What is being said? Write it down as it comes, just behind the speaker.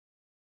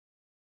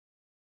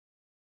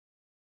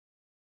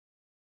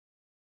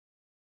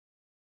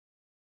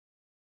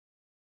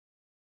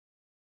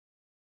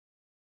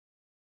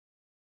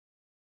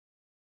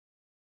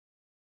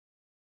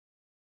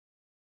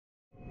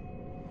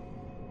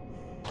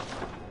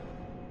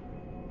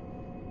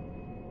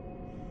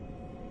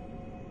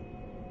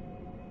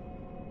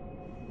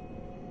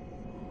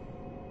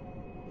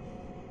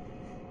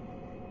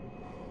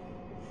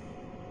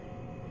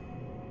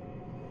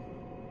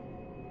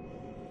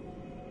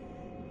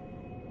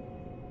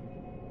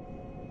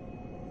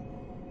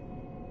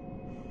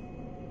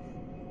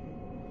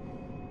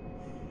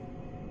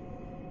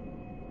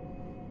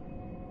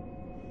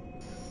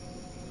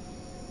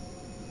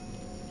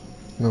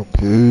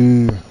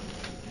Okay.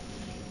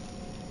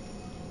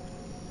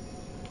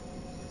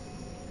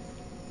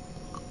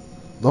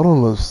 Not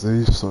unless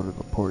they started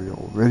the party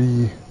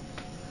already.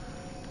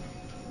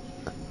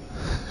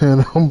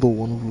 And I'm the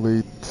one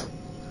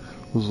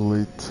who's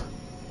late.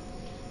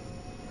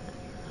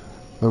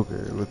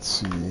 Okay, let's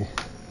see.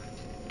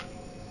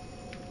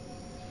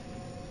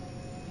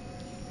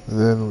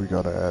 Then we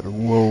gotta add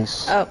who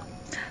else? Oh,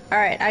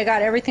 alright, I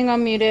got everything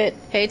unmuted.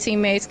 Hey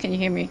teammates, can you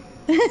hear me?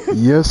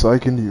 Yes, I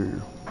can hear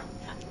you.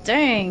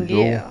 Dang, There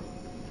yeah.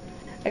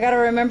 I gotta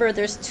remember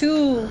there's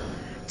two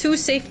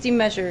safety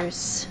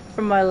measures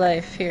for my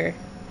life here.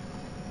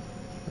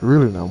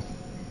 Really now?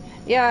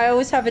 Yeah, I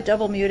always have it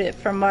double muted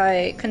from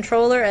my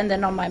controller and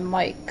then on my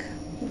mic.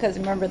 Because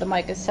remember, the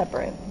mic is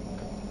separate.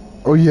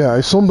 Oh yeah,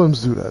 I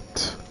sometimes do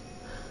that.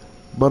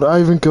 But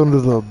I've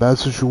encountered a bad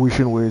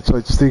situation where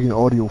it's taking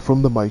audio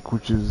from the mic,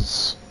 which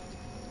is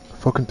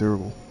fucking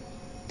terrible.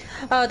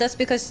 Oh, that's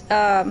because,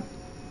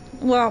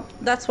 well,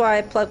 that's why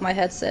I plug my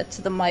headset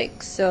to the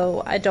mic,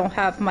 so I don't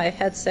have my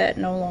headset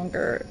no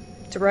longer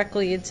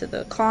directly into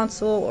the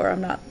console, or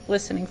I'm not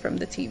listening from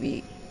the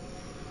TV.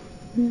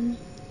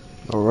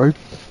 Alright.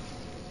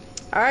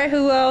 Alright,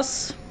 who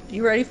else?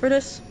 You ready for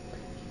this?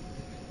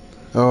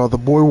 The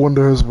boy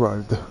wonder has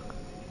arrived.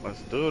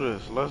 Let's do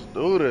this. Let's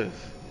do this.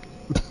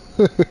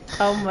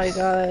 Oh my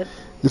god.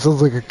 He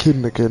sounds like a kid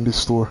in a candy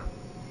store.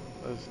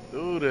 Let's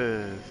do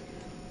this.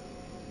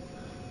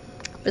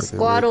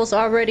 Bisquaddle's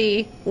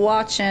already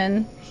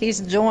watching. He's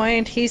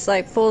joined. He's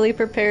like fully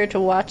prepared to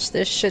watch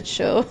this shit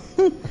show.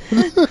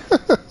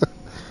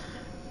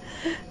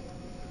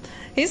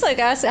 He's like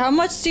asking, how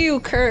much do you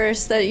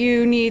curse that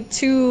you need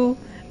 2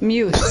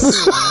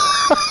 mutes?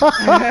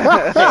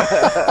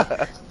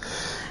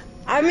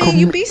 I mean,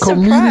 you'd be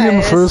surprised.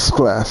 Comedian first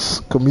class.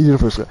 Comedian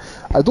first class.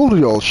 I told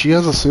y'all, she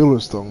has a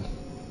sailor's tongue.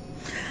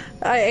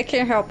 I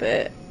can't help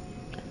it.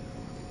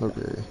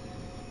 Okay.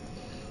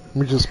 Let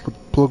me just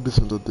plug this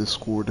into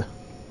Discord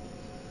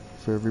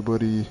for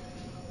everybody.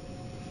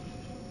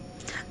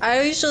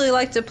 I usually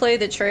like to play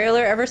the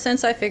trailer. Ever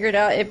since I figured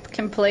out it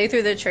can play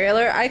through the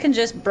trailer, I can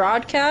just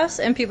broadcast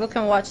and people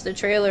can watch the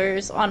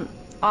trailers on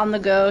the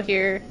go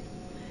here.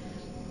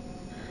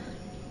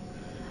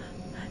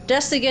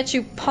 Just to get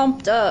you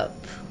pumped up.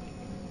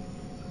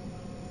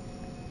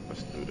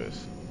 Let's do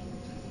this.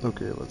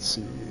 Okay, let's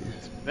see.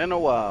 It's been a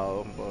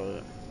while,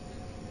 but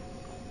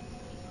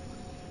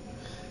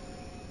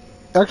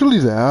Actually,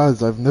 it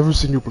has. I've never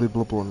seen you play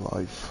Bloodborne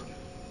live.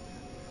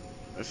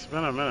 it's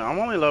been a minute. I'm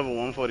only level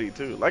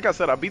 142. Like I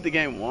said, I beat the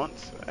game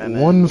once. And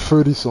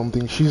 130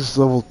 something. She's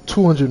level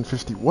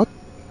 250. What?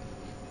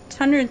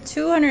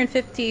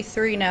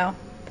 253 now.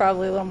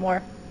 Probably a little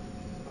more.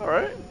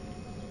 Alright.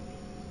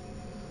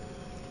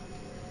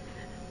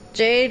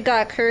 Jade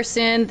got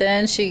cursing,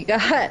 then she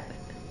got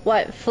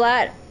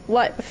flat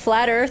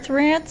earth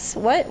rants?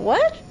 What?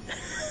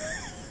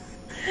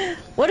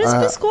 What is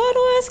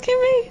Bisquaddle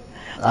asking me?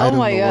 Oh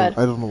my god.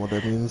 I don't know what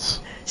that means.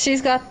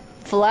 She's got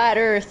flat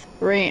earth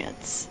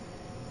rants.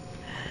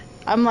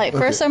 I'm like,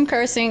 first I'm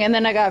cursing and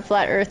then I got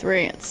flat earth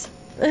rants.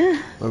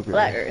 Okay.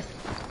 Flat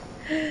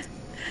earth.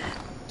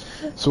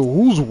 So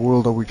whose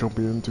world are we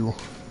jumping into?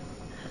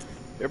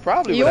 It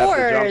probably would have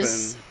to jump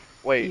Yours. in.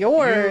 Wait.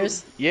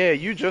 Yours.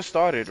 You just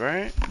started,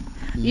 right?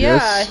 Yeah,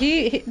 Yes.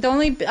 he the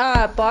only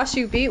boss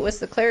you beat was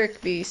the cleric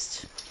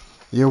beast.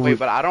 Yeah. Wait,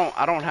 but I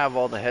don't have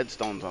all the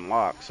headstones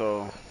unlocked,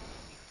 so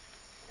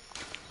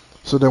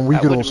So then we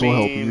that can would also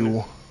help mean-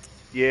 you.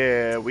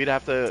 yeah, we'd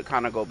have to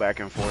kind of go back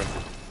and forth.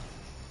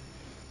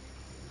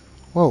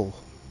 Well,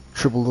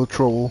 triple the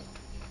trouble.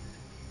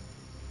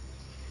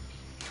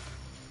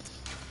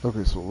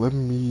 Okay, so let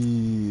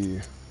me.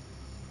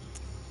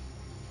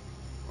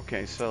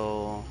 Okay,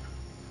 so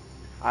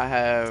I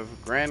have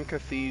Grand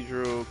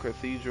Cathedral,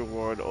 Cathedral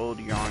Ward, Old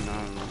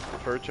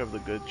Yarnum, Church of the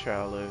Good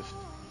Chalice,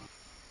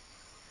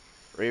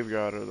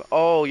 Graveyard of the...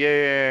 Oh,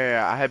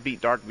 yeah. I had beat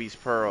Dark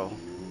Beast Pearl.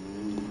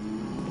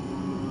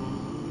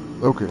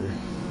 Okay.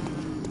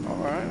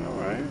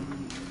 Alright.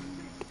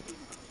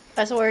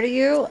 I swear to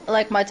you,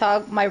 like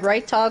my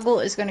right toggle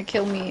is gonna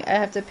kill me. I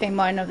have to pay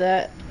mine of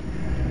that.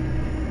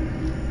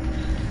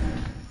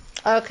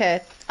 Okay,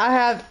 I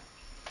have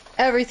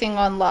everything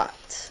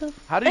unlocked.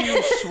 How do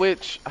you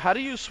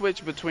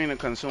switch between the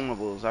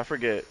consumables? I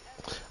forget.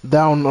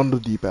 Down on the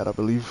D-pad, I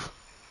believe.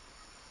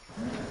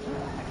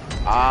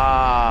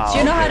 Ah. Do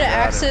you know how to got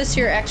access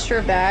your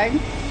extra bag?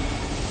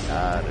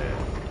 Got it.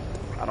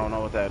 I don't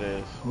know what that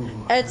is.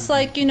 It's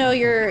like, you know,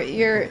 your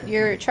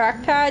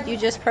trackpad, you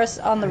just press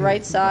on the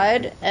right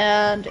side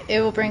and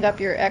it will bring up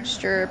your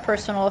extra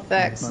personal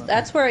effects.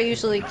 That's where I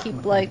usually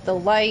keep like the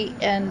light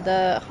and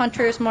the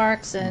hunter's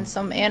marks and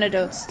some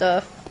antidote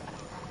stuff.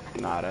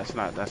 Nah, that's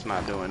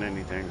not doing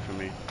anything for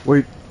me.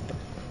 Wait.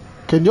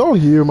 Can y'all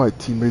hear my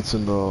teammates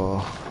in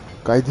the...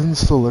 I didn't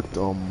select,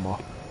 I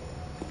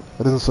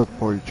didn't select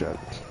party chat.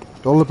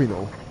 Y'all let me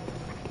know.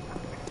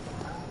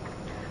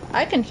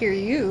 I can hear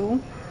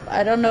you.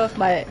 I don't know if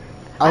my...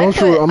 I'm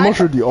not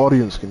sure the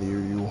audience can hear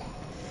you.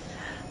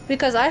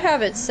 Because I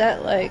have it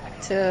set like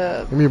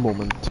to... Give me a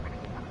moment.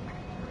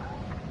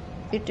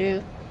 You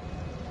do.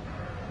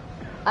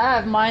 I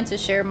have mine to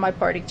share my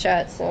party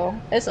chat, so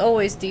it's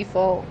always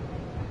default.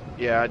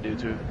 Yeah, I do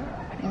too.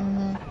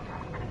 Mm-hmm.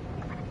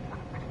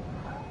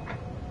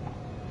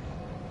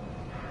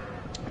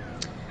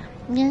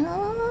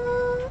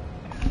 Yeah.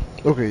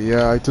 Okay,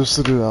 yeah, I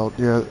tested it out.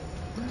 Yeah,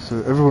 so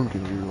everyone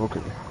can view.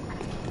 Okay.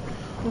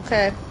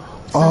 Okay.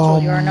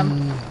 Central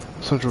Yarnum.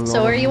 Central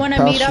So where Yarnum. you want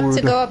to meet up to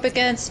Password. go up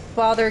against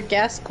Father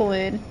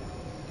Gascoigne?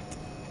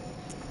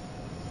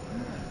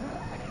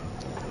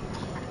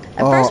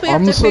 At first we have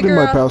I'm to setting figure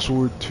my out...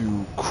 password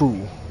to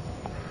crew.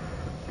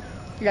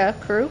 Yeah,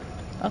 crew?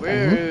 Okay.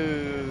 Where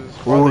is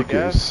Father Lowercase.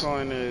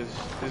 Gascoigne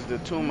is the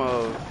tomb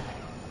of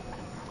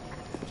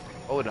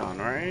Odon,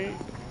 right?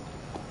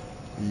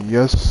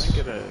 Yes.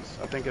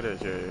 I think it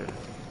is, yeah.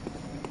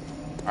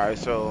 Alright,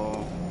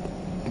 so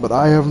But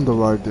I haven't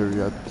arrived there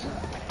yet.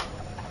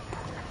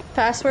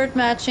 Password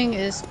matching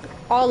is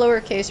all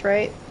lowercase,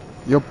 right?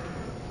 Yep.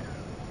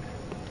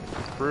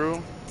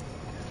 crew.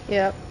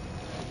 Yep.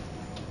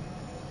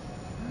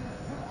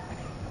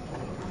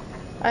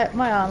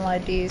 My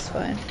online ID is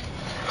fine.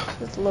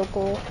 It's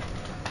local.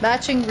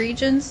 Matching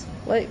regions?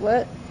 Wait,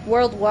 what?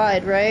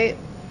 Worldwide, right?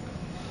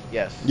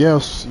 Yes.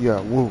 Yes,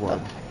 yeah,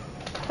 worldwide.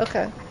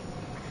 Okay.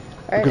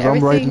 Alright, Because I'm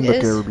right in everything the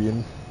is...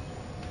 Caribbean.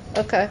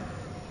 Okay.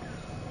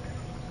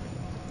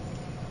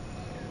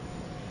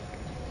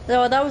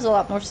 No, that was a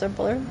lot more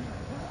simpler.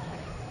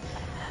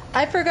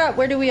 I forgot,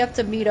 where do we have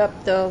to meet up,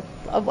 though?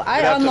 We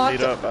I have to unlocked...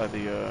 meet up by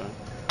the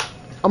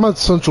I'm at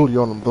Central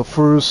Yarnum, the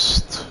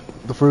first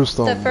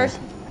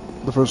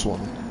one.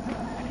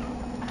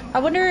 I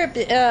wonder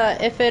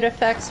if it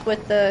affects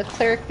with the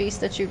cleric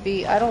beast that you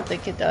beat. I don't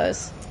think it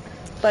does.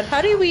 But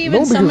how do we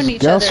even summon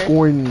each other?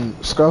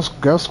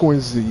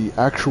 Gascoigne's the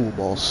actual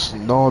boss,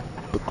 not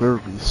the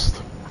cleric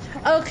beast.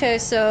 Okay,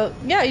 so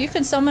yeah, you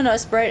can summon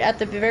us right at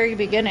the very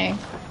beginning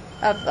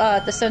of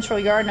the Central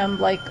Yarnum,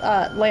 like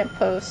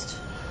lamppost.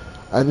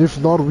 And if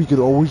not, we could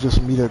always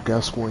just meet at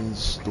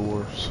Gascoigne's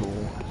door. So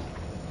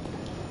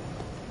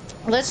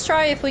Let's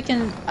try if we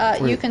can.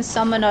 You can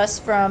summon us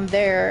from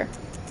there.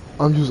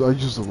 I used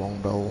the wrong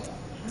bell.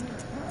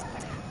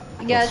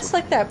 Yeah, it's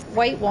like that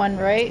white one,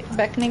 right?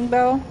 Beckoning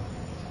bell.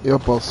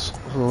 Yep, so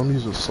let me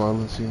use a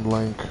silencing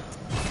blank.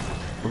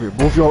 Okay,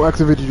 both y'all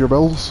activated your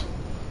bells?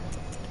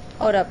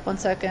 Hold up, 1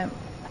 second.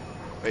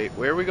 Wait,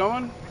 where are we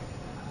going?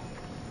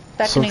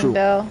 Beckoning Central.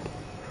 bell.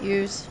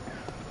 Use.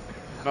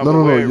 No,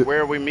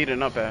 where are we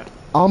meeting up at?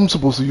 I'm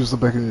supposed to use the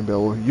beckoning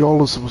bell.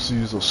 Y'all are supposed to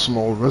use a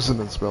small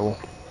resonance bell.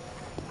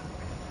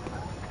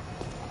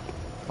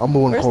 I'm the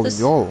one Where's calling this?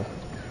 y'all.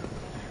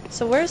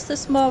 So where's the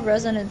small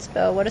resonance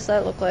bell? What does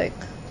that look like?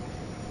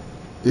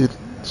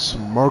 It's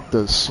marked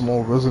as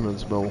small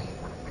resonance bell.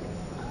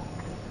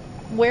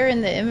 Where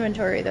in the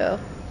inventory, though?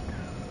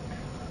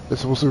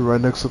 It's supposed to be right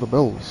next to the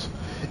bells.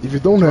 If you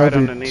don't It's have right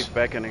it, underneath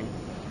beckoning.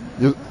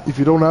 if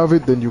you don't have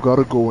it, then you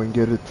gotta go and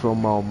get it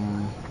from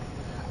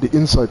the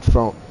insight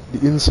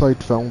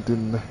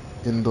fountain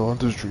in the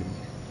Hunter's Dream.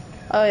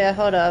 Oh yeah,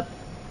 hold up.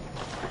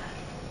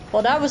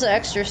 Well, that was an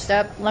extra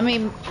step.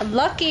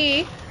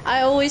 Lucky,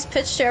 I always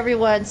pitch to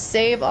everyone,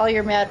 save all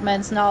your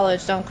madmen's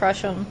knowledge, don't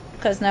crush them.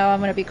 Because now I'm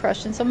going to be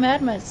crushing some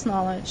madmen's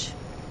knowledge.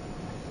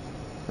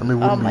 I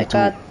mean, Oh my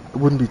god. It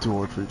wouldn't be too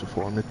hard for you to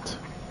farm it.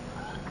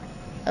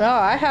 No,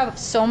 I have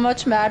so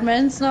much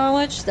madmen's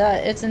knowledge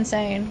that it's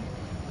insane.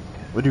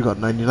 What do you got,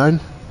 99?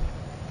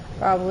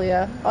 Probably,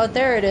 yeah. Oh,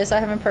 there it is. I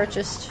haven't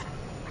purchased.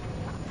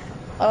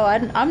 Oh,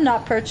 I'm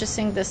not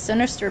purchasing the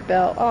Sinister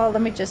Belt. Oh,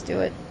 let me just do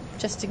it.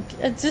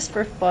 Just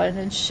for fun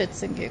and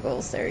shits and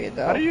giggles. There you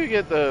go. How do you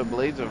get the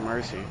Blades of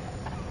Mercy?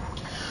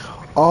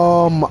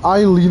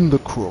 Eileen the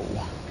Crow.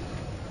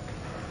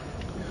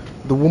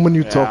 The woman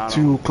you talk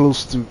to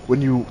close to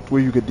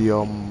where you get the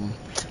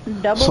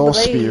Double saw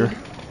blade. spear.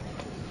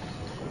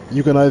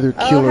 You can either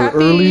kill her happy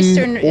early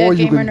Eastern, or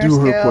you Gamer can do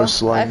her Nurse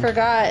quest line. I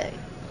forgot.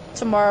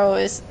 Tomorrow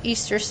is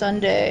Easter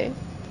Sunday.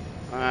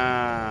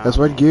 That's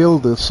right, Gail.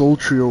 The Soul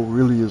Trio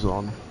really is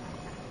on.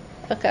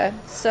 Okay,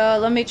 so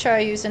let me try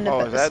using the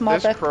is that small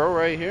this crow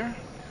right here?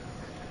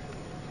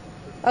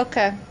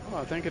 Okay. Oh,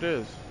 I think it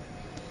is.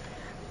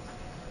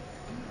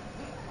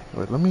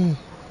 Wait, let me...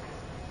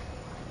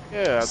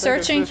 Yeah, I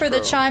Searching think it's for this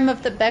the crow. chime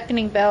of the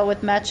beckoning bell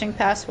with matching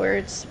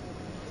passwords.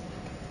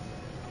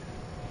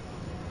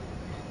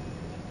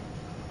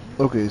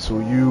 Okay, so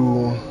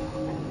you...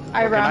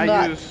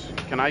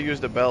 Can I use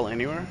the bell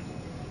anywhere?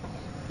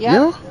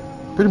 Yeah,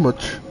 pretty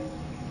much.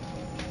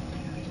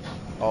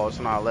 Oh,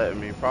 it's not letting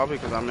me. Probably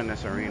because I'm in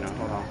this arena.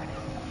 Hold on.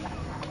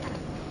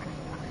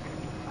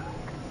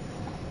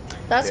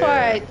 that's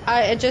why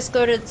I just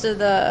go to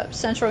the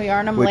Central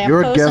Yarnum Wait,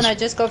 you're at lamppost and I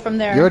just go from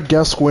there. You're at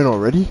Gascoigne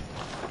already?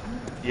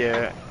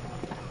 Yeah.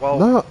 Well,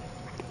 no,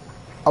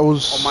 I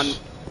was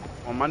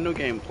on my new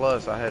game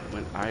plus.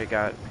 I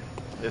got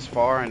this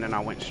far and then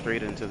I went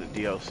straight into the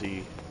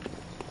DLC.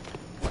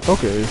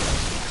 Okay.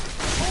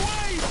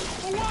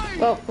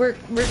 Well, we're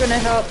gonna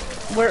help.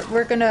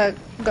 We're gonna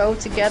go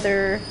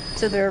together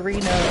to the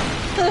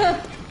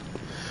arena.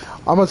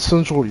 I'm at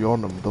Central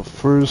Yarnum, the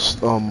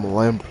first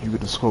lamp you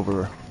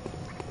discover.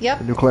 Yep.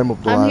 And you climb up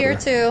the ladder. I'm here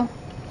too.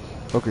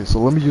 Okay, so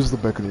let me use the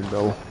beckoning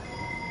bell.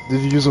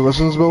 Did you use the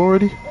resonance bell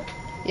already?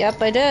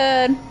 Yep, I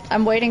did.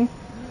 I'm waiting.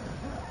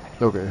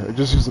 Okay, I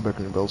just used the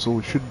beckoning bell, so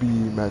it should be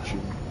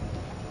matching.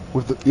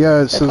 With the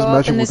yeah, it says co-op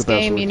matching in with this the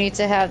game, password. you need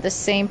to have the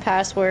same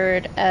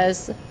password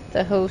as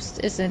the host,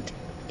 isn't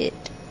it?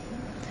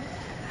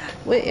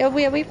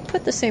 We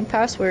put the same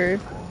password.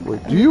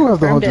 Wait, do you have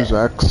the confirmed Hunter's it.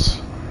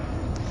 Axe?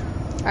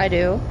 I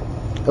do.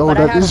 Oh, But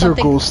I that have is your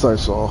something- ghost I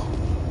saw.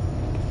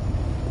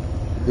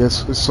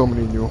 Yes, it's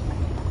summoning you.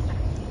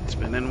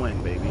 Spin and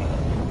win, baby.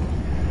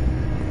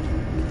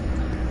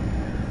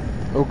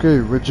 Okay,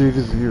 Red Jade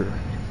is here.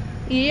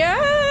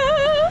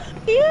 Yeah!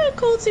 Yeah,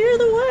 Cold Zero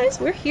the Wise.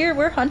 We're here,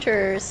 we're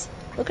hunters.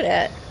 Look at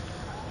that.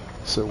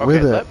 So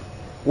Okay,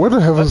 where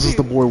the heavens let is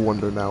the me- Boy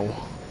Wonder now?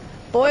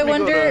 Boy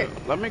Wonder.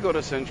 Let me go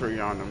to Century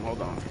on him.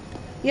 Hold on.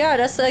 Yeah,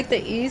 that's like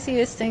the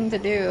easiest thing to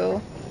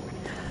do.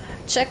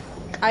 Check,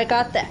 I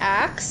got the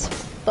axe,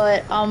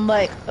 but I'm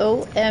like,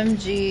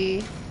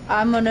 OMG,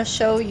 I'm gonna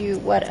show you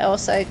what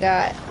else I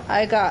got.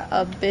 I got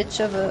a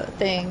bitch of a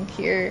thing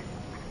here.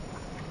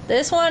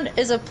 This one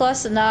is a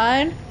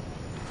 +9.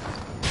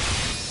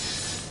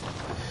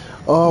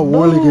 Oh,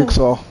 Whirly Boom.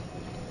 Jigsaw.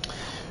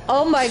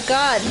 Oh my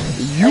god.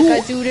 You-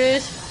 Like I do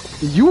this.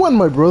 You and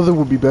my brother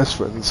would be best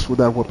friends with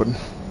that weapon.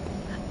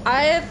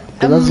 I have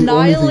And that's the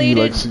only thing he annihilated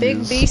likes to big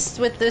use. beasts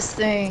with this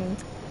thing.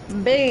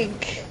 Big.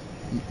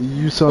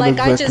 You sound Like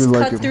exactly I just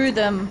like cut him. through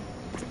them.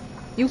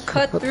 You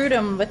cut through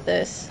them with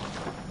this.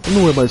 I'm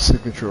gonna wear my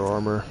signature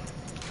armor.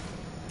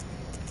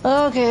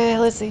 Okay,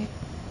 let's see.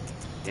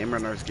 Gamer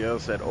Nurse Gil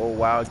said, "Oh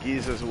wow,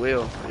 Giza's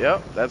will."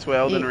 Yep, that's where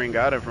Elden Ye- Ring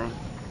got it from.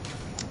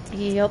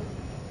 Yep.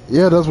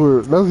 Yeah, that's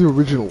the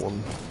original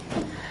one.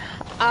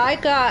 I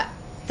got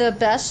the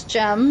best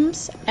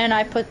gems and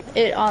I put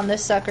it on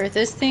this sucker.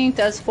 This thing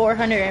does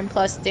 400 and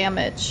plus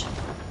damage.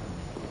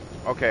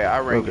 Okay, I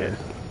ring Okay. it.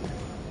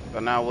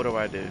 But now what do?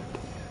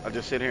 I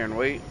just sit here and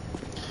wait.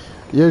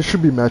 Yeah, it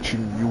should be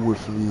matching you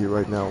with me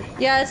right now.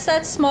 Yeah, it's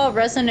that small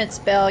resonance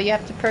bell you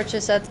have to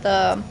purchase at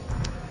the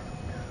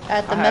I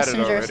had it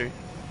messenger. already.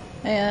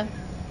 Yeah.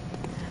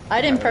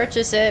 I didn't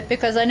purchase it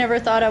because I never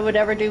thought I would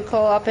ever do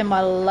co-op in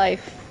my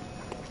life.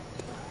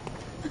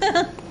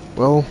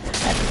 Well,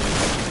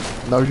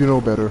 now you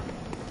know better.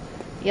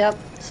 Yep.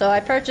 So I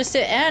purchased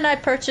it and I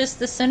purchased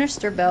the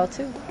Sinister Bell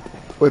too.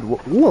 Wait,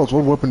 who else?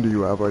 What weapon do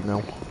you have right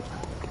now?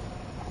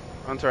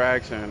 Hunter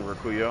Axe and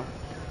Rakuyo.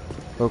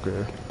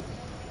 Okay.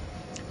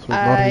 So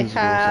I not his ghost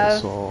I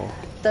have- saw.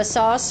 The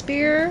Saw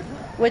Spear,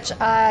 which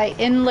I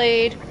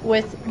inlaid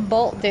with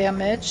bolt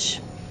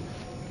damage.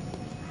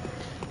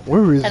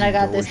 Where is And he I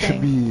got though? this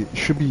It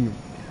should be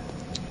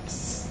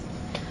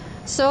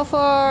So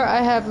far,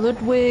 I have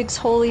Ludwig's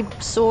Holy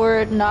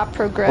Sword, not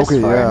progressed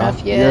okay. far Yeah,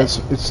 enough yet.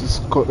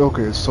 yes.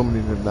 Okay. It's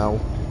summoning it now.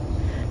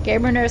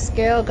 Gamer Nurse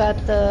Gale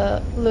got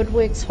the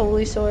Ludwig's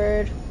Holy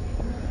Sword.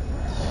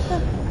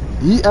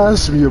 He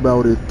asked me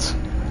about it.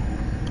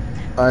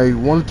 I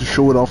wanted to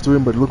show it off to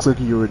him, but it looks like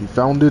he already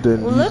found it and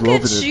he's Look loving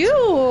at it.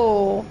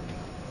 you!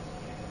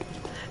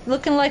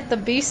 Looking like the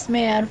Beast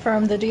Man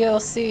from the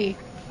DLC.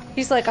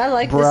 He's like, I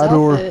like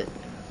Brador. this outfit.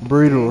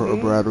 Brador or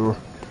Brador.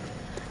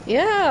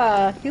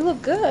 Yeah, you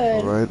look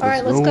good.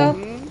 Alright, let's go.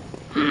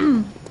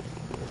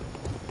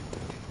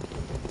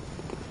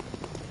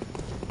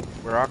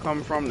 Where I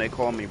come from, they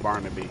call me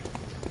Barnaby.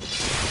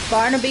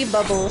 Barnaby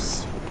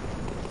Bubbles.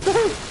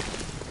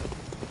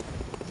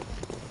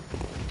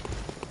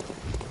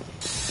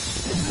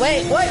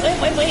 Wait. Wait,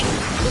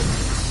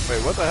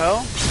 what the hell?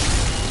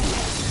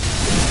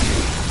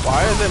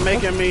 Why is it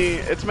making me?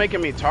 It's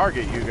making me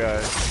target you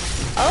guys.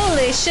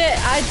 Holy shit,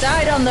 I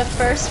died on the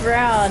first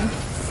round.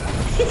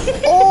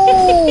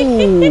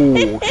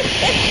 Oh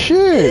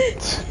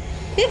shit!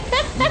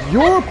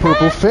 You're a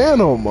purple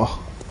phantom.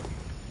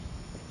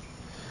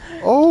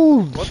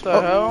 Oh. What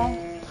the hell?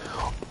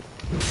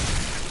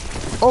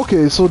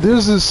 Okay, so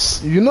there's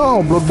this. You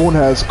know how Bloodborne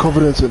has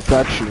covenants and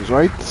factions,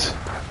 right?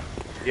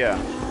 Yeah.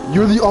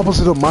 You're the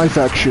opposite of my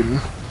faction,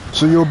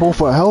 so you're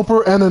both a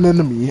helper and an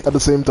enemy at the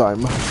same time.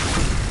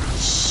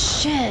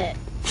 Shit.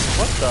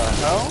 What the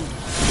hell?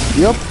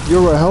 Yep,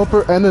 you're a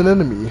helper and an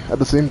enemy at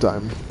the same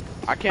time.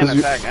 I can't 'Cause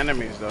you- attack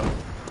enemies though.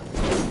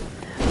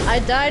 I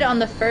died on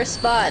the first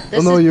spot. This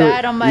Oh, no, is you're,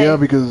 bad on my... Yeah,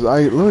 because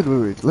wait.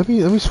 Let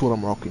me see what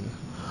I'm rocking.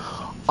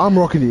 I'm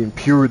rocking the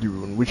Impurity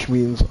Rune, which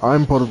means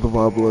I'm part of the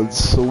Vile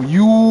so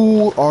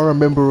you are a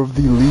member of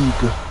the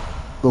League.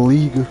 The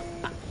League.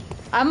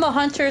 I'm a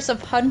Hunters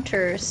of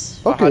Hunters.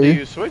 So how do Okay.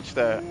 you switch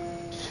that?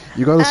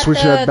 You gotta At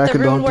switch that back the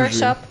in the Rune Hunter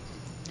Workshop.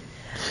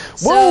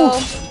 Well,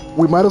 So,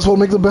 we might as well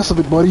make the best of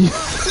it, buddy.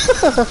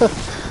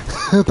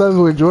 Time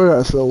to enjoy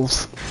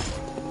ourselves.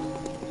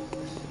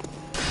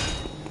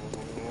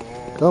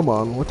 Come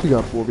on, what you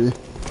got for me?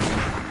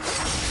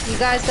 you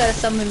guys gotta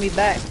summon me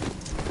back.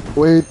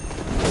 Wait,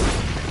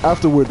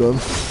 after we're done.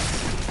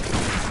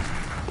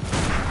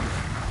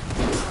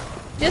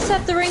 Just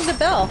have to ring the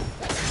bell.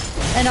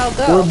 And I'll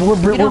go.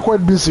 We're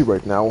quite busy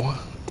right now,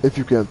 if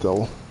you can't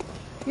tell.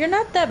 You're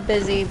not that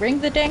busy. Ring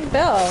the dang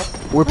bell.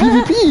 We're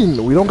PvPing.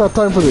 We don't got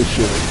time for this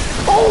shit.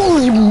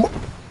 Holy mo-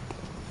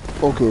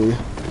 Okay.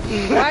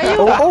 Why you?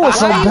 Oh,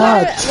 it's like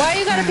that. Why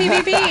you got a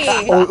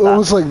PvP?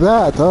 Oh, it's like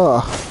that,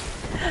 huh?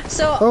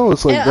 So. Oh,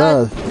 it's like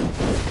that.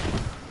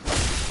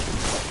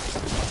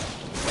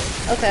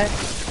 Okay.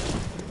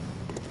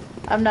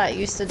 I'm not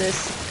used to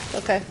this.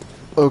 Okay.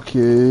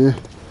 Okay.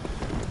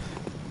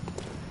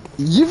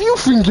 If you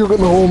think you're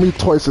gonna hold me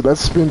twice in that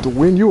spin to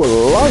win, you are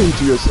lying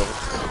to yourself.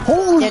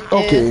 Holy. Yeah, dude.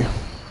 Okay.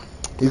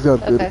 He's got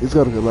good. Okay. He's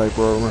got a good life,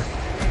 bro.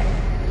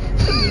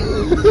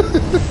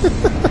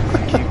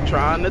 Keep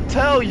trying to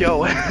tell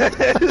yo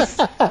ass.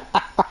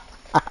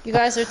 You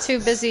guys are too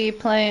busy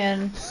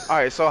playing.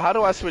 Alright, so how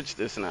do I switch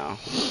this now?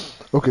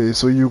 Okay,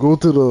 so you go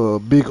to the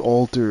big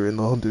altar in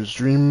the Hunter's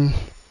Dream,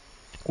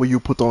 where you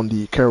put on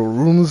the Carol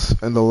runes,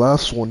 and the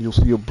last one you'll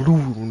see a blue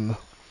rune.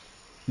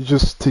 You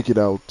just take it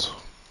out,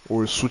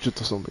 or switch it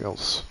to something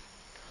else.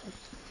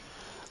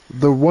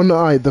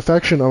 The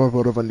faction I'm a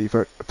part of and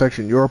the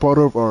faction you're a part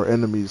of are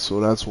enemies, so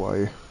that's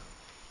why.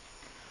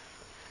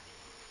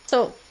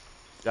 So,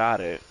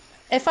 Got it.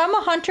 if I'm a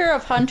hunter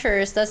of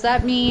hunters, does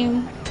that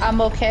mean I'm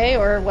okay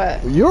or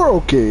what? You're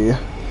okay,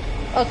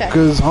 Okay.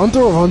 because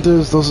Hunter of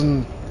Hunters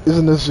isn't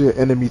necessarily an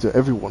enemy to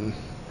everyone.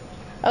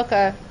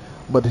 Okay.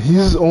 But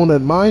his own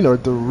and mine are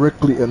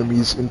directly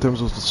enemies in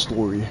terms of the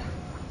story.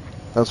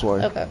 That's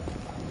why. Okay.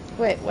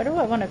 Wait, where do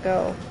I want to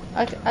go?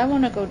 I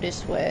want to go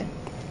this way.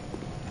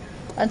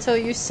 Until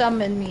you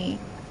summon me.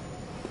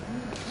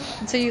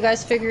 Until you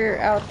guys figure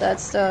out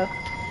that stuff.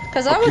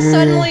 Because I was Okay,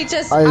 suddenly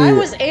just... I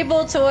was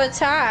able to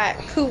attack.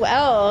 Who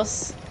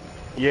else?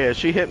 Yeah,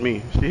 she hit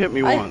me. She hit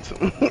me once.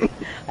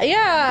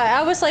 Yeah,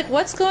 I was like,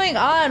 what's going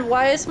on?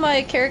 Why is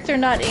my character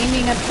not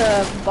aiming at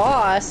the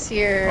boss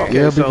here? Okay,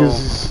 Yeah, so-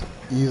 because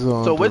he's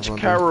on. So which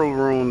Carol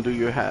rune do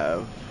you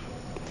have?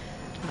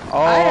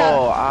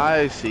 Oh,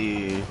 I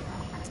see.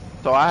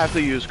 So I have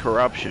to use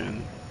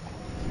corruption.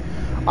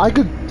 I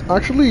could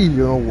actually, you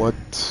know what?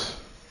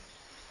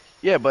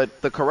 Yeah,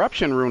 but the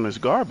corruption rune is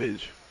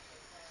garbage.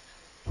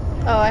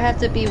 Oh, I have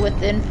to be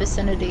within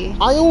vicinity.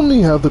 I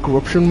only have the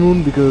corruption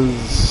rune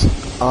because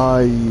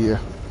I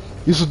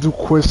used to do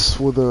quests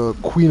for the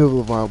Queen of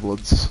the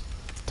Vilebloods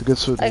to get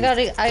certain. I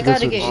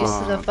gotta get used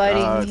to the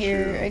fighting got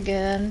here you.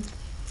 again.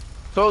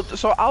 So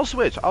I'll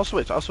switch.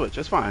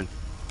 It's fine.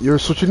 You're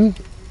switching?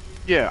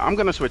 Yeah, I'm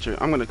gonna switch it.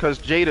 Cause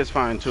Jade is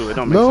fine too. It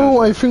don't make No,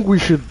 I sense. think we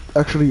should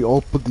actually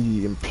all put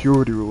the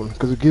impurity rune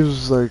because it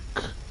gives like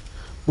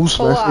boost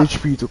max Co-op.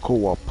 HP to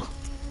co-op.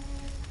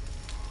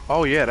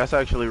 Oh yeah, that's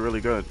actually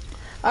really good.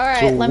 Alright,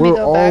 So let me we're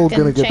go all back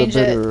gonna and get a change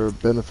it. better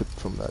benefit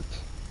from that.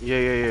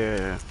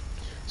 Yeah.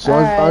 So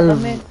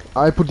Alright,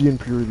 I put the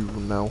impurity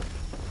rune now.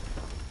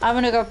 I'm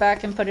gonna go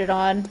back and put it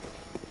on.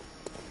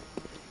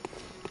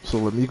 So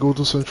let me go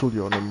to Central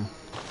Yharnam.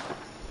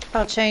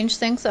 I'll change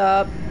things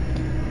up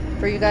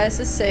for you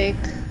guys' sake.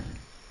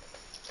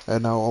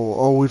 And now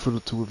I'll wait for the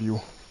two of you.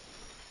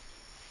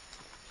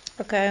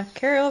 Okay,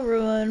 Carol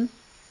Ruin.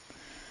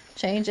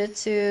 Change it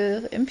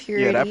to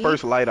impurity. Yeah, that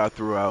first light I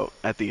threw out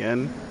at the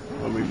end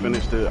when we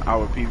finished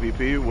our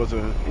PvP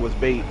was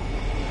bait.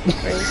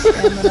 Raise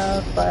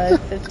stamina by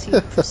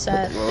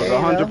 15%. Well, it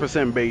was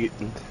 100% bait.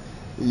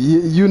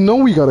 You know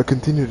we gotta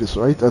continue this,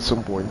 right? At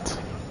some point.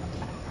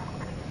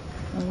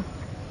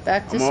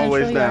 Back to I'm Central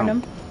always down.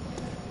 Yharnam.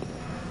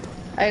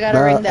 I gotta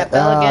ring that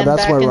bell again.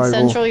 That's Back my in rival.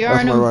 Central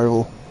That's my Yharnam.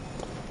 rival.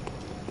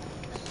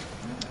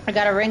 I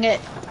gotta ring it.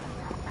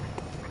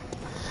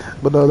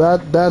 But no,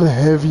 that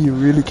heavy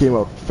really came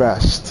out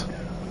fast.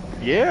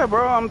 Yeah,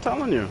 bro, I'm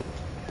telling you.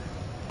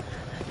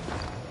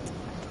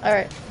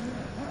 Alright.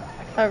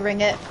 I'll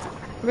ring it.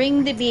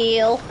 Ring the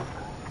bell.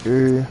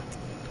 Okay.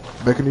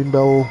 Beckoning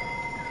bell.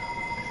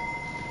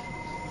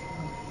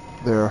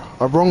 There.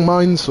 I've wrong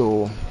mine,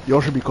 so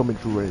y'all should be coming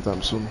through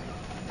anytime soon.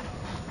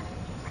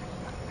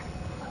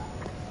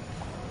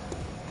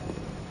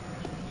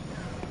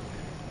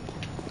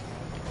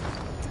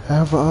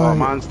 Have I? Oh,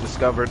 mine's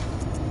discovered.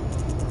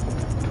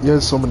 Yeah,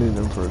 summoning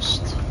them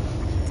first.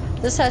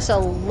 This has a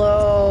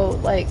low,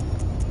 like,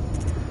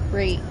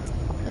 rate.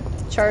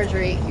 Charge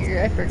rate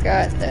here. I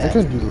forgot I that.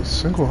 can't use a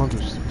single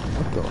hunters.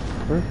 What the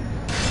frick?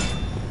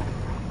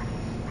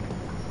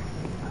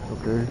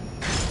 Okay.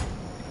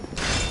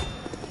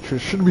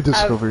 Should be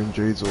discovering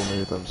Jade Zone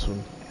anytime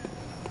soon.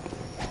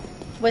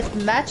 With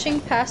matching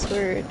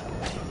password.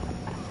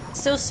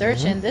 Still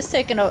searching. This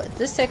taking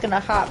a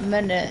hot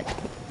minute.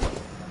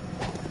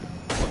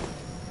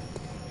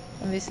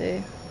 Let me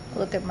see.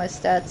 Look at my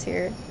stats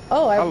here.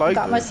 Oh, I like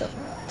got this. myself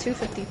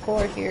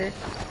 254 here.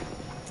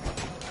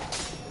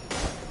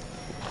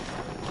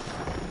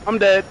 I'm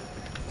dead.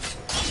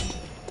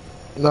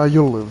 Nah,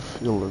 you'll live.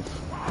 You'll live.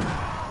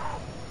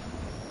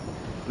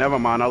 Never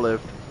mind, I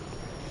live.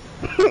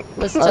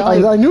 Was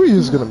I knew he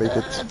was gonna make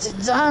it.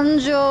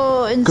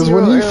 Danjo and 'Cause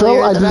Zero when he fell,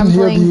 earlier I that didn't I'm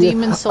hear playing the-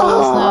 Demon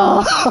Souls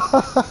now.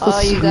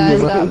 Oh, you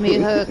guys got me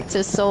hooked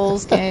to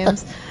Souls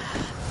games.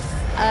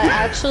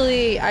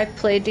 I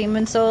played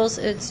Demon Souls.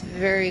 It's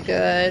very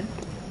good.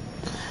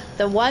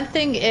 The one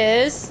thing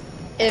is,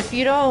 if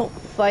you don't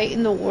fight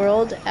in the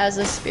world as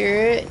a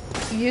spirit,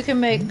 you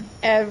can make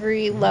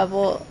every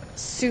level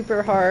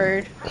super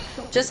hard.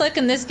 Just like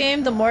in this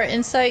game, the more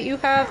insight you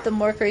have, the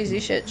more crazy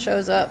shit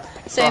shows up.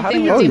 Same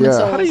thing with Demon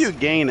Souls. How do you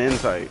gain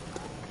insight?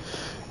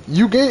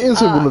 You gain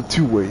insight one of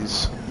two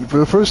ways. For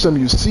the first time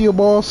you see a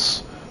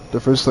boss, the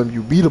first time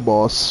you beat a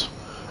boss,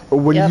 or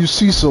when you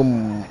see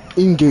some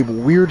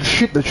in-game weird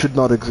shit that should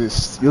not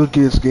exist, you'll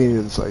just gain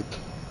insight.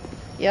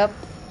 Yep.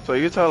 So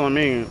you're telling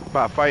me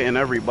by fighting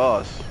every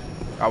boss,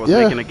 I was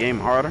making the game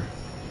harder?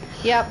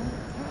 Yep.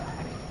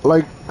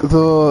 Like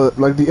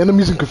the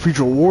enemies in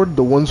Cathedral Ward,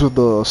 the ones with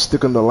the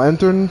stick on the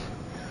lantern,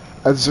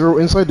 at 0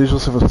 insight they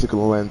just have a stick on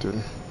the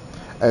lantern.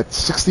 At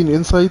 16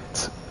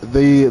 insight,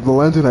 the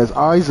lantern has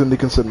eyes and they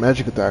can set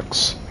magic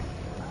attacks.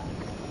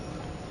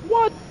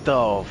 What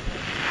the?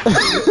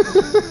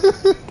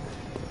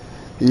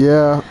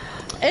 Yeah.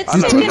 It's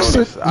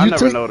I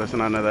never noticed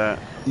none of that.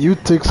 You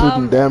take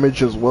certain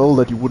damage as well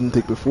that you wouldn't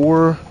take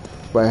before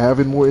by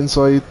having more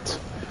insight.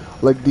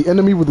 Like the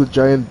enemy with the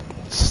giant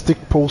stick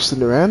post in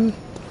their hand,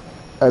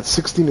 at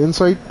 16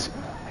 insight,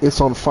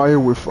 it's on fire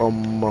with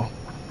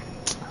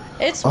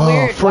It's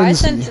weird.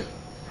 Frenzy.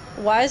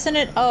 Why isn't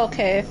it? Oh,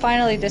 okay.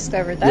 Finally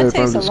discovered. That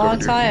takes a long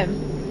time.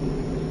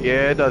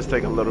 Yeah, it does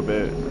take a little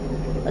bit.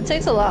 It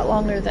takes a lot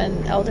longer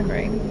than Elden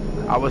Ring.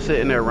 I was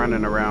sitting there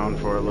running around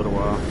for a little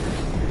while.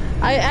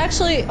 I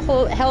actually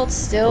held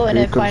still and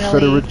it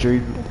Confederate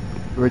finally...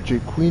 Red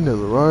Jade Queen has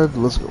arrived.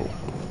 Let's go.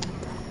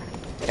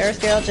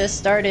 Airscale just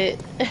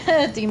started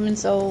Demon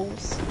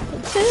Souls.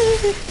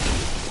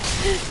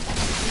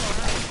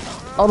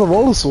 Out of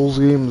all the Souls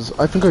games,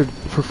 I think I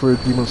prefer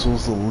Demon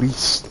Souls the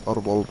least out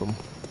of all of them.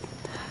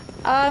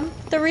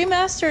 The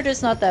remastered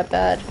is not that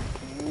bad.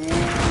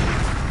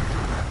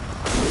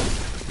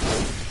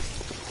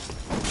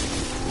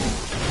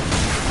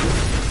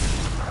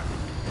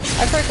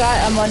 I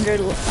forgot I'm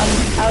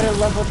out of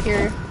leveled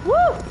here. Woo!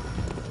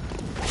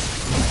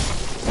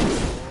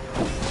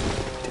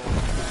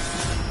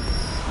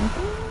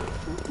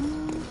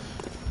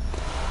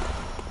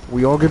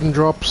 We all getting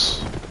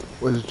drops?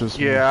 Or is it just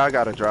me? Yeah, I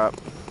got a drop.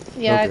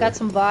 Yeah, Okay. I got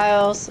some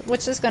vials,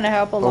 which is gonna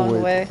help along the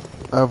way.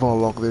 I haven't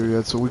unlocked there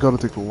yet, so we gotta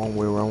take the long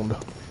way around.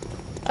 Okay.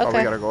 Oh,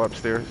 we gotta go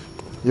upstairs?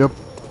 Yep.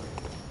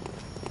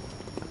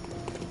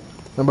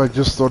 And I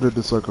just started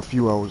this like a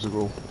few hours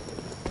ago.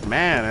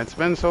 Man, it's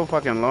been so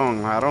fucking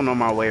long. I don't know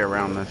my way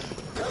around this.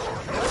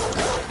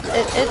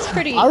 It's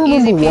pretty I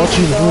remember easy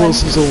watching Who going.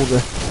 Else Is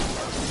Older.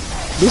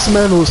 This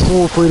man was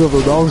so afraid of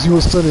the dogs, he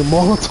was sending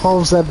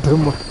Molotovs at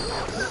them.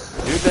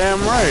 You're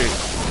damn right.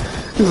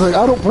 He's like,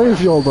 I don't play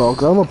with y'all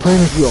dogs, I'm not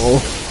playing with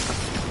y'all.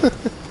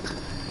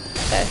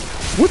 Okay.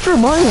 Which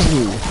reminds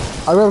me,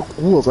 I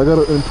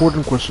got an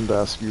important question to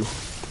ask you.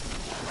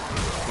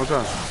 What's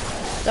up?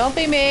 Don't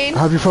be mean.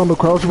 Have you found the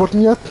crouch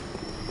button yet?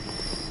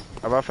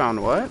 Have I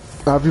found what?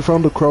 Have you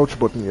found the crouch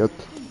button yet?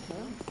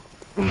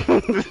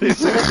 The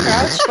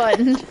crouch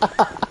button.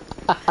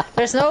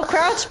 There's no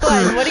crouch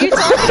button. What are you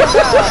talking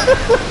about?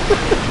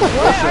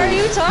 What are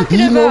you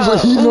talking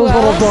about? He knows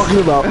what I'm talking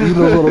about. He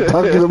knows what I'm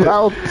talking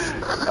about.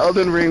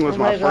 Elden Ring was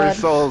my first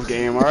Souls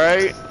game,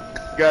 alright?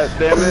 God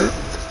damn it.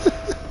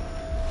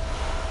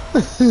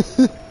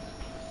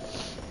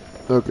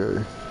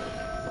 Okay.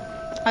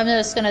 I'm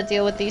just gonna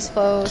deal with these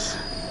foes.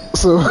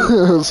 So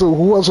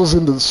who else was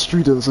in the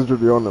street and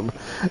centered on him?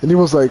 And he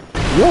was like,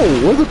 "Yo,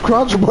 where's the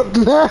crouch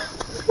button at?"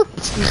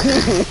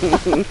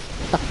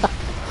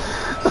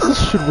 That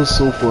shit was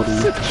so funny.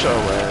 Sit your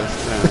ass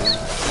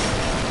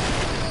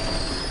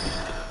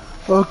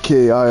down.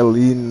 Okay,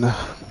 Eileen,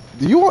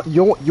 do you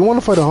want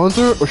to fight a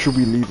hunter or should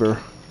we leave her?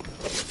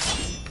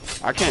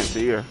 I can't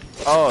see her.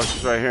 Oh,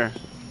 she's right here.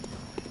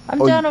 I'm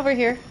down over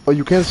here. Oh,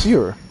 you can't see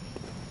her.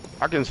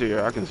 I can see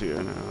her. I can see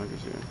her now. I can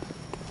see her.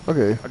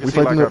 Okay, I can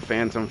see like a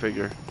phantom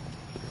figure.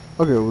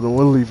 Okay, well then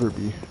we'll leave her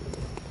be.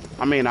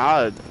 I mean,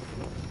 as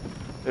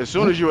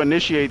soon as you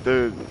initiate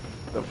the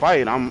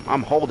fight,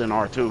 I'm holding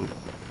R2.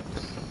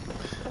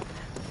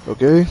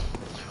 Okay,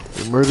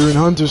 we're murdering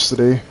hunters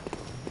today.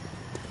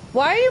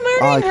 Why are you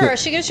murdering her?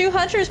 She gives you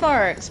hunter's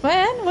marks,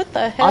 man. What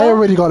the hell? I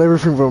already got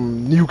everything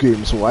from New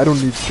Game, so I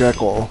don't need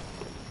Jack all.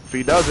 If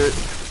he does it.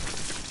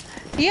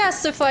 He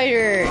has to fight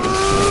her.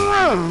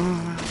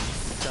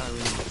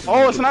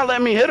 Oh, it's not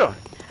letting me hit her.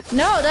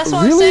 No, that's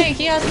what I'm saying.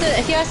 He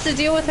has to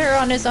deal with her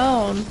on his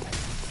own.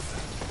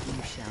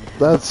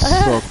 That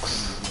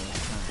sucks.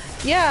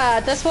 Yeah,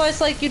 that's why it's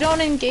like you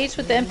don't engage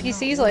with the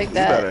NPCs like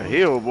that. You better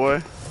heal,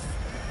 boy.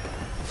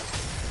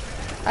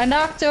 I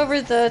knocked over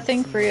the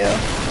thing for you,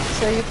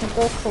 so you can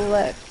go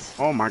collect.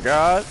 Oh my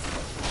god.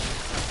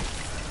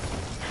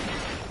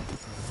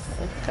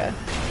 Okay.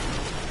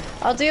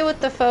 I'll deal with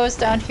the foes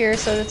down here,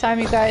 so the time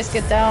you guys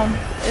get down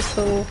is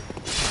cool.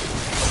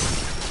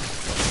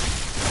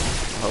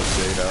 Oh,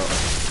 Jade out.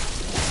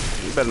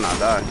 You better not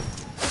die.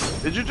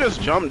 Did you just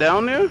jump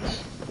down there?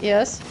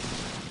 Yes.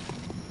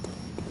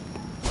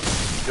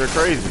 You're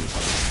crazy.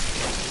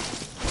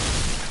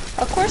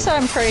 Of course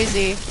I'm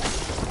crazy.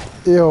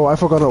 Yo, I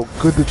forgot how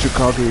good the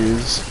Chicago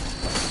is.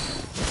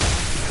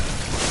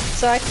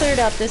 So I cleared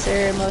out this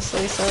area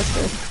mostly, so it's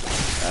good.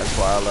 That's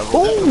why I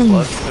leveled it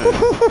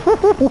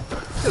to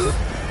 +10.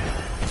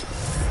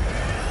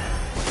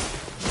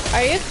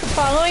 Are you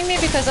following me?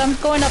 Because I'm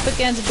going up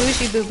against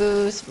Bougie Boo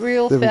Boos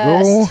real There we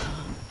fast. go.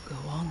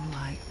 Go on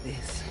like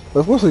this.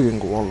 Of course I can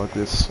go on like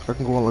this. I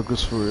can go on like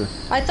this for...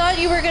 I thought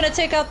you were gonna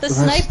take out the The rest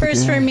of the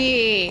snipers for game.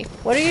 me.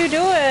 What are you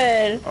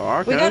doing?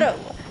 Oh, okay.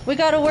 We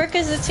gotta work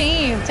as a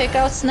team. Take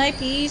out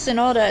snipies and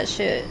all that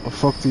shit. Oh,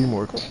 fuck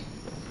teamwork.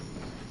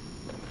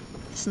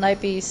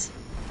 Snipies.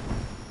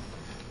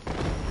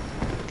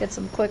 Get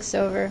some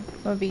Quicksilver.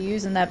 I'm gonna be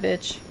using that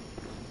bitch.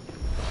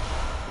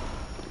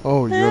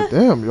 Oh, yeah,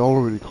 damn, you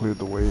already cleared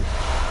the way.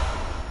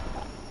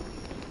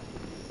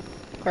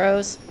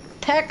 Crows.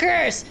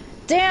 Peckers!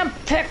 Damn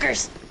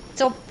peckers!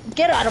 So,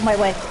 get out of my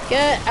way.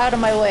 Get out of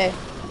my way.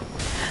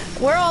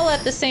 We're all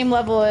at the same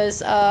level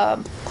as,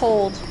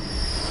 Cold.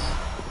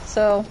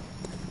 So...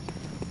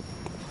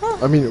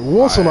 I mean,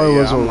 Waltz and I yeah,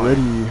 was I'm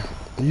already...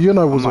 you and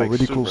I was I'm, like,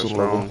 already super close to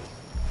strong. level.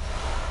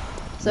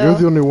 So, You're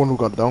the only one who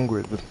got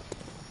downgraded.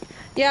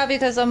 yeah,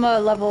 because I'm a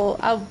level...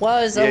 I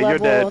was a Yeah, you're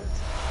level... dead.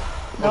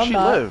 No, Oh, I'm she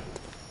not. lived.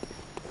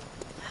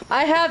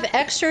 I have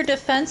extra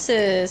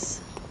defenses.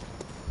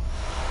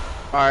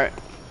 Alright.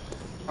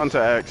 Onto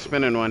X,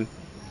 spinning one.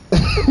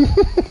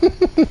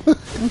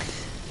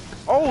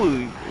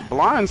 Oh,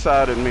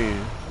 blindsided me.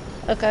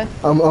 Okay.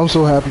 I'm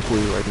so happy for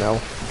you right now.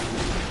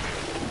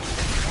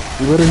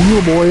 You better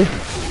heal, boy.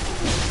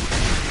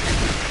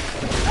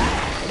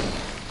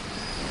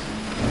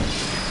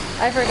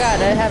 I forgot,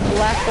 I have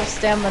lack of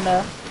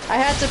stamina. I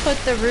had to put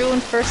the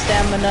rune for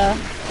stamina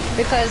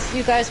because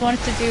you guys wanted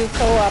to do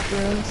co-op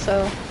rune,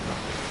 so...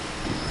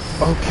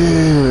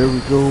 Okay, there we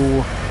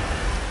go.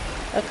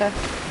 Okay.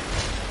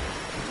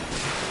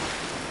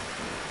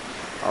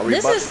 Are we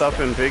This butt is-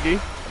 stuffing Piggy?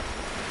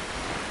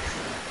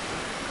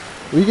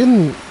 I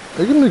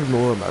can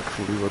ignore him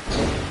actually, but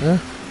yeah.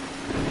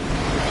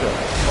 Get your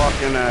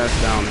fucking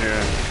ass down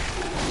here.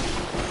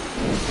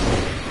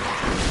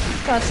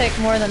 It's gonna take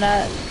more than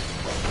that.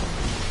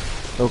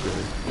 Okay.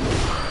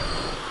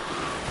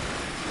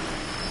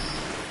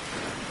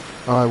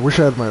 I wish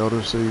I had my auto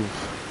save.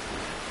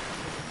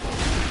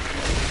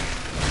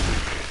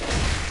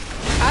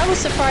 I was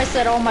surprised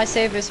that all my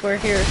savers were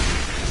here.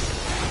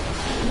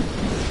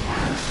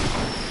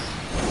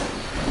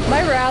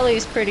 My rally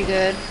is pretty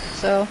good,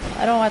 so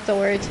I don't have to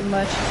worry too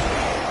much.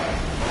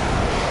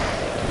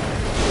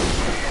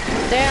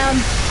 Damn,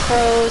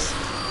 crows.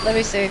 Let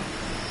me see.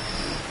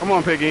 Come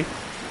on, Piggy.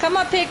 Come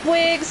on,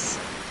 pigwigs.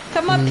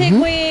 Come on,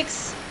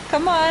 pigwigs.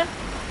 Come on.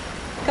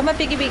 Come on,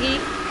 piggy piggy.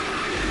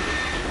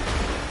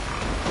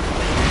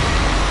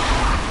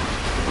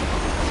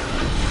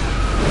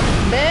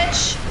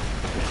 Bitch.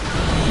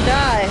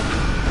 Die.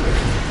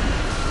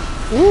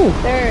 Ooh,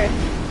 There.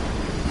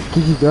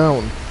 Kiki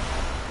down.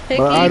 Piggy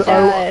But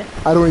died.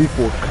 I don't eat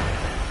pork.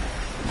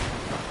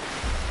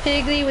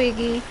 Piggly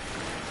wiggy.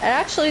 And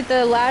actually,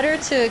 the ladder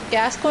to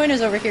Gascoigne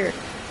is over here.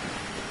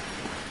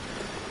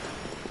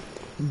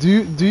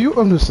 Do you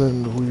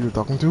understand who you're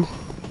talking to?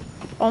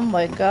 Oh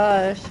my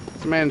gosh.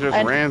 This man just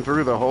I- ran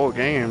through the whole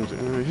game.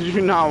 Did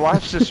you not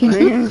watch the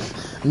streams?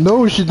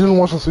 No, she didn't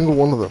watch a single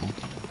one of them.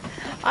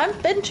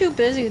 I've been too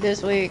busy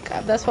this week.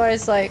 That's why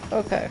it's like,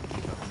 okay.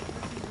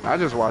 I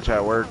just watch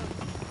at work.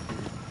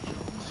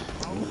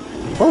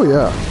 Oh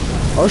yeah,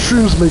 our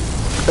streams make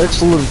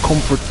excellent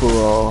comfort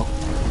for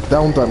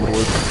downtime at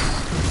work.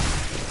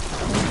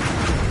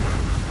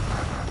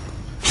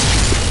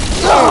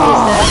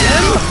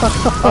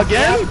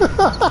 Again?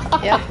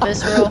 Yep,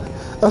 visceral.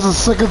 That's the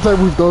second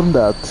time we've done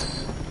that.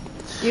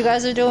 You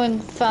guys are doing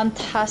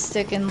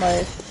fantastic in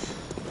life.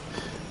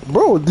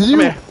 Bro, did you...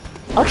 Come here.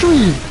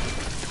 Actually,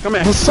 Come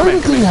here. the Come same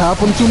here. thing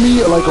happened to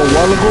me like a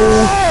while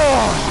ago.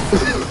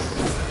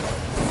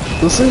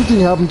 The same thing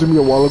happened to me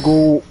a while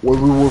ago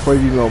when we were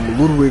fighting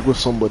Ludwig with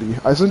somebody.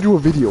 I sent you a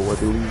video, I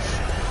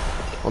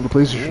believe, on the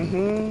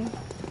PlayStation.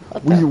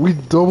 Okay. We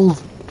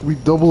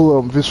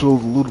double visceral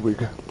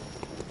Ludwig.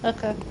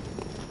 Okay.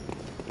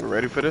 You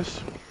ready for this?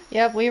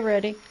 Yep, we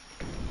ready.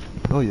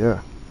 Oh yeah.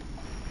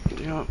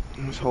 Yeah.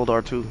 Let's hold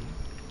R2.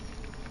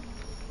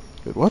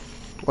 Wait, what?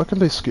 Why can't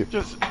they skip?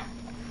 Just.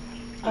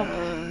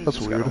 That's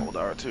just weird. Gotta hold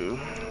R2.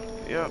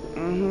 Yep.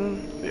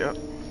 Yep.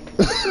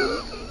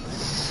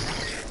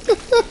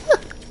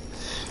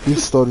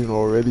 He's studying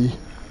already.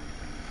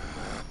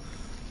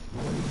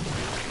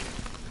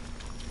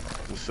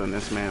 Send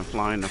this man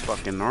flying to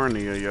fucking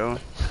Narnia, yo.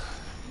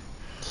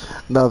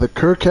 Now the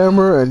Kirk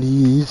hammer, and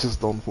he's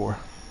just done for.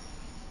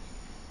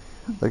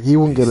 Like he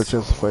won't get a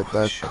chance to fight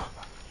back.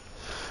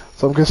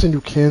 So I'm guessing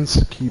you can't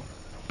keep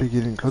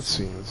beginning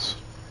cutscenes.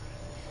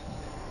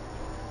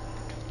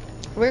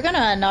 We're gonna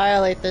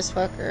annihilate this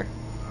fucker.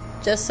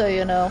 Just so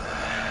you know.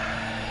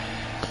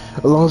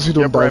 As long as you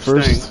Your don't die breath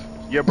first.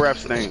 stink. Your breath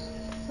stink.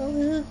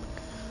 We're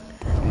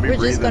Be just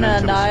breathing gonna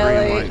into the screen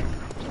annihilate.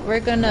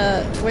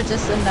 We're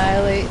just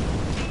annihilate. like-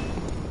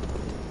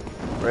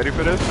 Ready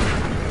for this?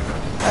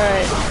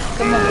 Alright,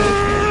 come on,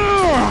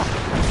 Boo.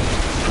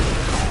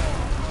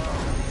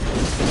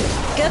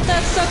 Get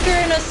that sucker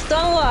in a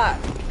stun lock.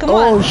 Come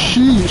Oh, on.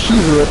 she's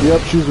ready.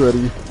 Yep, she's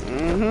ready.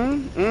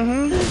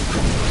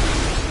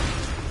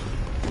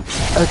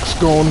 X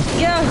gone.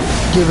 Yeah.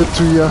 Give it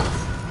to ya.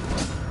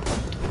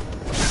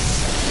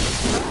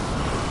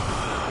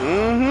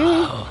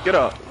 Get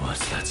up.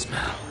 What's that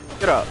smell?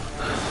 Get up.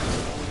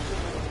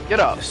 Get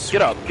up.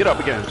 Get up. Get up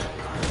again.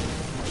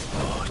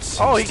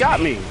 Oh, he got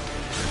me.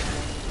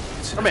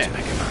 Come here.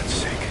 Make a man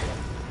sick.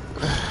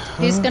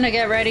 He's gonna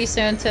get ready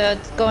soon to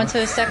go into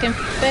his second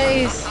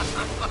phase.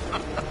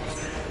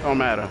 Don't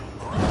matter.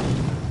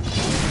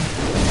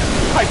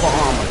 Hyper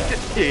armor.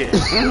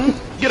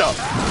 Get up.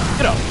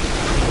 Get up.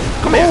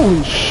 Come here.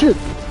 Holy shit!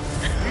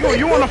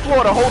 You on the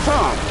floor the whole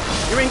time.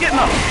 You ain't getting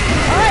up.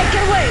 Alright,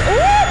 get away!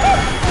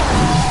 Ooh!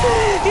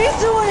 He's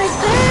doing his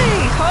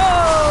thing!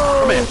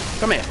 Oh! Come here.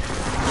 Come here.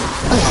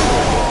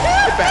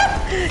 Get back.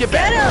 Get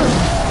back. Get him!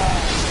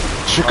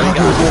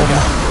 Chicago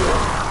woman.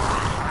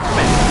 Come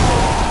here.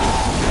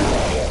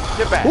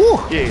 Get back. Ooh.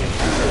 Yeah.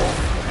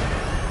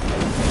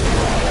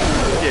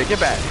 Yeah, get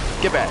back.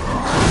 Get back.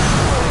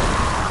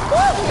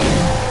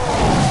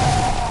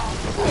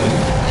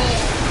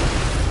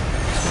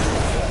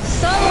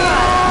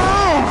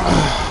 Someone!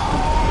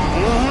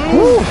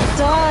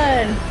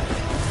 Done!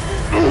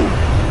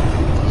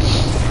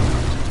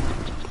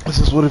 This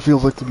is what it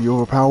feels like to be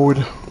overpowered.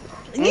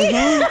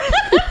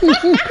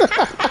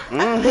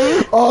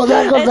 Oh,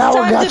 that It's one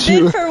time got to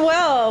you. bid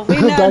farewell. We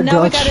That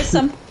now we got gotta you.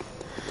 some.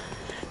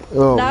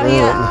 Oh Now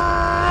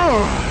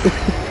man.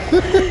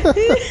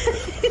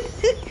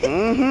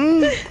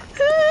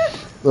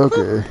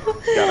 Okay.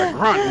 Gotta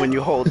grunt when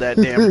you hold that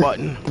damn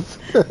button.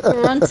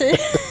 Grunted.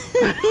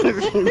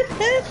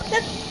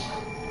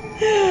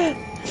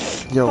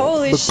 Yo,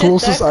 Holy the shit,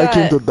 closest that I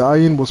came guy- to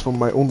dying was from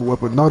my own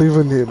weapon, not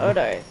even him.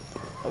 Alright.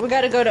 We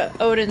gotta go to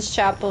Odin's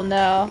chapel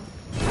now.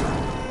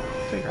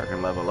 I think I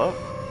can level up.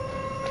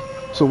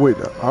 So wait,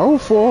 how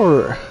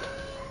far?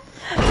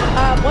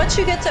 Once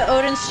you get to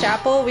Odin's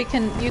chapel, you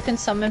can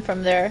summon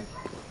from there.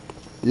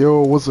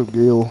 Yo, what's up,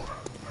 Gale?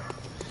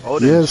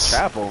 Odin's Yes,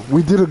 Chapel.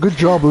 we did a good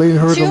job laying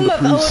her on Tomb the of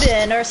priest.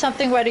 Odin or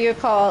something. What do you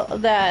call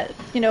that?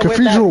 You know where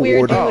that Cathedral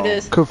weird Ward. dude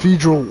is.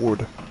 Cathedral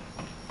Ward.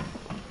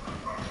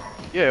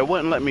 Yeah, it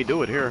wouldn't let me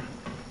do it here.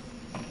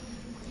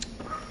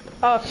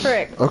 Oh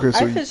frick. Okay,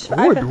 so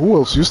who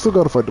else? You still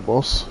gotta fight the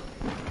boss.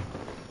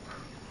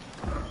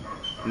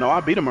 No, I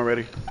beat him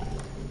already.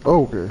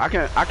 Oh, okay.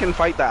 I can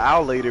fight the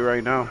owl lady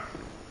right now.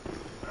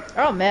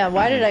 Oh man,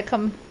 why did I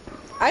come?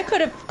 I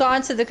could have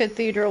gone to the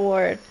Cathedral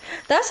Ward.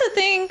 That's the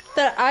thing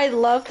that I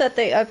love that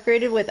they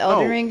upgraded with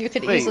Elden Oh, Ring. You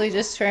could wait. easily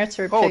just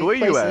transfer Hold, where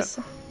you places.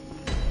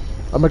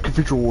 I'm at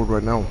Cathedral Ward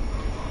right now.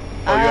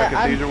 Oh, you at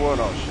I'm- Cathedral Ward?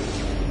 Oh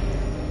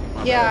shit.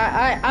 My Yeah,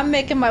 bad. I'm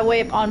making my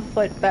way on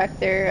foot back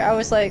there. I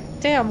was like,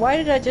 damn, why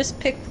did I just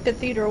pick the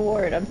Cathedral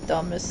Ward? I'm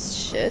dumb as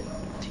shit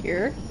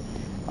here.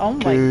 Oh my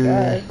Okay.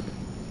 god.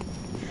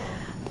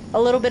 A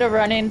little bit of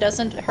running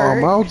doesn't hurt.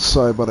 I'm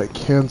outside, but I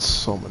can't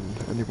summon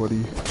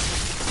anybody.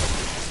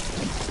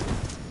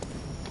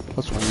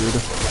 That's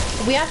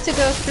weird. We have to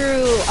go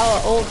through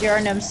Old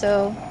Yarnum,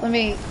 so let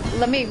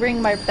me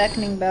ring my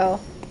beckoning bell.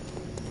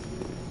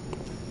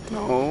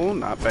 No,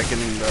 not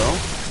beckoning though.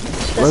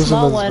 The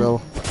small Resonance one.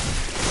 bell.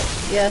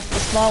 Yes, the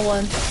small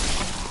one.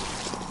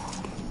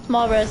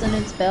 Small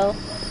resonance bell.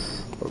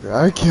 Okay,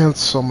 I can't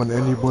summon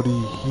anybody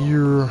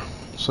here,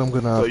 so I'm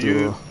gonna have So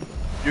to.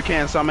 you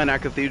can't summon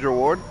at Cathedral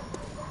Ward?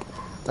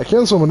 I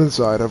can't summon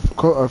inside.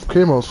 I've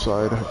came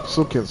outside. I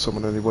still can't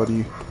summon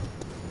anybody.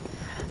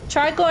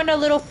 Try going a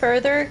little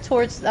further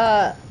towards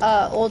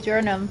Old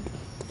Yarnum.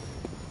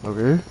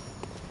 Okay.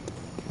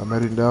 I'm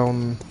heading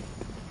down.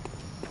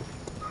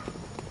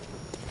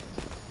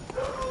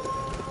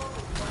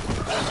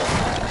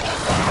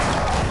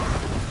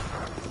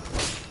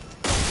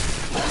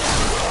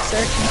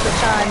 Searching for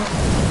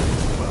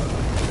time.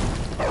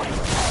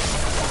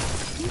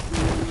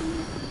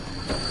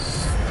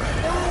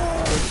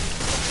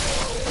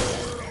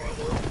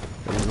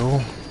 There we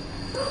go.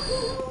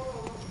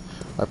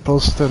 I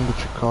plus 10 to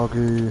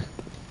Chicago.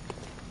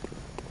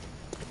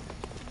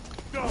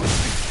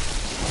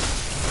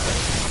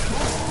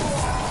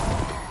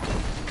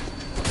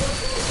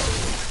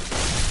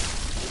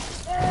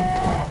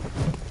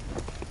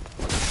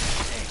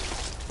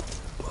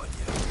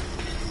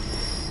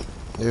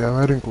 Yeah, I'm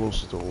heading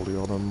close to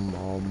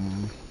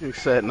Oleanum. You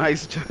said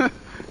nice,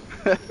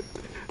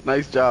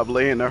 nice job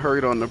laying the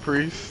hurt on the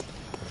priest.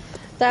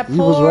 That He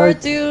was poor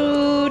right.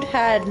 dude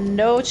had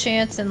no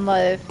chance in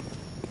life.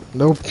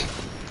 Nope.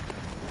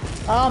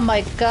 Oh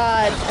my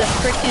god, the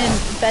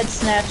freaking bed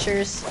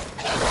snatchers.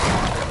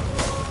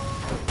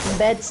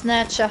 Bed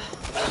snatcher.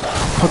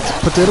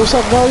 Potato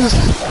sack guys?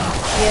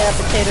 Yeah,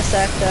 potato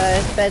sack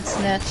guy. Bed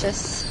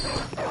snatchers.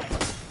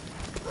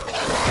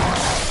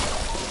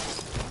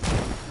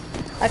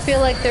 I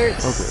feel like they're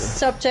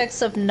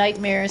subjects of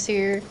nightmares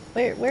here.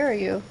 Where are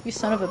you? You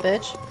son of a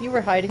bitch. You were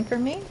hiding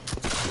from me?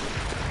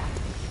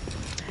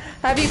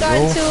 Have you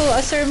gotten No. to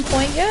a certain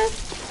point yet?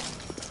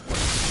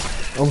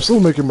 I'm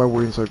still making my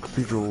way inside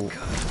Cathedral.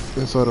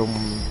 Inside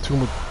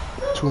Tomb.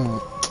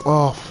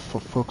 Oh, for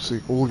fuck's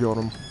sake,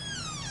 Oleanum.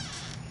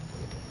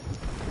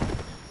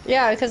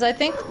 Yeah, because I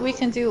think we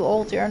can do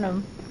Old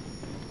Yarnum.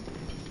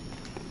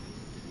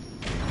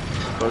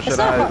 So It's should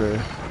not I hard.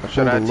 Okay.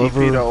 should I pulled the TP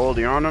lever. the old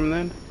Yarnum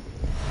then?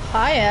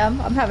 I am.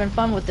 I'm having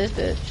fun with this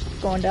bitch.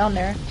 Going down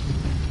there.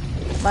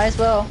 Might as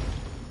well.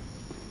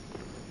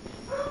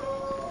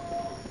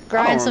 I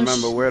Grind don't some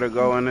remember where to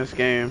go in this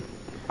game.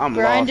 I'm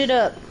Grind lost. it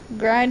up.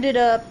 Grind it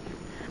up.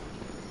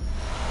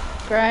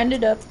 Grind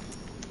it up.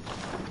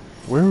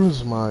 Where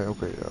is my...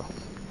 Okay, yeah.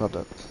 Not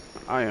that.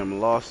 I am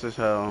lost as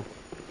hell.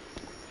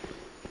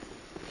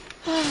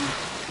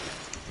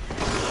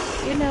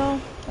 You know,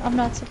 I'm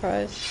not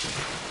surprised.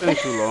 Been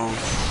too long.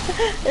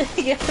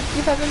 Yeah,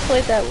 you haven't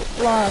played that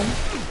long.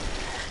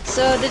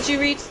 So, did you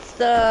reach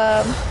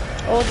the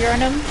old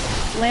Yarnum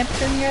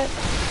lantern yet?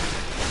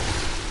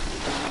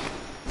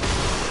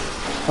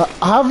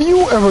 Have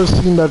you ever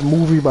seen that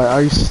movie by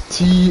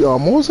Ice-T?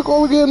 What was it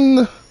called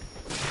again?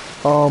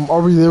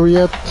 Are We There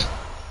Yet?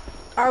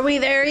 Are we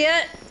there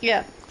yet?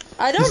 Yeah.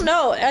 I don't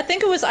know. I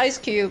think it was Ice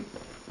Cube.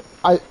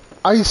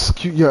 Ice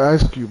Cube, yeah,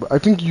 Ice Cube. I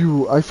think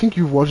you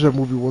watched that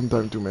movie one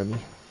time too many.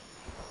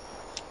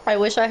 I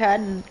wish I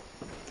hadn't.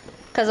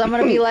 Cause I'm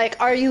gonna be like,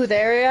 are you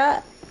there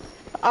yet?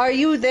 Are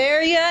you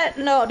there yet?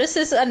 No, this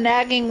is a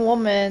nagging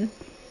woman.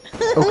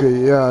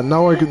 Okay, yeah,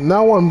 now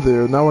I'm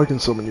there. Now I can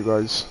summon you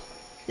guys.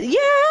 Yeah!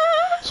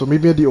 So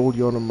maybe at the old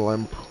Yonam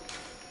lamp.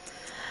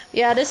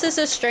 Yeah, this is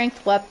a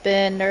strength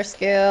weapon, nurse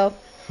skill.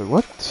 Wait,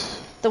 what?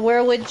 The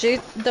Whirlwig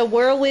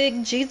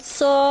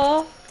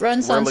Jigsaw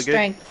runs on Whirligig?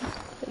 strength.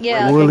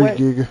 Yeah,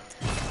 Whirligig.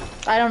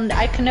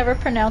 I can never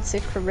pronounce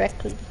it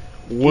correctly.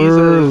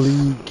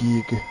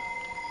 Whirligig.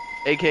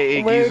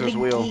 AKA Geezer's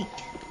Wheel. Whirligig.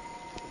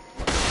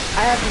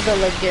 I have the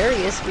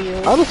Ligarius wheel.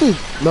 I don't think...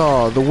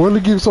 No, the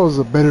Whirligig Saw is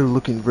a better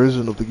looking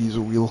version of the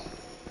Geezer wheel.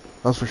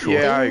 That's for sure.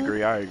 Yeah, I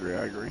agree.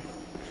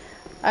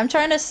 I'm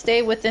trying to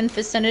stay within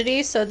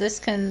vicinity so this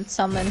can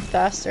summon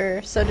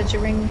faster. So did you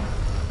ring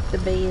the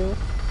bell?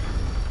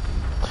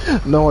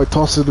 No, I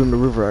tossed it in the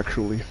river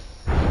actually.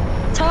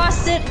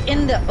 Toss it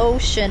in the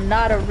ocean,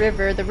 not a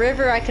river. The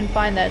river, I can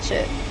find that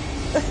shit.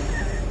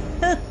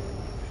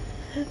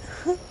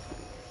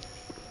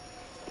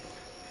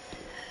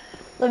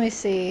 Let me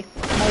see.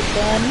 My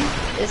gun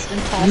is You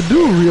fantastic.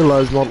 do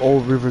realize not all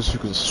rivers you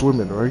can swim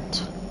in,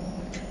 right?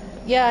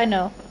 Yeah, I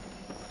know.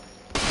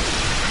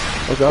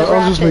 Okay,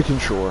 I was just rapid. making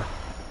sure.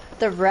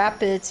 The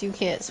rapids you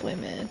can't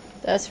swim in.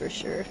 That's for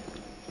sure.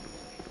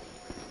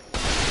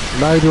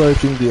 Neither do I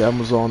think the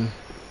Amazon.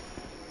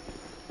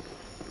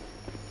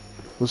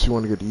 Unless you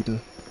want to get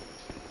eaten.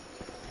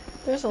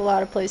 There's a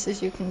lot of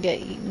places you can get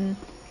eaten.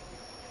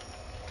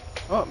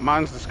 Oh,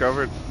 mine's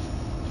discovered.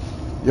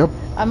 Yep.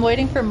 I'm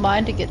waiting for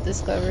mine to get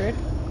discovered.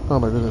 Oh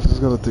my goodness, it's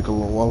gonna take a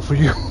little while for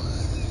you.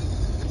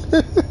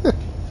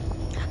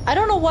 I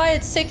don't know why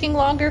it's taking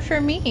longer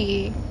for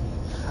me.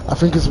 I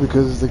think it's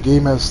because the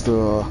game has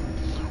to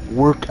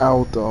work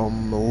out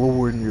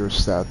lowering your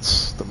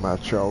stats, the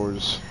match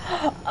hours.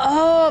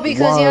 Oh,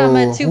 because yeah, I'm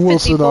at While who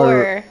else in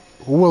 254.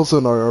 Who else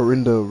are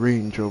in the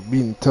range of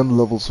being 10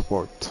 level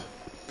support?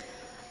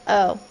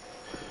 Oh.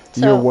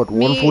 You're what,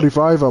 me-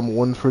 145? I'm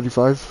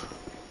 135.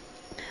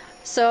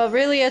 So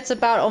really it's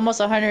about almost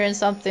 100 and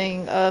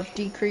something of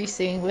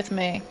decreasing with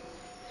me.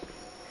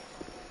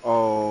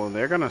 Oh,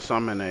 they're gonna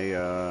summon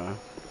a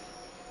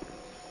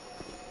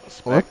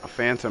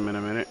phantom in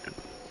a minute.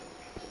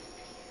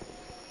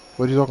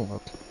 What are you talking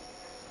about?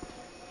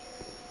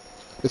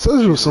 It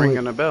says it was She's something.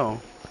 ringing a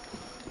bell.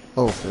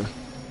 Oh, okay.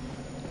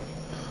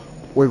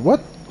 Wait,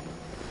 what?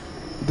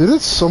 Did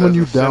it summon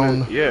you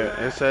down? Yeah,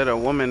 it said a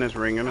woman is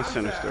ringing a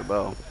sinister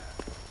bell.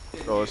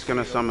 So it's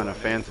gonna summon a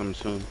phantom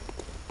soon.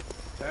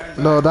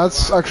 No,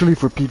 that's actually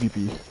for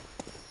PvP.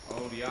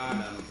 Old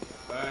Yarnum,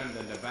 burned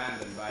and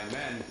abandoned by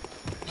men.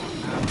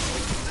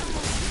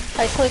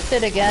 I clicked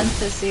it again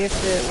to see if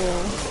it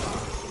will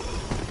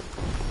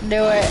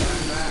do it.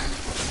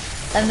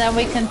 And then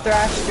we can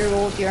thrash through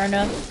old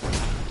Yarna.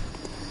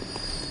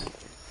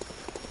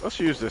 Let's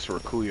use this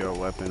Rakuyo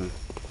weapon.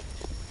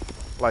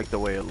 Like the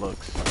way it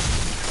looks.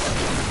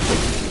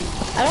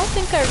 I don't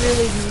think I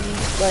really need,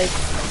 like...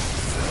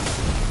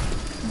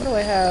 What do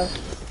I have?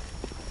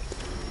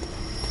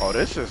 Oh,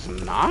 this is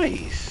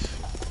nice.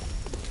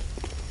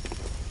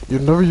 You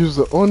never use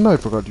the. Oh, no, I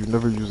forgot. You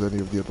never use any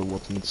of the other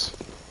weapons.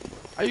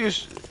 I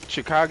use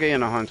Chikage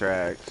and a Hunter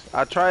Axe.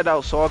 I tried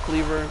out Saw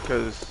Cleaver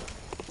because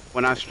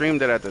when I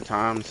streamed it at the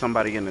time,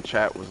 somebody in the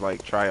chat was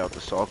like, try out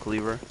the Saw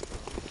Cleaver.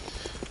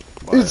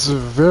 But It's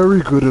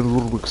very good in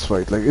Ludwig's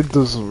fight. Like, it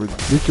does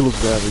ridiculous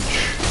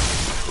damage.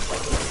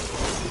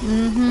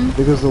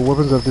 Because the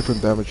weapons have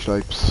different damage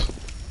types.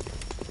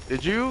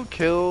 did you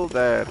kill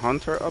that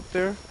hunter up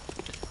there?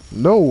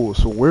 No,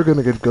 so we're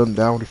gonna get gunned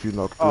down if you're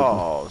not good.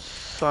 Oh,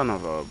 son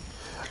of a...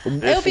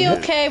 It'll be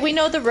okay, we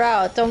know the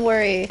route, don't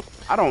worry.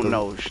 I don't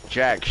know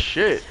jack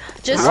shit.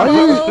 Just Why?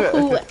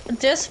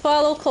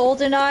 follow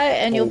Goldeneye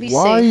and you'll be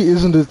Why safe.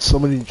 isn't it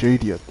summoning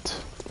Jade yet?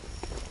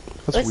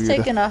 That's It's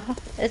weird.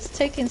 it's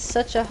taking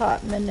such a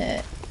hot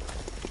minute.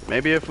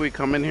 Maybe if we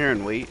come in here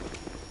and wait.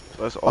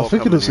 Let's I all was come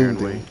thinking in the here same and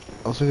thing. wait.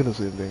 I was thinking the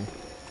same thing.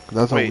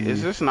 That's Wait, how we...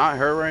 is this not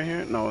her right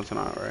here? No, it's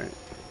not, right?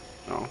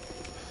 No.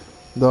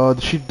 No,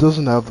 she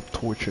doesn't have the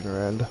torch in her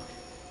hand.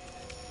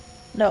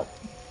 No.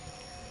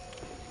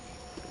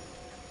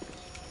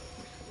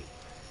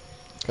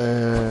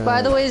 And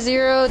By the way,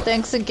 Zero,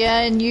 thanks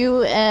again,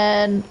 you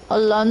and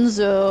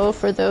Alonzo,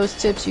 for those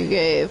tips you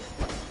gave.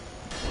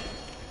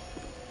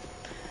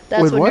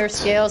 That's Wait, what what?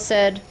 Nurse Gale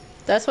said.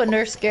 That's what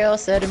Nurse Gale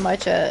said in my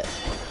chat.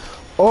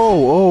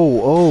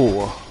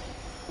 Oh.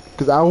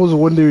 Because I was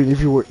wondering if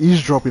you were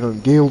eavesdropping on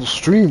Gail's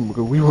stream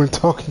because we weren't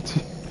talking to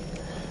you.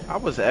 How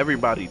was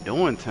everybody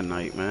doing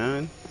tonight,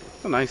 man?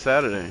 It's a nice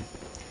Saturday.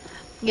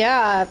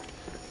 Yeah,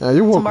 Yeah,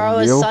 you're welcome, tomorrow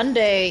is Gail.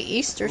 Sunday,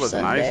 Easter It was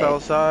Sunday. nice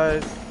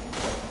outside.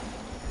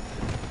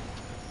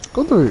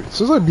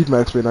 Since I beat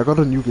Max Payne, I got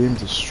a new game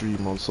to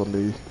stream on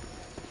Sunday.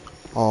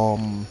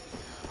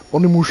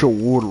 Onimusha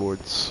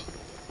Warlords.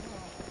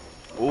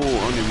 Ooh,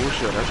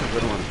 Onimusha, that's a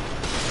good one.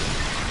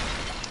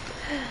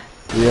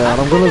 Yeah,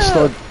 and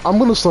I'm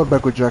gonna start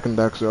back with Jack and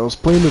Daxter. I was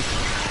playing it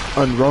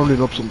and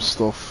rounding up some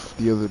stuff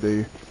the other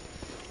day.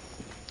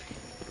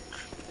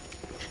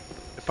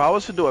 If I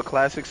was to do a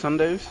classic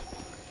Sundays,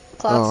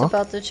 Clock's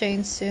about to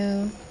change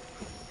soon.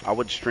 I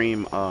would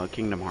stream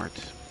Kingdom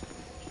Hearts.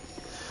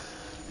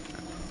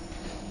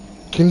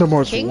 Kingdom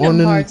Hearts Kingdom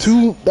 1 Hearts.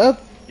 and 2, that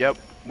Yep,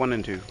 1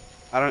 and 2.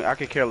 I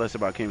could care less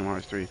about Kingdom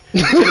Hearts 3.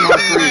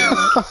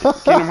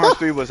 Kingdom Hearts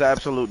 3 was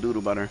absolute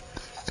doodle butter.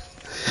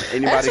 That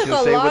Anybody took can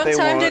a say what long they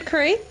time to want.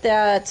 create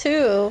that,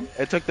 too.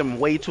 It took them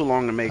way too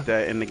long to make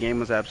that, and the game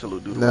was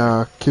absolute doodle butter.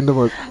 nah, Kingdom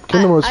Hearts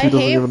 3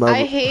 doesn't even have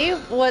I hate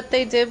what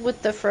they did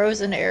with the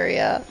frozen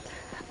area.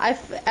 I'm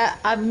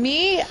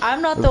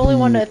not the only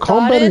one that thought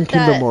combat in it.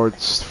 Kingdom That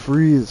Hearts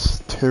 3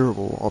 is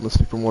terrible,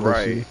 honestly, from what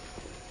I see. Right.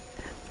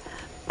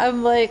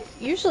 I'm like,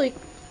 usually,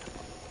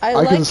 I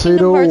can like say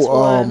Kingdom Hearts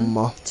though,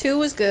 1. 2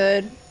 was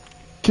good.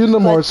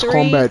 Kingdom But Hearts 3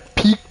 combat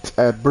peaked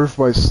at Birth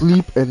by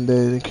Sleep, and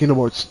then Kingdom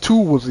Hearts 2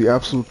 was the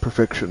absolute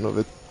perfection of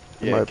it.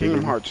 In my Yeah, opinion.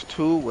 Kingdom Hearts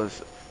 2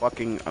 was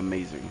fucking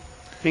amazing.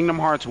 Kingdom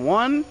Hearts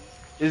 1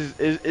 is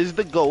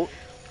the GOAT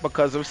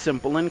because of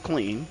simple and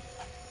clean,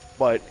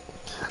 but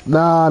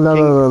Nah.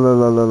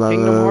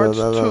 Kingdom Hearts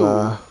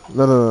 2.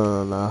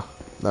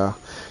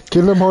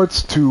 Kingdom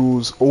Hearts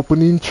 2's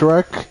opening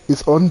track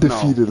is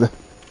undefeated.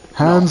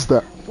 Hands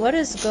down. What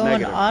is going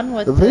negative. on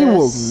with They this?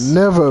 will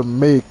never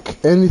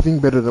make anything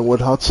better than what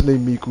Hatsune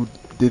Miku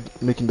did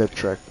making that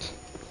track.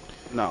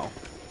 no.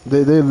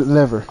 They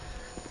never.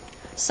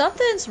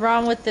 Something's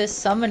wrong with this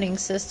summoning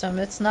system.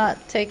 It's not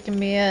taking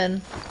me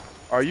in.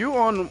 Are you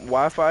on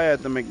Wi-Fi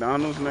at the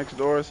McDonald's next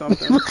door or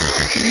something?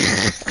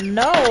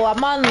 No,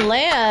 I'm on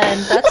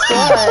land. That's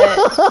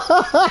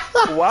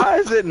what. Why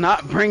is it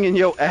not bringing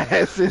your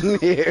ass in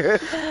here?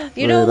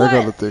 You know Wait, what?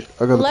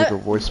 I gotta take a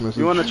voice message.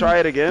 You want to try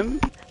it again?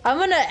 I'm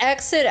gonna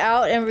exit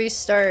out and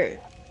restart.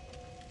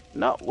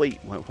 No, wait.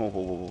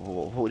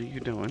 What are you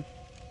doing?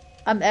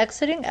 I'm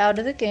exiting out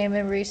of the game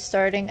and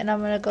restarting, and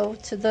I'm gonna go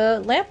to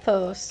the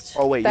lamppost.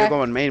 Oh wait, Back- you're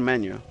going main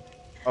menu.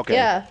 Okay.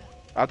 Yeah.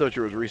 I thought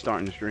you was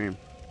restarting the stream.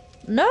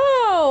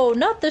 No,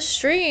 not the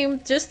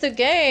stream, just the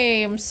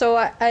game. So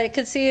I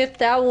could see if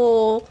that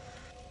will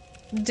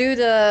do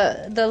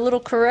the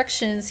little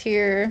corrections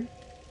here.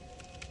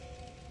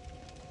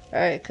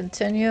 Alright,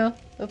 continue.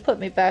 It'll put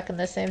me back in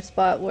the same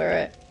spot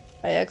where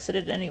I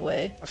exited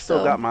anyway. I still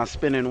so. got my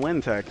spin and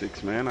win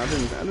tactics, man. I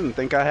didn't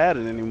think I had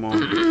it anymore.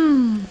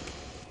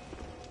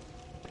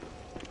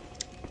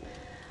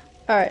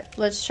 Alright,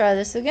 let's try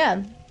this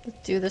again.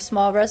 Do the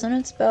small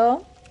resonance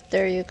bell.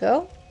 There you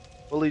go.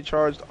 Fully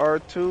charged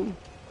R2,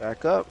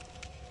 back up,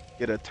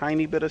 get a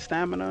tiny bit of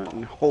stamina,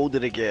 and hold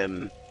it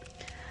again.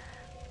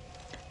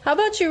 How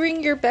about you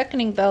ring your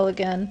beckoning bell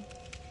again?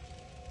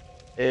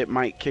 It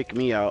might kick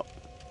me out.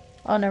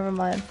 Oh, never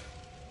mind.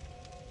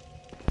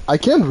 I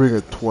can't ring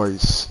it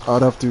twice.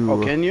 I'd have to.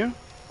 Oh, can you?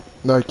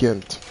 No, I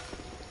can't.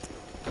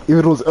 If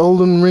it was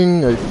Elden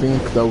Ring, I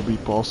think that would be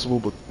possible,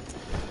 but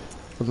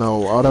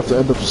no, I'd have to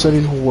end up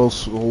sending who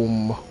else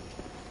home with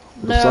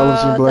No, a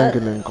silencing blank that-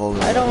 and then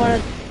calling. I don't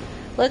want to.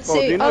 Let's Oh,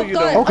 see. you know Oh, you go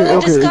don't- ahead. Okay, Oh,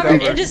 okay, discovered.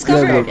 it- It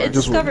discovered. yeah, It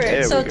just discovered.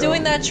 there So we go.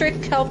 doing that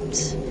trick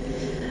helped.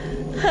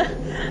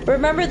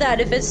 Remember that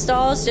if it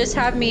stalls, just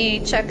have me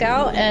check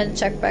out and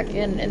check back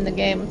in the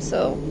game.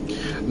 So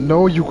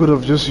No, you could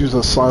have just used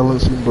a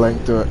silencing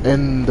blank to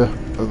end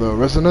the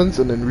resonance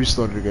and then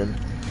restart it again.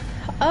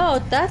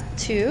 oh, that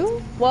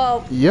too.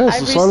 Well, Yes, I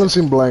the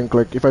silencing blank,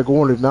 like if I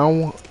go on it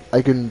now,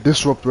 I can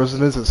disrupt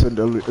resonance and send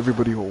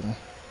everybody home.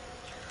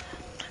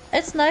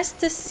 It's nice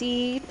to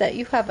see that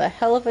you have a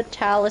hell of a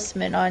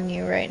talisman on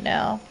you right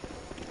now.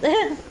 All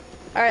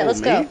right, Oh, let's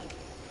me? go.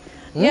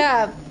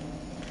 Yeah.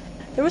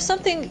 There was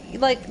something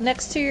like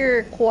next to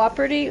your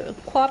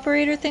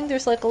cooperator thing.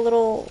 There's like a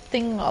little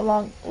thing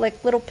along,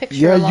 like little picture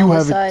Yeah, along you the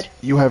have side. it.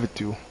 You have it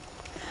too.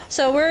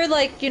 So we're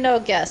like,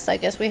 guests. I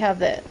guess we have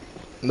that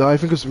No, I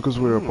think it's because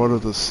we're a part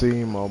of the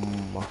same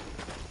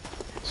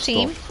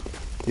team.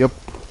 stuff. Yep.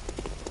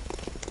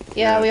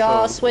 Yeah, Yeah, we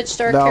all so- switched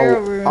our Now, Kara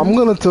room. I'm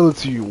gonna tell it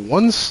to you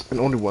once and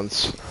only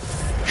once.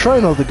 Try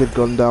not to get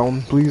gunned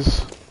down,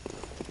 please.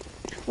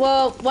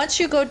 Well, once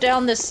you go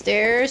down the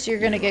stairs, you're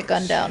gonna get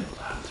gunned down.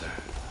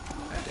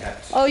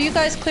 Oh, you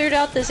guys cleared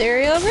out this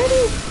area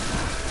already?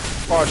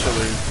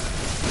 Partially.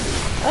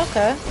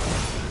 Okay.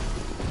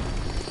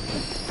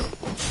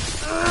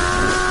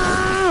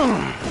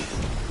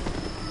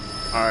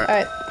 Alright.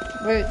 Alright,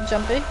 we're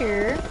jumping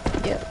here.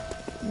 Yep.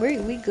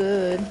 We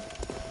good.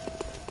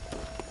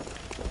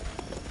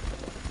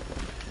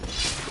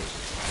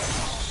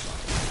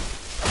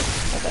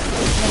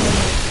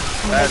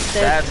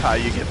 Okay. That's how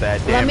you get that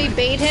damage. Let me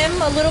bait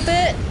him a little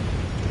bit.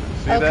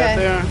 See that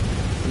there?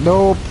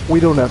 Nope, we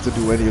don't have to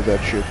do any of that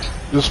shit.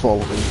 Just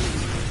follow me.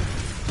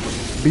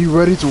 Be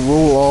ready to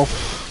roll off.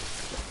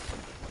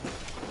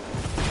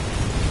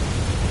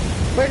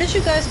 Where did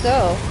you guys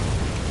go?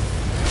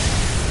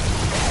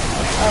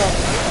 Oh.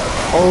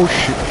 Oh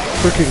shit,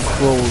 freaking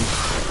crows.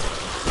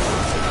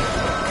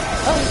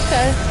 Oh,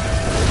 okay.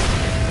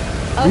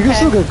 You can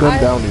still get gunned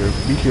I- down here,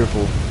 be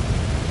careful.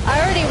 I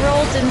already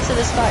rolled into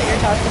the spot you're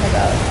talking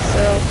about,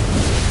 so...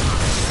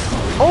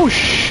 Oh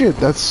shit,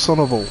 that son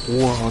of a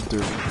war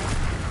hunter.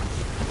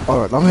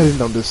 Alright, I'm heading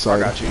down this I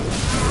side. got you.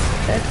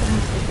 Okay,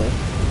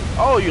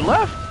 Oh, you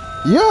left?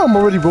 Yeah, I'm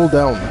already rolled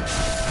down.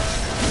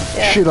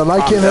 yeah. Shit, and I I'm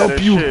can't dead help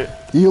as you. shit.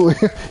 Heal,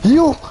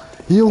 heal,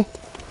 heal.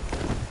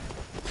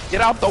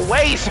 Get out the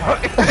way, son.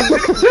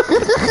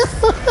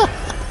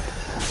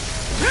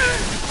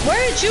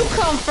 Where did you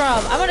come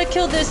from? I'm gonna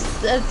kill this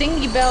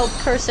thingy bell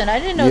person. I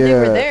didn't know they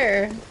were Yeah.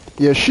 there.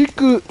 Yeah,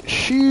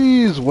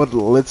 she's what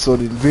lets on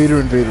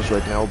invaders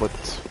right now, but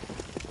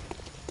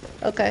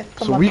Okay,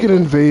 come so on. we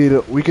can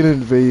co-op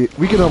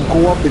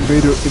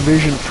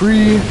invasion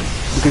free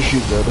because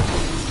she's dead.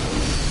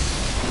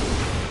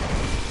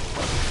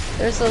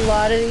 There's a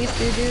lot of these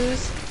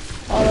doo-doos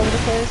all over the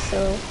place,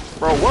 so...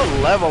 Bro, what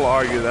level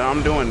are you that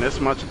I'm doing this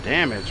much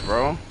damage,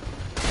 bro?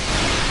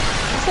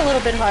 It's a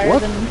little bit higher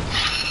What? than...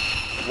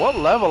 What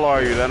level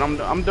are you that I'm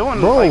doing?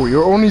 Bro, like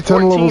you're only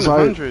 10 levels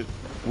higher. 1400.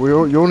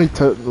 You're only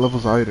 10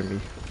 levels higher than me.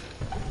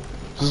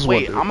 This is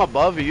Wait, what, I'm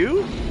above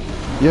you?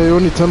 yeah, you're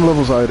only 10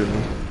 levels higher than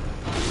me.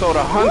 So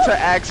the hunter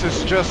axe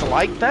is just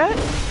like that?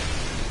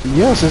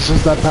 Yes, it's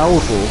just that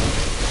powerful.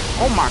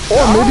 Oh my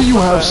Or god. maybe you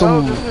what have the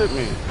hell some- just hit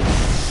me?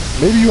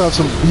 Maybe you have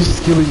some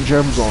beast-killing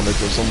gems on it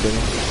or something.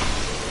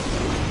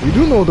 You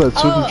do know that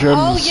certain gems...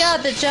 Oh yeah,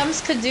 the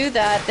gems could do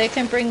that. They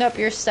can bring up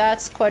your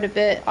stats quite a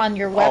bit on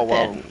your Oh weapon.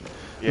 well.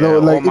 Yeah, No,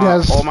 like, all it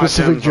has all my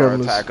specific gems. Are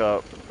gems. attack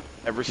up.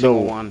 Every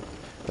single one.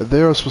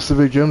 There are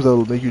specific gems that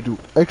will make you do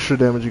extra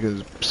damage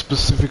against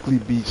specifically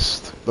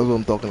beast. That's what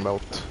I'm talking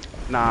about.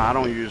 Nah, I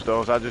don't use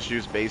those. I just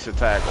use base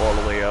attack all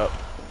the way up.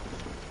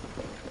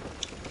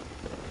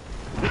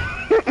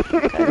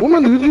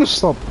 Woman, did you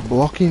stop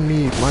blocking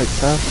me my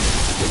path?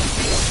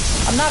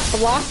 I'm not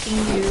blocking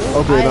you.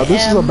 Okay, now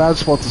this is a bad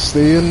spot to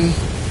stay in.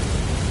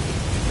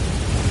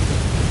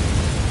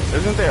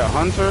 Isn't there a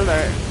hunter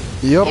that?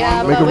 Yep,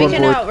 Yeah, make but a we run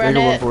can for it. outrun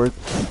Make a run it. for it.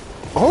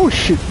 Oh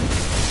shit!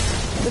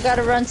 We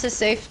gotta run to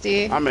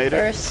safety I made it.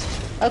 first.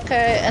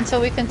 Okay, and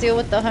so we can deal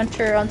with the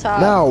hunter on top.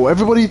 Now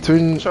everybody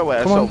turn. Show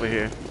ass come on, over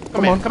here.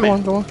 come on, come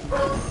on, come on.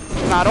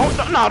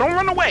 Nah, don't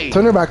run away.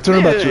 Turn your back to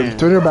him. Yeah.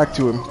 Turn your back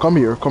to him. Come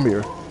here, come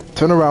here.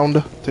 Turn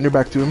around. Turn your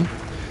back to him.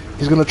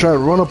 He's gonna try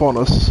and run up on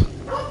us.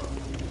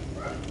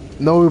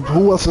 No,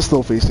 who else is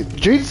still facing?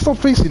 Jade's still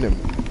facing him.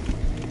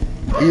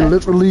 He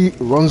literally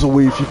runs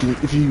away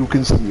if you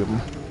can see him.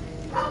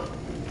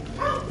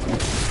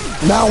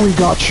 Now we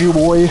got you,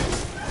 boy.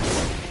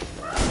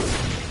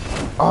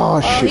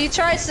 Oh Oh, shit.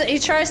 he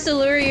tries to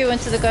lure you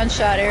into the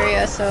gunshot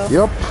area, so...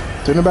 Yep.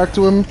 Turn it back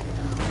to him.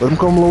 Let him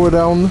come lower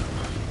down.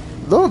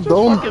 Don't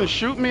Fucking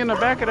shoot me in the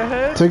back of the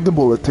head. take the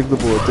bullet. Take the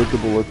bullet. Take the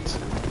bullet.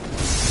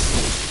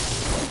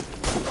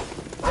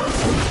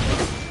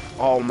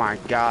 Oh my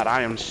god,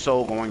 I am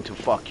so going to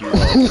fuck you up.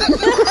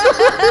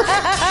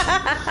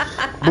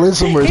 Blaze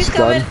some He's mercy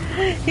coming!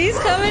 time. He's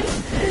coming!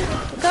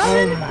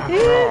 Coming!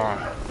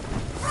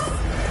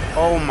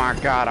 Oh my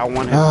god, I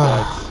want his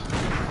blood.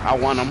 I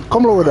want him.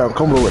 Come lower down.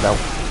 Come lower down.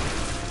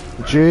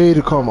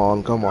 Jade, come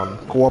on. Come on.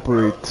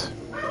 Cooperate.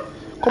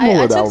 Come I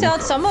lower took down.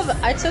 down some of Watch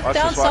down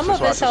this, some watch of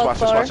this, his health watch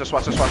this, bar. watch this,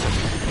 watch this, watch this.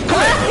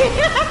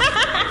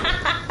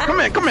 Come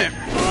here, come here.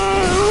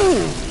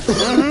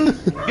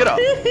 Get up.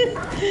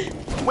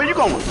 Where you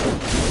going?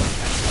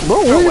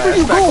 Bro, Your where ass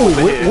you back going?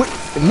 over here.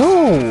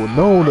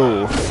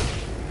 No.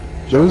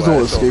 There is no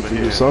ass escape over for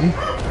you, here. son.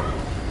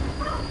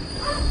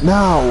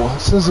 Now,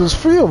 since there's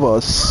three of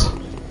us,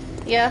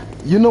 Yeah.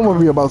 you know what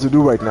we're about to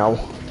do right now.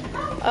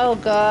 Oh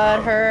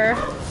god, her.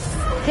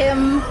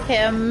 Him.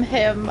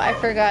 I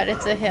forgot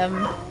it's a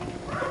him.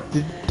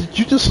 Did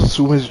you just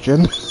assume his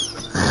gender?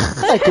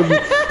 I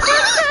couldn't.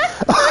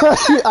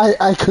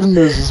 I couldn't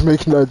resist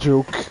making that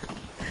joke.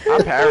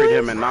 I parried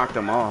him and knocked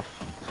him off.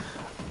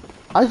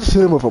 I just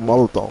hit him with a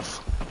Molotov.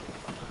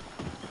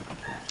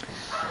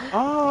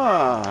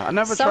 Ah, I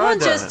never Someone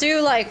tried that. just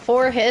do like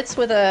 4 hits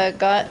with a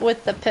gun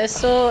with the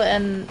pistol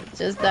and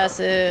just that's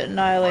it,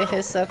 annihilate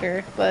his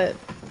sucker. But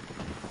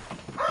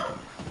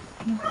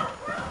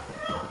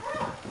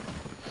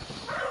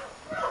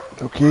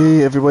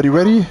Okay, everybody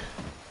ready?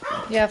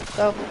 yeah,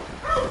 go.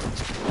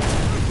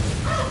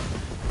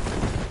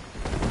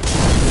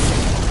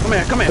 Come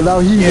here, come here. Now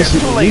he yeah, missed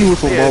it's it. too He late.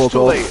 was a Yeah, it's too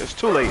Molotov. late. It's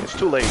too late. It's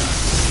too late.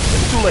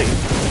 It's too late.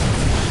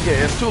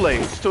 Yeah, it's too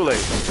late. It's too late.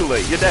 It's too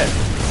late. You're dead.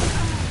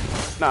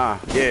 Nah,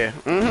 yeah.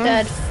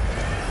 Dead.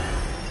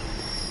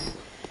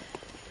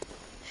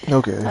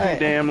 Okay. Alright.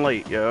 Damn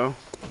late, yo.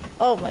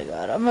 Oh my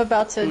god, I'm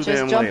about to Too just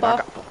damn jump late.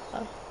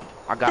 off.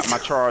 I got my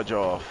charge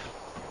off.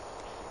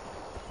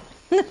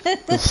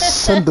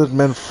 Send that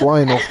man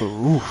flying off the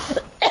roof.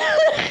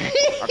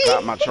 I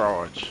got my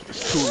charge.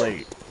 It's too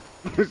late.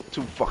 It's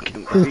too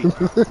fucking late.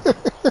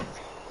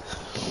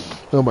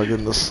 Oh my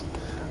goodness.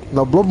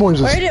 Now Bloodborne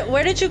just...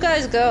 Where did you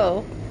guys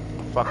go?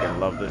 Fucking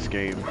love this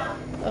game.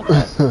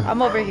 Okay,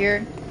 I'm over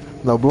here.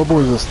 Now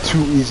Bloodborne is just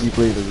too easy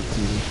playing as a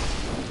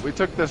team. We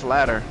took this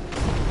ladder.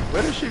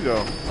 Where did she go?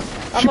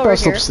 I'm She over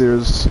passed here.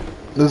 upstairs.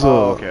 There's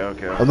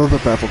Okay. another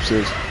path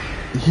upstairs.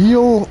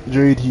 Heal,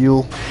 Jade,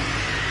 heal.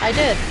 I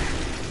did.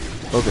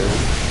 Okay.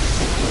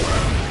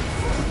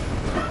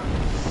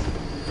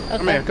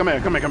 Okay. Come here.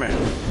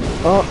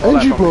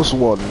 NG that plus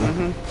one.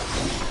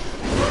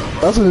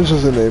 That's an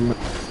interesting name.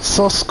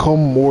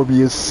 Suscom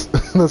Morbius.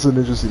 That's an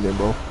interesting name,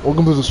 bro.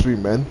 Welcome to the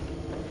stream, man.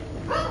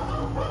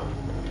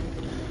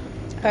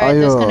 Alright,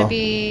 there's gonna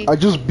be... I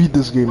just beat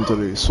this game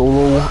today,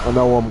 solo, and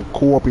now I'm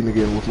co-oping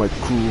again with my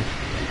crew.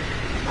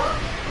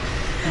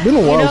 Been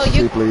a while since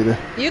they played.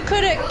 You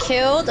could have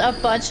killed a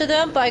bunch of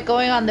them by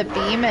going on the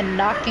beam and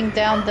knocking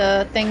down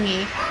the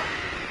thingy.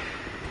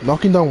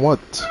 Knocking down what?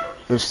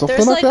 There's stuff to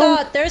There's knock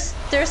like down?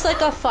 there's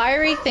like a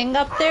fiery thing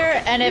up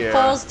there, and it Yeah.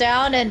 falls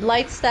down and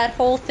lights that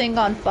whole thing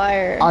on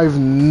fire. I've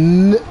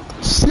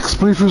 6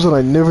 playthroughs and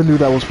I never knew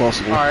that was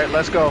possible. Alright,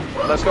 let's go.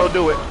 Let's go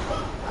do it.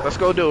 Let's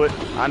go do it.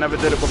 I never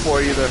did it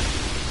before either.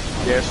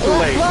 Yeah, it's too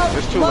late.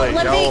 It's too late.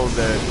 let Y'all me- all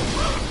dead.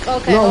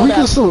 Okay, No, hold we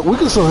up.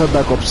 can still head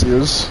back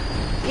upstairs.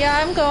 Yeah,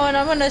 I'm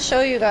gonna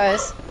show you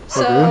guys.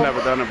 So Okay. I've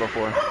never done it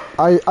before.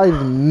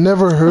 I've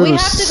never heard We or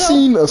have to go-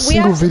 seen a we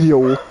single have to-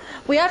 video.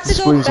 we have to go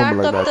Displaying back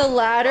something up like that. the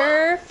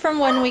ladder from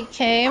when we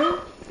came,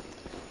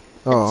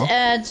 Oh.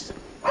 and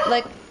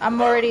like I'm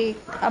already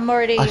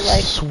I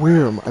like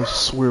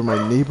swear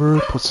my neighbor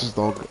puts his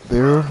dog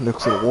there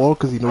next to the wall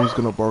because he knows he's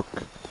gonna bark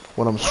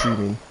when I'm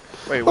streaming.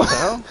 Wait, what the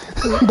hell?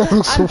 That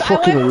looks so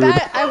fucking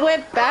weird. I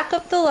went back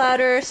up the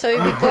ladder, so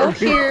we go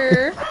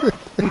here.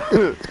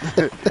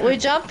 We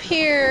jump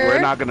here.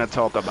 We're not gonna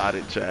talk about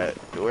it, chat.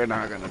 We're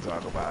not gonna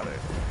talk about it.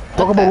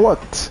 Talk Okay. about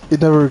what? It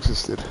never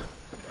existed.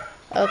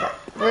 Okay,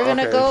 we're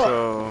gonna Okay,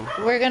 go.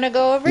 so We're gonna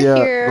go over Yeah,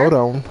 here. go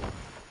down.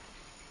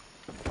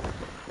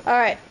 All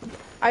right,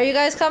 are you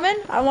guys coming?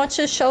 I want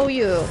to show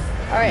you.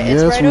 All right,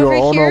 Yes, it's right we over are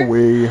on here. our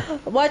way.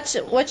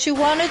 What you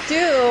want to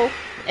do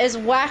is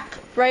whack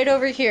right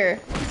over here.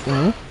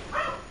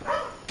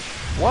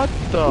 what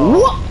the?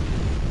 What?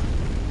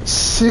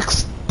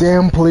 6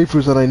 damn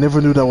playthroughs and I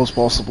never knew that was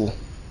possible.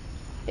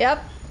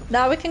 Yep.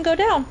 Now we can go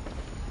down.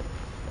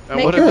 And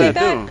Make what your does way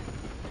that do? back.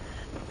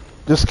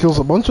 Just kills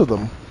a bunch of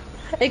them.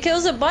 It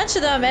kills a bunch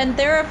of them, and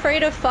they're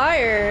afraid of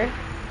fire.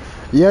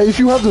 Yeah, if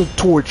you have the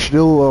torch,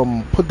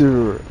 they'll put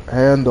their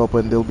hand up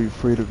and they'll be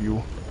afraid of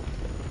you.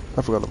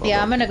 I forgot about Yeah,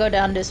 that. I'm gonna go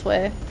down this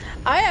way.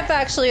 I have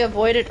actually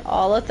avoided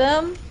all of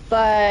them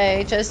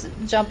by just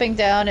jumping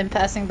down and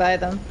passing by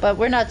them. But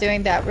we're not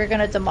doing that. We're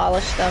gonna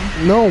demolish them.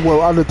 No,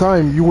 well, at the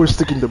time, you were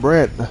sticking to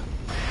Brand.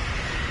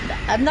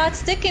 I'm not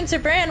sticking to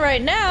Bran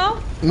right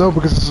now. No,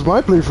 because this is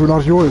my playthrough,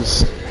 not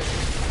yours.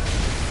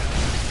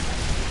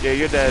 Yeah,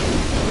 you're dead.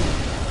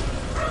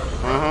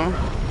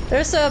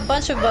 There's a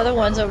bunch of other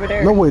ones over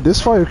there. No, wait, this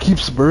fire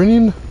keeps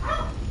burning?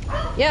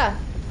 Yeah.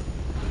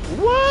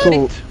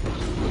 What?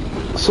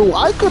 So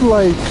I could,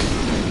 like...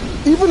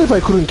 Even if I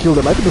couldn't kill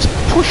them, I could just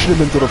push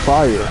them into the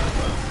fire.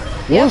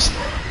 Yep. Once...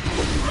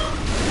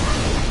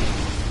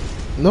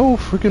 No,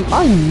 freaking...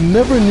 I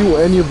never knew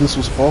any of this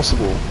was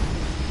possible.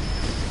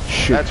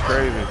 Shit. That's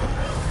crazy.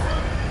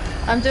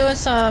 I'm doing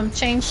some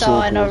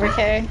chainsawing cool. over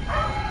here.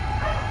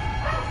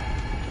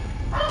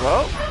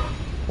 Well,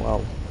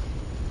 Wow.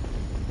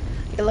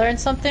 You learn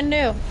something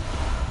new.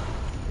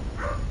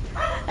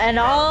 And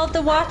all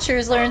the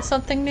watchers learn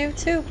something new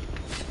too.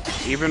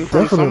 even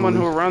from someone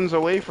Definitely. who runs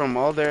away from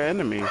all their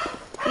enemies.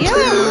 Yeah,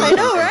 I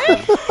know,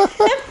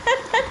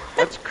 right?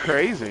 That's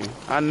crazy.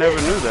 I never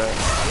knew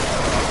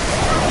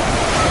that.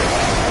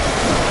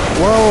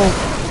 Well,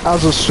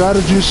 as a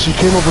strategist, she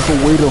came up with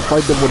a way to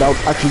fight them without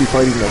actually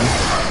fighting them.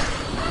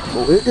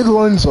 So it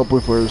lines up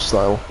with her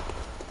style.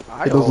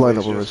 I It does line always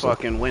up with just herself.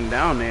 fucking went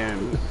down there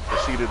and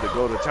proceeded to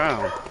go to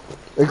town.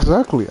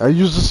 Exactly. I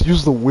just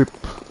use the whip.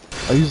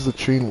 I use the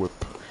chain whip.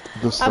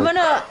 Just I'm like,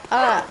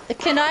 gonna,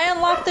 can I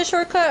unlock the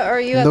shortcut, or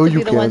you have No, to be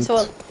you the one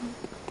can't.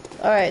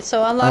 to... Alright,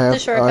 so unlock the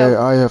shortcut.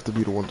 I have to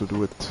be the one to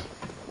do it.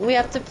 We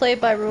have to play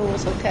by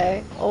rules,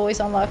 okay? Always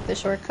unlock the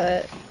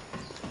shortcut.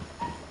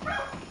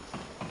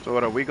 So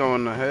what, are we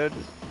going ahead?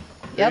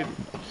 Yep.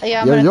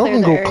 Yeah, I'm Yeah, gonna y'all clear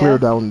can the go area. clear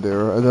down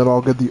there, and then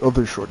I'll get the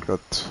other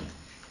shortcut.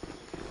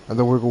 And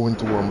then we're going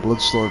to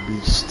Bloodstar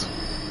Beast.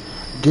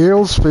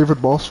 Gale's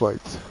favorite boss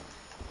fight.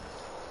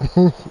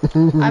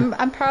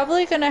 I'm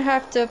probably gonna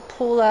have to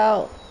pull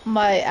out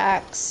my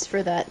axe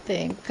for that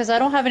thing, because I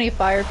don't have any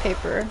fire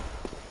paper.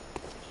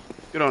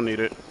 You don't need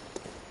it.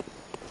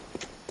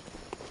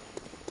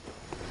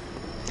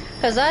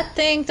 Because that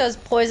thing does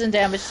poison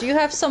damage. Do you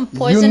have some You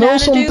poison know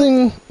antidote?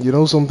 something? You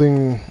know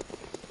something?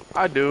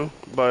 I do,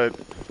 but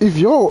If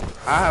you're,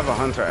 I have a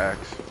hunter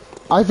axe.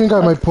 I think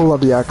I might pull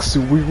out the axe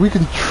too. We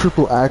can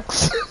triple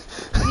axe.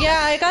 Yeah,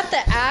 I got the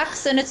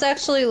axe, and it's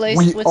actually laced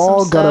We with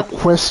all some got a stuff.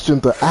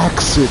 question to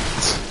axe it.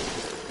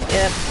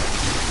 Yep.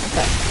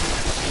 Okay.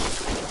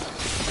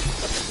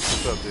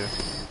 What's up, dude?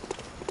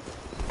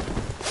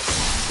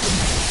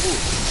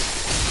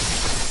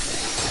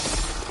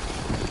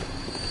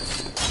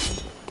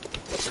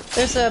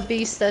 There's a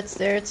beast that's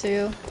there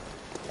too.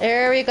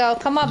 There we go.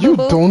 Come on, You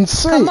boo boo. don't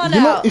say. Come on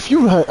You know, out. if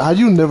had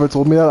you never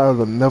told me that, I would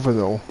have never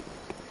know.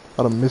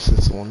 I'd have missed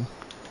this one.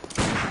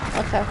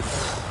 Okay.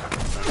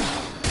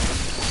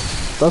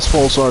 That's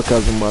false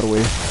sarcasm, by the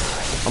way.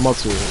 I'm not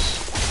serious.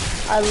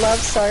 I love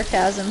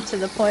sarcasm to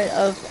the point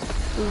of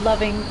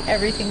loving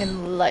everything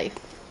in life.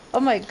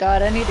 Oh my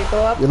god, I need to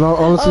go up. You know,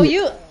 Oh, honestly,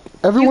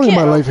 everyone in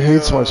my can't- life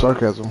hates my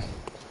sarcasm.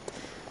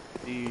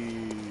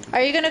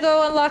 Are you gonna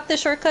go unlock the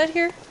shortcut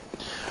here?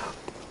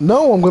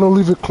 No, I'm gonna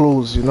leave it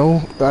closed, you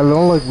know? I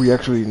don't like we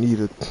actually need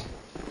it.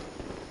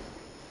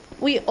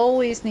 We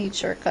always need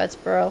shortcuts,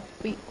 bro.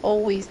 We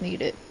always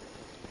need it.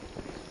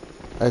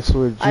 I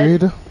swear,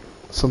 Jade,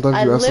 sometimes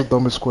I you ask the live-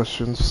 dumbest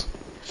questions.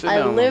 Sit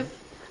down.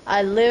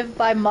 I live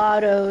by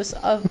mottos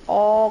of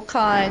all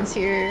kinds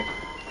here.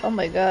 Oh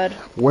my god.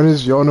 When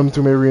is Yonam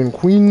Tumerian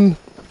Queen?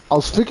 I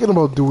was thinking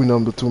about doing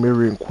the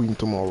Tumerian Queen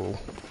tomorrow.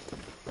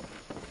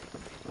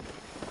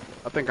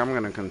 I think I'm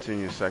gonna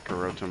continue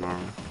Sekiro tomorrow.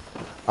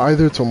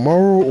 Either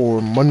tomorrow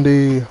or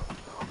Monday,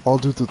 I'll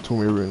do the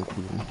Tumerian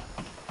Queen.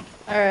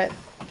 Alright.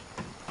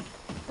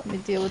 Let me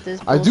deal with this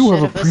I bullshit do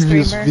have a of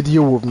previous screamer.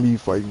 video of me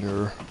fighting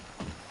her.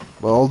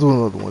 But I'll do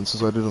another one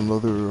since I did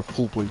another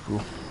full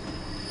playthrough.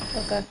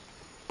 Okay.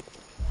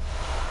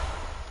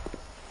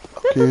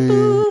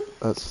 Okay,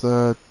 that's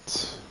that.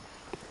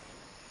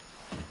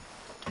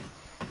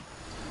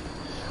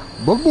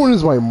 Bloodborne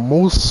is my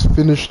most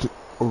finished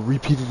or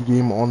repeated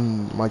game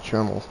on my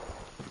channel.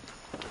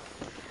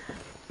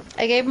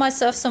 I gave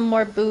myself some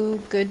more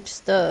good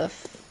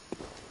stuff.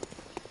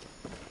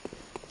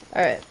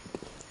 Alright.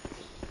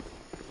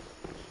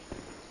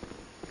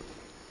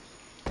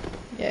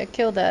 Yeah,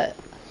 kill that.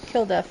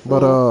 Kill that fool.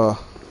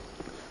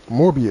 But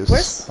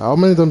Morbius, how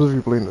many times have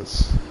you played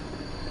this?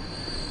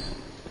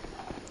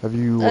 Have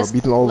you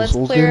beaten all the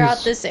Souls Let's clear games?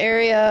 out this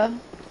area.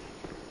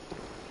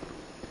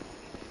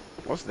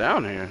 What's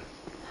down here?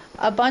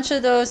 A bunch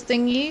of those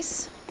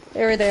thingies.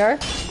 There they are.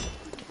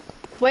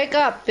 Wake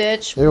up,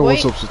 bitch. Hey,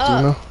 what's Wake up,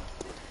 Satina?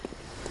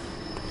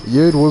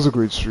 Yeah, it was a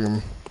great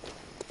stream.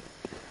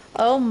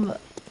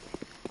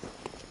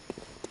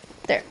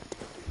 There.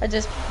 I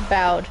just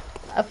bowed.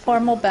 A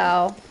formal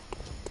bow.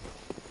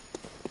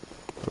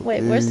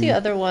 Wait, where's the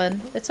other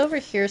one? It's over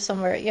here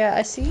somewhere. Yeah,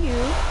 I see you.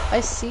 I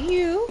see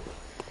you.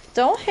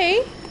 Don't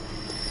hate.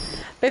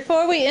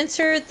 Before we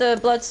enter the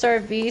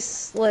Bloodstar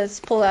Beast, let's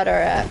pull out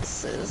our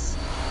axes.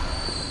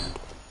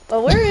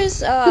 But where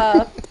is,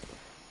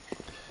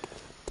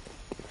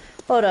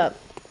 Hold up.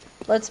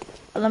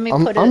 Let me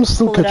put it. I'm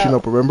still pull it catching out.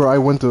 up, remember? I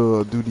went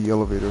to do the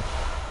elevator.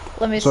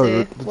 Let me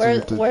Sorry, see.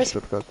 Where's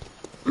shortcut.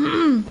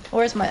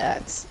 Where's my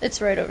axe? It's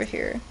right over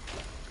here.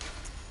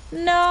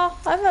 No,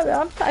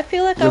 I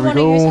feel like I There we want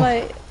to go.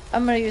 use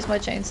I'm gonna use my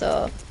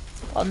chainsaw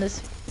on this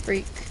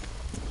freak.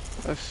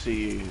 Let's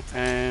see.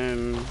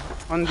 And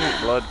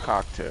 100 blood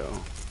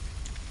cocktail.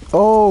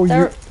 Oh,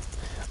 There-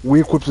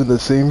 we equipped in the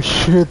same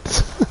shit.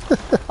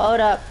 Hold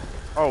up.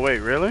 Oh wait,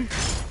 really?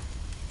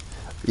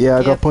 Yeah, I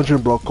got Yep. punch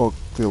and block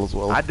cocktail as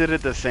well. I did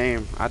it the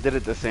same. I did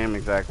it the same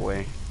exact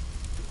way.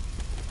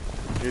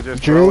 You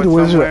just Jade, throw it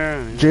where's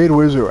somewhere. your Jade?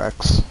 Where's your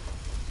axe?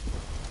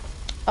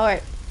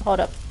 Alright, hold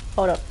up.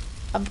 Hold up.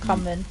 I'm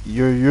coming.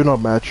 You're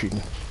not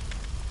matching.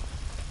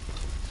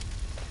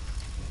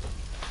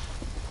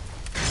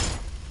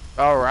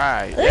 All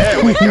right,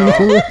 there we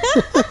go.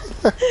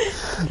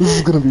 This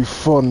is gonna be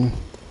fun.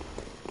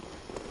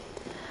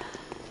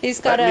 He's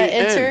gotta Let me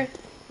enter.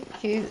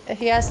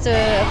 He has to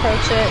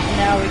approach it, and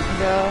now we can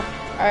go.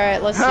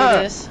 Alright, let's do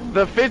this.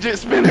 The fidget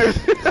spinners.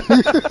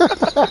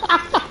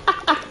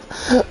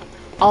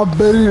 I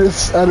bet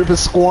it's either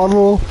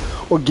Pasquale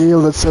or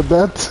Gale that said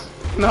that.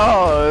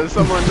 No, it's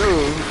someone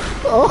new.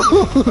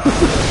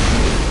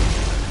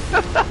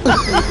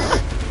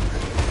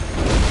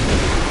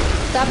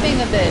 Stop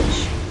being a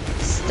bitch.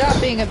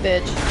 Stop being a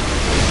bitch.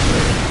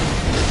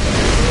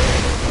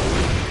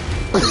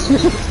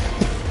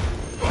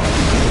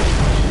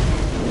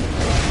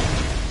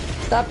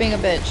 Stop being a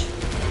bitch.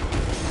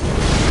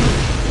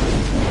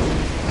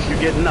 You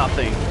get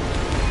nothing.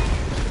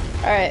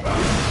 Alright.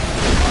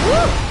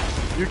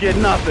 You get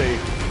nothing.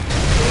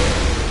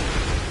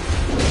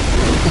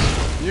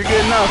 You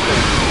get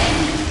nothing.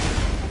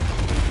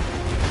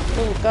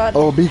 Oh god.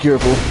 Oh, be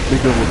careful. Be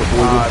careful with the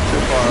poison.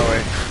 Too far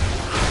away.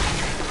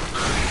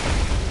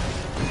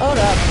 Hold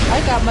up.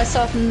 I got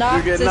myself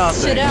knocked get this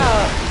nothing. shit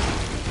out.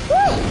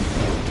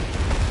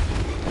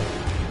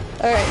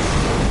 Alright.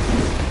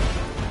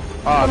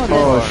 Ah, Come on, too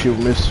Oh, far. she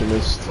missed. She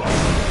missed.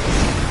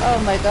 Oh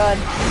my god.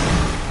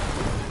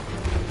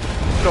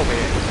 Get over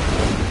here.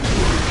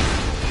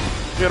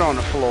 Get on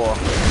the floor.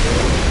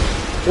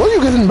 What are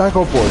you getting back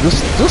up for?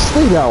 Just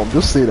stay down.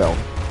 Just stay down.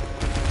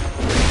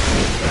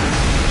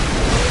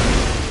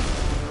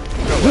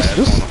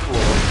 Just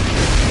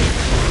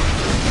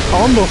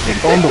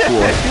on the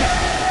floor.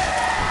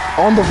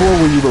 On the floor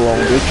where you belong,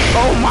 bitch.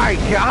 Oh my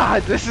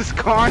god, this is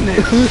carnage.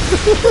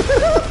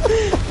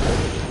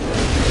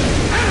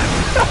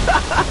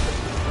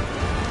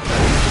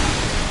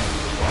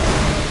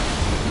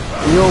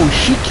 Yo,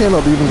 she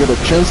cannot even get a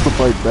chance to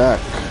fight back.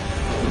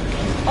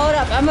 Hold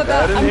up, I'm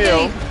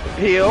heal. getting...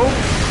 Heal.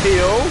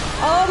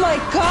 Oh my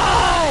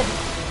god!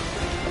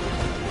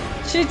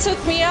 She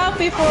took me out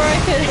before I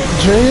could...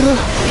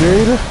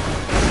 Jade,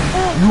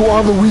 you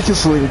are the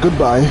weakest link.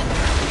 Goodbye.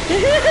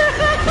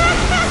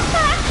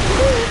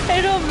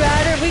 It don't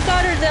matter. We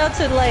got her down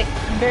to like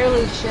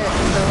barely shit.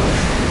 So.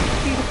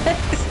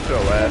 Your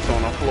ass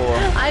on the floor.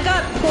 I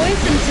got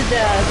poisoned to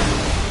death.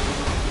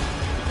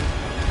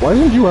 Why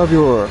didn't you have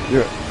your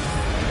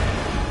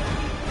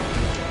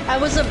I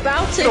was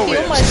about to heal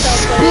win. myself.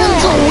 spin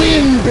to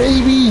win,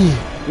 baby?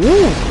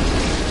 Woo.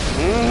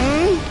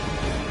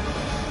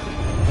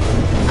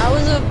 I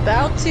was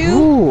about to.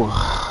 Ooh.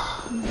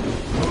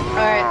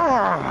 Alright.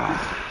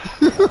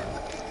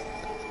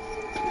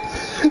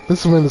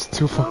 This man is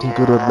too fucking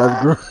good at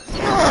that, girl.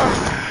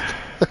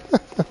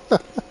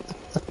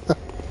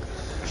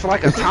 It's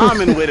like a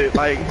timing with it.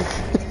 Like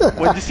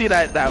when you see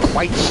that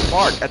white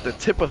spark at the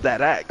tip of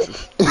that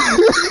axe,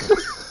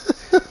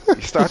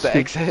 you start to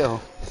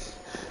exhale.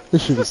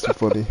 This shit is too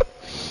funny.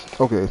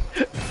 Okay,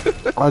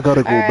 I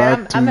gotta go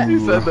back to. He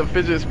said the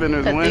fidget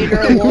spinners win.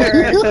 Cathedral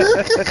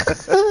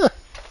Ward.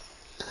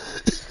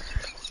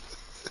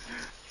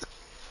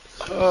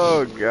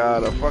 Oh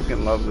god, I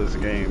fucking love this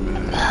game,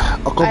 man.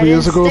 A couple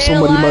years ago,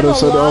 somebody might have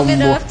said, long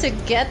enough to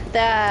get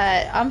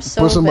that. I'm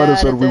so person might have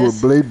bad said at we were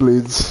this.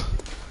 blades.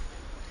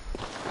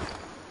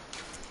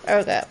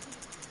 Okay.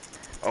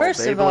 Oh,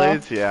 First of all,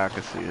 Beyblades? Yeah, I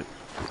can see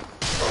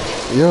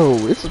it. Yo,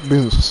 it's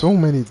been so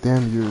many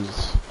damn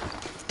years.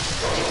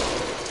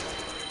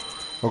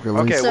 Okay,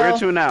 let me Okay, where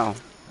to now?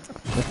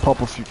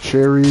 pop a few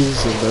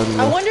cherries and then.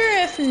 I wonder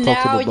if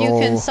now the you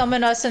can doll.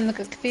 summon us in the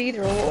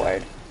Cathedral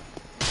Ward.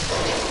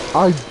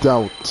 I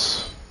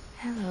doubt.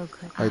 Hello,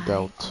 good I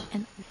doubt.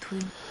 And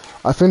between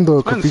I think the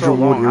It's been so cathedral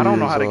long, ward I don't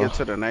know how to area get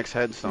to the next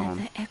headstone.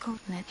 the echo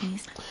let me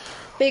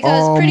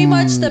Because pretty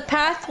much Um, the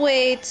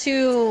pathway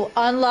to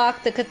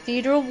unlock the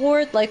Cathedral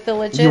Ward, like the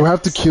legit... you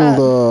have to kill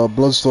the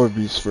Bloodstar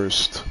Beast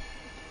first.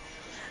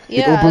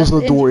 It opens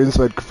the door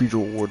inside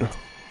Cathedral Ward.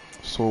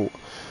 So,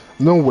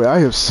 no way, I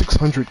have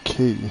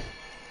 600k.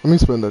 Let me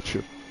spend that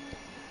shit.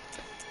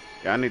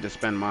 Yeah, I need to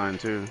spend mine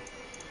too.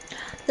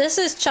 This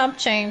is chump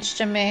change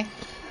to me.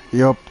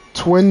 Yup,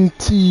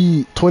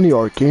 20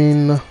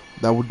 arcane,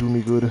 that would do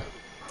me good.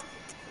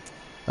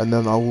 And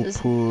then I will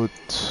put...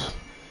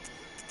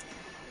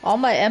 All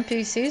my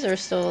NPCs are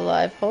still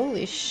alive.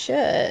 Holy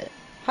shit.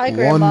 Hi,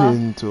 Grandma. one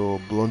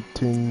into blunt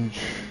tinge.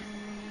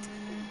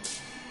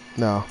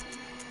 Nah.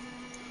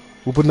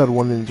 We'll put that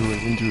one into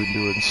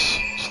endurance.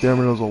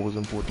 Stamina is always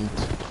important.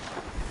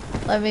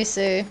 Let me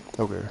see.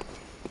 Okay.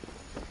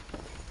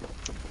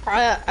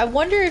 I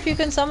wonder if you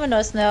can summon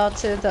us now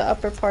to the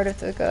upper part of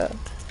the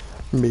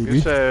Maybe. You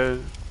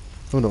said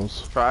Who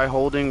knows? try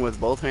holding with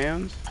both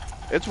hands.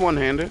 It's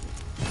one-handed.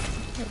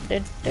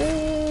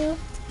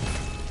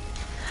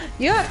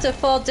 You have to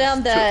fall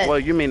down that... Well,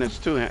 you mean it's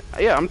two-handed?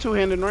 Yeah, I'm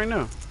two-handed right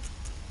now.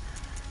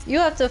 You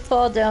have to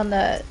fall down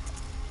that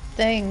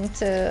thing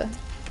to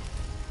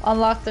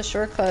unlock the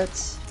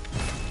shortcuts.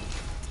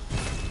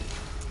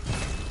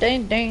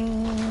 Ding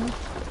ding.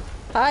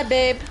 Hi,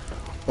 babe.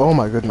 Oh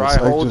my goodness!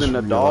 Try I holding just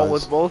the doll realized.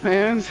 with both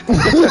hands.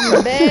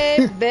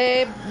 Babe.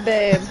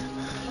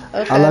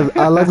 Okay.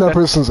 I like that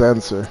person's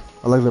answer.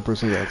 I like that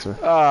person's answer.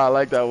 Ah, I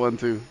like that one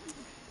too.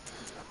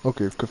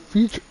 Okay,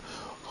 Cathedral.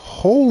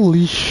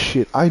 Holy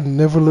shit! I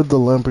never lit the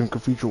lamp in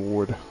Cathedral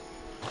Ward.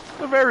 It's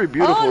a very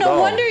beautiful Oh, no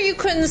doll. wonder you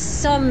couldn't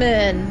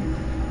summon.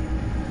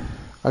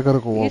 I gotta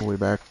go all the way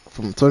back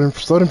from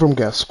starting from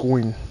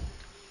Gascoigne.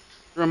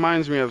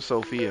 Reminds me of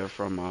Sophia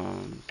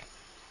from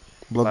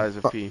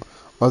Liza P.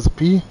 Liza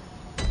P.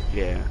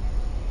 Yeah.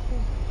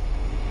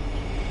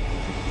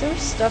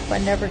 There's stuff I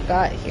never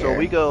got here. So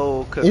we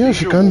go Cathedral Yeah,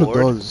 she kinda Ward.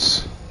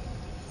 does.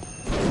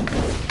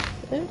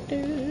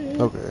 Do-do,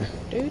 Okay.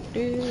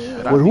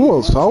 do-do. Wait, who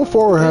else? How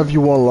far have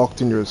you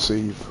unlocked in your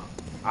save?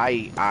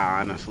 I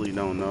honestly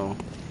don't know.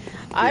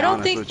 I Be don't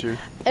honest think with you.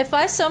 if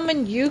I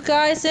summon you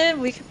guys in,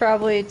 we could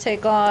probably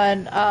take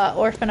on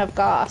Orphan of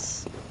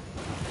Goss.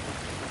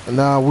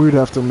 Nah, we'd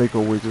have to make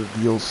our way to the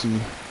DLC.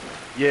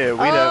 Yeah, we'd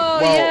Oh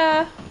have. Well,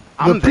 yeah.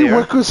 I'm The there.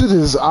 prerequisite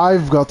is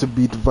I've got to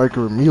beat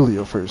Vicar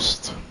Amelia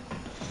first.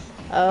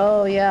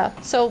 Oh yeah.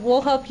 So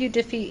we'll help you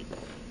defeat.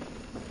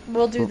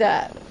 We'll do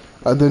that.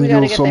 And then We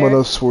gotta you'll get summon there.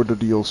 us for the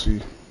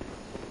DLC.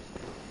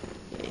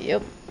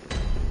 Yep.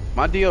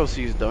 My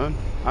DLC's done.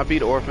 I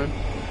beat Orphan.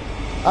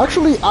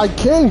 Actually, I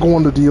can go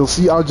on the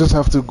DLC, I'll just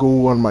have to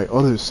go on my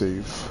other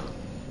save.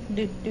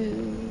 Do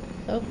do.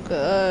 Oh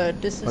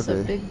good. This is a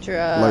Okay. big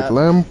drop. Light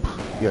lamp?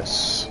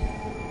 Yes.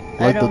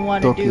 I Light don't the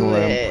want to ducking do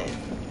lamp. it.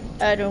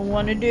 I don't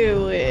want to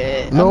do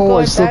it. I'm No, I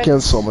going still back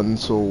can't summon,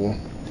 so...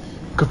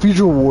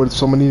 Cathedral Ward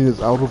summoning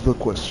is out of the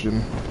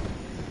question.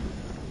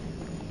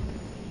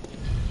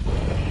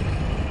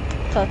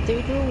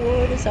 Cathedral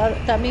Ward is out.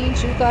 That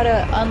means you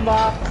gotta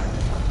unlock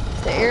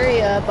the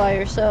area by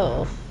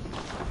yourself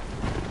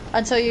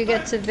until you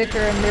get to Vicar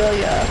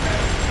Amelia.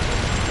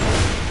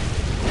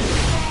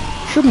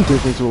 Shouldn't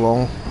take me too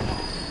long.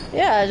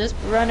 Yeah, just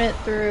run it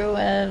through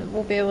and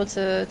we'll be able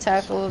to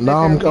tackle Vicar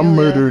Now Amelia. I'm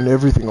murdering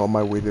everything on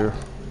my way there.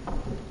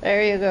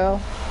 There you go.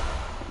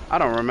 I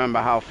don't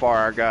remember how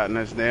far I got in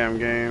this damn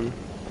game.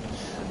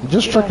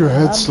 Just You check your don't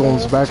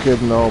headstones remember? back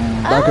in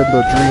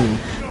the dream.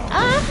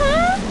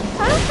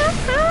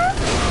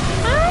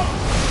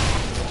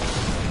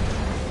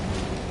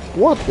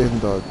 What in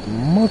the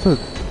mother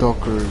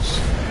duckers?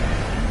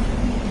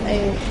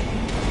 Hey.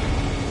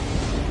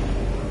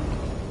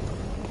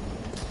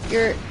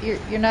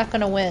 You're not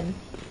gonna win.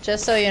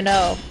 Just so you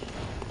know.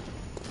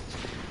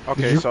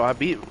 Okay, you- so I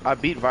beat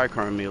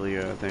Vicar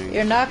Amelia, I think.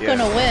 You're not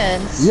gonna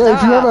win. Yeah,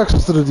 if you have Stop.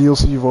 access to the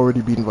DLC, you've already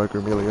beaten Vicar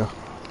Amelia.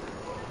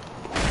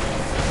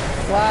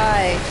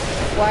 Why?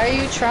 Why are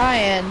you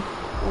trying?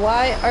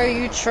 Why are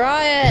you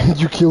trying?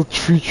 You killed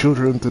 3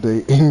 children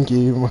today in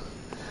game.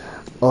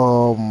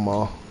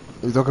 Are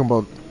you talking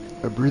about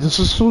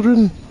Abridus'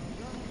 children?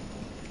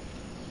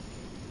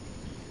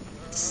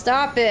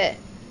 Stop it.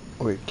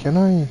 Wait, can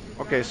I?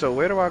 Okay, so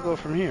where do I go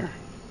from here?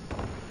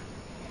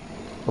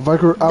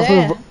 Vicar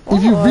There.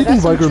 if you've Oh, beaten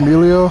that's Vicar some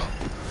Amelia,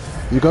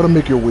 you gotta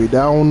make your way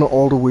down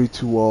all the way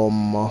to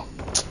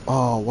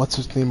what's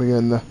his name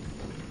again?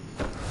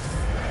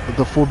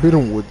 The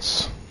Forbidden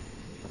Woods.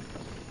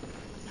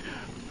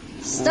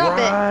 Stop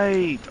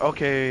Right.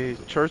 Okay.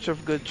 Church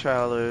of Good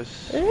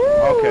Chalice. it.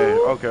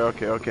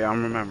 Okay. I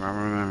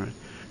remember.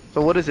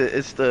 So what is it?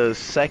 It's the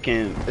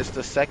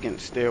second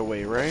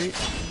stairway, right?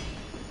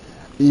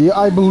 Yeah,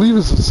 I believe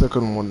it's the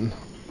second one.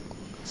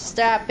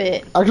 Stop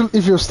it. Actually,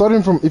 if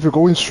you're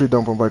going straight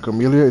down from Vicar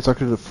Amelia, it's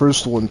actually the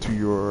first one to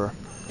your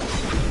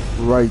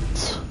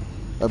right,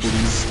 I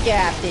believe.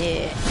 Stop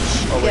it.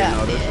 Oh wait,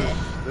 Stop no,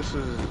 it. this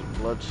is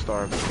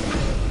Bloodstar.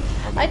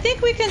 I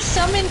think we can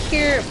summon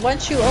here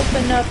once you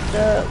open up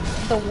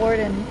the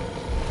warden,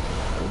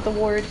 the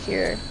ward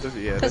here.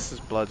 This is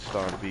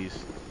Bloodstar Beast.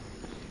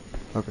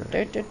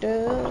 Okay.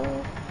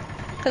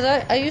 Cause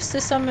I used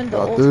to summon the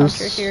Got old this.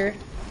 hunter here.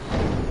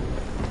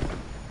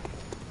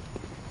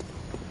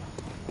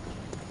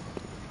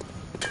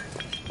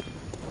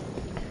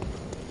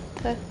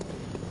 Okay.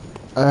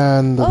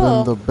 And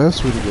Oh. then the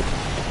best way to get...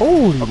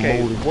 Holy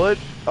Okay, moly.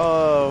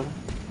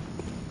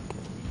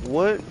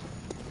 what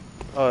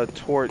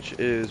torch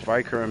is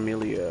Vicar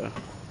Amelia?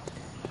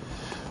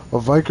 A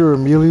Vicar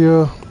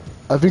Amelia,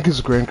 I think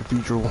it's Grand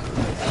Cathedral.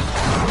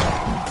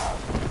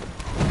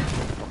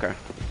 Okay.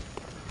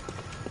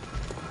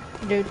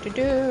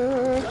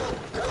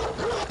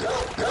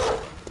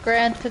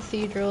 Grand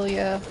Cathedral,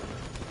 yeah.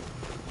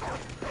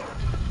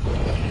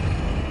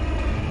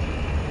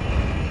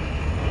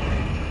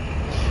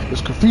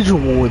 There's Cathedral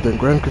Ward, then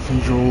Grand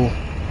Cathedral.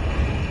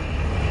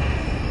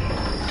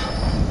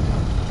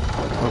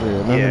 Okay,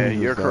 and then Yeah, there's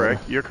you're that.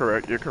 correct. You're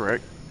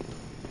correct.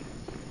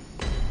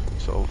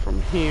 So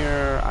from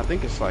here, I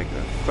think it's like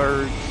the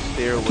third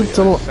stairway, Keep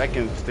telling- or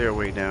second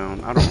stairway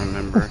down. I don't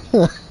remember.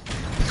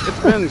 It's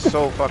been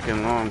so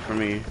fucking long for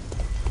me.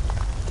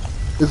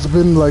 It's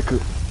been like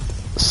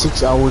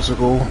 6 hours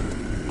ago.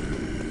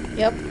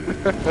 Yep.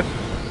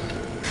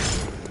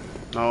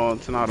 No,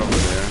 it's not over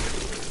there.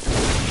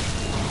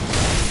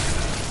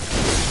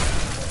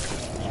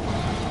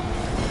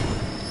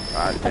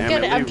 God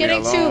damn it, I'm leave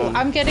getting me too alone.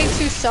 I'm getting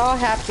too saw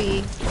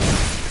happy.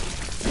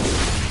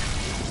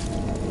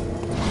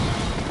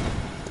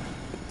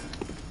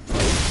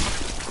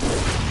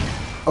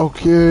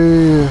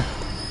 Okay.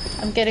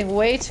 I'm getting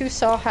way too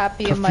saw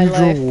happy in my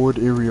Cathedral life. Ward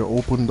area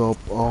opened up.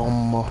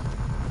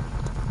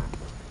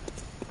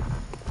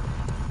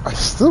 I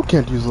still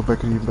can't use the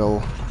beckoning bell.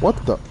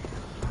 What the?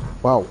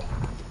 Wow.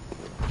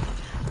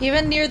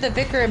 Even near the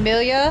Vicar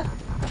Amelia.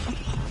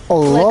 A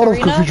lot of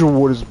arena? Cathedral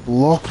Ward is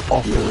blocked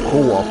off for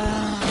co-op.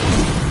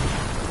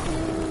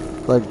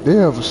 Like, they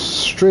have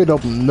straight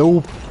up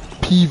no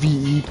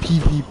PvE,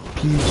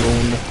 PvP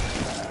zone.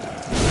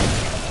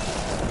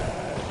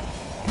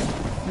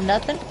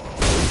 Nothing.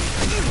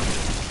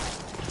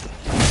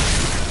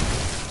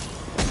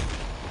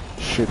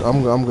 Shit,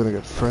 I'm gonna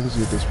get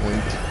frenzy at this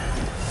point.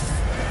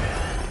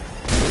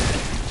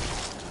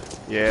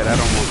 Yeah, that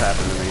almost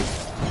happened to me.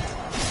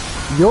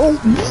 Yo,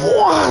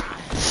 what?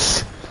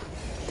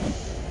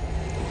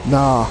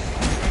 Nah.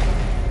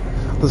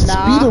 The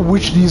speed at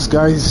which these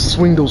guys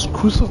swing those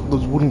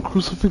wooden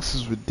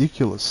crucifixes is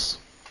ridiculous.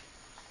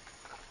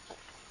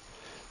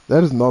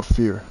 That is not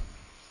fear.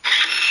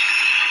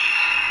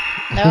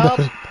 Nope.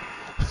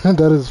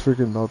 That is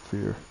freaking not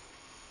fear.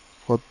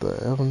 What the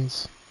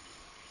heavens?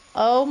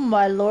 Oh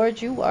my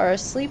lord, you are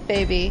asleep,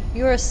 baby.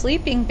 You are a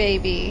sleeping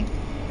baby.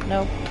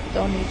 Nope,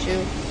 don't need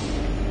you.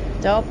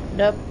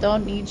 Nope,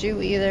 don't need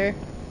you either.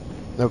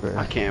 Okay.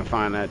 I can't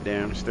find that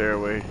damn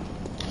stairway.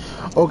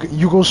 Okay,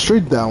 you go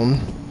straight down,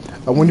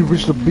 And when you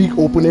reach the big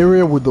open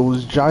area with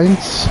those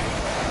giants,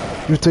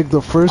 you take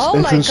the first Oh my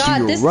entrance to god,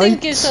 your this right. thing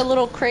gives a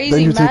little crazy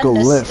then you take a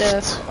madness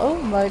left. stuff.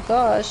 Oh my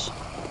gosh.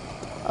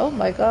 Oh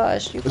my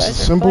gosh, you It's guys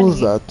as are simple funny. as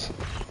that.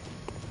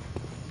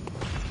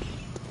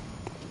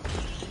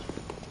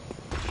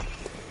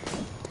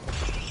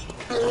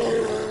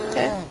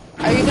 Okay.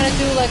 Are you gonna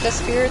do like a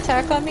spear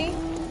attack on me?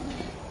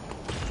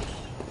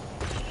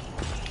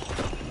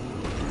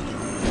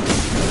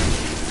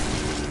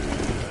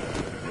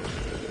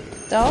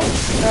 Don't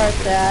start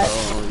that.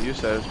 Oh, you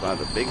said it's by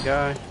the big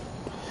guy?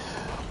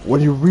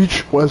 When you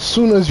reach, well, as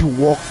soon as you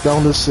walk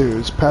down the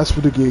stairs, pass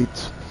through the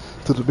gate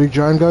to the big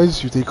giant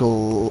guys, you take a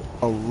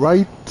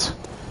right.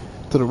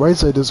 To the right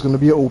side, there's gonna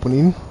be an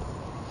opening.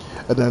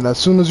 And then as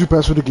soon as you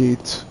pass through the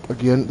gate,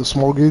 again, the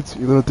small gate,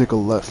 you're gonna take a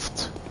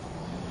left.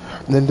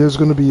 And then there's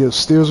gonna be a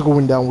stairs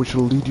going down which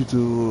will lead you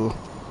to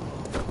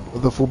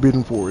the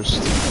Forbidden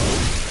Forest.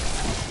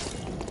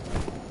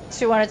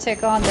 So you want to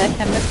take on the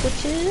Hemlock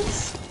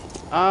Witches?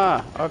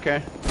 Ah,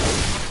 okay.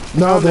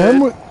 Now Found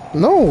the it.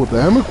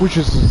 Hammock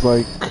Witches is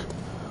like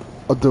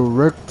a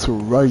direct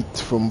right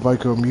from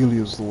Vicar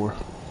Amelia's door.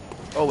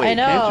 Oh wait, I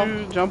know.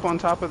 can't you jump on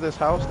top of this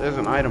house? There's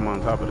an item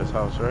on top of this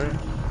house, right?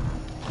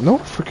 No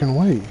freaking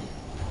way.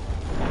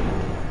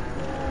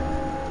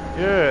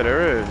 Yeah,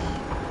 there is.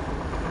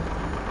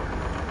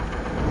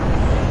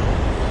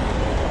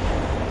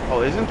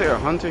 Oh, isn't there a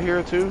hunter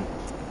here too?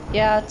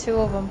 Yeah, 2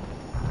 of them.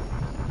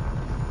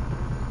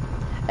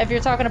 If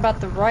you're talking about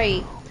the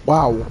right,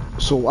 Wow,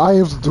 so I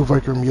have to do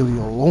Vicar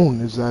Amelia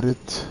alone, is that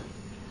it?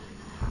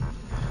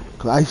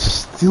 Cause I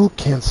still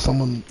can't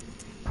summon...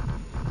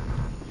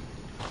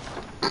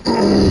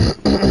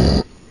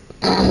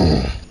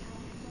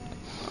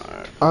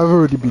 I've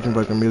already beaten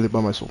Vicar Amelia by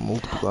myself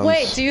multiple times.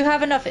 wait, do you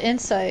have enough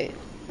insight?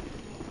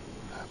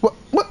 What?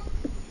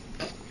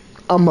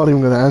 I'm not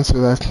even gonna answer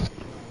that.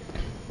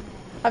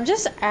 I'm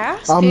just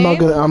asking. We're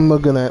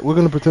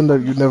gonna pretend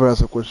that you never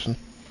asked a question.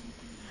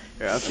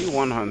 Yeah, I see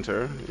one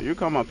hunter. You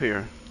come up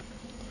here.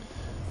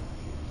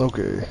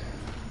 Okay.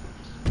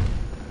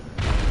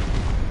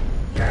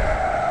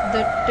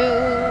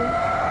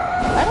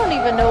 I don't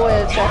even know what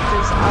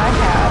objectives I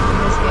have in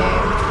this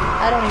game.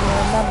 I don't even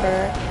remember.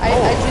 I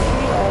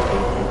defeated all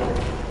these.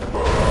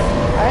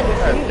 I That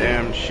defeated.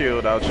 damn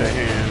shield out your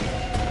hand.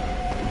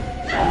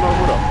 I don't know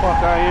who the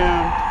fuck I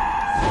am.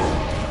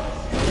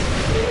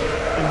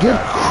 Get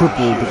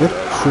crippled. Get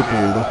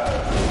crippled.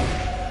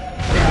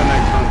 Who's the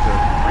next hunter?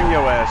 Bring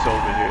your ass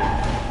over here.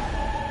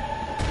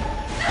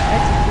 I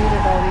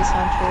defeated all these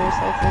hunters,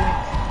 I think.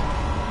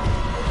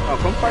 Oh,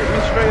 come fight me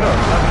straight up.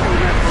 Stop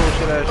shooting that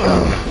bullshit ass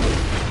shotgun.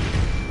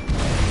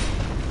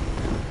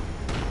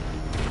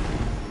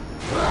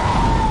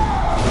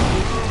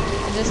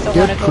 I just don't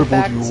Get want to go crippled,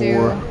 back you to.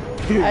 whore.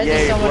 I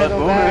just don't want to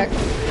go back.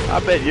 I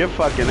bet you're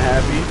fucking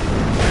happy.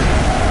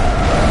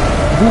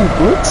 Ooh,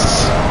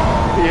 Blitz?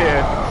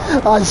 Yeah.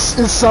 It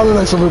sounded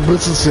like something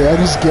Blitz would say. I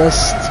just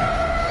guessed.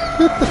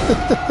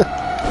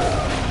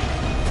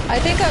 I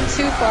think I'm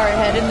too far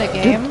ahead in the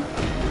game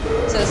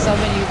to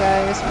summon you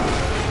guys.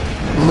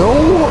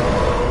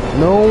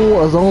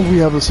 No, as long as we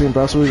have the same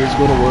password, it's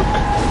gonna work.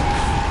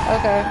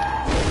 Okay.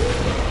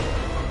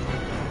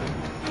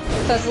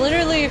 Because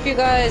literally, if you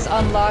guys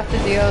unlock the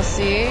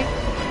DLC,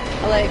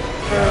 like,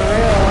 for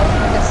real,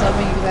 I can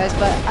summon you guys,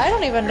 but I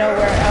don't even know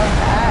where I'm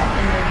at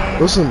in the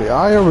game. Listen to me,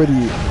 I have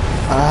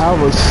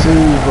a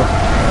save.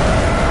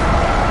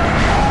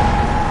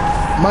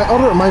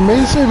 My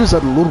main save is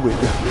at Ludwig.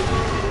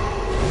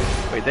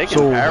 Wait, they can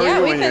So- parry Yeah,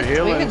 you we when you're can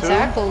healing too?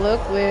 tackle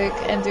Ludwig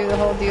and do the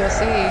whole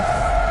DLC.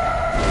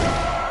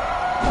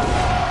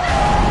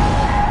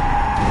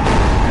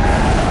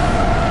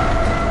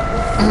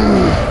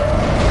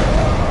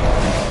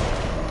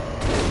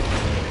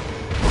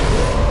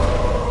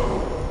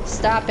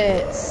 Stop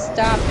it.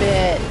 Stop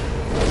it.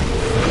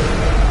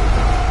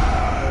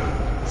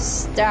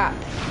 Stop.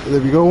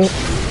 There we go.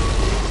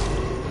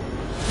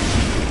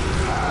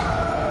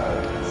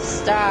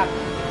 Stop.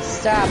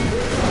 Stop.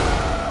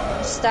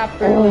 Stop,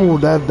 Oh,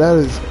 really. that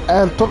is.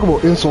 And talk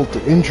about insult to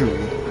injury. You're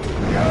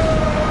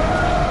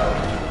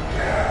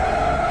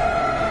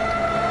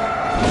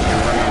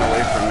running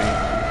away from me.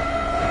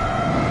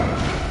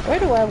 Where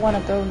do I want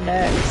to go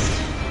next?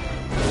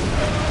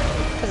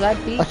 Because I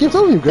beat... I keep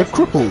telling you, get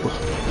crippled. Here,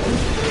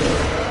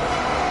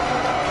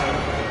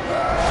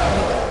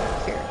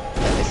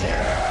 like I said,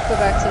 go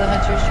back to the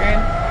hunter's dream.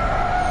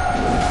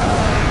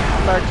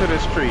 Back to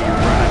this tree, you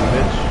running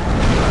bitch.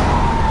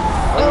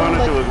 All you Oh, wanna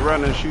but- do is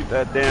run and shoot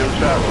that damn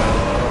shotgun.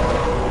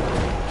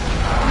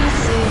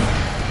 Easy.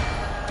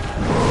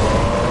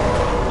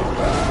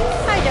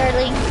 Hi,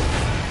 darling.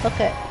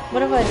 Okay,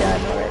 what have I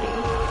done already?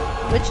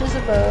 Witch's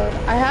Abode.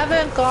 I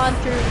haven't gone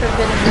through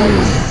Forbidden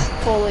Woods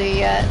fully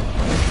yet.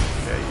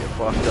 Yeah, you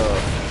fucked up.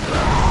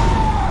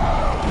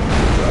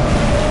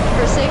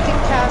 Forsaken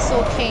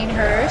Castle,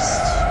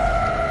 Canehurst.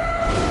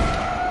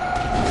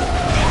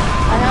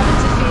 I haven't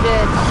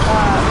defeated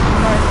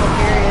Mark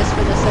Bulgarius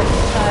for the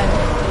second time.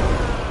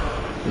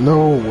 No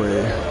way.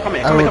 Come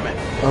here, come here, come here.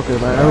 Okay,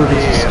 my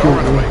arrogance is Yeah, killing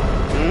run me. away.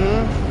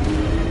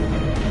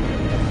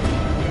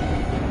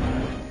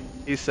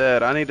 He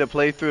said, I need to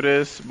play through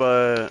this,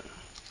 but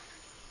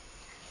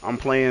I'm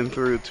playing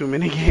through too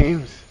many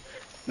games.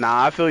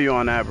 Nah, I feel you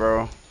on that,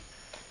 bro.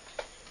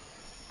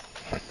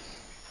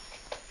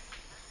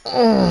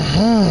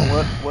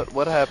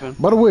 What happened?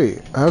 By the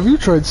way, have you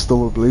tried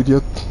Stellar Blade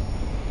yet?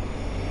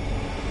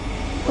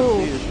 What's the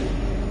Who? issue?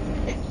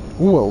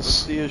 Who What's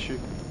else? the issue?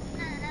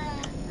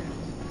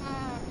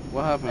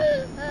 What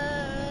happened?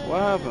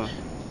 What happened?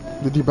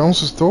 Did he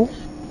bounce his toe?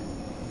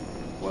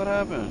 What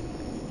happened?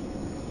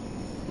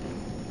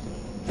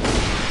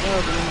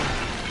 What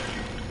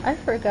happened? I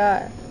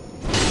forgot.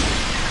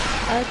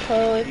 I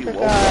totally He woke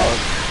forgot. up.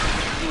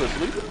 You was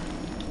sleeping?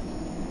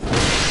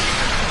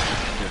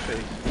 Your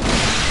face.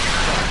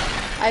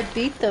 I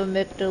beat the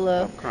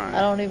amygdala. I'm crying.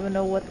 I don't even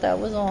know what that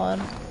was on.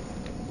 I'm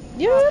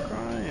Yeah.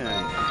 crying.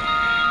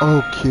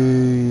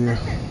 Okay.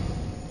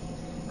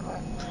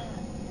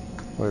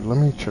 Wait, let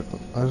me check.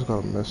 I just got a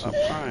I'm message.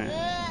 crying.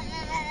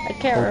 I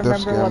can't Oh,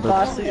 death remember what gambit.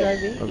 bosses I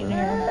beat in Okay.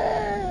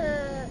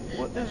 here.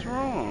 What is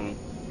wrong?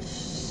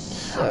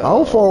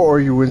 How far are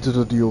you into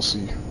the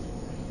DLC?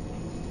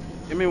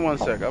 Give me 1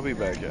 sec. I'll be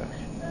back, yeah.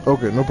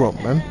 Okay, no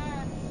problem, man.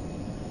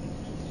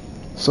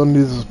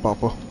 Sundays is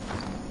Papa.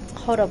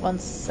 Hold up 1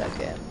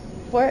 second.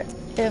 Where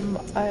am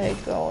I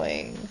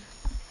going?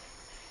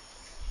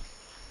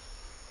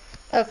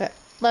 Okay,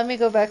 let me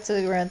go back to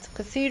the Grand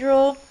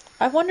Cathedral.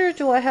 I wonder,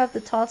 do I have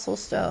the tonsil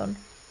stone?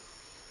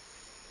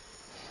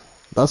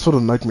 That's for the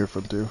Nightmare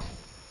Frontier.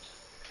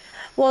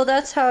 Well,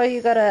 that's how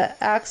you gotta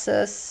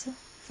access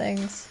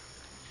things.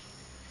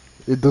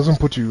 It doesn't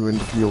put you in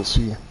the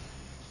DLC.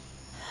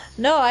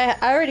 No, I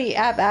already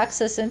have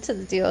access into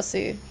the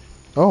DLC.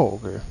 Oh,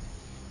 okay.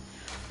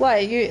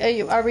 Why?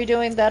 Are we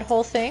doing that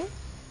whole thing?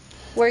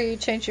 Where you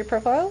change your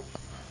profile?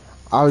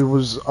 I'm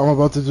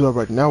about to do that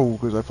right now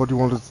because I thought you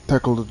wanted to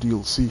tackle the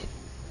DLC.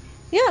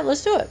 Yeah,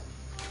 let's do it.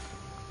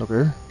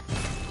 Okay.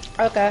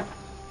 Okay.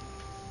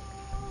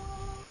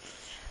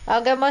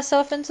 I'll get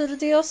myself into the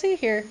DLC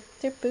here.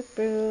 Doop, boop,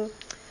 boop.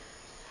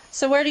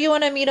 So where do you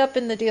want to meet up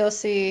in the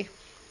DLC?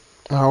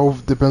 How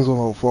depends on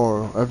how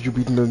far. Have you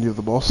beaten any of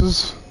the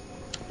bosses?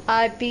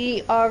 I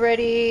beat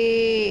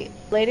already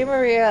Lady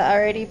Maria. I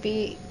already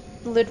beat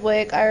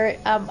Ludwig.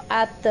 I'm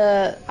at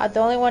the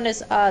only one is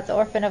the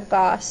Orphan of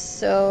Goss.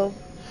 So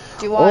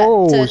do you want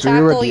Oh, to so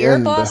you're at tackle the your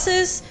end.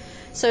 bosses?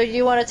 So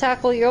you want to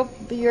tackle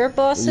your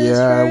bosses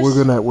Yeah, first?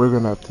 we're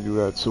gonna have to do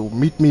that. So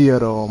meet me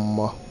at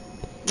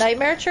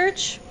Nightmare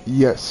Church?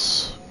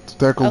 yes, to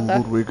tackle Okay.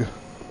 Ludwig.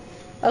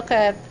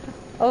 Okay.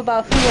 How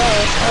about who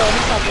else? Oh,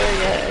 he's not there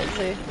yet, is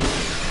he?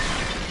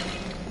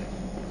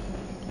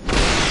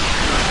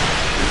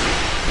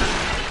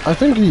 I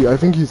think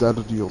he's at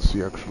the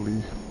DLC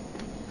actually.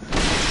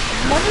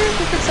 I wonder if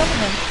we could summon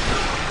him.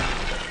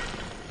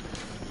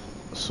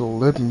 So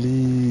let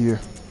me.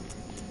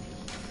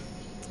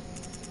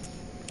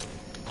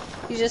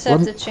 You just Let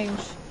have me to change.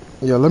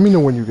 yeah, let me know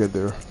when you get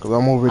there, cause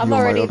I'm already I'm on my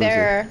already other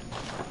there.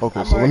 Okay,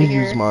 I'm so let me already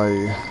use here.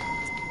 my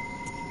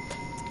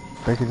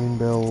beckoning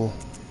bell.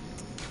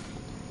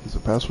 Is the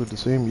password the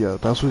same? Yeah, the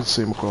password is the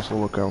same across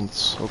all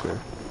accounts. Okay.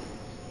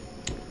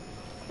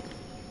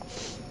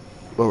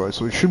 Alright,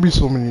 so it should be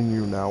summoning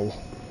you now.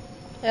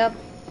 Yep.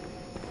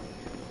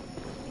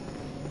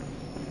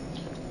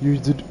 You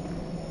did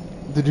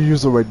you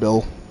use the right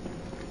bell?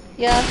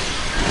 Yeah.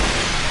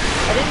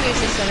 I didn't use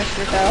the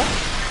Sinister Bell.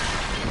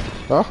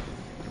 Huh?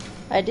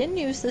 I didn't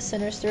use the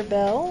Sinister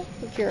Bell,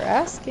 if you're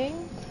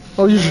asking.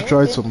 Oh, you No, should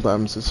try it did-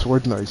 sometimes. It's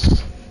quite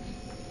nice.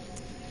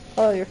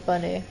 Oh, you're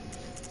funny.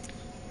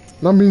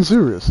 No, I'm being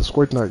serious. It's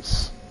quite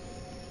nice.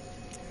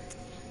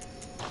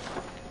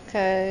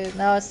 Okay,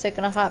 now it's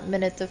taking a hot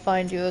minute to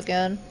find you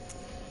again.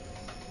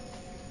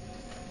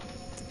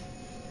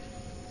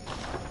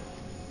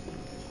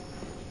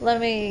 Let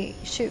me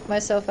shoot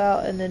myself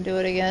out and then do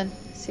it again.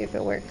 See if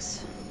it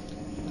works.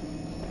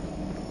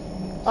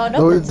 Oh,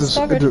 no, it's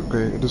discovered.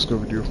 Okay, it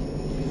discovered you.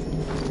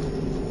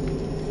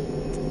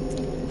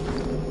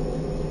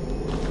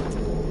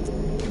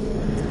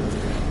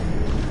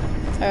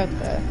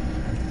 Okay.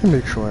 Let me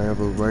make sure I have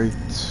the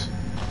right.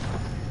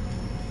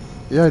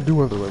 Yeah, I do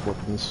have the right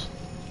weapons.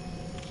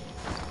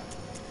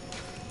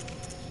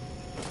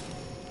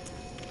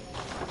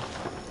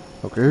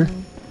 Okay.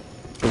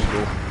 Let's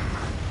go.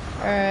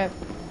 Alright.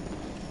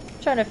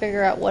 Trying to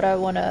figure out what I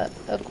want to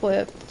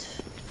equip.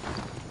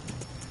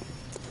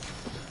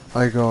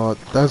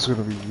 That's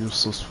gonna be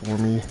useless for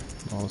me,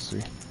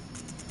 honestly.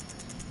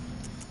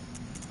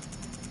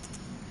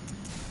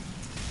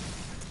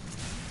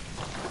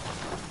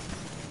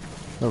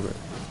 Okay.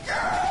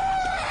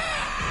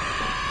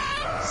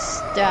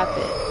 Stop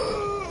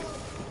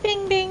it.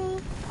 Ding ding.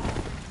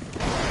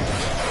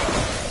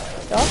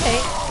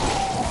 Okay.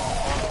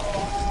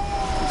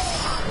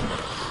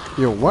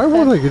 Yo, why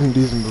weren't I getting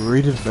these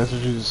narrated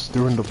messages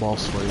during the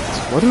boss fight?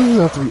 Why does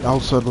it have to be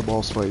outside the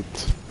boss fight?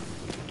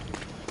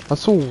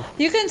 That's so...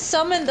 You can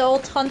summon the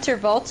old Hunter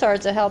Voltar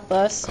to help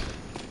us.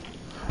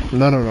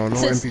 No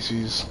Since-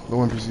 NPCs. No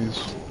NPCs.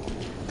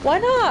 Why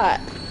not?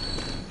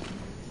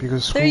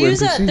 Because screw They're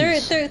using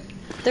NPCs.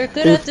 They're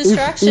good at If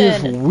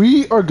distraction.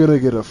 we are gonna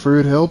get a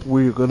third help,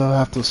 we're gonna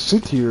have to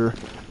sit here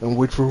and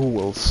wait for who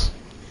else.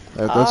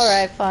 That's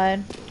Alright,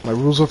 fine. my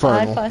rules are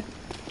Fine, final. fine.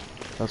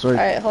 That's right.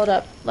 Alright, hold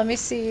up. Let me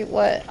see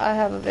what I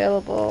have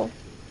available.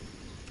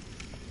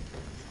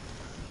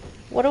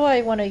 What do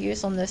I want to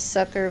use on this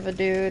sucker of a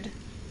dude?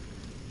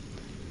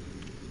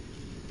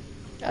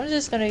 I'm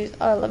just gonna use...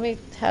 Oh, let me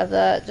have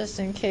that just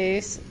in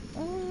case.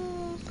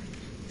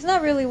 He's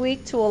not really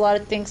weak to a lot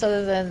of things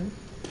other than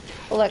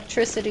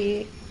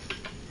electricity.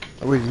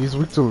 Wait, he's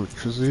weak to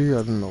electricity? I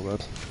didn't know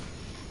that.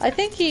 I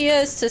think he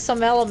is to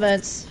some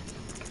elements.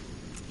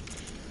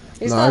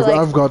 He's Nah, not like...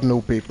 I've got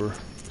no paper,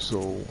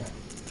 so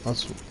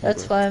that's That's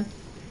okay. fine.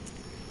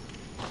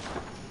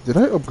 Did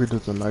I upgrade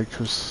it to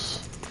nitrous?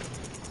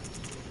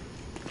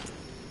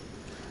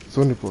 It's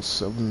only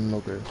 +7.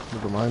 Okay,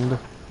 never mind.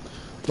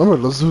 Alright,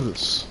 let's do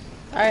this.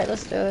 Alright,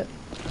 let's do it.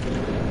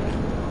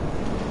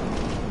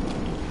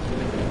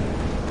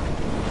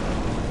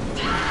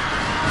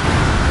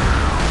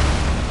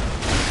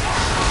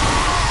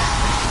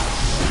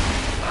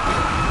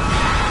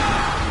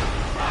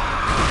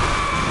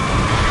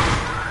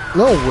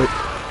 No, wait.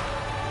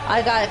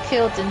 I got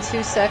killed in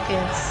 2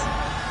 seconds.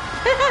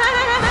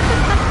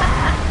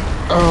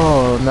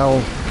 Oh,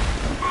 now.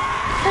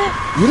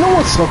 You know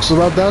what sucks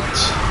about that?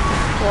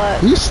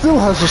 What? He still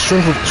has the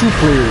strength of 2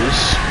 players.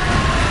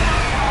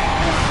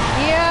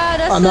 Yeah,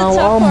 that's And the now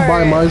tough I'm part.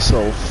 by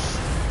myself.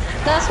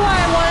 That's why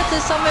I wanted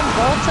to summon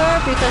Boltar,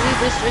 because he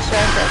just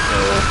distracted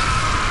me.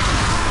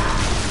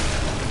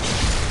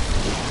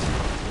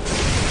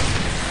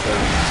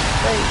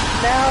 Like,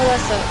 now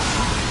that's a...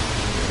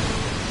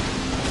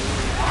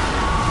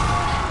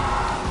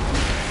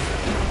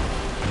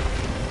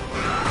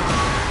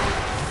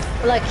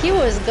 Like, he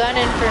was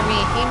gunning for me.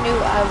 He knew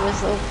I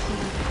was OP.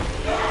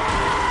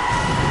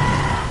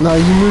 Nah,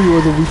 you knew you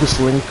were the weakest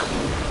link. He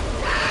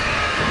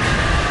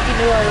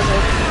knew I was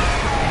OP.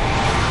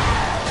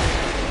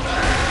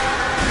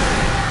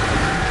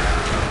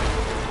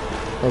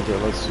 Okay,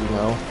 let's see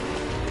now.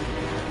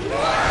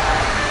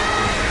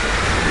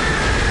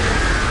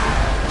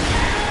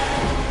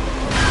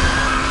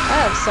 I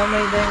have so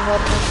many dang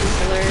weapons, it's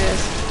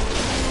hilarious.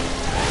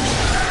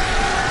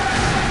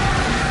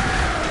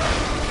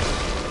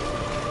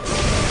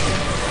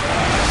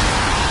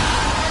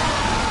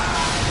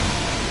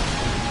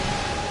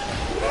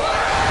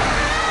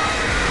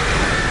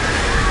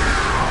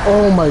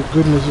 Oh my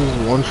goodness, this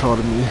is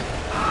one-shotting me.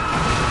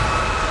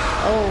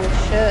 Oh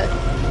shit.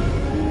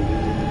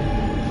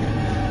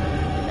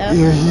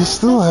 Yeah, he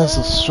still has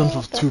the strength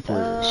of 2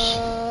 players.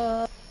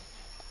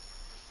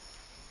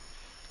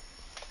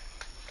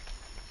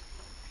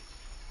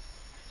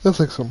 That's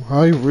like some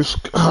high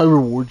risk, high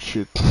reward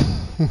shit.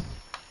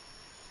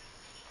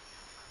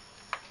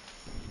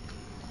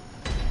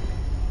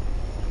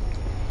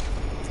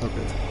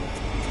 Okay.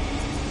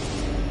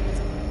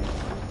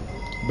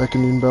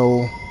 Beckoning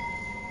bell.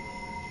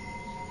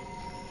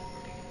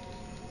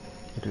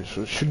 Okay,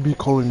 so it should be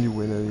calling you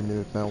in any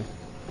minute now.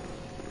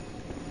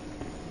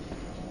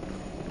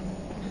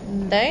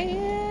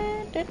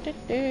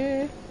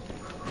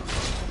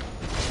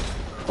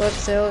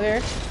 Quicksilver.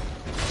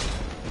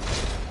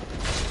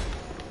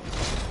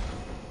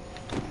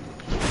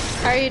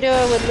 How are you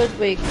doing with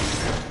Ludwig?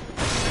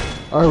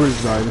 I already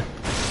died.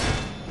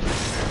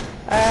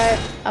 Alright,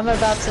 I'm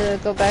about to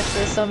go back to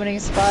the summoning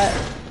spot.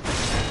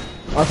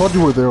 I thought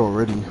you were there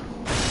already.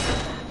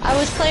 I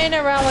was playing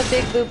around with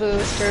big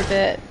boo-boos for a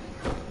bit.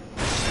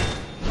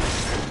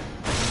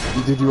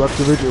 Did you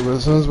activate your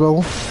resonance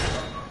bell?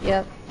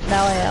 Yep,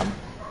 now I am.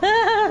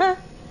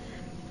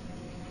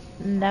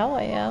 Now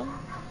I am.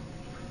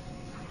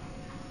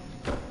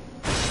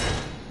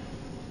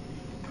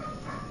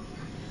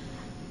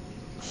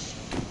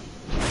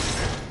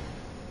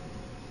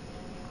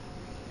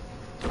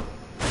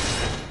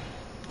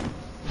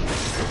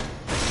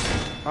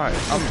 Alright,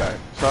 I'm back.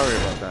 Sorry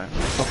about that.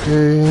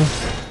 Okay.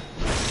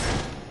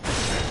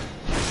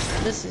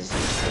 This is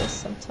useless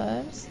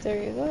sometimes.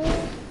 There you go.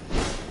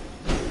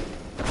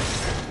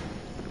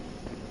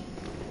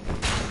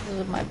 Those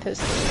are my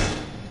pistols.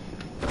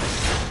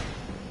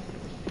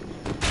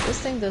 This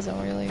thing doesn't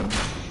really...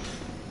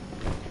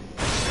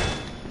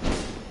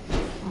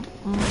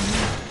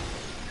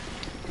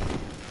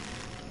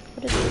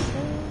 What is this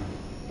thing?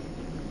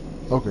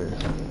 Okay.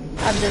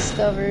 I'm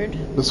discovered.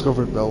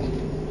 Discovered bell.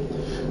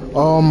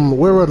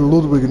 We're at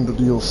Ludwig in the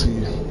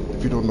DLC,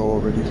 if you don't know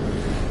already.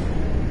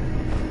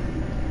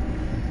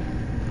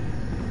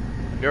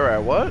 You're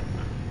at what?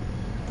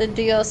 The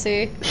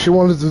DLC. She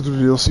wanted to do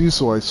DLC,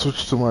 so I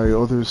switched to my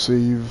other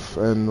save,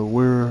 and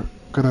we're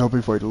gonna help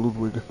me fight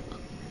Ludwig.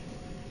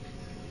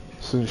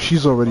 Since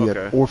she's already at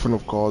Okay. Orphan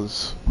of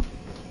Cause.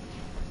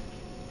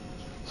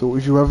 So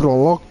if you have it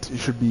unlocked, it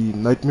should be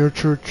Nightmare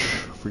Church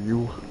for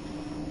you.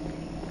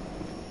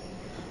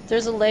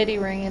 There's a lady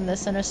ringing the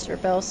sinister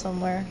bell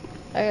somewhere.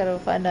 I gotta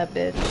find that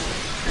bitch.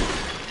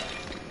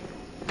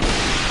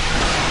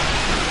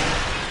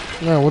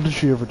 Nah, what did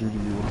she ever do to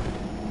you?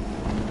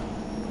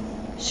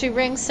 She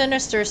rings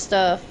sinister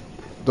stuff.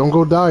 Don't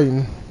go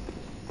dying.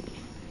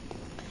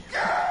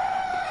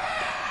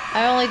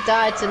 I only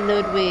die to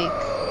Ludwig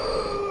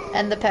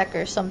and the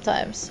Pecker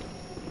sometimes.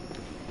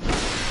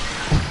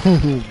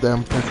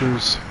 Damn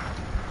peckers.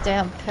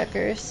 Damn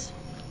Peckers.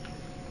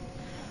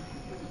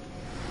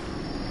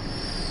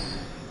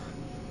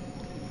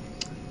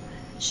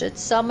 Should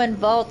summon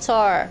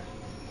Voltar.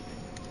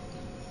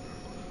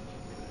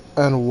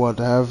 And what?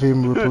 Have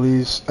him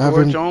replace? Have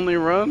Torch him only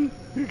run?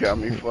 You got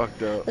me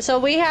fucked up. So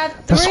we have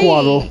 3.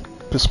 Pisquaddle.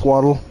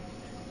 Pisquaddle.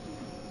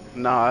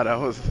 Nah, that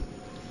was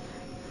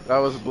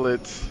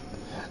Blitz.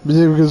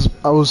 Yeah, because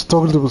I was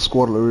talking to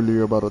Pisquaddle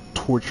earlier about a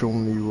torch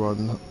only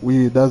run.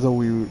 That's how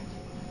we.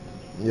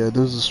 Yeah,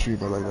 there's a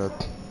streamer like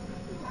that.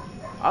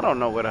 I don't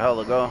know where the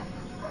hell to go.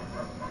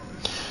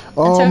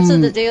 In terms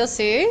of the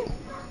DLC?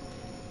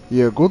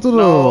 Yeah, go to the.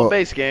 No,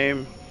 base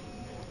game.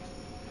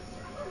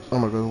 Oh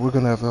my god, we're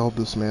gonna have to help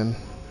this man.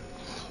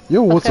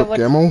 Yo, what's Okay, up,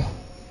 Camo?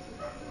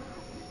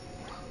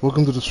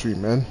 Welcome to the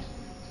stream, man.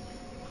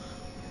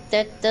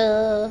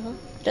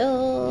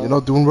 You're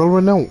not doing well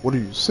right now? What are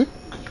you, sick?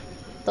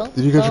 Did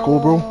you catch a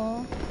cold,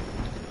 bro?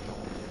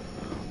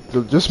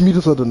 Just meet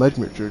us at the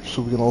Nightmare Church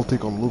so we can all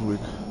take on Ludwig.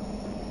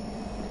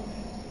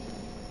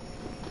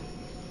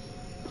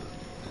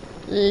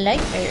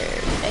 Nightmare.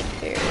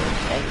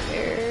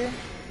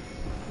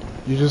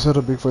 You just had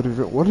a big fight.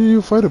 What did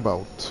you fight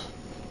about?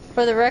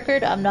 For the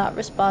record, I'm not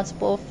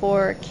responsible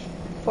for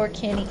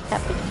canny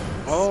happenings.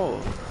 Oh.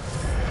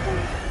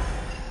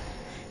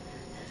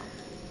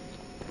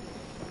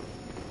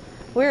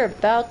 We're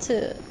about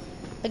to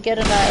get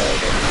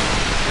annihilated.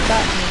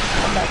 Not me.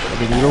 I'm not gonna I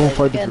get mean, you don't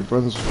fight annihilated with your again.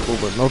 friends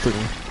over nothing.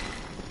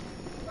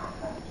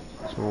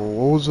 So,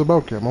 what was it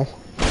about, Camo?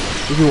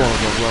 What do you want to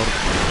talk about?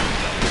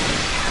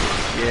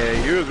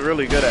 Yeah, you was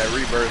really good at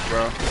Rebirth,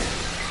 bro.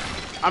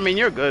 I mean,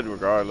 you're good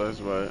regardless,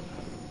 but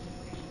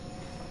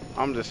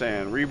I'm just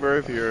saying,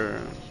 Rebirth, you're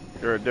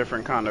a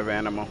different kind of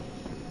animal.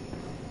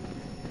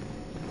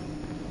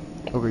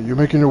 Okay, you're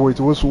making your way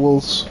to us,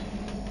 Wills.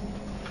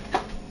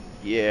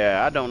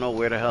 Yeah, I don't know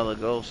where the hell to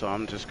go, so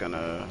I'm just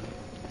gonna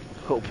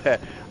go back.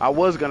 I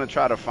was gonna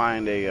try to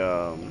find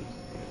a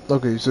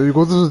Okay, so you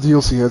go to the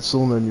DLC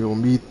headstone and you'll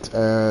meet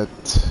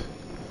at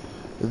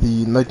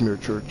the Nightmare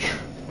Church.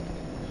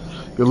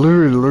 You're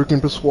literally lurking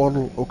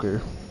Pisquaddle.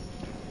 Okay.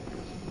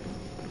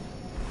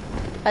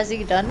 Has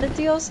he done the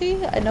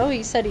DLC? I know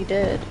he said he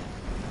did.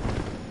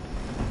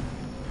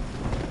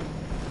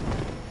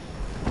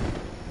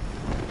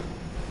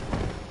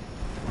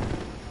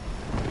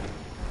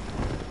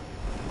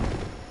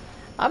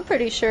 I'm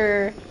pretty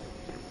sure,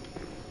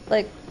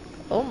 like,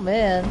 oh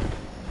man.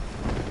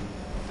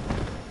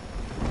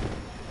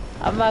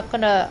 I'm not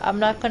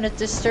gonna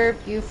disturb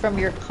you from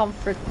your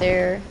comfort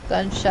there,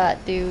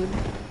 gunshot dude.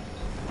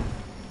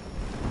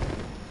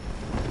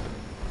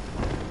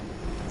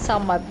 That's how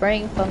my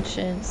brain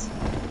functions.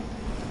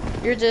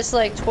 You're just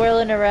like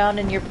twirling around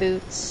in your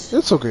boots.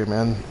 It's okay,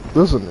 man.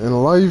 Listen, in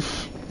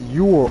life,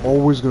 you are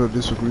always gonna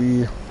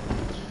disagree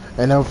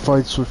and have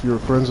fights with your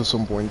friends at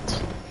some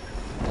point.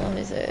 Let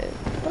me see.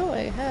 What do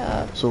I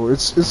have? So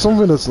it's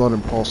something that's not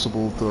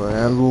impossible to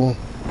handle.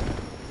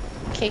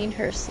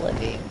 Canehurst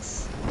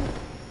leggings.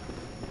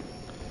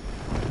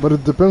 But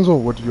it depends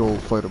on what you'll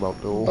fight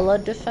about, though.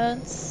 Blood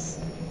defense.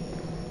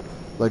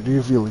 Like, do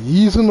you feel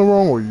he's in the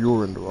wrong or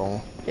you're in the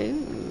wrong?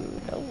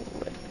 Dude, no,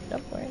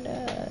 not wearing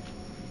that.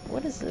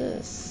 What is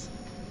this?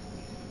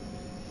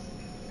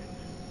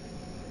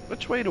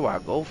 which way do I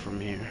go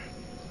from here?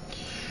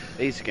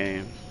 Ace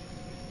game.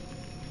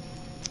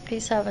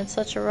 He's having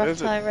such a rough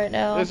time right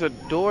now. There's a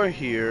door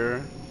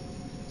here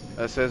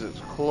that says it's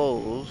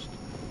closed.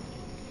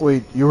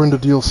 Wait, you're in the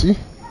DLC?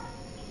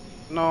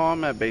 No,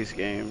 I'm at base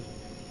game.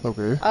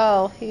 Okay.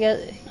 Oh, he got.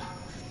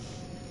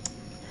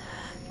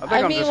 I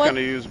think I'm just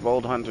gonna use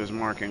Bold Hunter's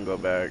mark and go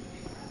back.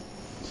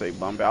 Say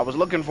bump it. I was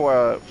looking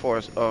for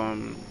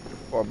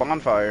a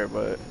bonfire,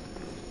 but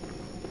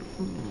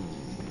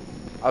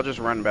I'll just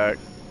run back.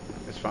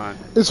 It's fine.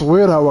 It's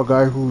weird how a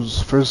guy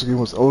whose first game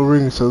was Elden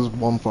Ring says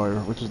bonfire,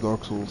 which is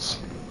Dark Souls.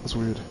 That's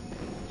weird.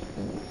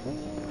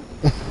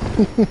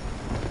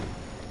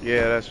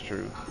 Yeah, that's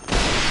true.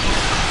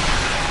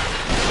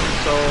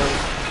 So,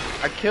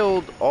 I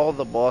killed all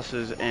the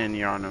bosses in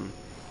Yarnum.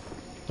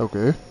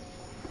 Okay.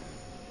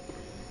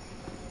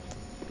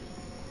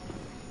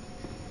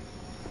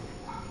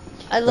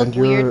 I look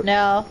weird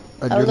now.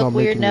 I look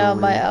weird now in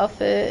my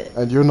outfit.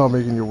 And you're not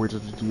making your way to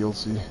the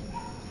DLC.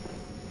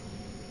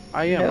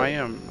 I am, Nope. I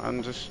am.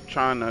 I'm just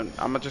trying to,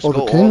 I'm gonna just Oh,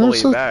 go the all the way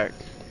Kindred back.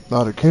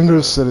 No, the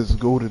Kindred said it's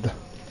goated.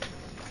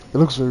 It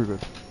looks very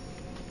good.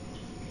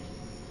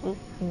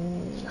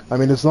 I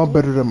mean, it's not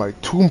better than my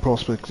Tomb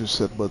Prospector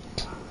set, but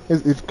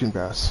it can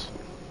pass.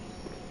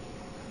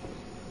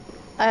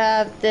 I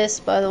have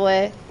this, by the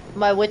way.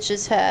 My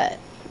witch's hat.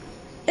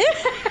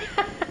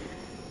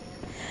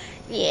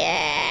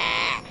 Yeah.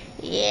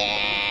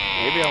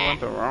 Maybe I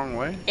went the wrong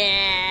way.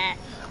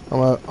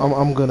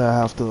 I'm gonna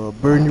have to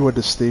burn you at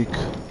the stake.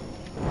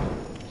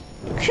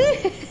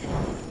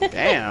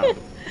 Damn.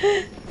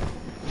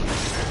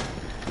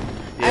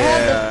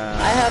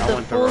 I have the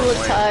went full wrong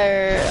way.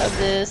 attire of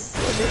this.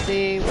 Let me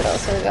see what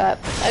else I got.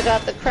 I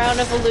got the Crown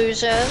of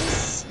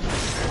Illusions.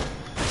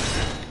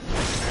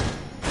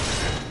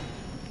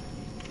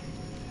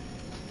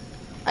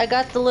 I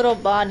got the little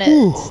bonnet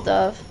Ooh.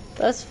 stuff.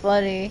 That's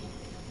funny.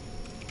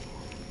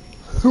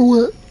 So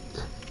what?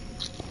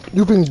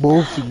 You think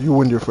both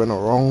you and your friend are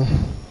wrong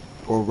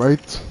or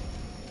right?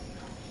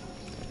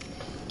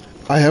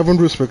 I haven't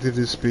respected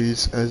his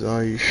space as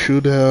I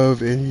should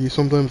have, and he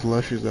sometimes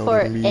lashes out For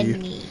at me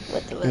any.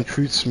 What the and fuck?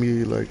 treats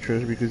me like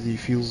trash because he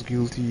feels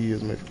guilty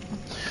as my.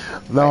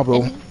 Nah, For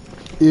bro. any?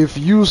 If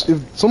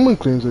someone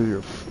claims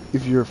that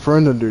if you're a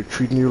friend and they're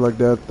treating you like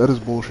that, that is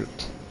bullshit.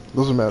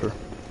 Doesn't matter.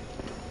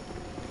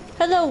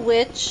 Hello,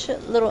 witch.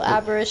 Little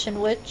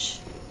aberration witch.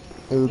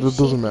 It You see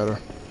doesn't me. matter.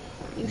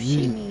 You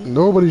see me.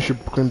 Nobody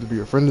should claim to be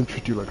your friend and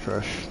treat you like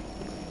trash.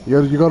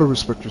 You gotta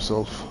respect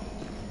yourself.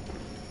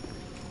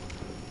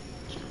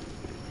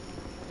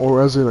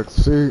 Or as they like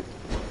to say,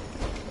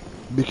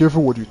 be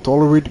careful what you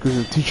tolerate because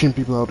you're teaching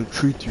people how to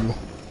treat you.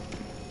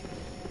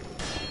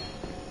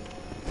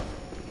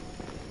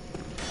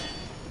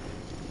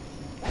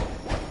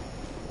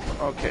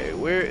 Okay,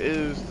 where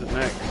is the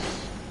next?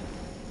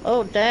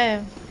 Oh,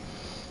 damn.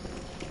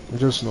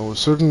 Just know,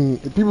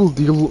 if people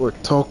deal or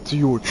talk to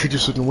you or treat you a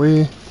certain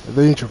way,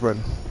 they ain't your friend.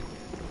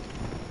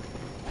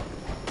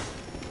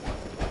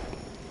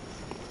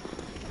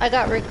 I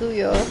got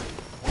Rikuyo.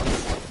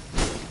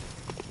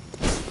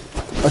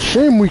 A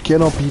shame we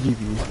cannot PvP.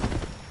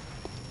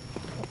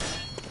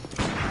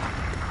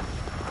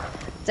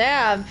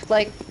 Damn,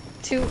 like,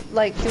 doing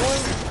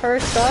her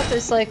stuff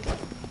is like...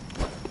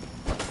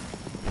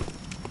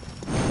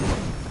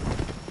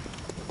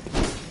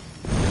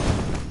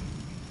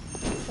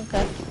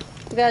 Okay.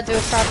 We gotta do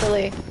it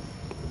properly.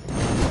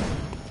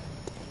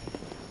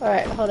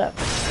 Alright, hold up.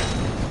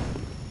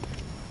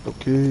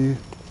 Okay.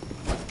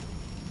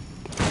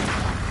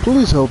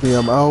 Please help me,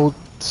 I'm out.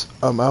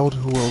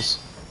 Who else?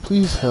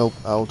 Please help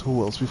out,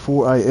 who else?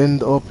 Before I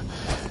end up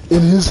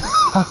in his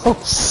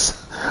house.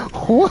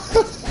 What?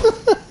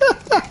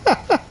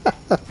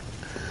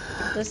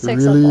 This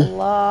takes Really? up a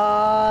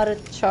lot of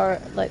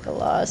a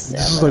lot of stamina.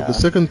 This is like the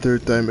second,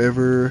 third time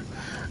ever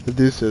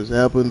this has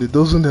happened. It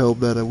doesn't help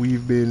that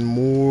we've been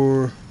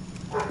more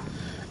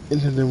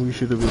into than we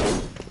should have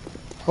been.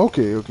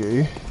 Okay,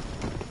 okay.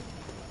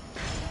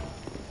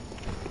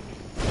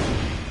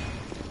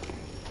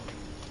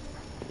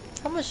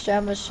 How much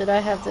damage should I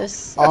have this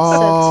set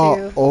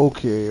to?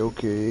 Okay,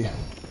 okay.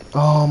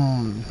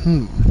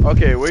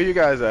 Okay, where you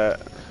guys at?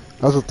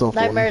 That's a tough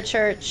Nightmare one.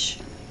 Church.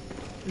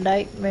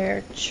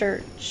 Nightmare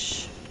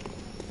Church.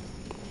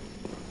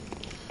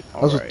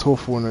 That's a Alright.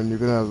 tough one, and you're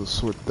gonna have to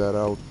sort that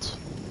out.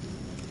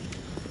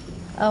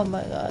 Oh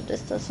my god,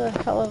 this does a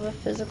hell of a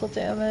physical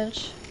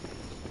damage.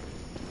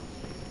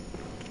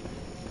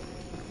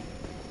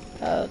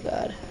 Oh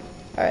god.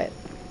 Alright.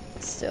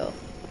 Still.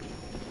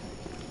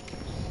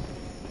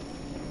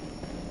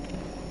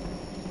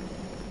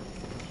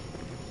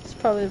 It's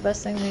probably the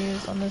best thing to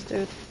use on this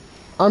dude.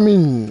 I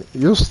mean,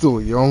 you're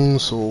still young,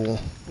 so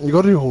you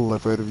got your whole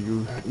life ahead of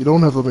you. You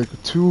don't have to make a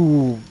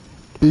too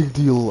big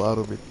deal out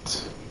of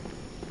it.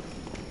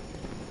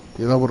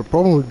 You know what the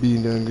problem with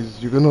being young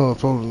is you're gonna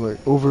probably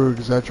like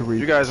over-exaggerate.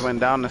 You guys went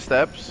down the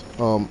steps?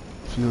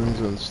 Feelings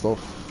and stuff.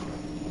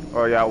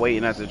 Or y'all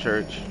waiting at the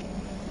church?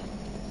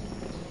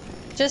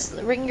 Just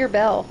ring your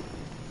bell.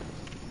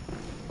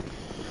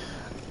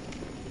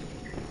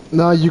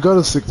 Nah, you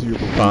gotta stick to your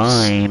beliefs.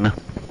 Fine. At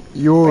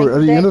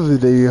the end of the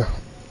day,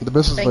 the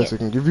best Bring advice it. I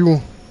can give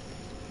you,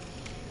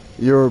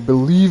 your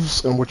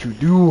beliefs and what you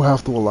do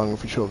have to align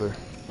with each other.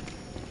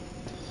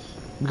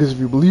 Because if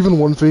you believe in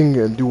one thing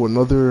and do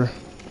another,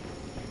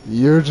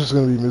 you're just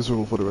gonna be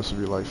miserable for the rest of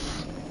your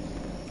life.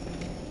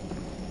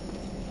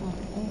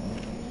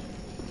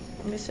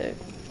 Let me see.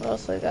 What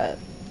else I got?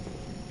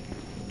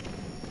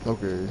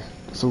 Okay,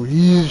 so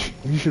he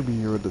should be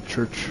here at the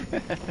church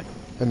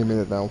any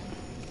minute now.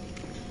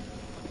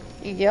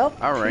 Yep.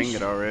 I rang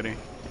it already.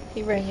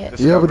 He rang it.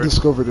 You haven't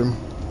Discovered. discovered him.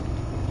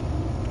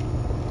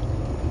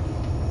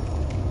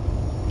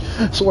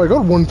 So I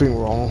got one thing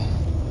wrong.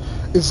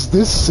 It's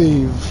this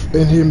save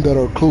and him that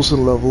are close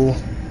in level,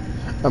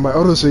 and my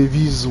other save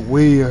he's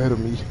way ahead of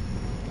me.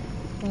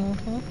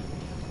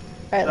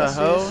 Alright, The let's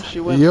do hell? this. She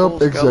went full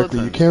Yep, exactly.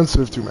 skeleton. You can't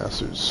serve two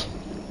masters.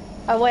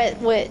 I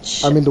went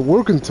witch. I mean, the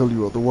world can tell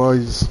you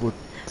otherwise, but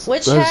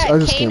Witch I hat,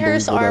 just can't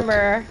Canehurst believe that.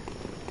 armor.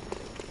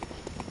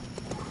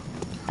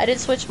 I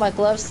didn't switch my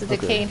gloves to the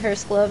Okay.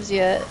 Canehurst gloves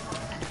yet.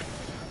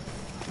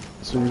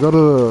 So you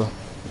gotta...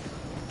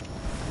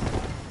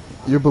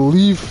 Your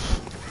belief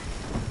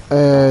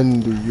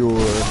and your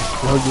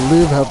how you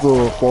live have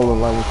to fall in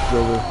line with each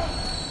other.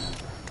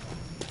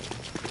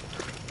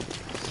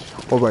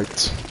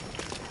 Alright.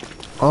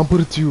 I'll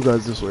put it to you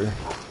guys this way.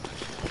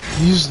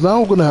 He's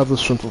now gonna have the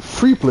strength of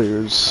 3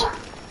 players.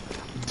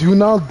 Do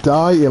not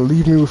die and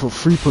leave me with a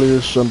 3 player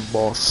strength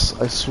boss.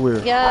 I swear.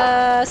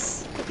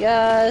 Yes,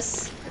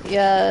 yes,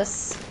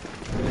 yes.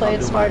 Play it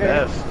Do my smarter.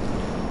 best.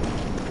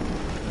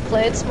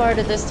 Play it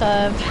smarter this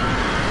time.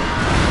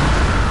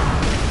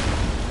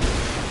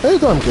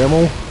 Anytime,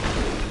 Camel.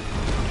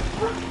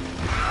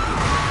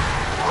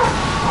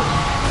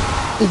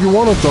 If you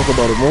want to talk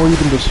about it more, you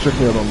can just check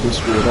me out on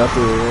Discord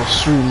after the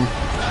stream.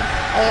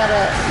 I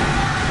gotta...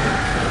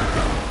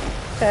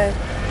 Okay,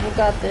 we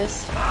got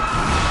this.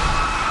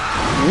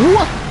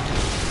 What?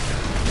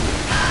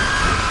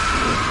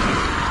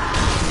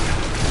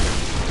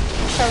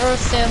 Cover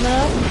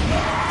stamina.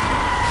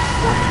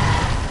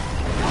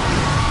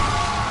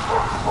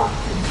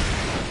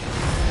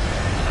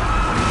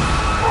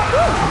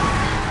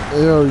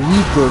 Yo, he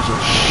does a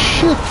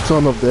shit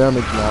ton of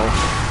damage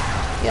now.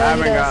 Yeah, I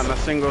haven't gotten a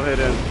single hit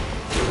in.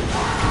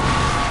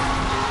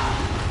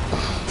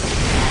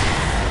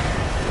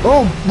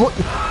 Oh, what?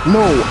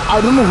 No, I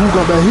don't know who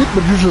got that hit,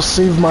 but you just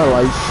saved my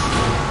life.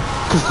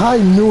 Cause I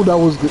knew that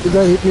was if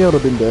that hit me, I'd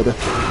have been dead.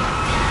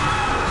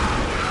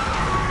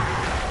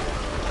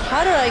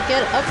 How did I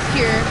get up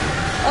here?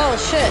 Oh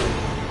shit.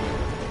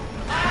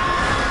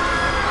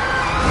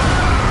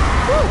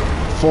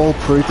 Fall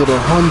prey to the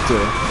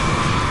hunter.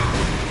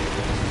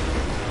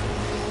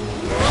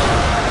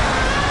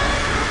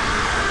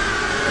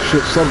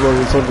 Shit, stop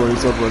running, stop running,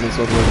 stop running,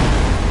 stop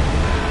running.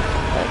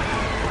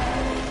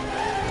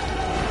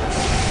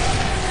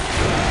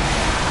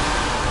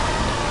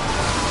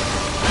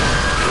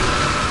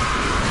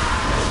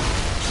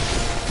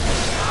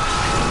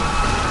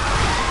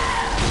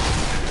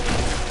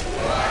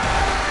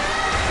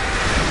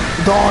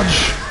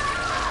 Dodge!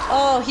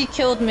 Oh, he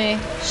killed me.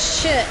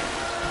 Shit.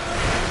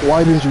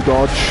 Why didn't you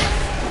dodge?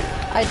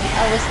 I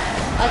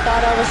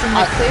thought I was in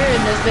the clear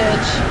in this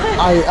bitch.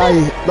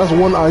 That's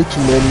one eye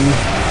too many.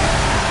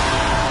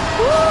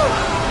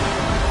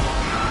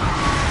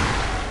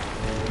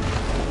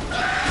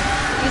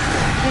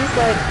 He's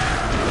like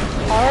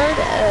hard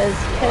as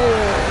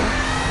hell.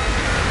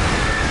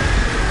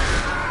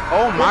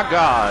 Oh my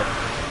god.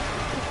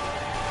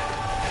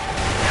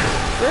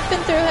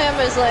 Ripping through him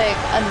is like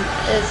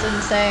is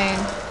insane.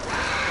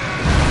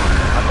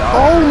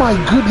 Oh my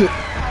goodness!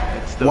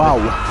 Wow.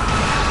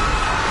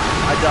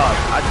 I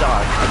dodged. I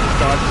just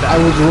dodged backwards. I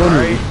was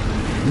running.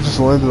 Right? You just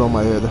landed on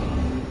my head.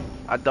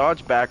 I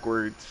dodged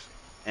backwards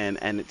and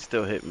it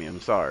still hit me. I'm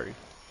sorry.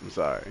 I'm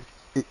sorry.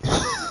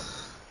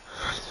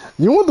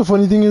 You know what the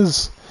funny thing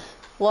is?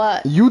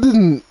 What?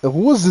 Didn't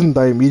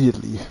die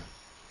immediately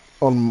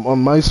on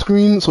my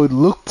screen, so it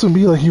looked to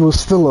me like he was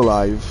still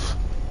alive.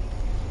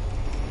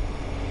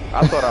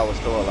 I thought I was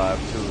still alive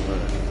too, but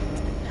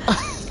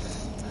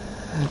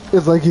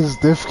It's like his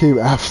death came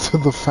after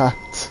the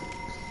fact.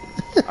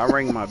 I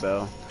rang my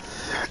bell.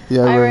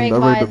 Yeah, I rang the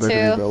mine back of your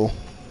too. bell.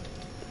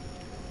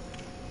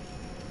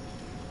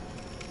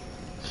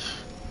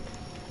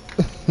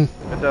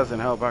 It doesn't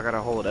help. I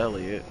gotta hold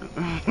Elliot.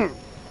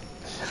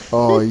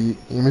 Oh, you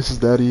miss his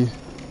daddy?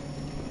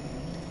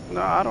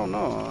 No, I don't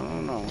know. I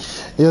don't know.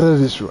 Yeah,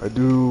 that is true. I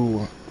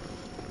do.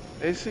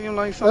 It seemed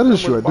like something That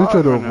is true. I was do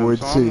try to bothering him, avoid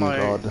so I'm saying like-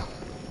 God.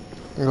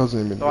 It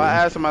wasn't even. So I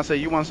asked him. I said,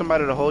 "You want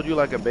somebody to hold you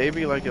like a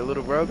baby, like your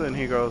little brother?" And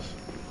he goes,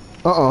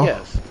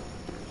 "Yes."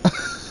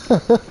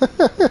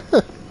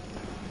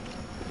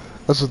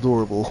 That's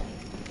adorable.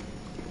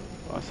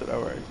 I said,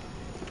 "All right."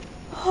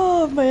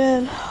 Oh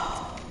man.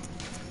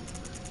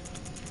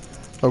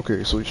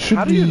 Okay, so it should be.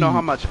 How do you know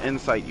how much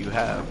insight you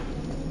have?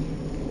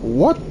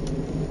 What?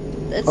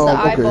 It's Oh, the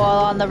okay.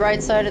 eyeball on the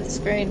right side of the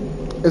screen.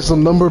 It's a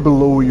number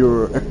below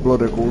your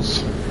blood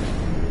echoes.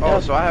 Oh,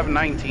 Yep. so I have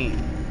 19.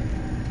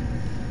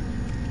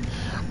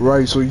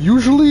 Right, so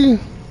usually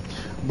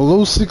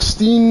below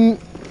 16,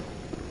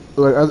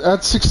 like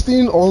at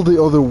 16, all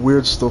the other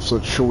weird stuff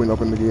starts showing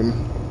up in the game.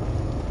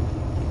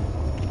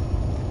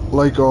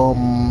 Like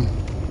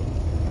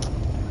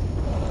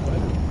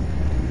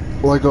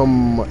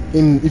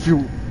if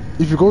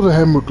you go to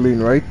Hamburg Lane,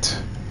 right?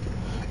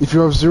 If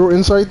you have 0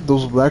 insight,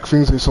 those black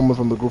things they summon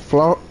from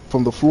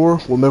the floor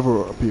will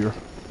never appear.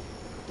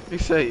 He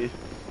said,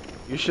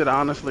 "You should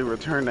honestly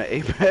return to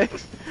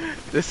Apex.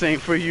 This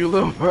ain't for you,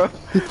 little bro."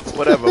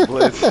 Whatever,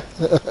 Blitz.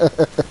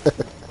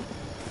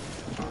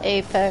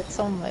 Apex,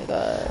 oh my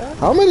god.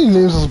 How many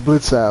names does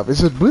Blitz have?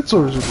 Is it Blitz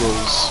or is it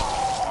Rose?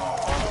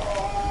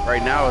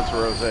 Right now it's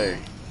Rose.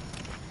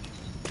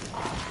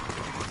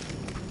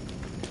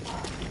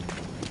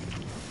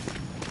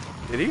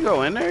 Did he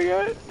go in there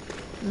yet?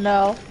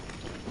 No.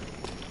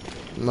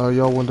 No,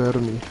 y'all went ahead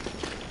of me.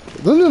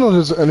 Don't you know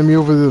there's an enemy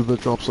over there that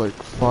drops like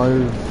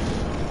 5?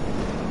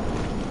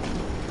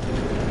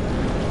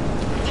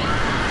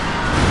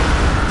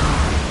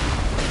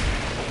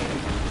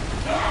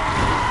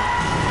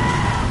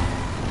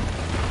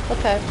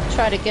 Okay,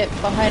 try to get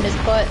behind his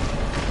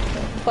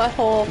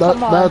butthole.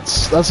 Come on.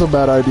 That's a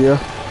bad idea.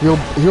 He'll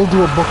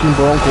do a bucking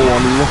bronco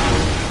on you.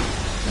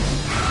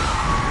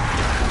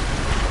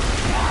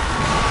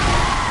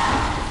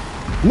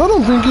 Now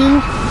I'm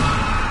thinking,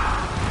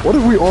 what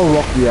if we all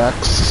rock the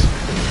axe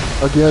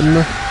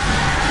again?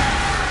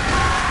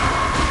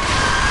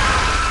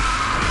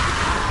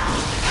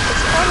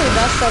 It's probably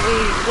best that we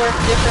work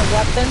different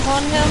weapons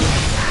on him.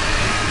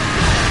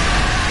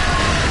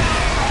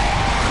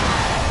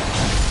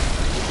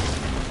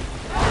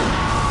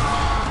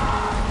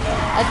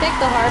 I think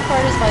the hard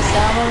part is my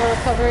stamina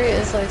recovery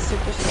is like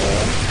super slow.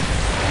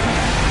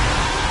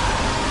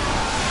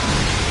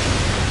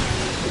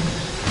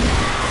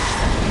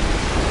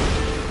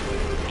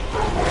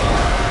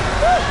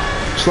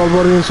 Start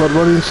running, start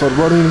running, start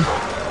running.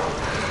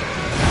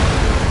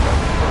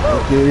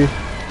 Okay.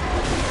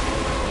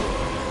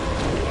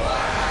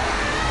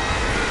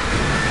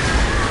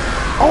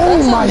 Oh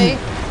That's on my! me.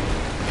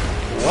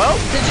 Well,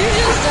 Did you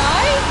just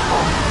die?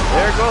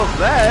 there goes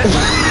that.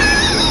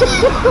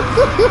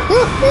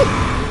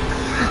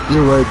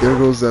 You're right, there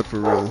goes that for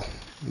real.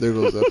 There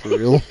goes that for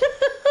real.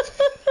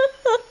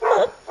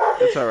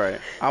 It's alright.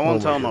 I Oh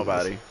won't my tell goodness.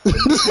 nobody.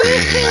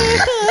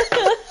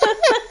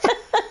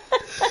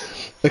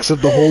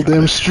 Except the whole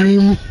damn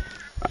stream.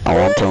 I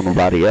won't tell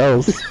nobody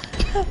else.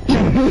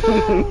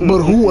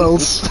 But who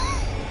else?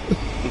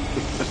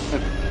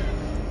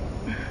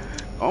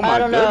 Oh my I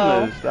don't know.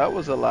 goodness, that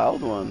was a loud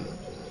one.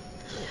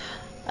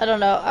 I don't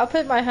know. I'll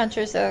put my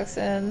hunter's axe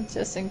in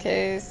just in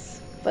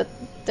case. But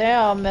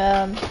damn,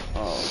 man.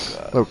 Oh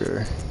god.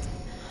 Okay.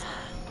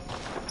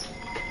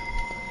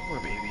 Poor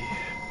baby.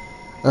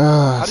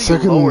 How do you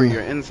Second, lower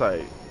your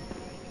insight?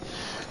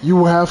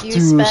 you have You to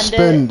spend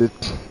spend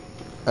it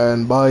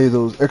and buy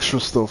those extra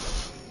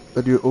stuff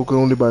that you can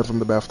only buy from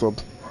the bathtub.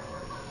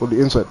 Or the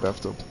inside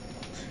bathtub.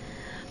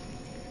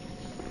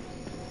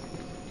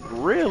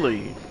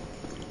 Really?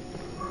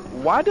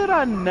 Why did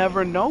I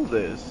never know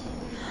this?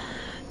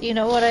 You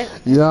know what I...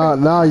 Yeah,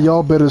 now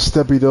y'all better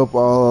step it up.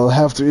 I'll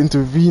have to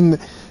intervene.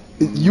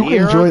 You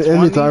can join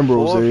anytime,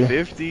 Rose.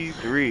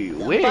 53.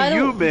 Where By the-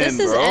 you been, This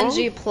is bro?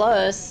 NG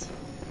plus.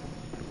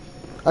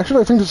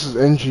 Actually, I think this is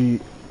NG.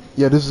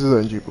 Yeah, this is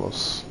NG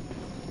plus.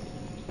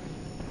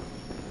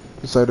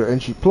 It's either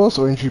NG plus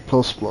or NG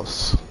plus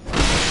plus. NG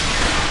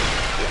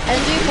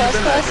plus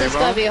been plus at, is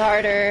bro? gonna be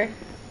harder.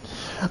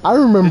 I Did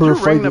remember you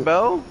ring fighting. the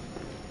bell?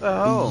 The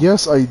hell?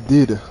 Yes, I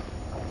did.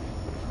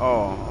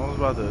 Oh, I was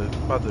about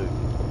to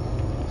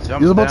jump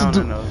He was about down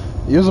to in do. a,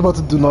 He was about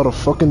to do not a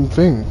fucking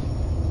thing.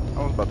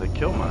 I was about to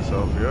kill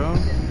myself, yo.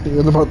 He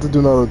was about to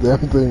do not a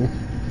damn thing.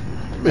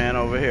 Man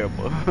over here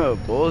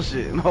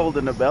bullshitting,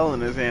 holding the bell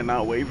in his hand,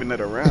 not waving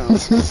it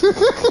around.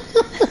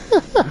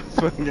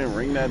 Fucking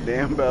ring that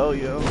damn bell,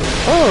 yo.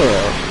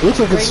 Oh, looks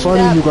like it's Ring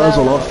finding that you guys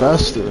a bell. lot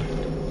faster.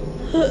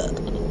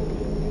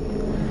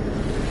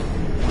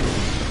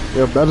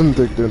 Yeah, that didn't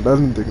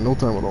take no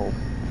time at all.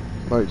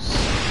 Nice.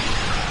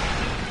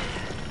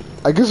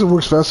 I guess it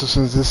works faster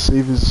since this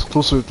save is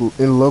closer to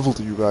in level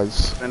to you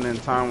guys. And then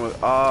time with,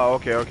 oh,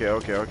 okay.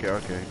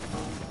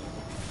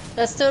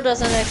 That still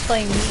doesn't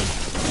explain me.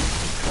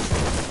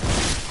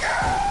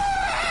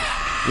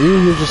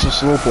 You're just a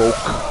slowpoke.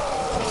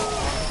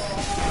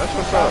 That's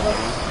what's up, man.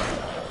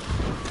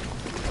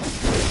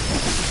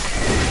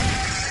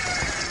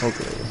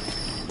 Okay.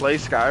 Play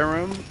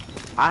Skyrim.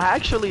 I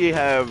actually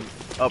have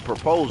a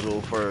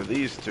proposal for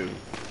these two.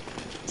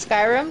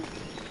 Skyrim?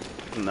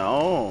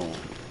 No,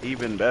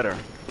 even better.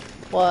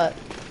 What?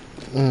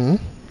 I'm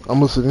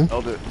listening.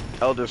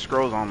 Elder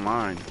Scrolls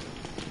Online.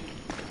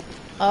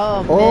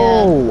 Oh, man.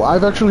 Oh,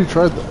 I've actually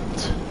tried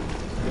that.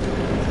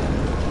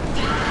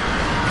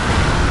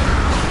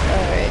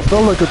 Alright.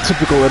 Felt like a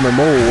typical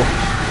MMO.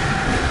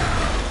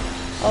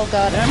 Oh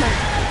god.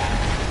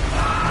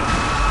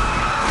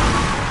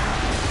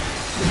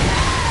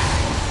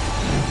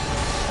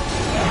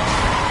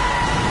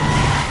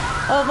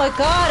 Oh my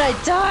god, I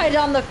died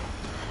on the...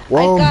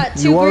 Well, I got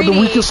too you are greedy. the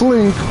weakest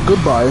link.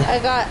 Goodbye. I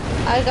got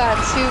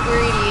too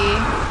greedy.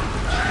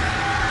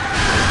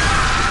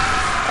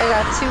 I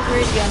got too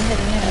greedy on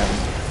hitting him.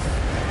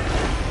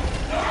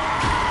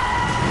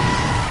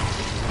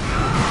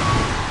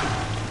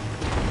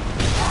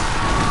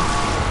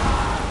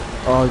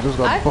 Oh, I just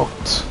got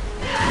booked.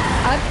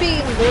 I've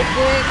beaten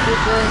Ludwig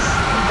with this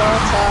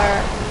Baltar.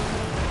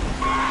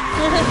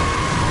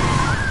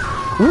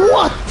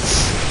 What?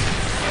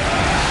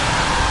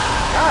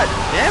 God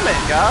damn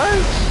it,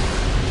 guys!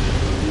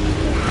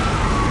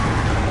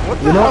 What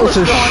the You know, hell it's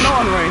is a going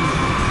on right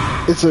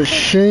now? It's a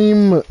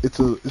shame. It's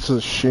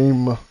a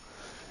shame.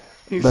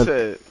 He that-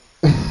 said,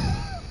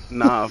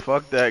 nah,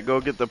 fuck that.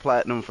 Go get the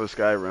platinum for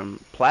Skyrim.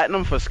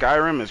 Platinum for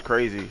Skyrim is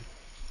crazy.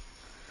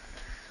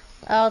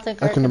 I don't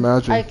think I can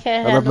imagine. I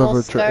can't and I've handle never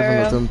even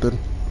Skyrim. attempted.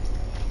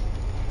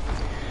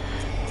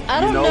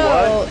 I don't know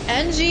know.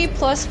 NG++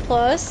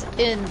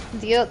 in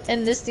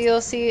this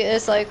DLC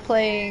is like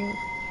playing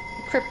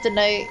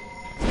Kryptonite.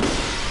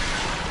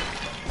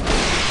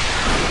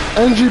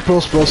 NG++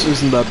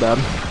 isn't that bad.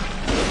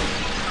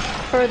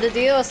 For the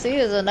DLC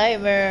is a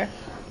nightmare.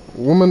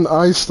 Woman,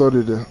 I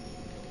started it.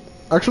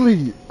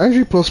 Actually,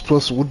 NG++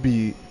 would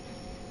be...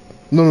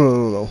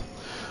 No.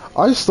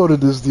 I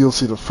started this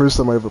DLC the first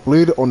time I ever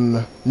played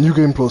on New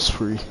Game Plus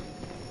free.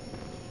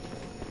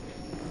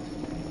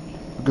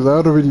 Because I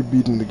had already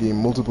beaten the game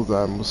multiple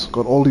times,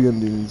 got all the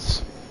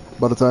endings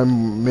by the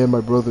time me and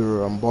my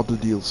brother bought the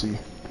DLC.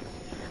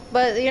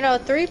 But you know,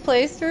 3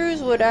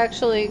 playthroughs would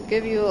actually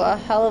give you a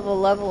hell of a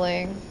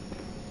leveling.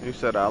 You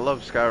said, I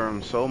love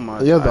Skyrim so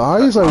much. Yeah, the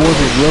highest I was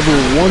level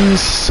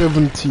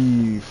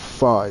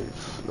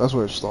 175. That's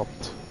where I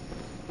stopped.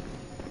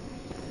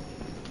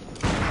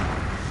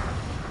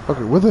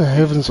 Okay, where the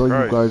heavens are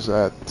you guys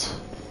at?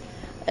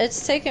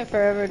 It's taken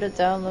forever to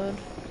download.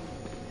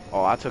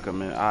 Oh, I took a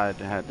minute. I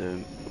had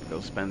to go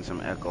spend some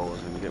echoes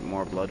and get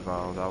more blood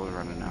vials. I was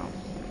running out.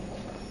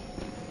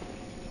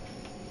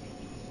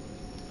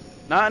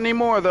 Not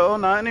anymore, though.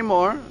 Not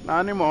anymore.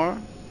 Not anymore.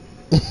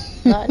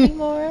 Not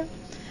anymore.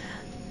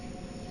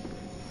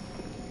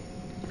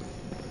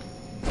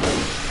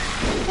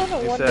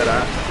 You said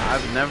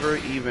I've never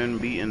even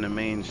beaten the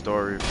main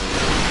story for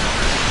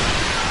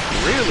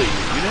real. Really?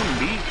 You didn't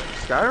beat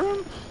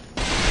Skyrim?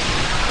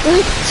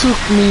 It took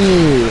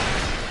me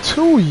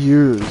 2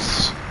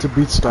 years to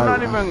beat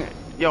Skyrim.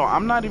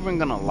 I'm not even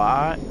gonna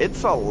lie.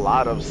 It's a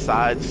lot of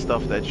side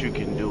stuff that you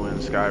can do in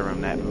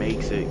Skyrim that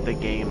makes the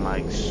game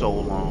like so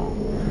long.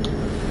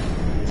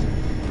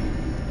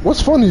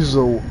 What's funny is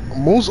though,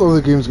 most other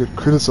games get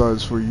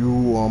criticized for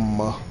you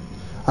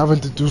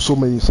having to do so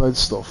many side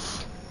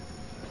stuff.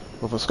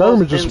 But for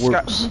Skyrim, it just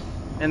works.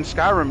 In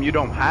Skyrim, you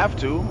don't have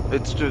to.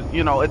 It's just,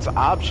 it's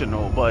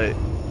optional, but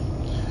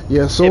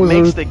yeah, so it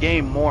makes the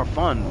game more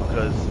fun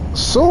because.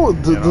 So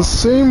the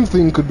same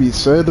thing could be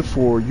said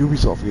for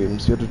Ubisoft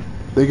games.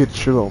 They get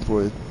shit on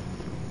for it.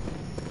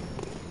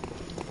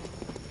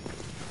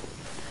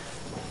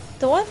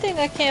 The one thing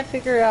I can't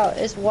figure out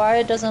is why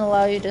it doesn't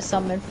allow you to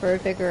summon for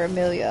Vigor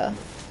Amelia.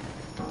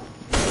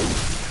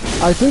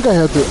 I think I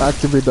had to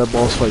activate that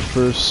boss fight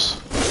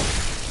first.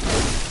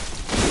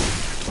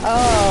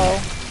 Oh.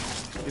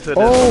 You said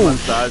there's so much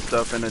side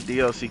stuff and the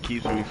DLC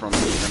keeps me from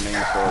beating the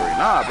main story.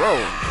 Nah,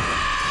 bro.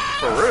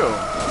 For real.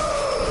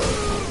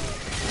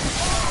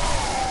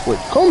 Wait,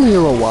 come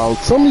here a while.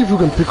 Tell me if you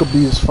can pick up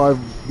these five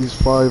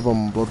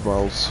blood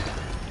vials.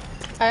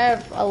 I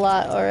have a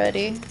lot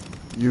already.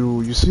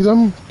 You see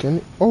them? Can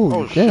you?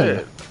 Oh, you can.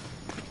 Shit.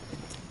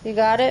 You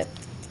got it?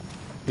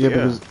 Yeah,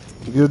 because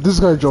this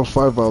guy drops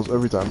 5 vials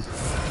every time.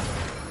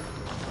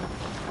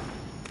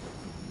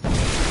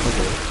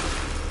 Okay.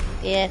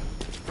 Yeah.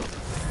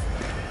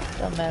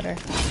 Don't matter.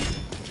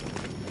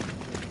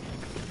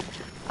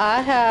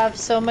 I have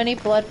so many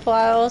blood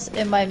vials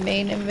in my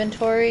main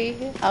inventory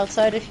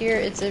outside of here,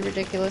 it's a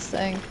ridiculous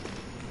thing.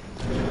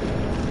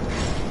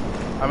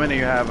 How many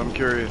you have? I'm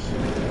curious.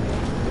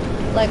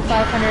 Like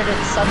 500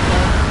 and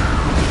something.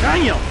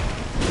 Damn!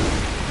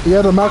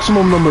 Yeah, the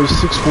maximum number is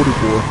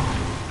 644.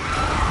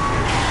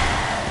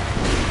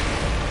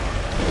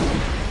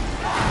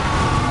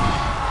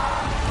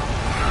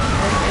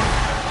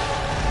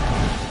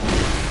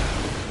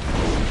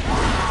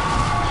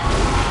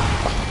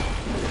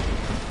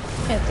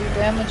 Can't do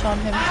damage on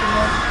him too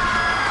much.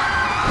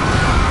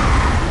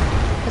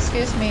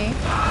 Excuse me.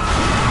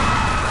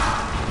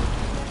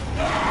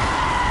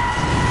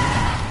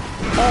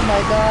 Oh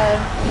my god.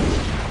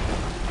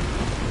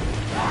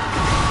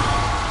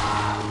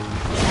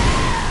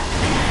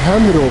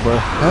 Hand it over.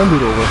 Hand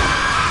it over.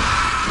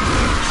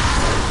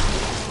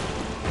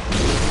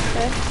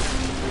 Okay.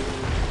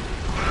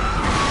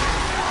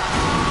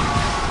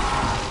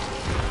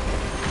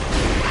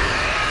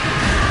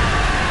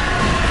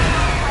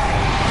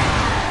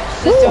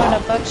 Just doing a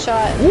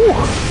buckshot. Ooh.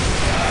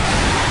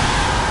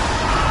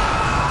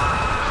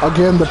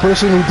 Again, the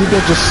person who did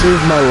that just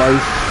saved my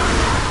life.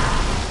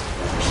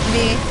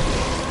 Me.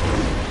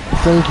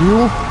 Thank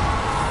you.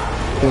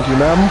 Thank you,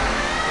 ma'am.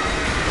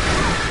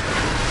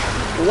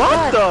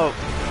 What the?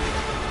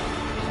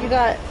 You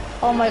got.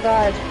 Oh my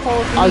god.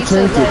 Hold me I to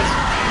tanked it.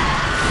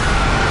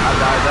 I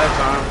died that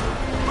time.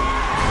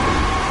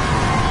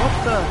 What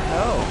the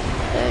hell?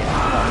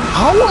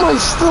 How am I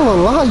still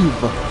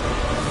alive?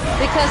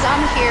 Because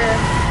I'm here.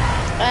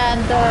 And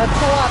the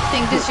co-op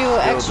thing gives you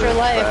extra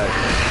life.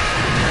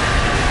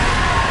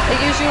 It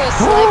gives you a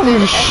slight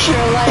bit extra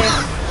life.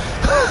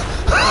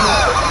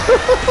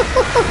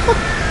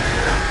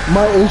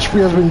 My HP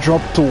has been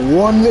dropped to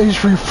 1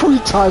 HP 3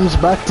 times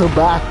back to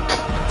back.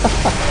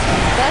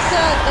 That's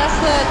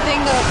the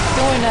thing of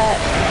doing that.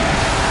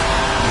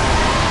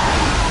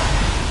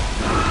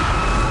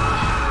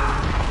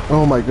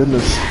 Oh my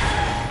goodness.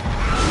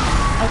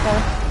 Okay.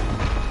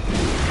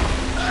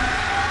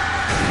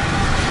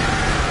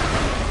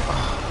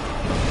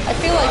 I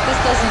feel like this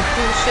doesn't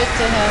do shit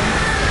to him.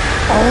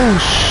 Oh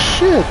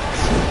shit.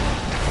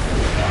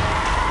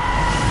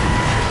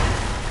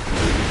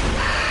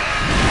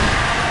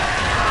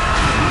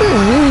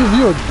 Behave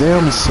your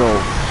damn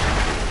self.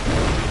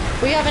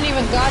 We haven't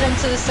even got him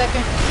to the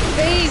second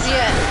phase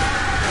yet.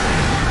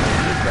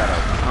 He's got a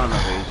ton of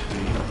HP.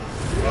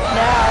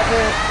 Nah,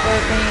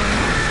 we're being...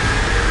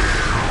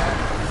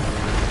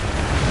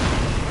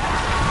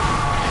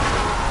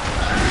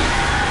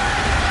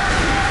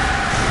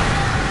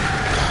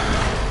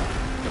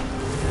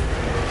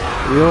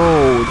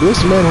 Yo, this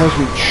man has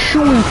been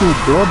chewing through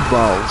blood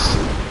vials.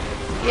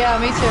 Yeah,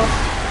 me too.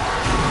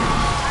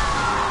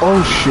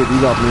 Oh shit, he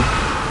got me.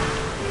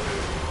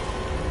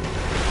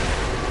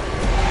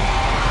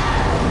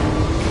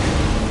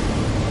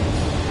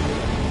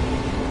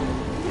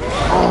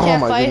 I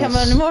can't fight him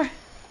anymore.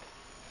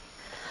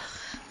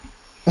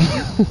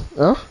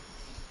 Huh?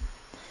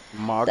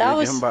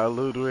 Margaret him by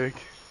Ludwig.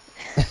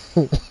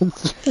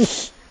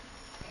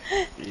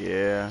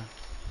 Yeah.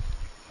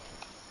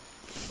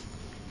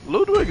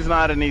 Ludwig's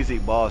not an easy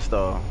boss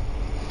though.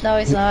 No,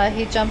 he's not.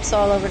 He jumps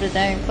all over the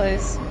dang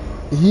place.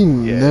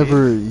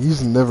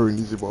 He's never an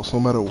easy boss, no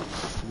matter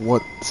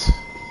what.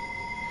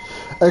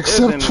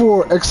 Except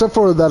for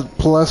that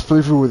last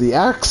playthrough with the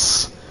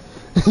axe.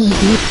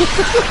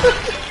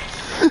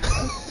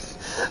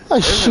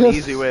 There's an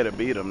easy way to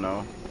beat him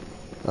though.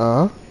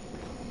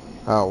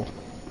 How?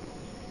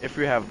 If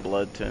you have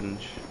blood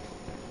tinge.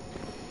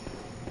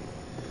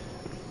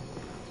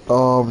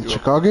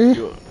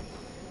 Chicago?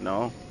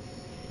 No.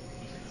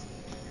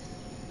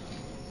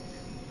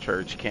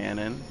 Church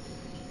cannon.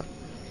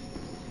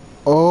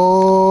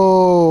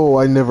 Oh,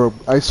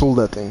 I sold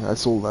that thing. I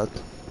sold that.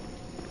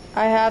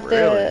 I have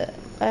Really?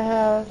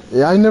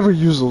 Yeah, I never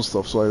use those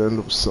stuff, so I ended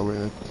up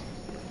selling it.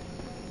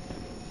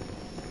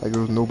 Like it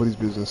was nobody's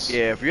business.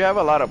 Yeah, if you have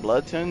a lot of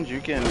blood tinge,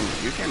 you can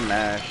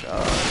mash.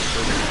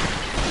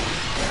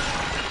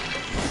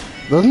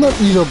 Wouldn't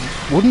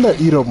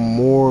that eat up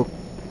more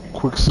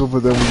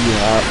Quicksilver than we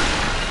have?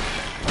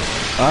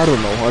 I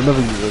don't know. I never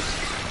use it.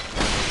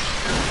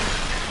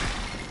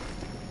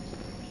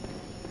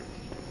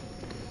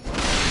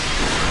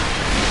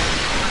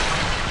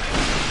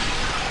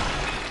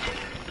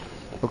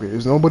 Okay,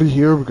 is nobody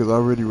here because I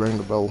already rang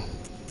the bell?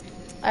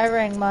 I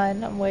rang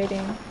mine. I'm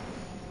waiting.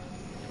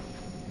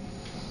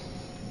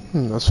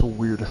 That's so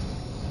weird.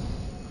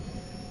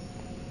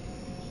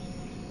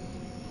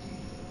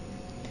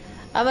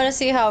 I'm gonna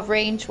see how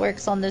range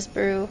works on this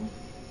brew.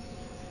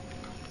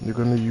 You're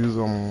gonna use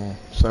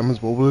Simon's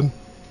Boblin?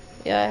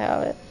 Yeah, I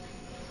have it.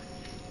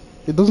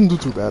 It doesn't do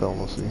too bad,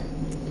 honestly.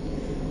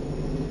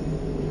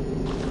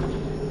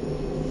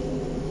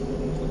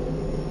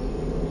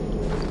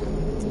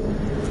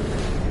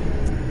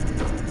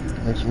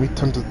 Makes me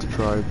tempted to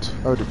try it.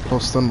 I already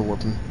plus 10 the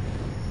weapon.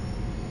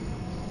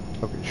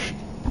 Okay,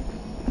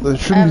 it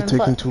shouldn't be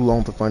taking too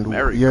long to find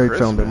Merry Yeah, I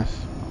Christmas. found him.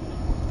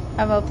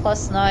 I'm a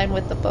 +9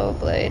 with the bow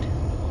blade.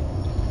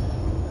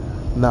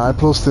 Nah, I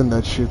plus 10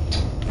 that shit.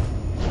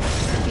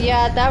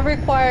 Yeah, that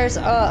requires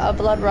a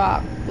blood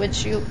rock,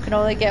 which you can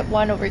only get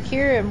one over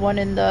here and one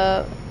in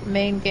the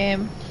main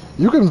game.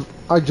 You can.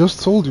 I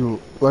just told you.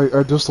 Like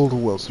I just told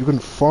who else. You can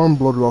farm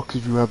blood rocks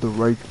if you have the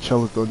right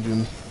chalice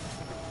dungeon.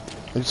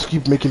 And just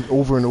keep making it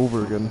over and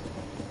over again.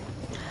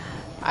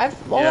 I've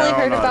only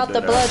heard about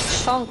the blood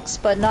chunks,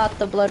 but not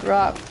the blood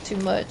rock too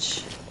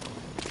much.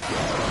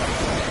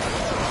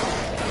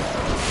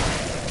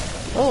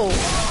 Oh,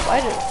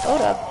 why did...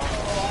 Hold up.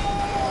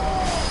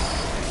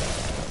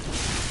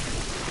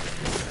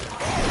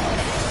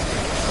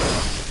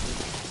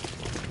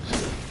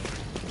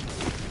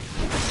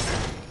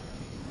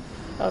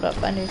 Hold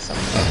up, I need some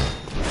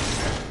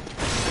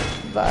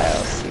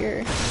vials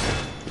here.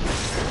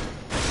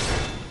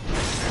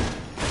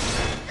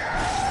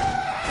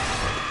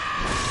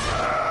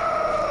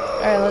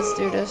 Alright, let's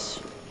do this.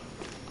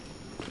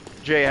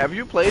 Jay, have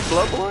you played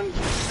Bloodborne?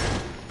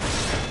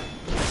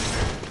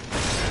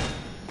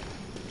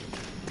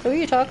 Who are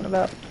you talking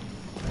about?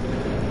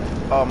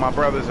 Oh, my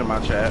brother's in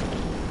my chat.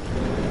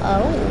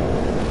 Oh.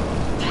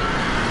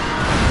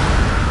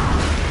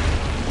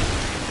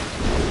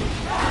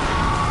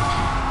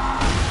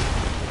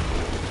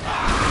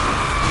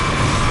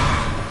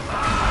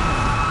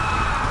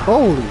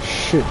 Holy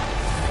shit.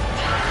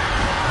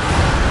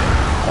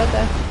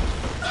 Okay.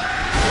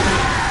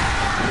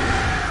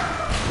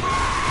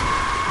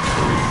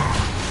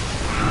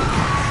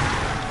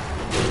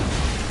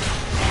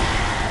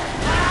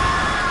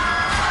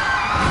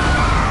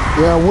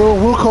 Yeah,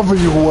 we'll cover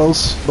you, who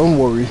else? Don't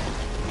worry.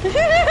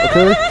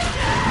 Okay?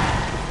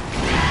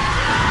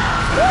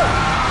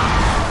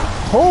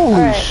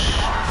 Holy shit.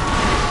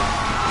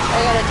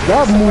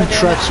 That move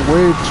tracks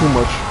way too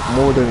much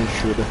more than it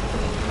should.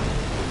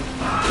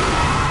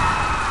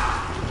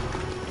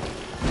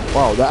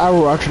 Wow, the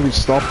arrow actually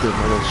stopped him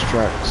in its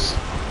tracks.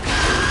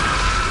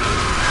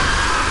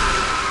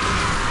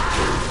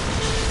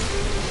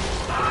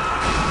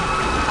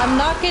 I'm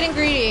not getting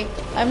greedy.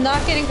 I'm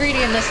not getting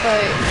greedy in this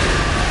fight.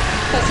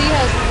 Because he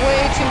has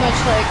way too much,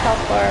 like,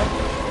 health bar.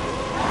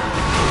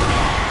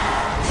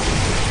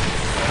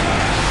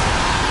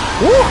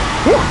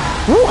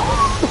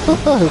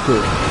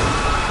 Okay.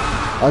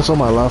 I saw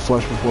my laugh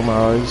flash before my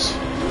eyes.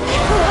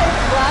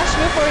 Flash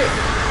before...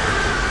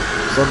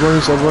 Stop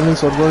running, stop running,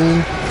 stop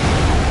running.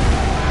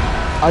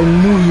 I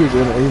knew he was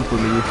gonna aim for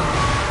me.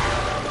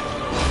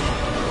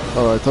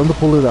 Alright, time to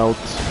pull it out.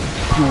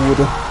 You would.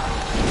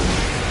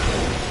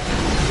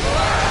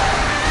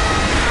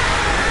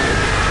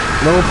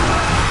 Nope.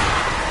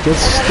 Get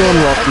stun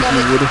locked if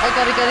you would. I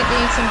gotta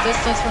gain some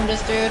distance from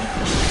this dude.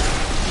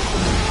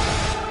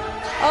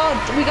 Oh,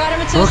 we got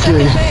him into the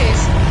second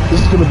phase.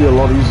 This is gonna be a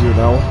lot easier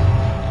now.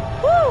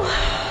 Woo!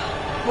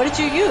 What did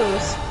you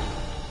use?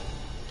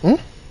 Hmm?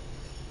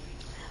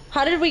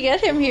 How did we get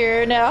him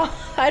here now?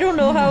 I don't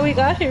know how we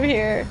got him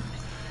here.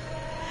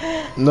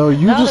 No,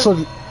 you Now just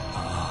like...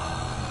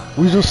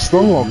 We just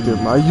stun locked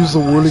him. I used the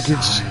whirly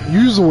kicks.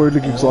 You used the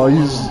whirly kicks, so I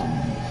used...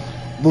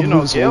 You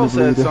know, Gail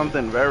said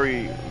something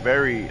very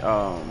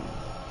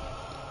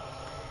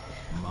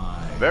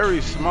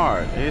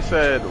smart. He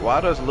said, why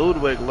does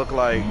Ludwig look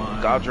like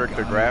Godric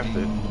the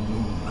Grafted?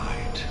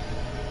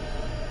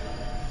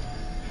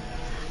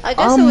 I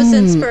guess it was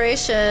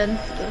inspiration,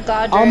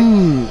 Godric.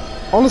 I'm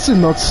honestly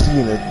not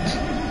seeing it.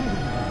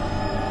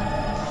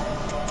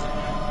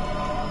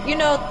 You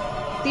know,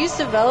 these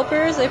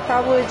developers, they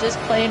probably just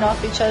playing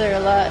off each other a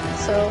lot,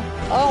 so...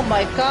 Oh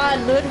my god,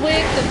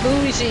 Ludwig the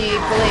Bougie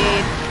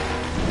Blade.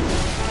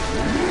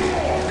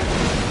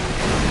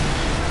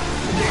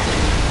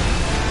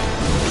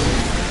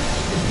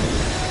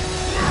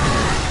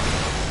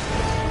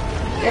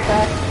 Get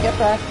back, get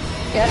back,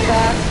 get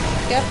back,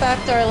 get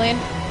back, darling.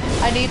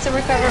 I need to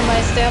recover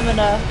my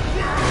stamina.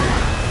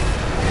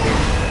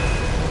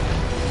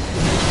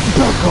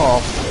 Back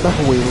off! Back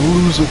away,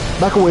 loser!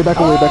 Back away, back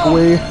away, back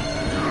away!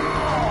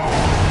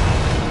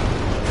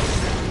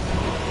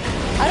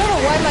 I don't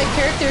know why my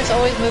character is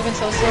always moving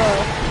so slow.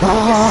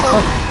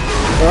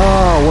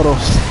 What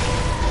else?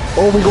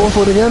 Oh, we going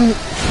for it again?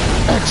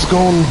 X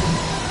gone.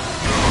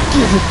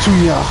 Give it to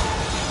ya!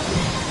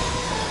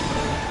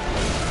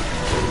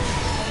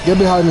 Get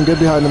behind him, get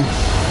behind him.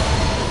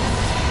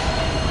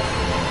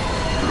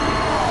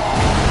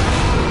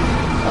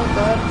 Oh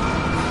god.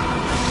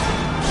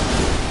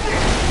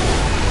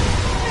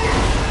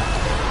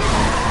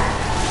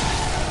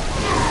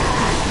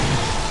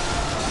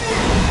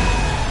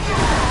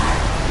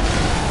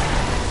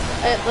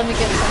 Let me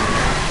get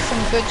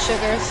some good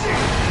sugars.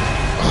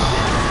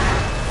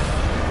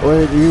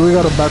 Wait, we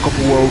gotta back up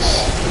who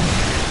else?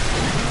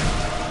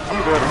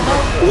 I'm good.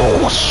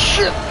 Oh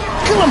shit!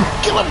 Kill him!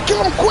 Kill him!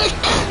 Kill him quick!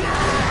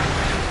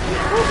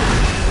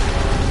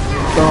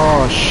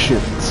 Oh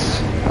shit!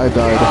 I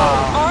died.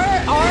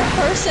 Our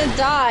person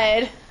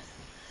died.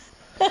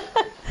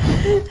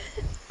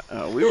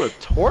 We were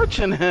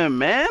torching him,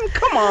 man.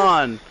 Come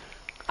on.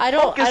 I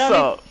don't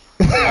even.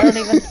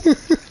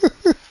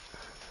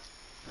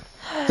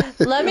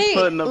 Let me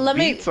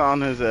beats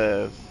on his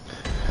ass.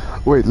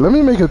 Wait, let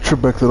me make a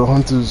trip back to the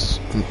hunters.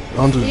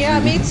 Yeah,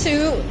 room. me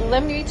too.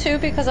 Let me too,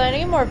 because I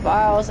need more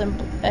vials and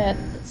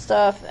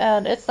stuff,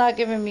 and it's not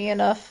giving me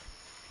enough.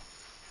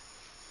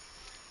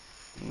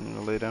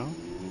 Lay down.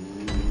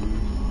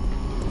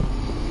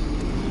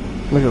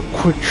 Make a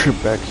quick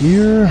trip back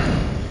here.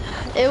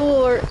 It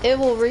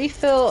will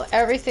refill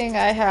everything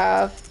I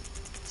have.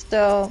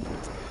 So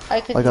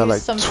I could I got use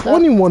like some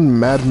 21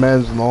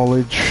 madman's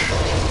knowledge.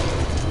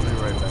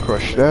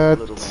 Crush that.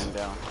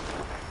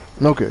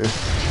 Okay.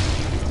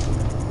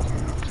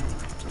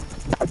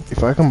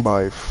 If I can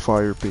buy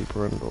fire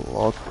paper and a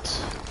lot.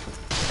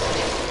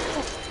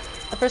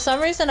 For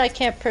some reason, I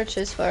can't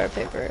purchase fire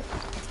paper.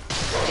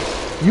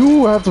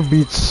 You have to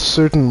beat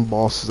certain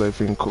bosses, I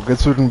think, or get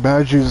certain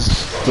badges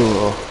to...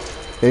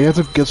 yeah, you have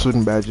to get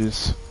certain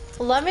badges.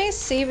 Let me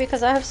see,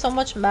 because I have so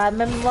much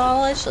madman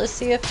knowledge. Let's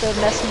see if the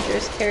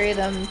messengers carry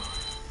them.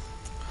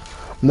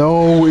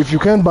 No, if you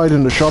can't buy it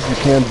in the shop, you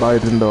can't buy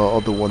it in the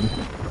other one.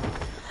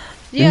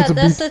 Yeah,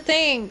 that's the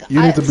thing.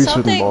 You need to beat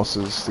certain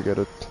bosses to get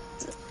it.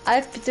 I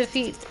have to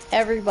defeat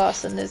every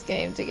boss in this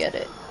game to get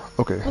it.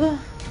 Okay.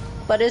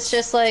 But it's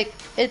just like,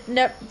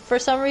 for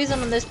some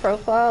reason on this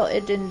profile,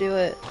 it didn't do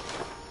it.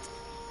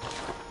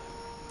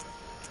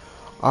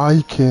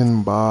 I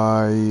can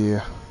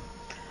buy...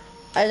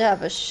 I'd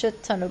have a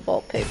shit ton of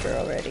bulk paper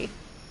already.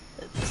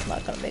 It's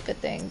not gonna make a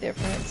dang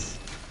difference.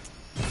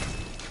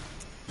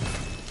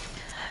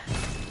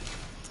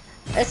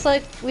 It's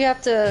like we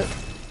have to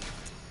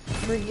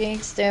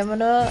regain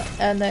stamina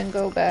and then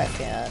go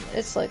back, and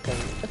it's like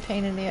a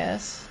pain in the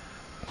ass.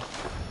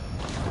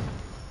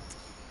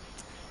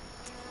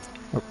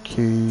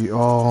 Okay,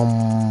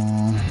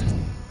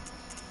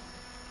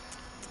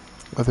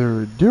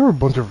 there are a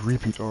bunch of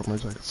repeat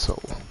armors I could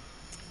sell.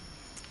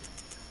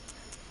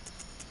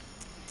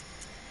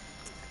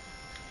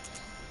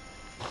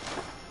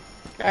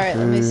 Alright,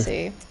 let me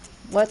see.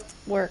 What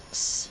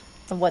works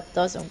and what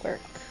doesn't work.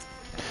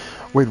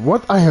 Wait,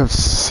 what? I have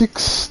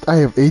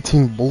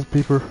 18 bolt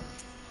paper.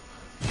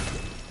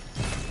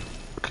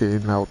 Okay,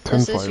 now 10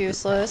 This is fire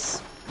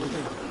useless.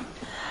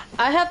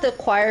 I have the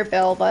choir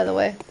bell, by the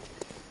way.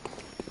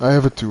 I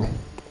have it too.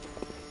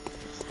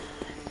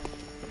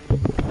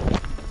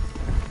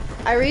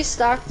 I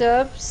restocked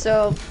up,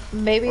 so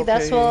maybe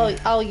that's what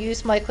I'll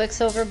use my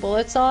Quicksilver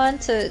bullets on,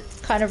 to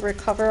kind of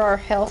recover our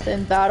health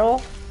in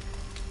battle.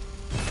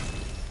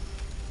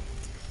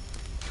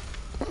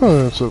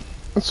 Oh,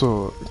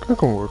 that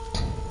can work.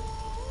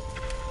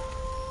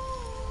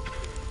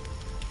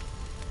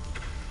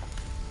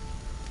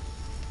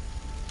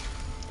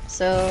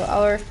 So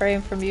I'll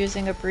refrain from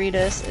using a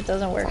Breedus. It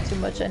doesn't work too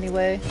much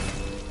anyway.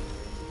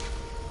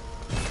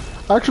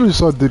 I actually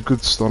saw it did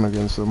good stun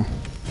against them.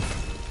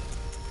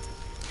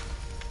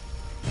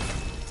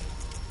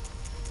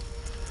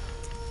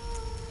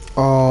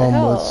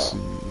 Let's see.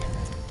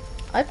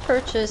 I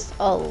purchased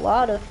a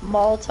lot of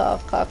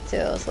Molotov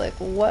cocktails. Like,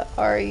 what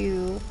are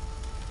you?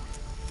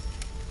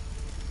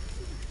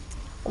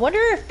 I wonder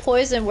if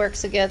poison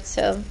works against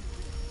him.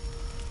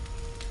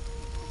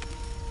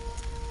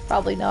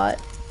 Probably not.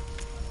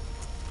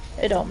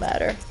 It don't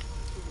matter.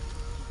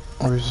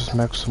 Or is this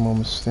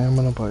maximum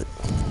stamina bite?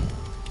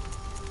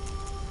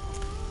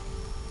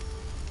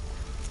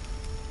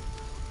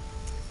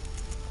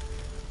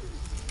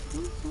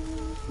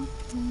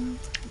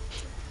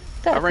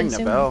 I Gotta ring the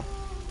consume. bell.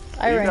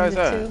 I Where you rang guys it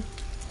at? too.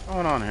 What's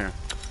going on here?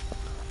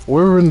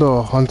 We're in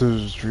the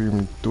hunter's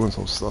dream doing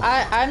some stuff.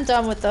 I'm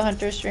done with the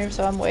hunter stream,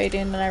 so I'm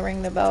waiting and I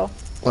ring the bell.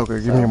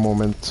 Okay, give me a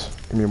moment.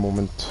 Give me a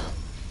moment.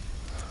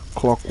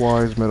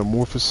 Clockwise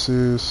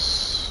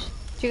metamorphosis.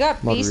 Do you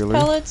got Not beast really.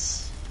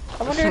 pellets?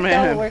 I wonder if that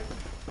Man. will work.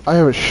 I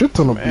have a shit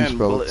ton of beast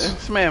pellets.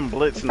 This man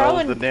Blitz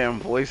Probably- knows the damn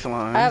voice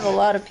lines. I have a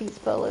lot of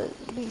beast pellets,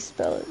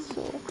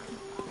 so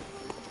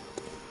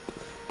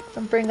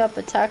and bring up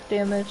attack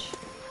damage.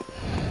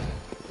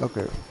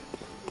 Okay.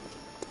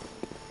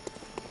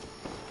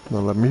 Now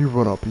let me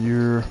run up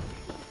here.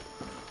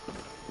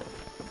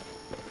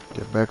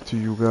 Get back to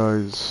you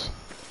guys.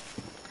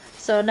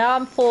 So now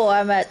I'm full.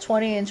 I'm at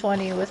 20 and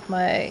 20 with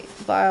my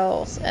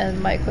vials and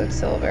my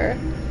quicksilver.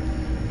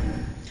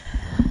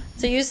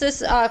 To use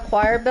this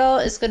choir bell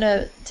is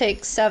gonna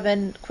take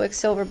 7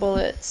 quicksilver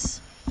bullets.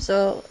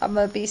 So I'm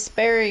gonna be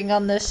sparing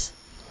on this.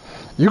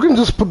 You can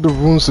just put the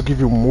runes to give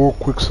you more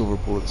quicksilver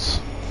bullets.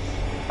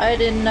 I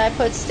didn't. I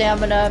put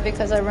stamina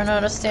because I run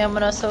out of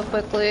stamina so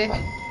quickly.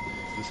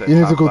 You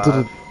need to go to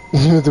the.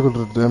 You need to go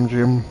to the damn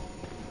gym.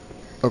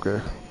 Okay.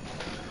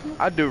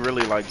 I do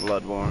really like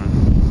Bloodborne.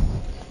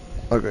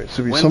 Okay.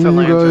 So Winter some of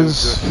you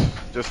Lanterns guys.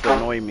 just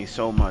annoy me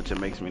so much it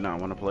makes me not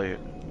want to play it.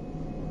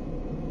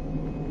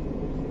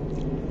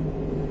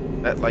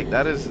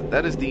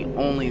 That is the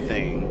only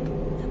thing.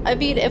 I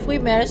mean, if we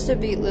manage to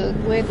beat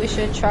Ludwig, we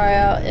should try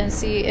out and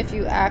see if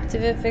you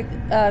activate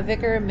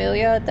Vicar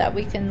Amelia, that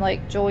we can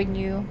like join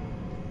you.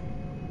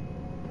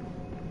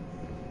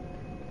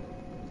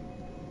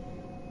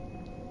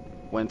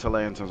 Winter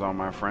Lanterns are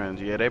my friends.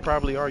 Yeah, they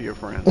probably are your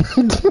friends.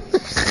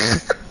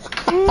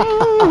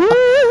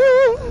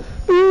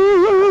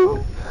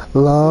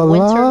 La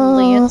Winter la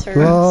Lanterns.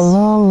 la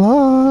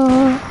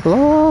la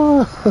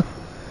la.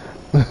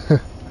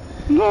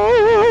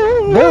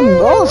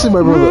 Then honestly,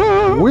 my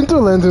brother, winter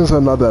lanterns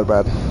are not that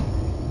bad.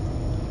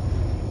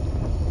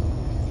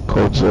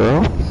 Code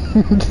Zero?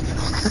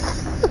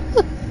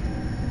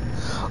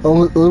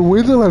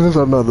 Winter lanterns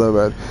are not that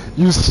bad.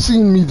 You've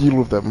seen me deal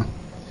with them.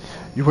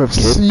 You have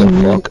Get seen the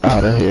me. fuck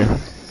out of here.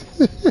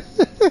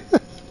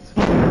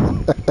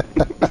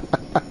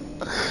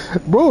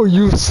 Bro,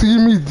 you've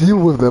seen me deal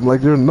with them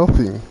like they're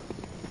nothing.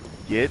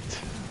 Get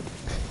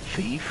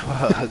the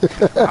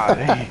fuck out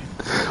of here.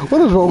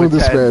 What is wrong with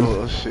this that man?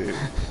 bullshit.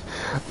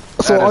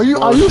 So That are is you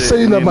bullshit,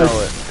 saying and that you my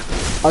know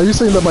it. are you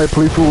saying that my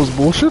playthrough was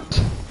bullshit?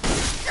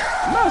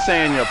 I'm not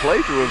saying your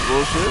playthrough is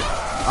bullshit.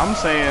 I'm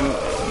saying,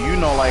 you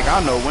know, like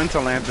I know Winter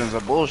Lanterns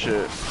are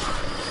bullshit.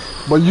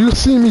 But you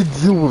see me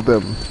deal with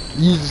them.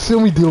 You see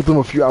me deal with them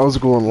a few hours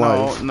ago on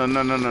live. No.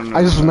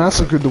 I just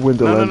massacred the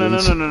winter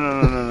lanterns.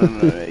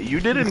 No. You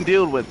didn't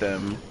deal with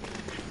them.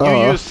 You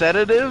used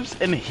sedatives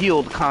and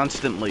healed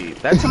constantly.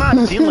 That's not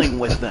dealing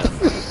with them.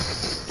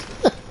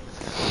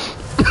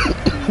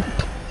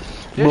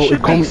 There Bro,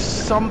 should be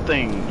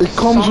something. It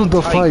comes some with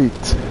the type.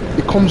 fight.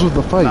 It comes with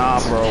the fight. Nah,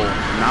 bro.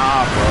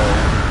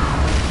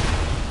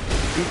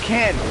 You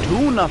can't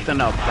do nothing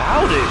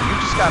about it. You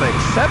just gotta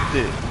accept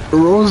it.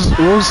 Rose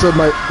said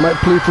my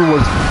playthrough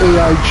was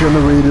AI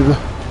generated.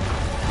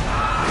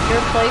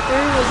 Your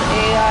playthrough was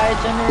AI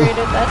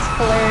generated? That's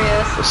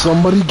hilarious.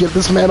 Somebody get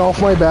this man off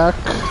my back.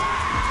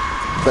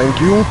 Thank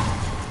you.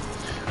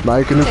 Now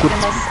I can equip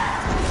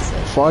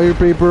fire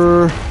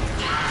paper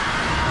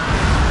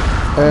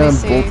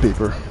and bolt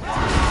paper.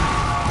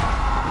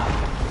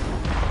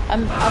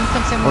 I'm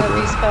consuming a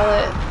beast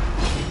pellet.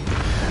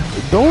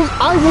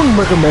 I wouldn't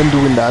recommend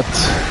doing that.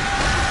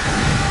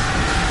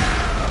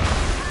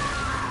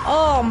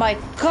 Oh my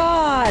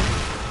god!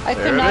 I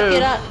could not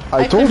get out.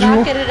 I told could not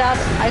you. get it out.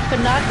 I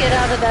could not get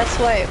out of that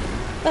swipe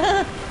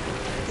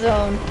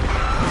zone.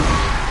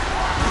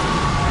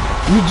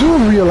 You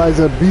do realize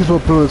that beast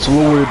pellets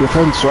lower your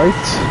defense, right?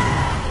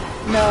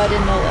 No, I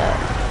didn't know that.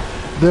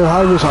 They're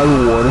high risk, high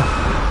reward.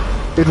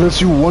 It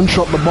lets you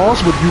one-shot the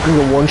boss, but you can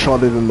get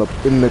one-shotted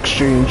in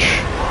exchange.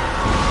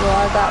 Well,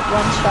 I got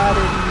one shot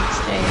in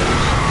exchange.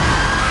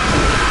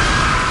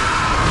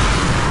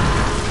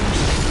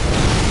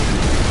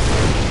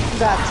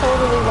 Got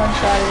totally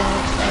one-shotted in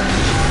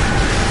exchange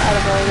out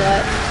of all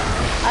that.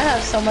 I have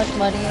so much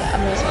money,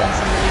 I'm gonna spend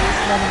some of these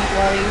money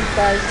while you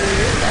guys do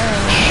your thing.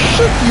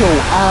 Sit your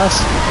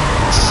ass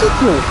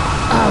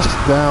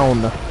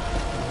down.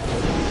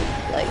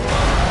 Like,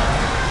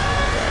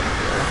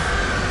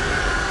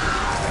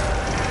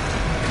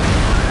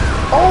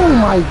 oh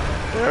my.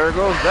 There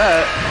goes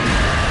that.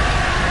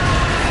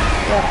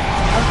 yep,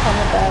 I'm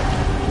coming back.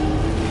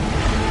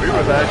 We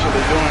was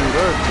actually doing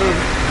good too.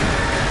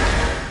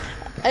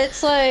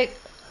 It's like,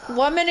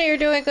 1 minute you're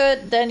doing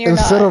good, then you're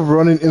Instead not. of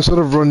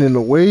running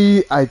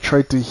away, I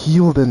tried to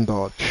heal then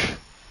dodge.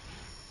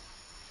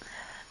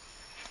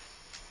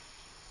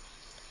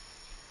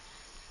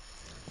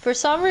 For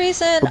some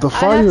reason, But the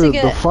I have to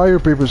get. the fire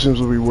paper seems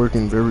to be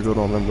working very good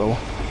on them though.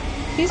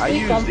 He's I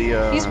weak use on.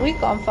 the, He's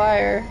weak on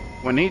fire.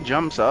 When he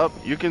jumps up,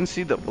 you can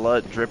see the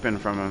blood dripping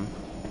from him.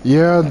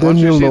 Yeah, then Once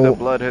you you'll see know. the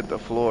blood hit the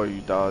floor,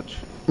 you dodge.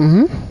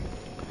 I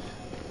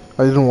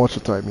didn't watch the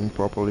timing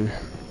properly.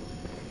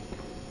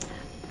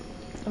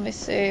 Let me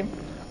see.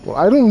 Well,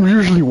 I don't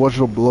usually watch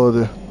the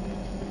blood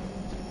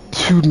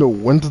to know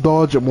when to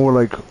dodge, and more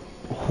like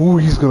who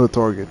he's gonna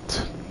target.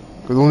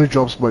 Because it only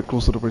drops by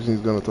close to the person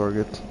he's gonna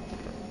target.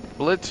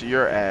 Blitz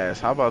your ass.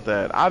 How about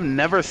that? I've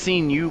never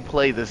seen you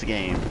play this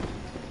game.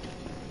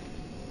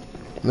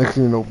 Next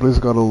thing you know, Blizz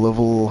got a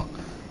level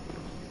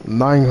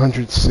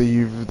 900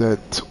 save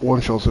that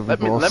one-shots every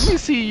boss.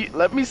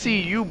 Let me see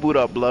you boot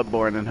up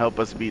Bloodborne and help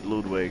us beat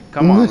Ludwig.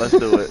 Come on, let's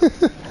do it.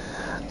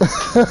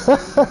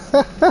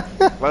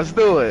 Let's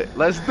do it.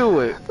 Let's do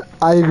it.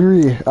 I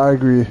agree.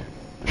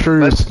 Sure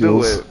your Let's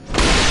skills. do it.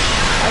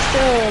 I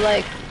still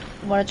like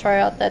want to try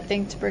out that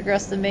thing to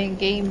progress the main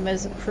game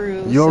as a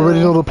crew. You already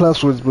know the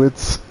passwords,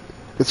 Blitz.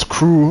 It's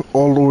crew,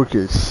 all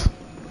lowercase.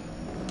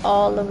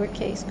 All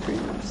lowercase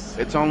crews.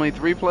 It's only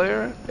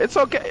 3-player. It's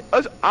okay.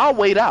 I'll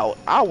wait out.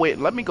 I'll wait.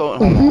 Let me go.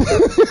 Hold on.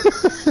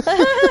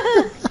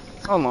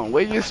 Hold on.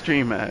 Where your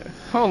stream at?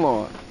 Hold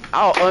on.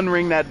 I'll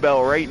unring that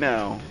bell right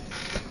now.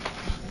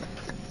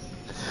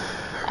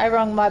 I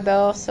rung my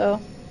bell, so.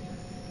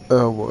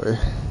 Oh boy,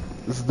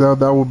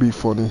 that would be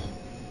funny.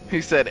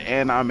 He said,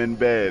 and I'm in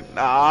bed.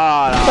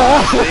 Nah,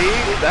 see?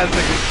 That's an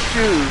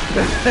excuse.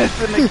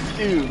 That's an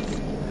excuse.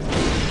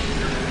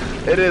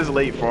 It is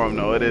late for him,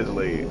 though. It is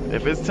late.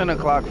 If it's 10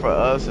 o'clock for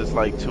us, it's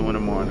like 2 in the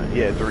morning.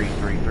 Yeah, 3 in the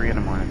morning, 3 in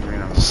the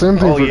morning. Same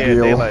thing for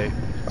Gale. Daylight.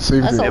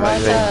 Same That's thing. a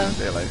long time.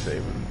 Daylight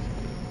savings.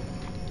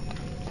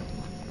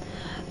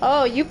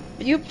 Oh, you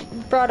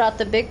brought out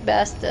the big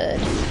bastard.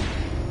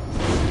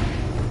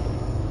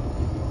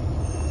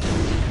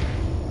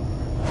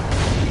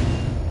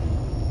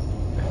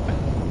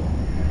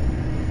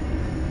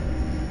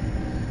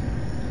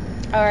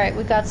 Alright,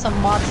 we got some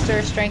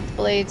monster strength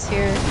blades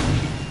here.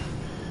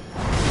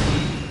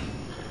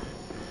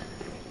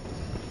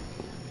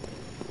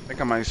 I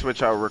think I might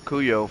switch out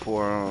Rakuyo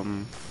for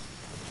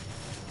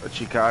a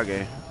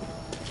Chikage.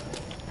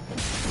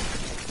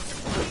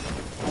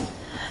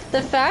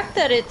 The fact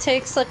that it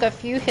takes like a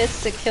few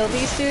hits to kill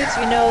these dudes,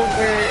 you know,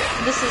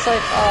 this is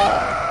like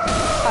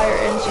higher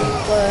NG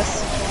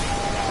plus.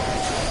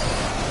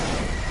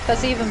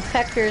 Because even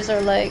peckers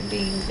are like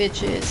being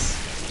bitches.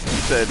 He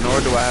said,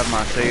 nor do I have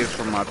my saves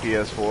from my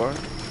PS4.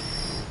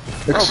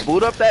 Bro,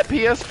 boot up that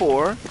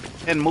PS4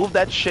 and move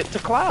that shit to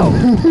cloud.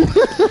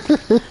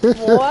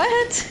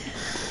 What?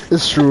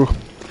 It's true.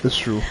 It's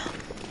true.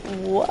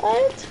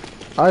 What?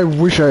 I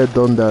wish I had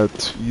done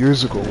that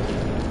years ago.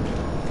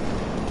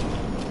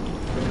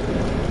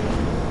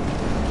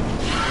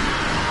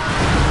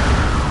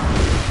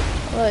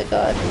 Oh my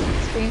god,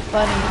 it's being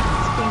funny.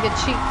 It's being a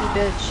cheeky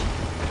bitch.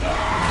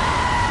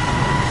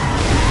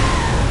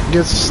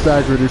 Get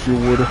staggered if you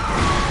would.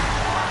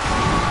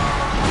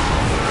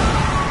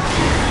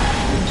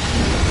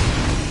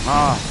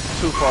 Ah,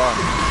 too far.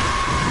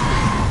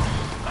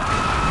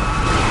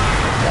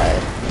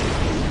 God.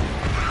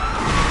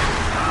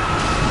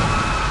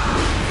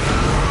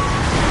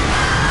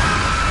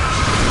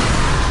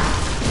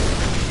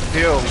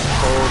 Heal,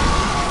 cold.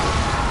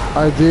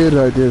 I did.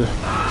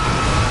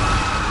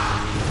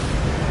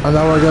 And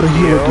now I gotta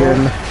heal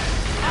again.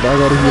 Now I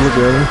gotta heal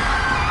again.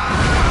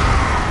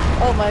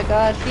 Oh my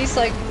god, he's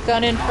like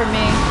gunning for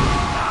me.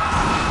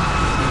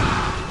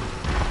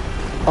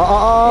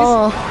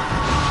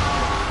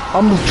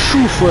 I'm the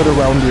true threat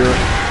around here.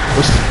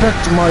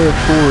 Respect my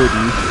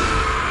authority.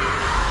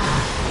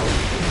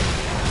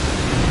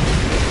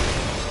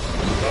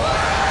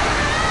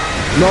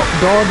 No,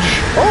 dodge.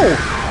 Oh,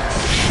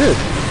 shit.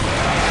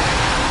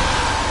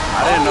 I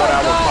didn't know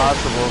that was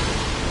possible.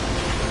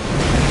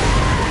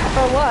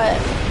 For what?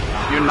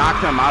 You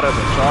knocked him out of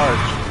the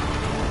charge.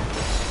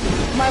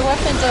 My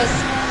weapon does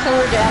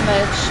killer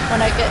damage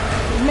when I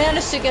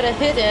manage to get a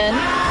hit in.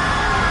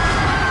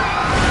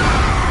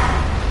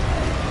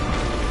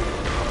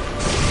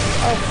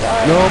 Oh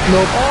god.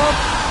 Nope. Oh.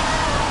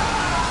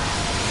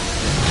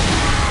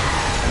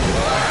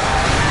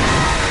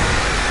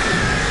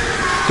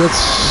 Get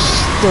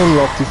stun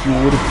locked if you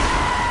would.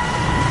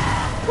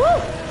 Woo!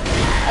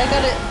 I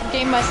gotta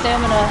gain my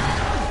stamina.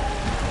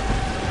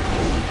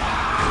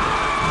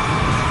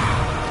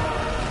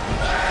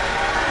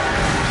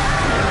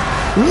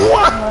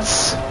 What?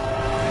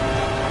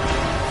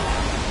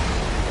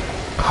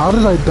 How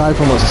did I die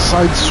from a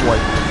side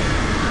swipe?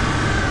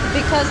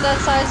 Because that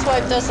side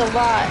swipe does a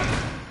lot.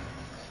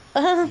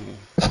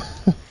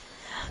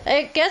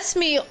 It gets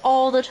me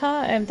all the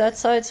time, that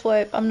side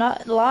swipe. I'm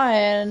not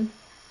lying.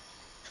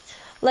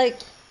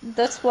 Like,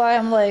 that's why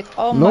I'm like,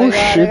 oh my god. No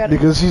shit,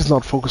 because he's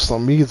not focused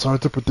on me, it's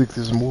hard to predict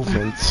his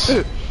movements.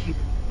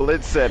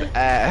 Blitz said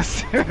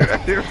ass.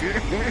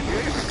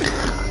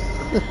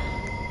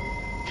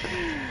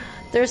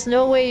 There's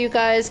no way you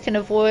guys can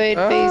avoid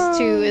phase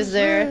 2, is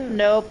there?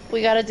 Nope,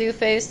 we gotta do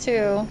phase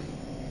 2.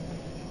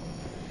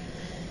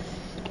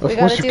 Of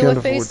course you can't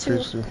avoid phase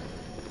 2.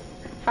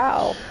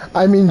 How?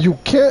 I mean, you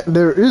can't.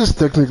 There is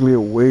technically a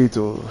way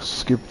to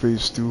skip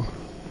phase 2.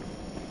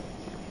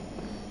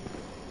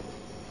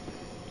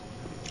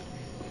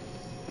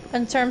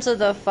 In terms of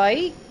the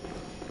fight?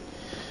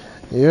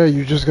 Yeah,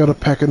 you just gotta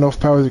pack enough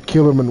power to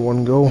kill him in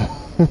one go.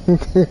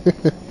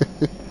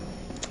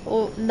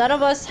 none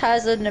of us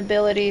has an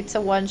ability to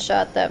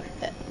one-shot that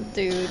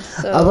dude,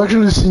 so... I've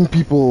actually seen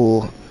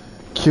people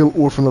kill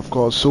Orphan of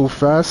God so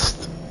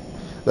fast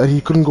that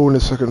he couldn't go in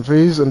his second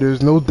phase, and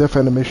there's no death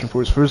animation for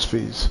his first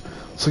phase.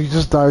 So he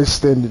just dies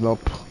standing up.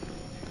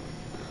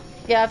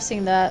 Yeah, I've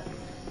seen that.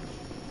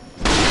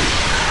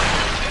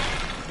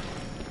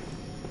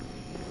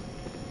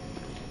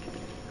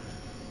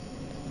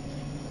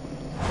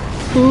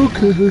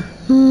 Okay.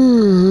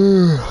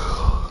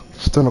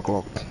 It's 10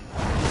 o'clock.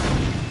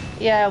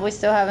 Yeah, we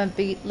still haven't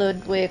beat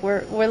Ludwig.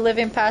 We're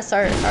living past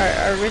our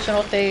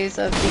original phase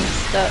of being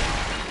stuck.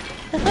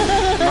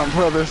 My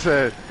brother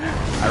said,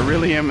 I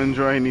really am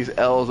enjoying these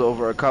L's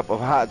over a cup of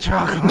hot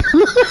chocolate.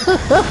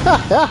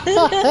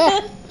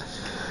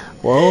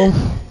 Well,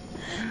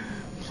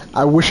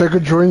 I wish I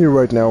could join you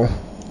right now.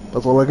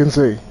 That's all I can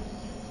say.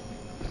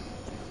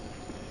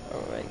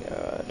 Oh my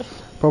god.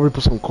 Probably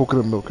put some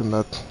coconut milk in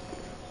that.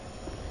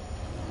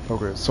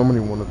 Okay, so many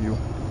one of you.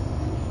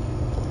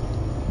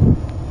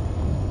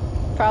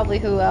 Probably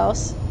who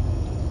else?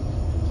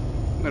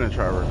 I'm gonna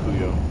try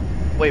Rakuyo.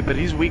 Wait, but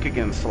he's weak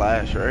against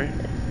Slash, right?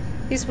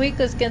 He's weak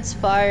against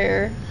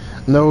fire.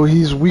 No,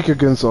 he's weak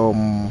against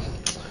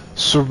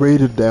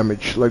serrated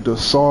damage, like the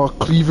saw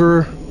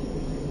cleaver.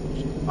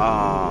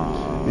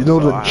 You know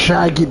the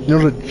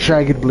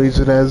jagged blades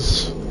it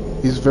has.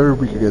 He's very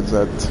weak against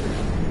that.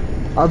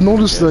 I've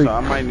noticed like so I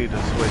might need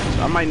to switch.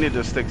 I might need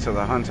to stick to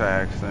the Hunter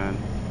Axe then.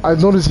 I've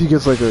noticed he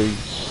gets like a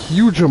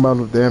huge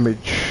amount of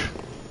damage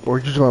or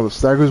a huge amount of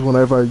staggers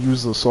whenever I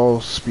use the saw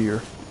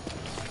spear.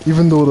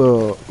 Even though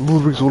the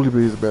Ludwig's Holy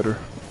Blade is better.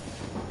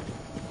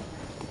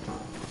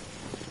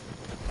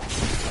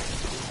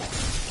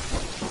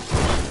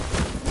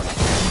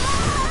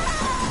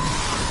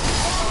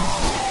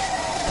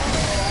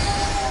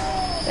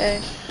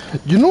 Okay.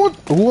 You know what?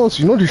 Who else?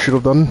 You know what you should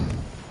have done?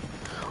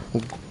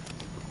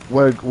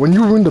 Like, when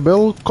you ring the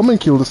bell, come and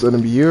kill this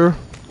enemy here,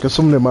 get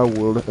someone in my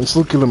world, and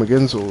still kill him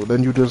again, so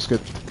then you just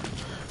get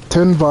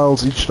 10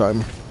 vials each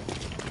time.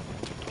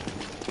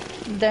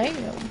 Damn.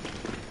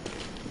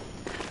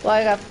 Well,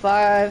 I got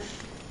 5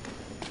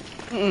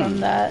 from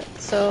that,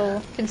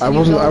 so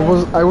continue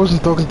going. I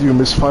wasn't talking to you,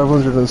 Miss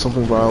 500 and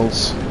something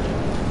vials.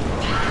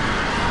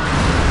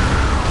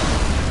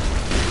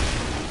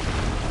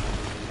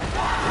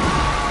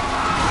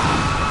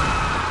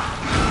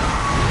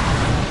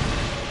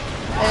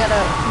 I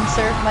gotta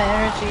conserve my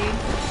energy.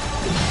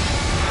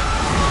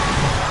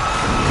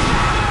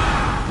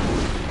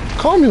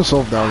 Calm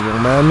yourself down,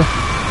 young man.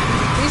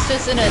 He's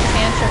just in a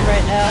tantrum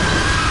right now.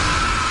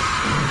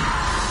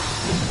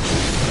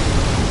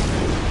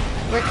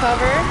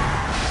 Recover.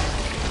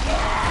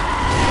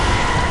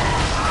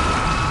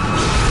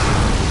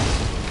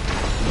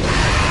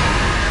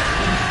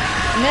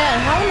 Man,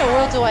 how in the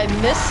world do I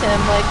miss him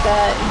like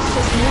that? He's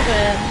just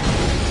moving.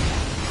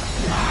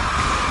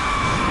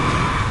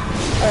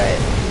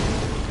 Alright.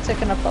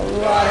 Taking up a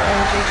lot of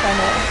energy trying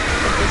to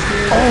get this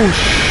dude. Oh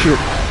shit!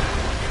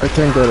 I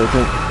think.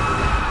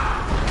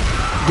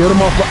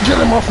 Get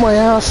him off my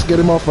ass! Get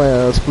him off my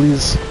ass,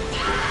 please.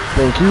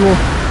 Thank you.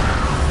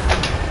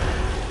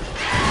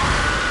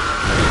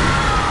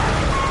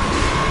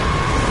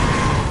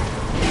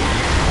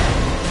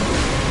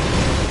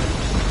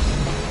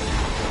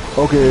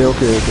 Okay.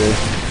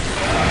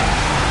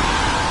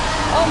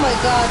 Oh my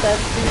god, that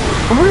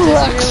dude.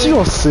 Relax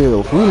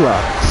yourself,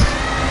 relax.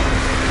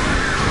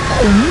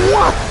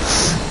 What?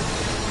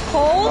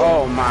 Cold?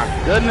 Oh my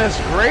goodness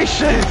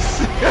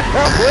gracious!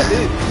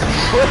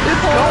 what is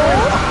going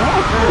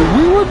on?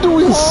 We were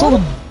doing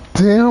so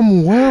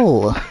damn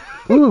well.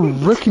 We were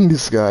wrecking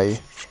this guy.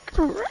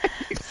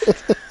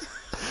 Christ.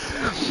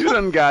 You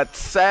done got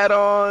sat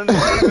on. The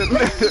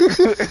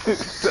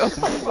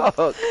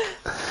fuck?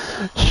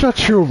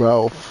 Shut your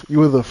mouth. You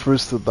were the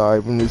first to die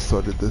when we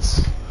started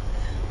this.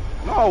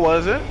 No, I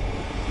wasn't.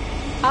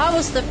 I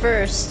was the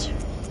first.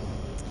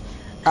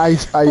 I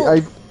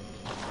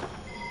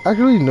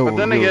actually no, But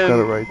then you again- got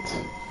it right.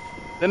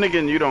 Then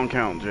again, you don't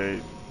count,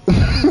 Jade.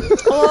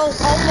 Oh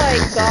my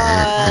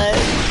god.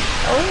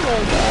 Oh my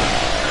god.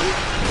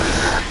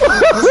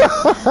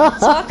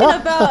 Talking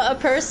about a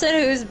person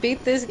who's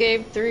beat this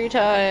game 3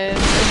 times.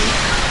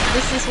 And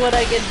this is what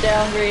I get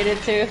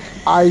downgraded to.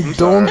 I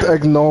don't sorry.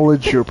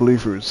 acknowledge your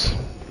playthroughs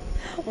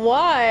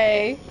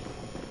Why?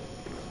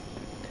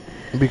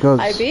 because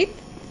I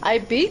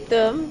beat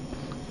them.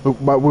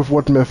 But with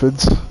what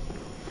methods?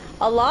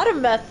 A lot of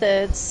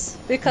methods.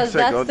 Because Say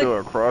go that's do the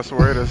a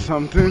crossword or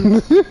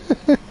something.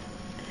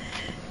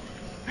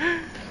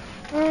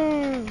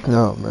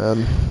 Oh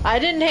man. I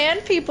didn't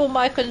hand people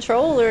my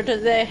controller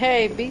to say,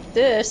 hey, beat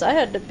this. I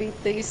had to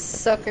beat these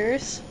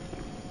suckers.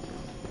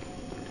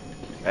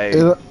 Hey,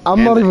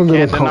 I'm not even gonna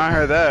can't deny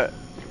her that.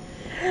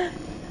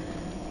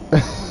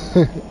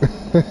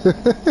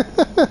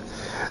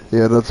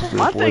 Yeah, that's a fair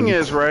My point. thing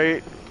is,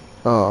 right,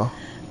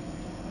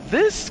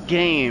 this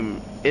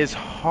game is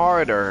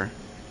harder,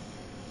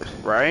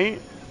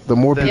 right? the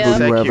more Then people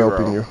you have Sekiro.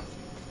 helping you.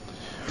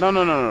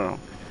 No.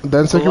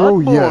 Then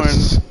Sekiro, Bloodborne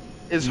yes.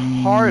 is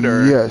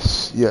harder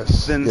Yes.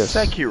 than yes.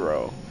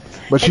 Sekiro.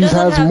 But It she doesn't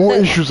has have more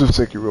the- issues with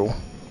Sekiro.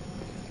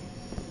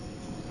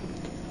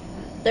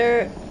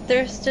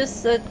 There's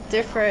just a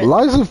different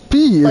Lies of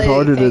P is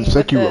harder than thing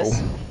with Sekiro.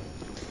 this.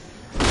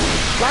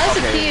 Lies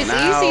of Okay, P is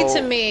now- easy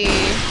to me.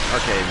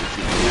 Okay,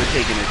 you're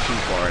taking it too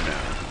far now.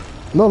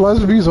 No,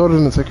 Lies of P is harder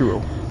than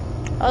Sekiro.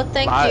 Oh,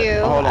 thank you.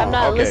 Hold I'm on,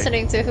 not okay.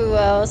 listening to who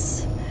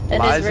else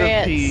and his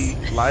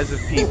rants. Lies of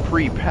P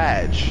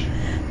pre-patch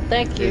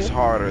Thank you. is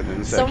harder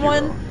than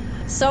Sekiro.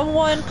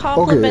 Someone Okay,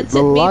 complimented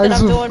the me that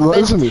Lies I'm of doing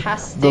listen to me.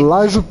 fantastic. The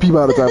Lies of P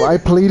by the time I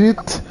played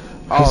it,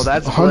 Oh,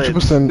 that's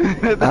 100%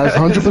 glitch. has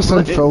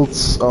 100% felt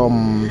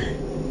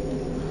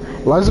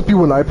Lies of P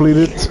when I played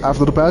it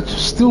after the patch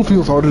still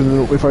feels harder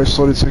than if I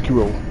started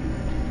Sekiro.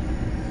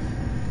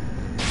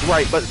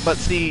 Right, but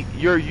see,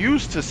 you're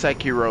used to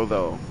Sekiro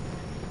though.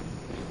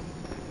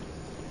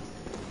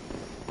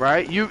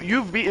 Right?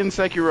 You've beaten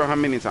Sekiro how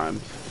many times?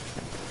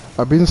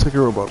 I've been in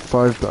Sekiro about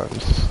 5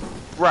 times.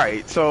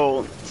 Right.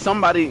 So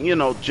somebody, you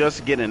know,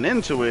 just getting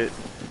into it,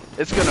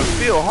 it's gonna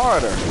feel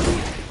harder.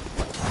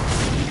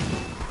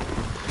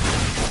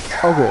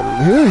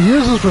 Okay,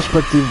 here's the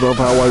perspective of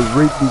how I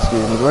rate these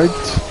games,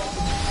 right?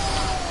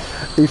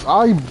 If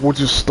I were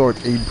to start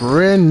a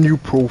brand new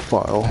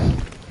profile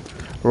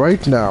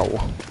right now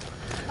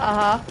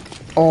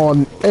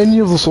on any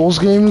of the Souls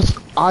games,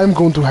 I'm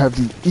going to have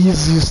the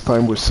easiest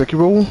time with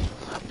Sekiro.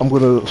 I'm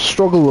gonna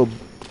struggle a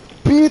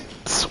bit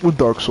with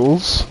Dark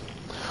Souls.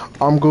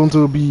 I'm going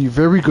to be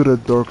very good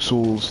at Dark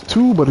Souls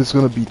 2, but it's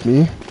gonna beat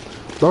me.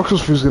 Dark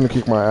Souls 3 is gonna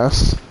kick my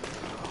ass.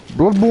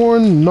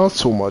 Bloodborne, not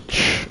so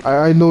much.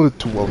 I know it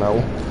too well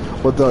now.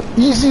 But the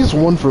easiest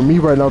one for me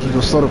right now to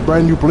just start a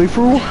brand new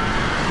playthrough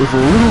with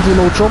little to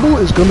no trouble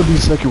is gonna be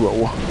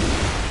Sekiro.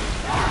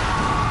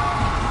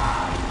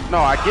 No,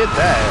 I get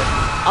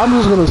that. I'm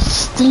just gonna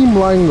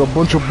streamline a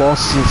bunch of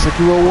bosses in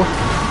Sekiro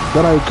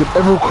that I could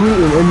ever create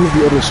in any of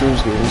the other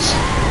Souls games.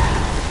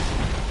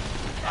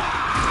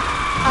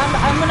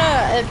 I'm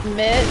gonna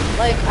admit,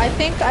 like, I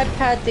think I've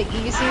had the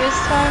easiest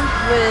time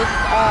with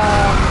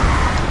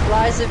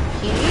Lies of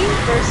P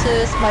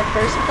versus my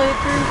first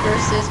playthrough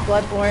versus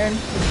Bloodborne.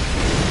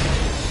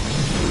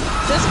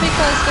 Just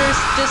because there's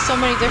just so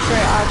many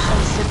different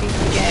options to beat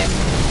the game.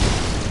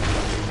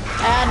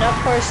 And of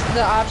course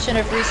the option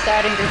of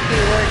restarting your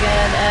queue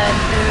again and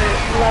your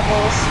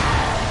levels.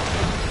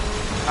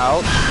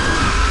 Ouch.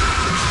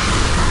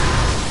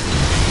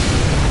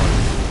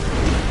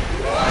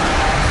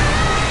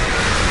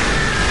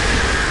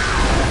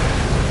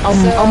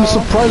 I'm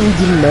surprised we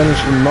didn't manage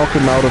to knock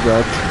him out of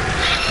that.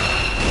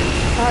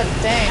 God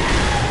dang.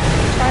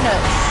 I'm trying to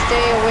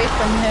stay away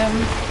from him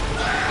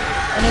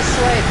and his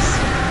swipes.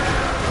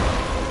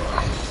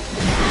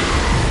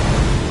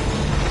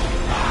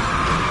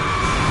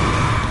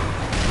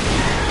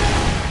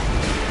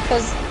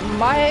 Because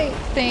my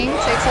thing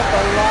takes up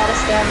a lot of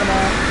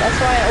stamina. That's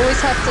why I always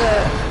have to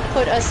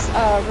put a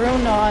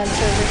rune on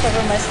to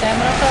recover my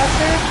stamina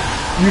faster.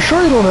 You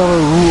sure you don't have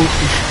a rule?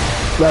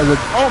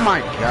 Oh my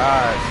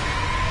god.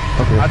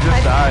 Okay. I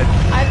just died.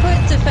 I put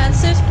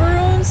defensive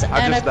runes and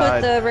I just put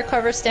died. the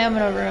recover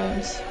stamina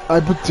runes. I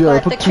put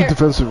But the 2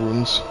 defensive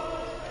runes.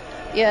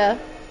 Yeah.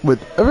 Wait,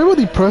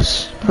 everybody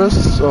press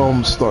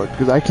start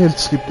because I can't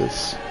skip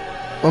this.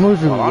 I don't know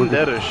if it Oh, I'm works.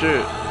 dead as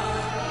shit.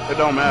 It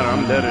don't matter,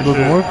 I'm dead as It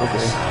doesn't shit. work?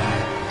 Okay.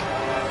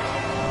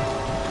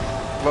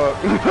 Look,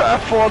 I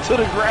fall to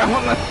the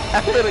ground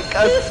after the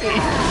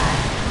cutscene.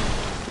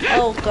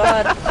 Oh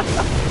god.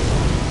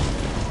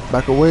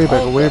 Back away,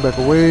 back away, back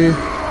away.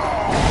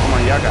 Come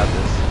on, y'all got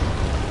this.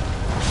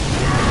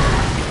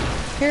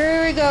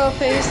 Here we go,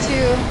 phase 2.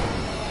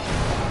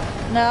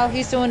 Now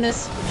he's doing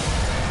this.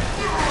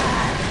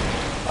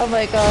 Oh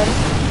my god.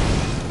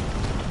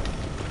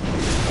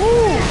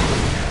 Ooh!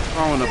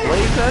 Throwing the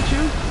blades at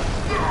you?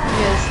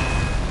 Yes.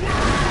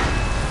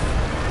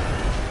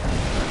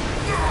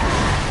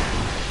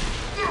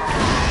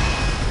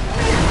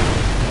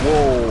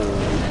 Whoa.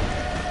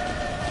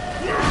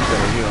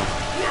 Better heal.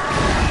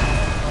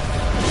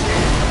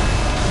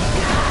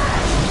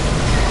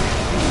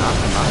 Knock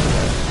him out of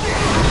that.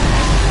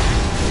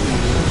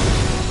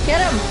 Get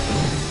him!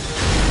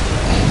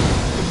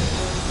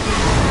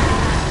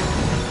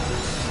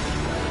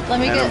 Let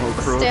me Animal get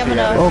cruelty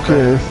stamina. at its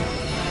Okay.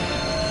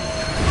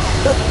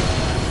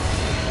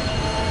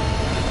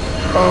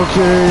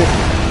 Okay.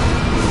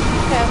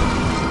 Okay.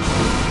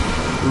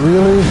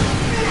 Really?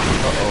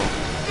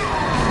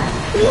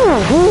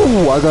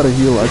 Ooh, I gotta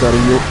heal, I gotta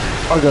heal.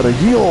 I gotta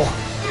heal.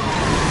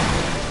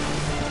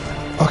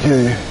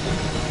 Okay.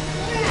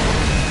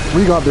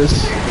 We got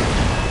this.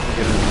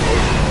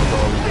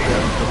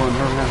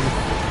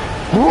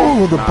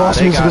 Ooh, the boss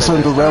they music got is it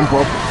starting to this ramp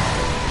up.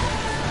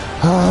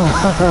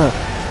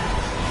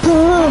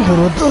 Dun,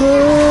 dun,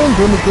 dun,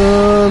 dun,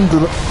 dun,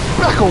 dun.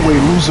 Back away,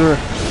 loser.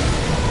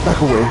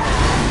 Back away.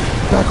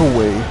 Back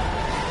away.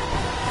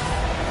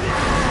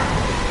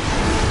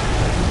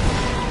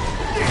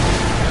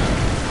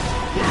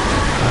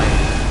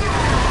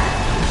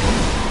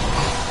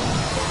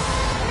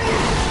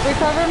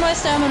 Recover my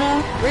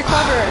stamina.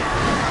 Recover.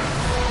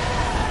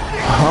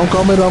 I'm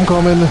coming, I'm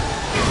coming.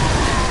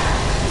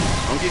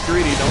 get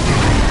greedy. Don't get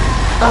greedy.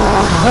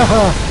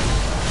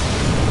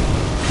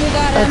 You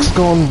got him. X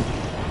gone.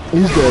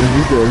 He's dead.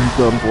 He's dead. He's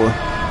done for.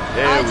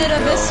 There I we did go.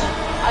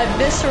 I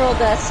visceral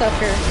that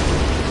sucker.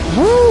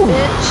 Woo!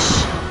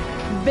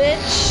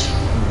 Bitch.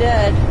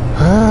 Dead.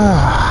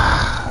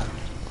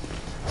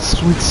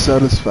 Sweet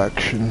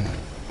satisfaction.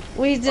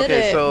 We did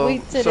Okay, it. so We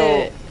did so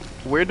it.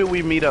 where do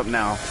we meet up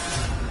now?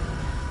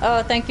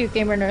 Oh, thank you,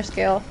 Gamer Nurse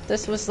Gale.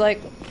 This was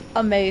like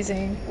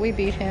amazing. We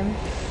beat him.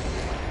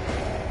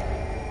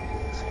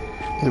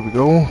 Here we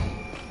go.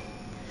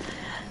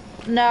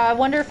 Now, I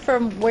wonder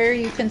from where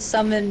you can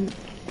summon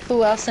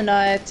who else and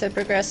I to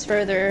progress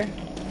further.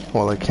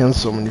 Well, I can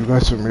summon you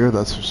guys from here,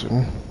 that's for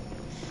certain.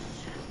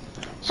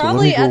 So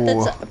Probably let me at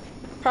go,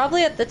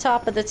 probably at the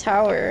top of the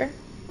tower,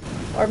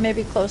 or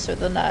maybe closer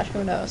than that.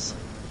 Who knows?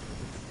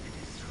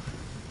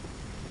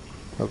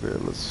 Okay,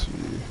 let's see.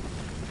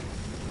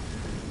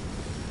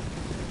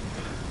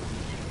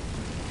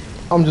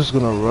 I'm just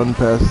gonna run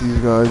past these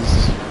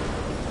guys.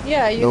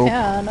 Yeah, you Nope,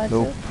 can. I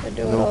nope,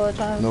 do it all the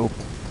time. Nope.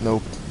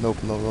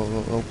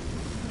 No.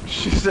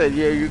 She said,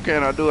 "Yeah, you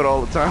can. I do it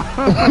all the time."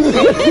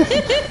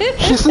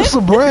 She sticks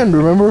to brand,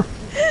 remember?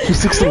 She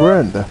sticks to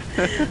brand.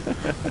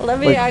 Let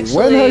me Like, actually.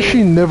 when has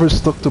she never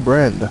stuck to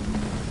brand?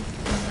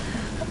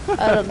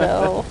 I don't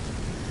know.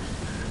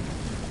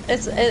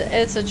 It's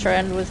a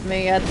trend with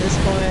me at this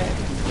point.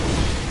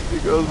 He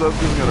goes up,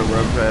 he's gonna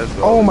run past.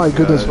 Oh my these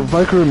goodness, guys.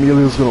 Vicar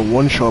Amelia's gonna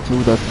one-shot me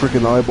with that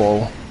freaking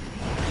eyeball.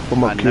 I'm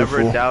not I never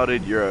careful.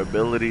 doubted your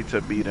ability to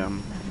beat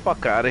him.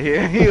 Fuck out of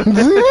here.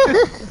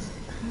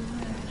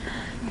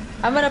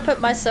 I'm gonna put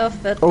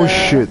myself at Oh, the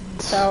shit.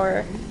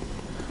 tower.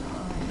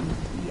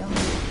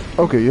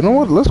 Okay, you know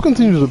what? Let's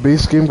continue the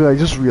base game, because I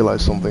just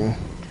realized something.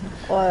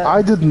 What?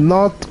 I did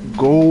not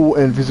go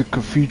and visit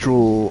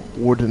Cathedral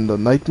Warden the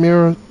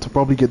Nightmare to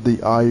probably get the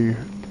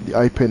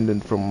eye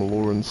pendant from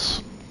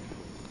Lawrence.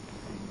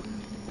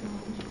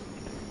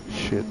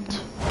 Shit.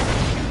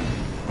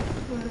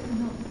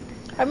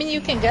 I mean,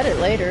 you can get it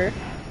later.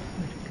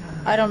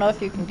 I don't know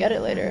if you can get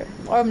it later.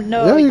 Or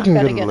no, Yeah, you can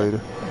gotta get it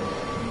later.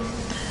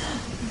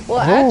 Well,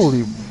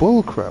 Holy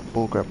bullcrap,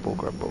 bullcrap.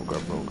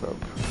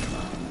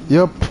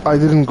 Yep, I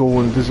didn't go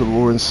and visit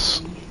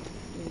Lawrence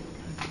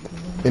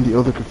in the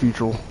other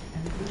cathedral.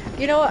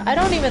 you know what? I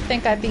don't even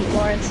think I beat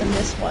Lawrence in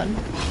this one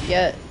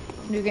yet.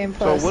 New Game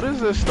So Plus. what is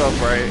this stuff,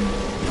 right?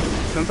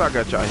 Since I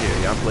got y'all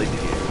here, y'all played the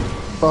game.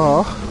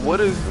 What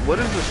is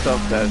the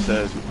stuff that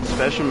says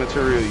special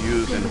material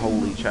used in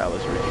Holy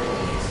Chalice ritual?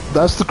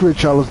 That's the Great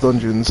Chalice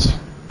dungeons.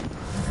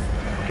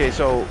 Okay,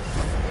 so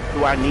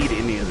do I need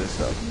any of this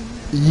stuff?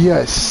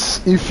 Yes,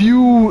 if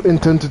you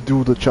intend to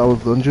do the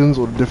Chalice dungeons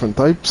or the different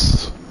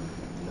types,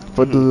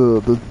 for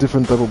the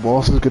different type of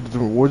bosses, get the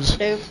different rewards,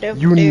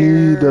 you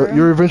need,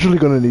 you're eventually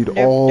gonna need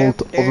all of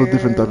the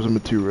different types of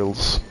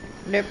materials.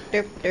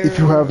 If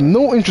you have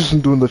no interest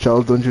in doing the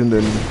Chalice dungeon,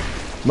 then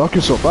knock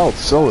yourself out,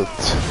 sell it.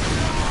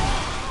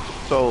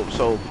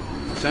 So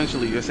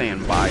essentially you're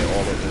saying buy all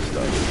of this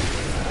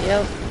stuff.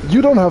 Yep.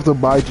 You don't have to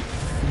buy,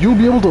 you'll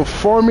be able to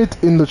farm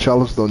it in the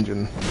Chalice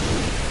dungeon.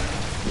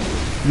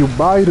 You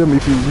buy them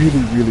if you really,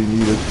 really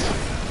need it.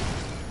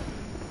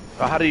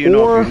 So how do you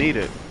know if you need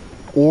it?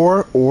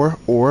 Or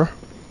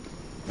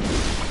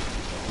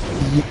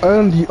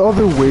and the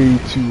other way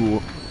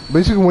to,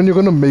 basically when you're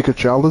gonna make a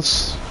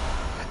chalice,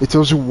 it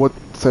tells you what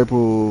type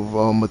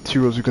of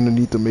materials you're gonna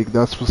need to make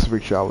that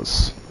specific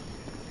chalice.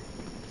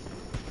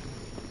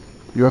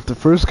 You have to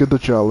first get the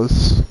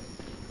chalice,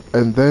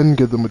 and then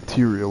get the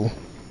material.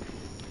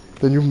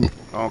 Then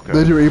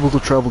you're able to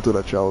travel to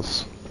that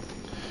chalice.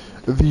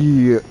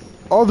 The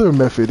other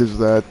method is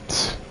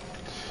that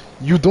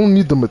you don't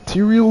need the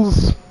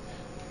materials,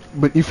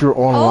 but if you're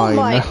online,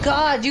 Oh my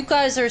god, you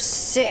guys are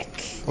sick.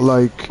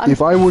 like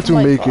if I were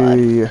to make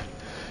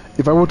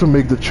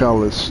the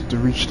chalice to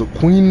reach the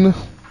queen,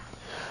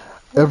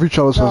 every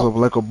chalice has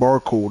like a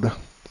barcode.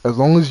 As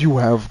long as you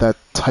have that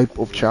type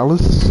of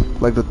chalice,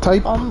 like the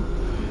type,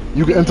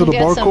 you can enter the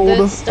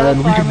barcode, and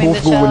we can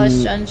both go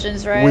in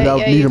dungeons, right? without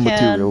Yeah, needing you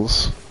can.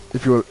 materials.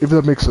 If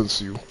that makes sense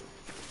to you.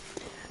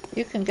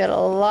 You can get a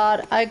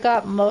lot. I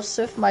got most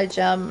of my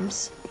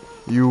gems.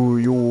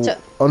 You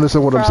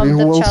understand what I'm saying?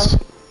 Who else?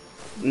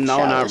 No,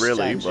 not Chalice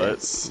really,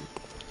 dungeons.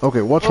 but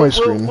Okay, watch my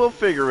screen. We'll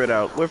figure it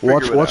out.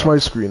 Watch my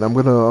screen. I'm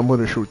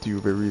gonna show it to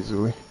you very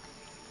easily.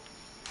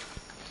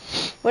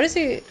 What is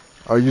he?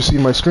 Are you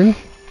seeing my screen?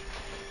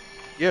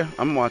 Yeah,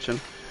 I'm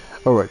watching.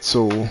 Alright,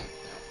 so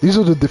these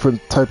are the different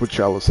type of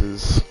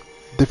chalices.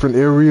 Different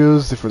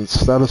areas, different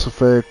status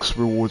effects,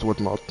 rewards,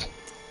 whatnot.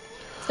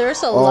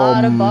 There's a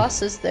lot of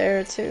bosses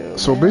there too.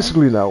 So man.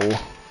 basically now,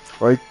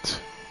 right?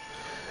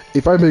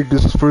 If I make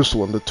this first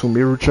one, the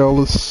Tomero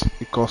chalice,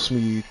 it costs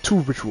me 2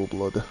 ritual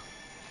blood.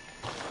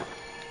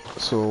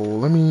 So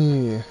let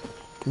me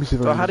see if I So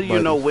can how do buy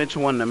you know this. which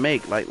one to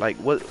make?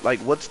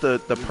 What's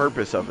the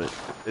purpose of it?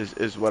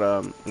 Is what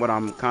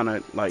I'm kind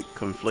of like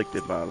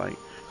conflicted by. Like,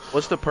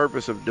 what's the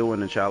purpose of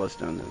doing the chalice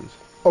dungeons?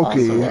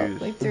 Okay,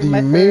 Also,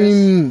 the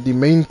main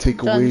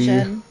takeaway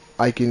dungeon.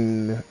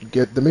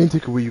 the main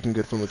takeaway you can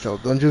get from the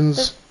chalice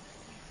dungeons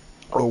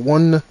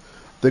One,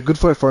 they're good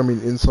for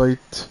farming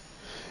insight.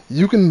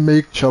 You can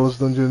make chalice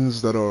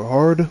dungeons that are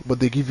hard, but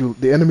they give you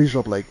the enemies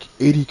drop like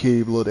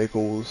 80k blood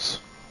echoes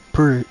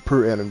per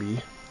enemy.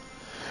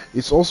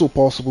 It's also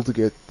possible to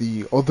get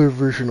the other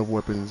version of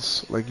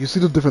weapons. Like you see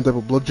the different type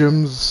of blood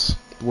gems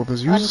the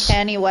weapons use.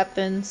 Uncanny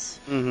weapons.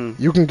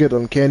 You can get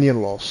uncanny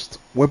and lost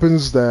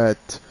weapons that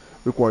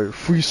require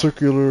free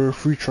circular,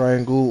 free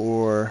triangle,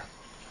 or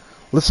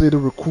let's say the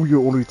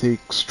Rikuyo only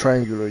takes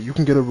triangular. You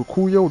can get a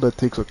Rikuyo that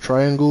takes a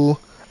triangle,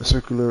 a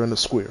circular, and a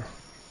square.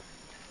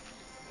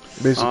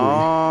 Basically.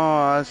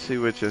 Oh, I see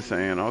what you're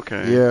saying.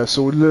 Okay. Yeah.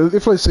 So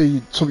if let's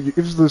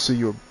say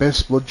your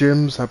best blood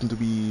gems happen to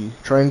be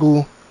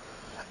triangle,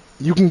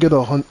 you can get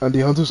and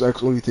the Hunter's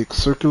Axe only takes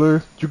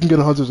circular. You can get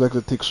a Hunter's Axe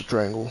that takes a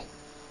triangle.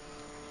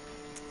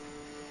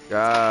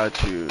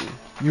 Got you.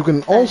 You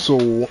can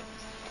also,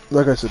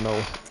 like I said,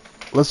 now,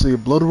 let's say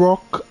Blood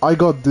Rock. I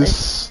got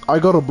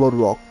a Blood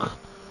Rock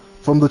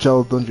from the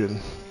Chalice Dungeon.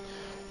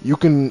 You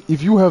can,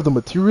 if you have the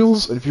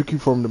materials, and if you keep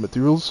farming the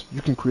materials,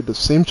 you can create the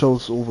same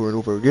chalice over and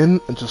over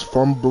again, and just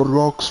farm blood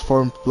rocks,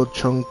 farm blood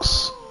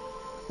chunks,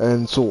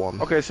 and so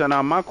on. Okay, so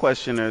now my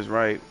question is,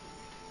 right,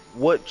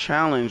 what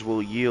challenge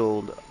will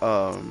yield,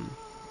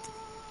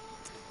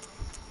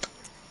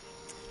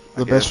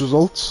 the best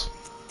results?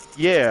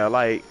 Yeah,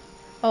 like,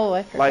 Oh,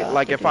 I forgot.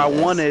 like to if do I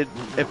this.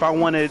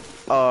 wanted,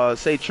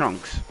 say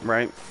chunks,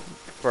 right?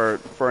 For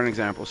an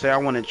example, say I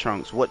wanted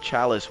chunks, what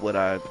chalice would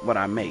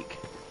I make?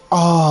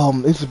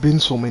 It's been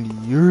so many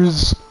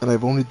years, and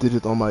I've only did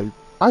it on my.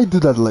 I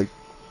did that like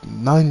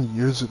 9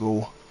 years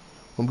ago,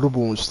 when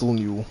Bloodborne was still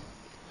new.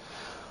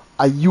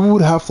 You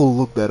would have to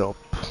look that up.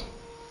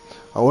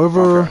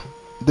 However, Okay.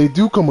 they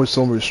do come with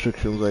some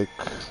restrictions. Like,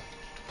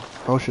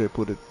 how should I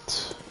put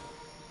it?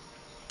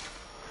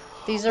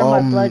 These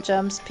are my blood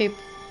gems, people.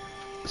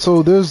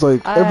 So there's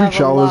like I every have a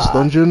chalice lot.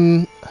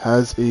 dungeon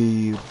has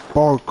a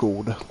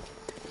barcode.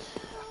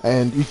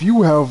 And if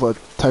you have a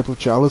type of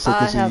chalice, like I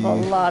let's have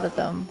a say, lot of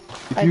them.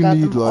 if I you got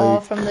need them all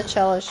like, from the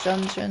Chalice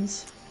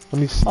dungeons.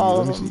 let me see, all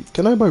let me of them. see.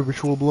 Can I buy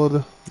ritual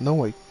blood?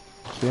 No, I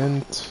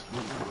can't.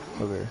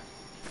 Okay.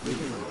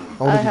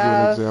 I want to give you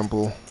an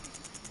example.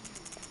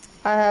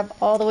 I have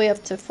all the way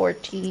up to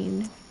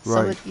 14. Some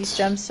Right. of these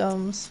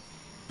gemstones.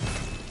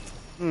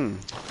 Hmm.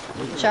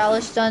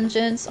 Chalice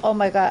dungeons. Oh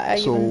my god! I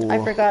So,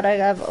 forgot I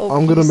have OP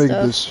I'm gonna make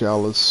stuff. this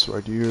chalice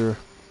right here.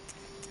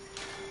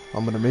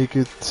 I'm gonna make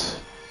it.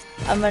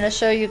 I'm gonna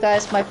show you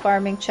guys my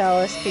farming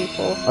chalice,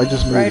 people. I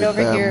just made right it,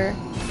 over bam. here.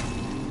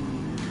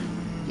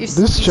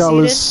 This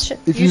chalice,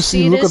 if you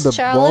see, look at the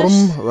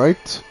bottom,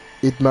 right?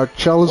 It marked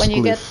chalice When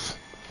you get- glyph.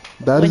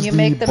 That when is you the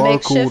make the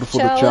barcode makeshift for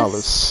the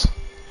chalice.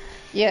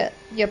 Yeah,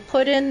 you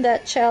put in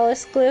that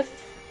chalice glyph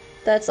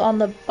that's on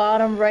the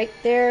bottom right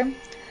there,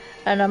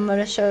 and I'm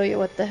gonna show you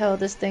what the hell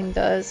this thing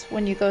does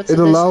when you go to It this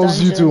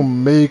allows you to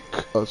dungeon. make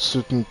a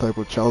certain type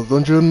of chalice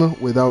dungeon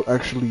without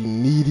actually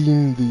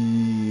needing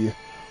the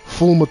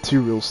full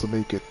materials to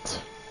make it.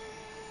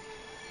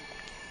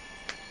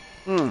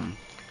 Hmm.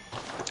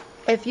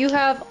 If you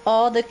have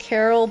all the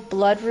Carol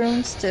blood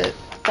runes to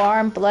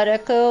farm blood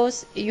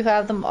echoes, you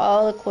have them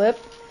all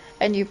equipped,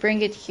 and you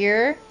bring it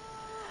here,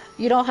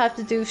 you don't have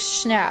to do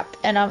snap.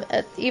 And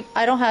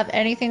I don't have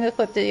anything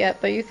equipped yet,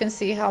 but you can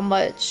see how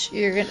much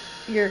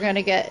you're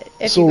gonna get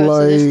if So, you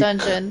go to this like,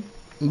 dungeon.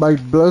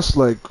 Like, bless,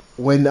 like,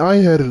 when I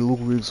had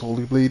Ludwig's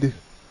Holy Blade,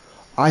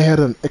 I had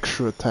an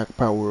extra attack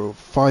power of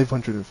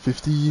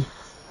 550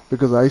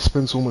 because I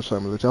spent so much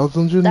time in the chalice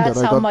dungeon That's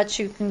that I how got. much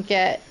you can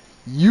get.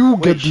 You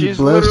Wait, get the she's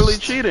literally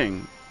blessed.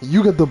 cheating.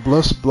 You get the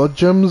blessed blood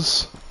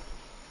gems.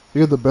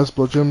 You get the best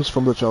blood gems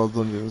from the chalice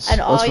dungeons. And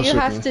all That's for you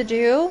have certain. to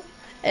do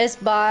is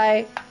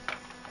buy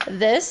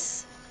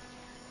this,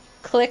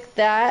 click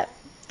that.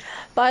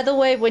 By the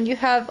way, when you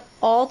have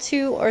all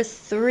 2 or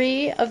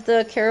 3 of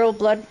the Carol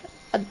blood,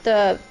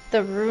 the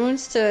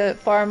runes to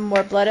farm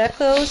more blood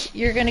echoes,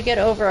 you're gonna get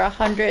over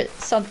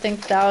 100-something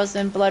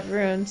thousand blood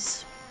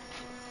runes.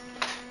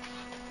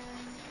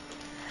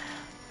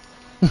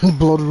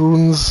 Blood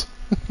runes.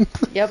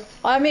 Yep.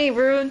 I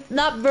mean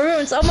not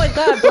runes. Oh my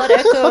god, blood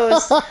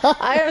echoes.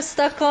 I am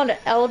stuck on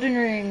Elden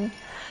Ring.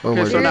 Oh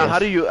Okay, my so now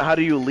goodness. how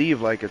do you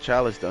leave like a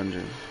chalice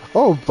dungeon?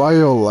 Oh,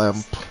 via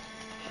lamp.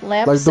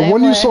 Lamp Like the same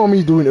one way. you saw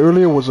me doing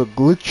earlier was a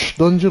glitch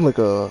dungeon, like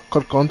a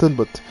cut content,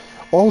 but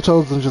all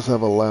chalice dungeons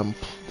have a lamp,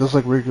 just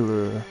like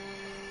regular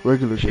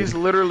She's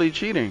game. literally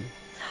cheating.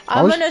 I'm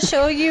How is- gonna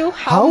show you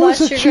how how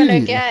much is you're it gonna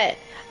cheating? get.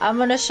 I'm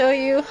gonna show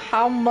you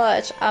how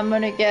much I'm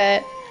gonna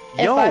get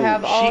if I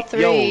have all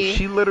 3.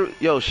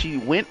 She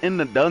went in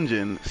the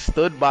dungeon,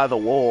 stood by the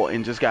wall,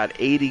 and just got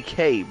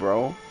 80k,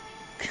 bro.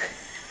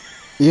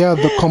 Yeah,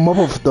 the come up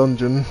of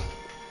dungeon.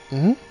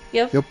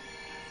 Yep. Yep.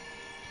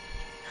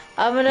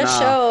 I'm gonna Nah.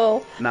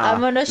 show. Nah.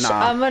 I'm gonna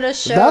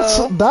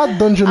show. That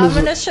dungeon I'm is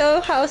gonna show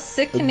how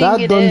sickening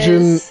that it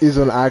dungeon is.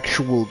 an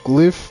actual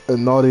glyph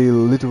and not a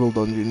literal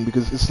dungeon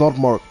because it's not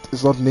marked.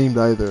 It's not named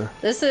either.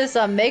 This is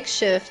a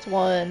makeshift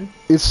one.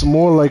 It's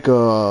more like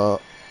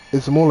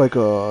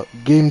a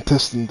game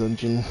testing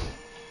dungeon.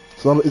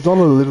 It's not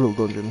a literal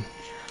dungeon.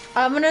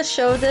 I'm gonna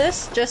show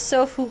this just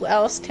so who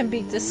else can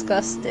be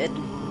disgusted.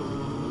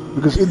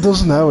 Because it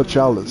doesn't have a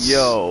chalice.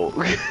 Yo.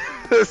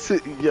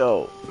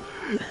 Yo.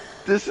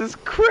 This is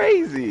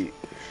crazy.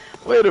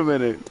 Wait a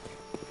minute.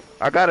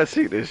 I gotta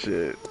see this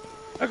shit.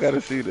 I gotta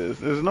see this.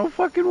 There's no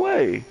fucking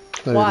way.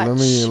 Hey, Watch.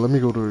 let me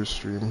go to her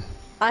stream.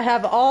 I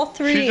have all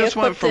three She just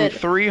went equipped.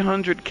 from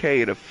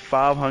 300k to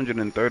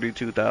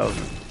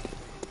 532,000.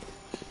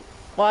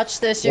 Watch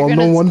this. Well, You're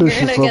no gonna, wonder you're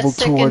she's gonna level get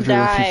sick and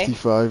die.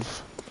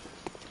 255.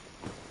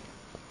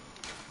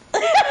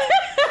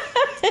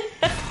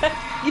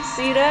 You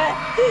see that?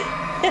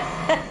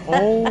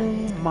 Oh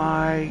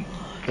my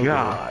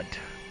god.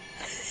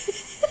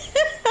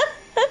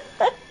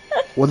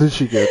 What did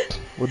she get?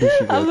 What did she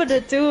get? I'm gonna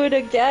do it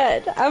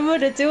again. I'm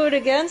gonna do it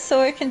again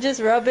so I can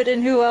just rub it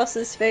in who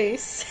else's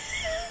face.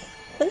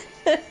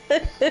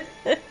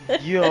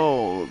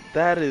 Yo,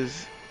 that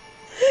is...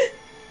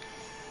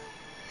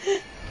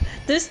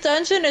 This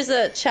dungeon is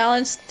a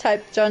challenge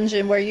type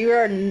dungeon where you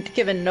are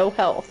given no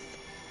health.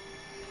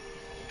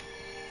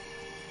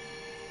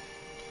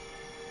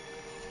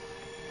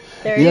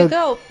 There Yeah. you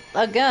go.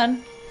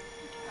 Again.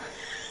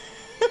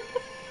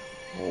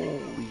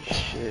 Holy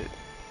shit.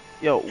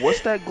 Yo,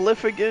 what's that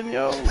glyph again,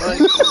 yo? Like,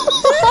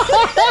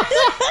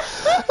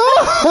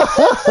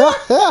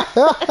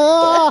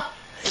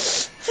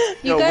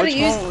 You yo, gotta which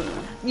use. one?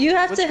 You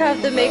have Which to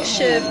have one the was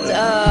that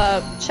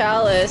makeshift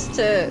chalice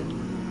to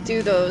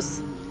do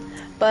those.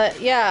 But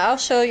yeah, I'll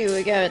show you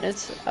again.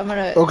 I'm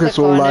gonna. Okay, click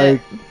so on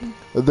like,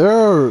 it. there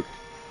are.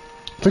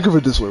 Think of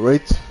it this way,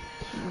 right?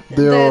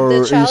 There are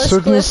The a chalice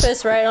certain. glyph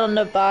is right on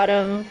the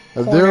bottom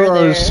corner There are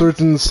there.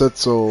 certain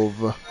sets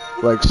of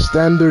like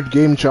standard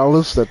game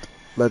chalice that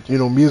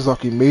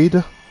Miyazaki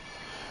made,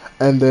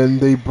 and then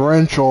they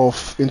branch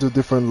off into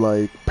different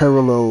like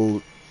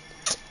parallel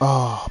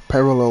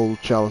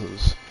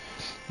chalices.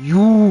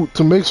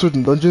 To make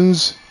certain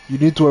dungeons, you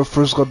need to have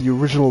first got the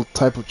original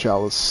type of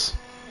chalice.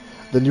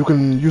 Then you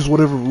can use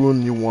whatever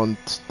rune you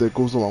want that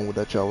goes along with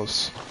that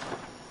chalice.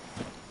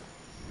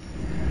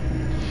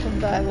 Can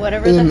buy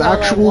whatever the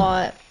hell I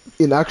want.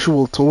 In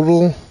actual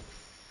total,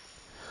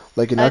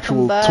 like in I actual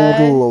can buy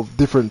total of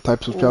different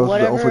types of chalices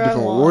that whatever offer I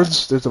different want.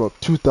 rewards, there's about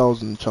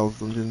 2,000 chalice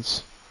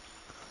dungeons.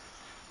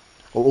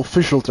 Or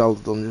official chalice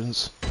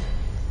dungeons.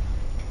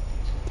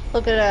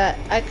 Look at that.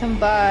 I can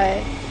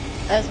buy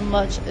as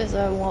much as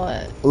I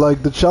want.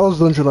 Like the chalice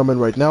dungeon I'm in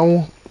right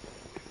now,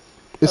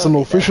 it's an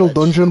Okay, official that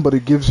much. dungeon, but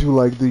it gives you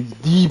like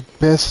the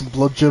best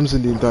blood gems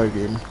in the entire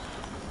game.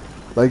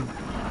 Like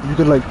you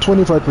get like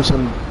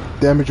 25%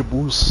 damage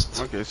boost.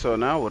 Okay, so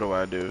now what do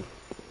I do?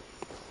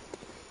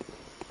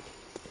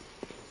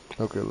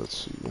 Okay,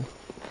 let's see.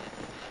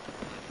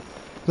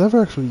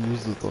 Never actually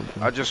used the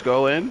dungeon. I just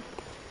go in?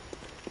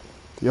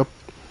 Yep.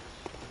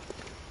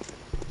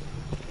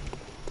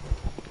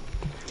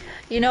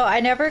 You know, I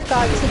never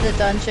got to the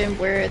dungeon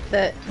where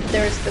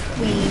there's the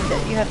queen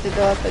that you have to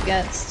go up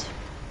against.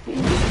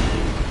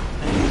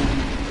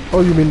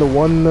 Oh, you mean the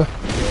one?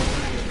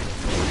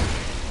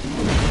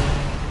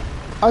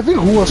 I think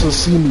who wants to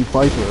see me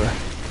fight her?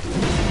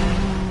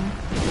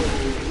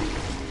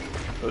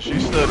 So she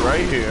stood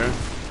right here.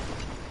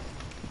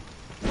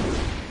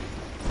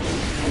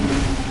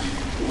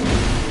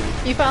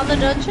 You found the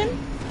dungeon?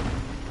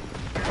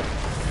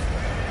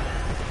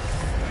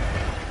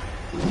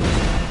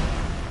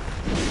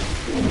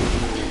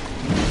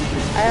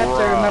 I have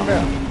to remember.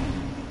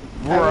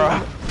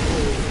 Bruh.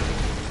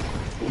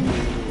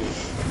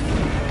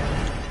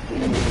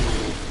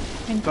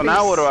 So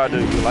now what do I do?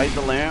 You light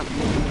the lamp?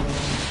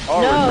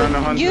 Oh, No, return to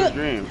Hunter's you-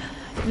 Dream.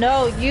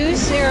 No,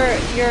 use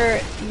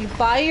you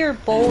buy your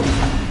bold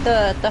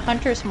the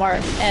hunter's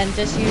mark and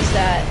just use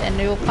that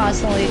and it will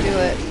constantly do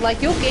it.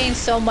 Like you'll gain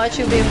so much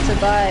you'll be able to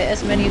buy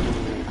as many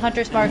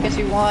hunter's mark as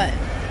you want.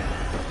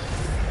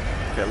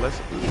 Okay, let's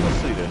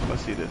see this.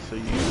 Let's see this. So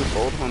you use the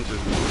gold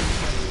Hunter's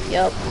mark.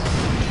 Yep.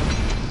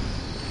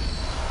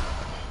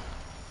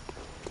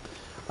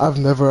 I've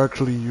never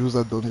actually used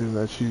that dungeon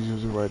that she's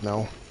using right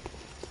now.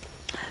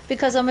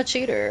 Because I'm a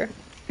cheater.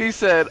 He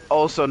said,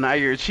 "Oh, so now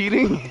you're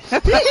cheating?"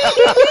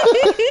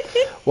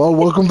 Well,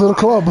 welcome to the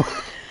club.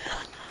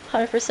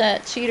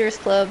 100% cheaters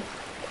club.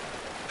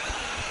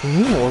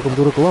 Welcome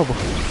to the club.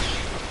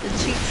 The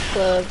cheats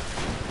club.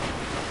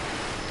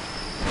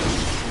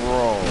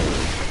 Bro,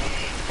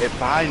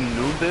 if I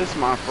knew this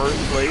my first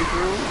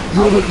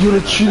playthrough, You'd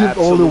have cheated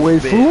all the way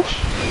through?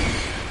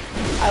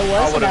 I I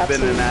was would an have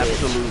been an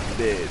absolute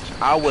absolute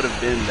bitch. I would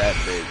have been that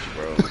bitch,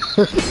 bro.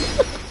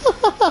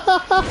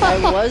 bitch.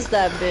 I was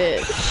that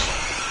bitch.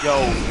 Yo,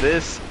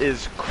 this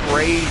is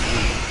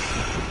crazy.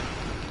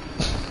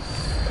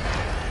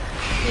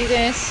 You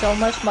gain so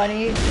much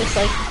money, it's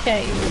like you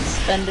can't even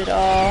spend it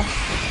all.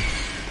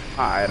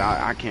 Alright,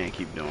 I can't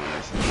keep doing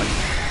this.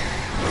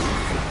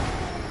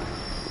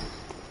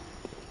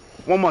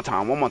 One more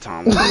time. It's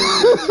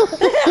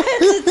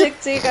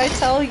addicting, I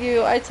tell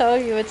you,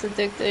 it's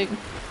addicting.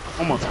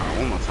 One more time.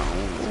 One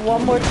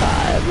more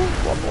time.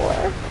 One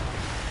more.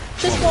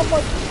 Just one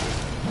more.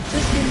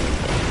 Just give me.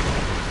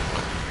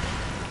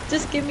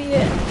 Just give me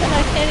it. And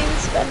I can't even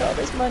spend all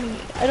this money.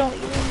 I don't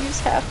even use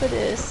half of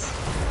this.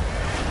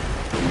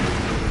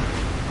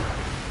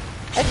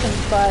 I can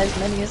buy as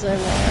many as I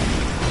want.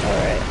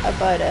 Alright, I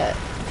buy that.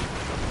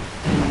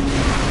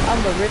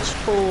 I'm a rich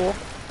fool.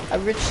 A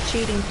rich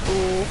cheating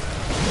fool.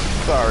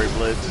 Sorry,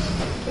 Blitz.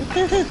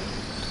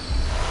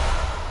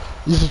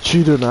 He's a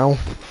cheater now.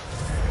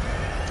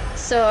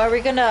 So are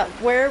we gonna,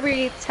 where are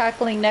we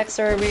tackling next,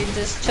 or are we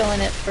just chilling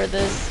it for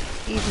this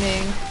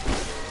evening?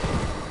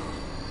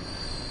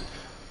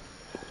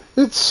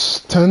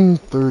 It's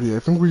 10:30. I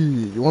think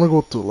you wanna go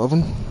up to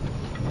 11?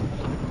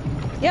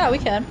 Yeah, we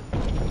can.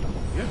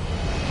 Yeah.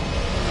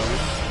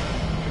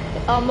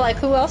 Like,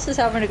 who else is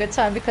having a good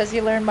time because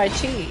he learned my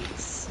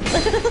cheats?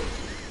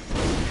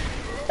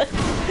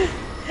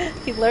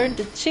 He learned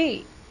to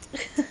cheat.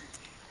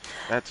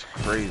 That's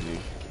crazy.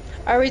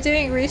 Are we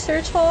doing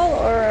research hall,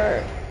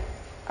 or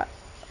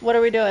what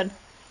are we doing?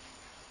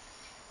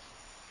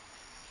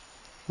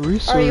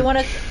 Research. Or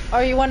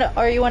you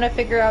wanna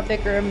figure out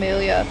Vicar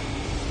Amelia?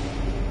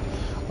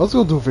 Let's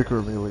go do Vicar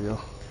Amelia.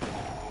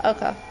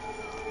 Okay.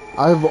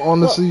 I've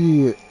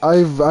honestly,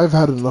 I've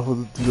had enough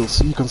of the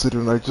DLC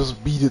considering I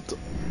just beat it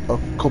a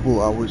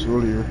couple hours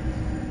earlier.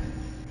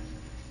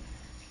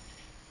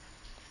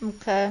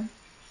 Okay.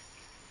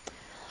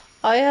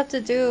 All you have to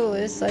do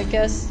is, I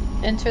guess,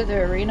 enter the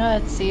arena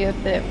and see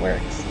if it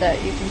works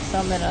that you can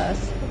summon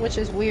us, which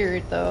is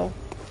weird though.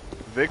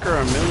 Vicar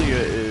Amelia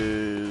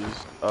is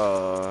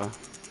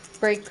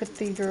Great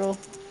Cathedral.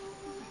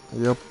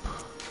 Yep.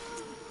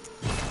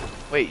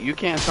 Wait, you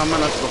can't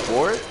summon us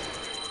before it?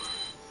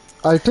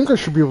 I think I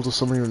should be able to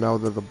summon you now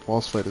that the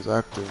boss fight is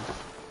active.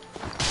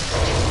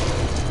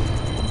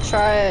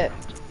 Try it.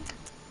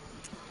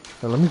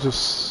 Now let me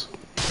just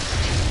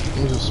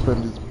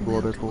spend these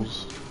blood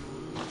echoes.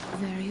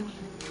 Very well.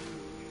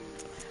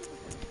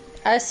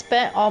 I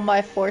spent all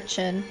my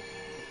fortune.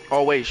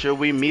 Oh wait, should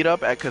we meet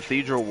up at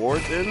Cathedral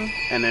Ward then?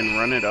 And then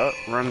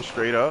run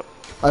straight up?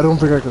 I don't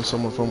think I can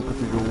summon from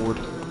Cathedral Ward.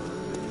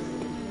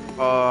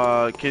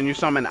 Can you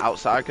summon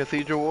outside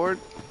Cathedral Ward?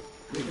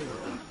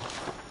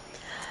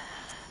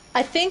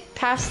 I think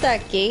past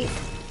that gate,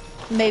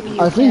 maybe you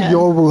I think can.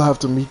 y'all will have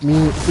to meet me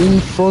in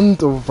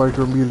front of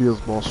Vicar Amelia's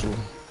boss room.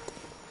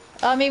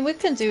 I mean, we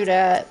can do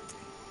that.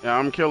 Yeah,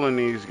 I'm killing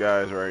these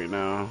guys right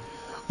now.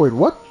 Wait,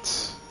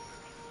 what?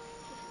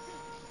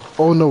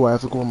 Oh no, I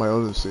have to go on my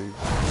other save.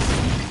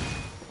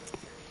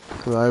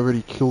 Cause I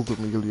already killed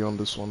Amelia on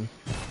this one.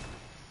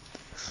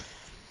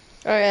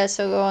 Alright,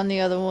 so go on the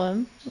other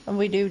one, and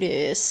we do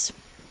this.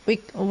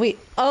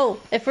 Oh,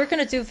 if we're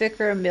gonna do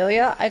Vicar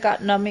Amelia, I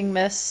got Numbing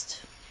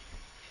Mist.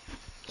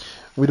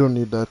 We don't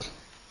need that.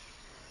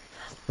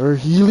 Her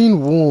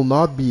healing will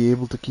not be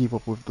able to keep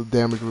up with the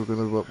damage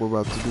we're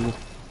about to do.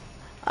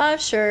 I'm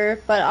sure,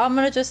 but I'm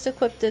gonna just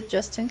equip it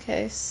just in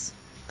case.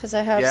 Cause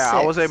I have 6.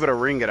 I was able to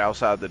ring it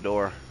outside the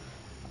door.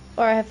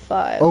 Or I have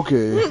 5.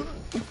 Okay.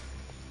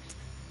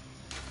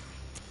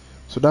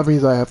 So that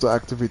means I have to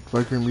activate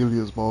Vicar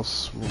Amelia's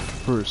boss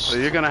first. So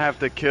you're gonna have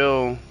to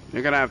kill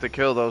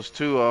those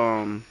two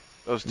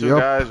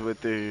guys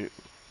with the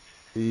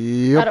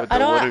Yep. I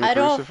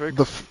don't.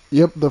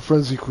 crucifix. The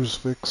frenzy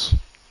crucifix.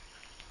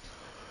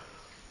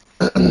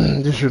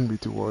 This shouldn't be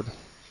too hard.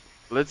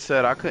 Blitz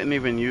said I couldn't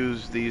even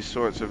use these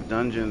sorts of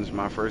dungeons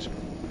my first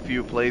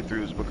few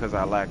playthroughs because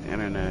I lacked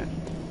internet.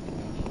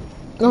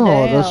 Oh,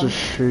 Damn. that's a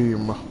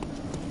shame.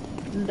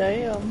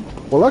 Damn.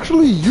 Well,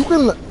 actually, you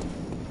can.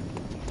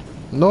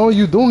 No,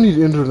 you don't need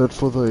internet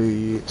for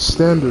the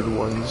standard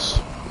ones.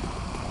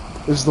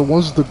 It's the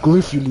ones with the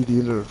glyph you need the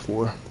internet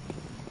for.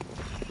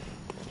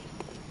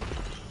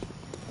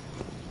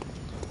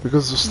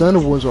 Because the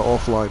standard ones are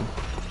offline.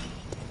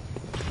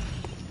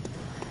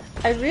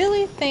 I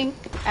really think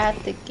at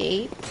the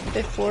gate,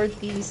 before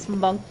these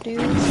monk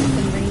dudes, you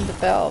can ring the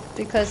bell,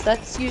 because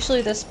that's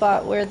usually the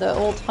spot where the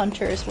old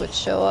hunters would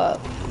show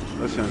up.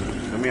 Listen,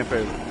 do me a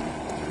favor.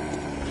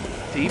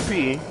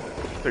 TP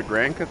the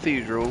Grand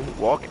Cathedral,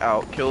 walk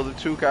out, kill the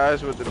 2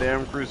 guys with the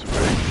damn crucifix,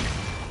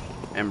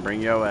 and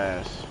bring your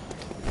ass.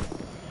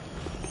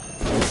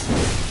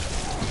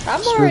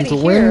 I'm Spin already to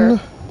here. win.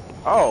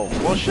 Oh,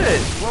 well shit.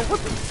 Well,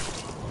 what the...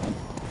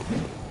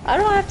 I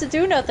don't have to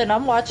do nothing.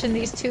 I'm watching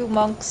these 2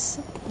 monks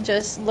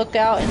just look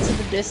out into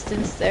the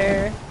distance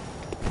there.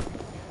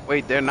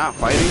 Wait, they're not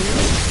fighting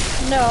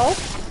you? No.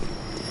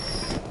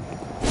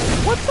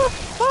 What the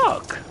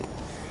fuck?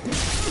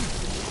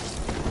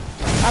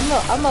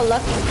 I'm a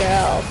lucky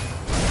girl.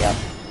 Yep.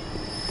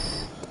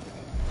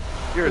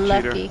 You're a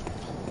Lucky. cheater.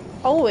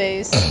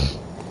 Always.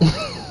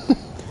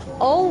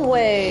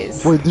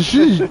 Always. Wait, did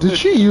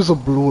she use a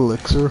blue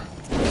elixir?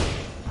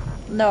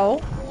 No.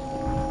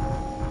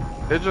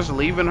 They're just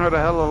leaving her the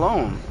hell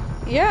alone.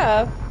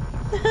 Yeah.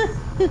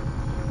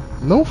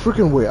 No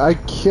freaking way. I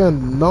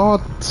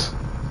cannot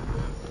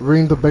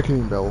ring the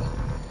beckoning bell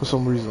for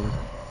some reason.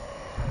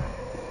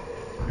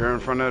 You're in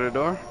front of the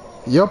door?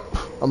 Yep,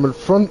 I'm in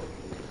front.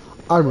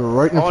 I'm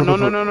right in Oh, front no, of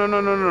no, her.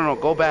 no.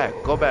 Go back.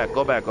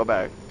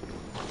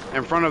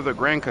 In front of the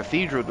Grand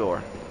Cathedral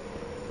door.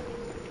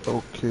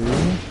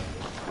 Okay.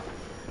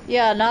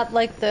 Yeah, not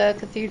like the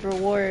Cathedral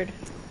Ward.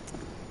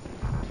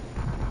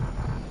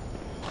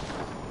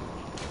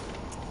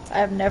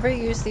 I've never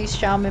used these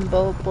shaman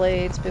bow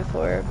blades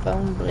before.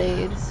 Bone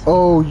blades.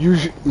 Oh,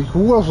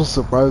 who else was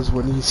surprised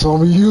when he saw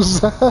me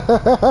use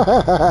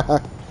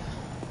that?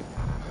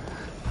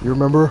 You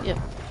remember? Yep.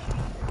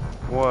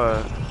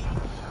 What?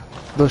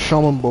 The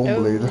shaman bone Oh.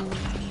 blade.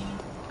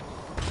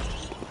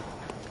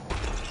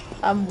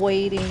 I'm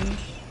waiting.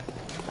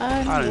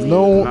 I didn't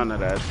No. use none of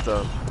that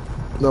stuff.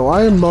 No,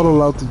 I am not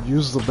allowed to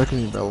use the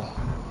beckoning bell.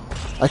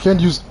 I can't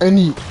use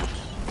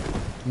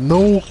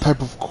no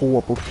type of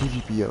co-op or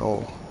PvP at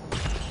all.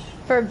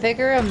 For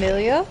Vigor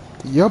Amelia?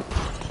 Yep.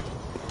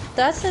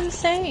 That's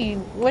insane.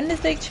 When did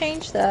they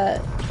change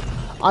that?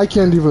 I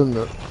can't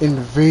even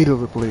invade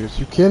other players.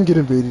 You can't get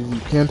invaded, you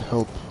can't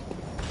help.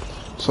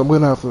 So I'm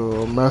gonna have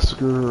to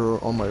massacre her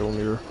on my own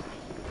here.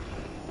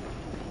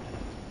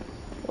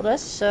 Well, that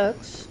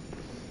sucks.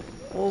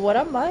 Well, what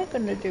am I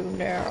gonna do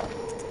now?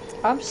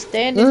 I'm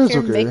standing It's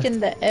here okay. making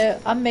the L.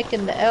 I'm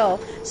making the L.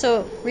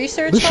 So,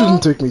 research This hall?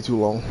 shouldn't take me too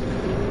long.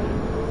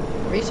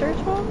 Research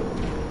hall?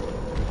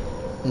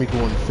 Let me go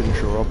and finish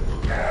her up.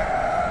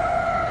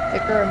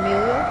 Vicar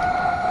Amelia?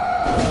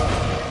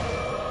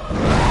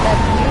 That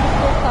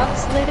beautiful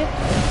coxlated?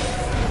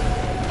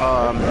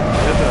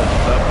 There's a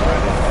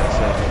subreddit that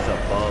says it's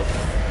above.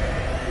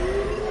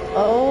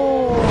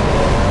 Oh.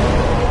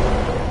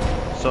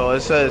 So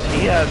it says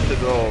he has to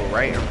go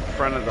right in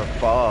front of the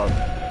fog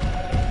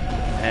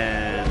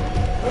and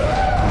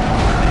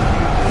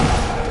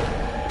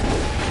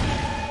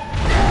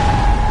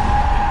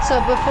So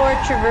before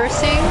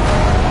traversing...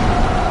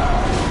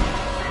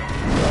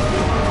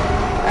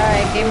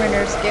 Alright, Gamer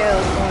Nurse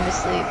Gale's going to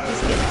sleep.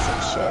 He's getting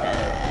some shit out of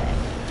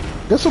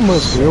that. Get some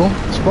rest, Gil.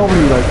 It's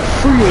probably like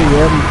 3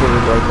 AM for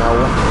him right now.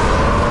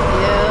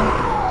 Yeah.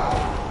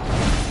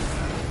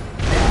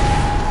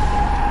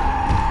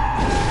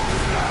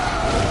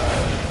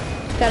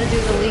 Gotta do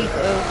the league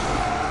oath.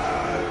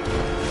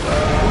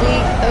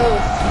 League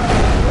oath.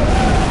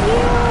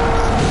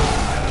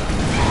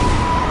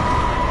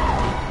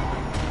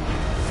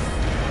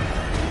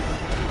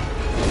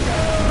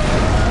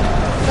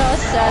 No,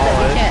 it's sad that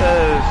we can't.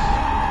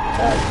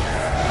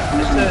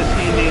 it says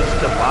he needs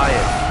to buy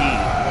a key.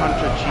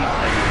 Hunter cheap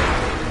anyway.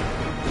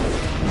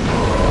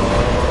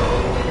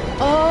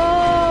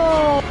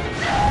 Oh.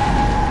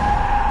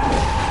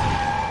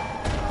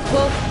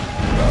 Well,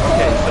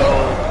 Okay, so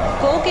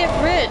go get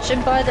rich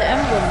and buy the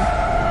emblem.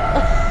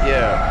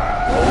 yeah,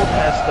 Gold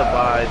has to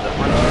buy the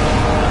hunter.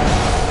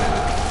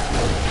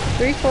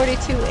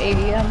 342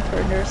 ADM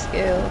for Nurse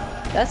Gale.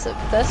 That's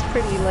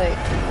pretty like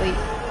late.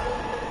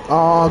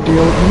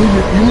 Gil,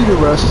 you need a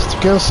rest. You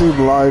can't save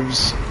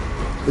lives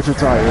if you're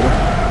tired.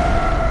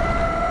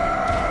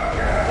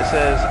 It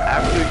says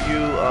after you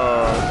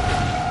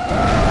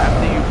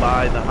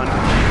buy the hunter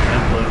cheap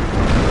emblem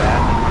from the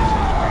back of Hunter's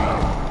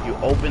Green, you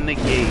open the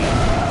gate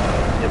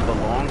it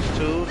belongs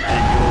to,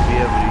 and you will be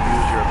able to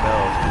use your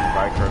bells in the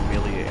Vicar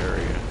Amelia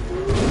area.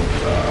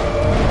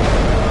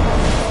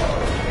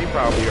 He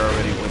probably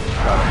already went to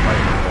try to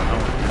fight with the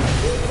helmet.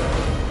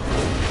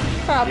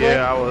 Probably.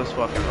 Yeah, I was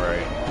fucking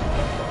right.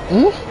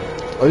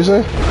 What you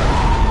say?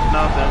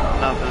 Nothing.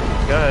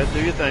 Go ahead,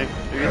 do your thing.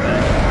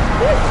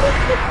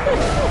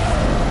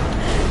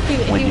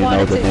 When you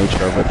know the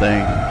nature of a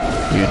thing,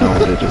 you know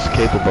what it is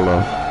capable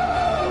of.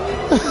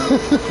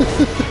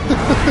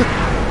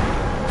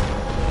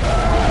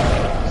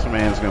 This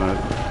man's gonna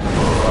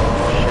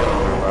shit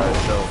on her by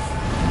himself.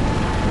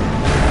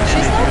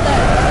 She's not that.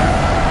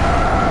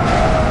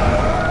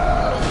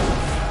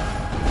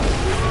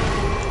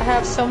 I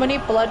have so many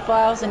blood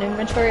vials in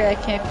inventory I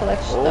can't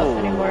collect stuff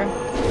anymore.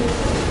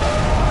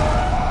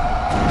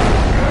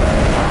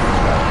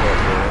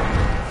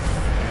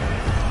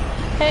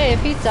 Hey,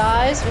 if he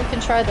dies, we can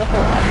try the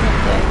whole emblem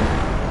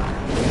thing.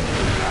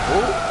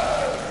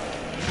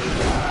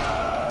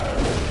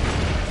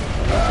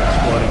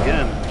 Explode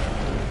again.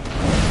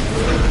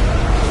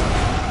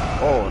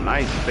 Oh,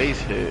 nice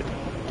face hit.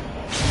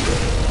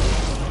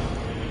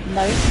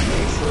 Nice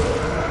face.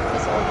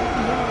 That's all we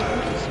can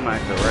do.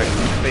 Smacked her right in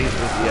the face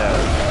with the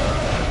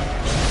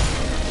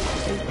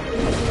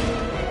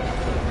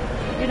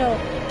You know,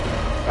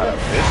 got a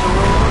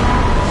visceral.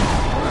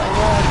 oh my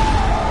god.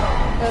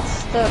 That's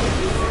stuck.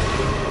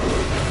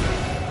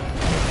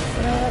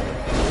 You know what?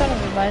 It kind of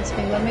reminds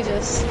me. Let me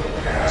just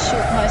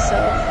shoot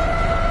myself.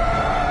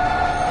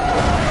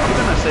 I'm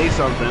gonna say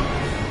something,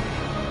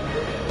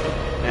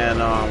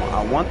 and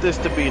I want this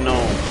to be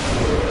known.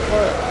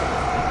 What?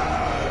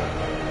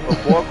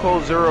 Before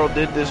Cold Zero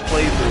did this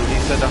playthrough, he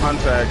said the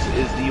Hunter Axe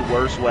is the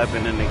worst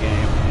weapon in the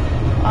game.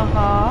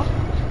 Uh-huh.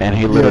 And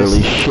he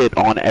literally shit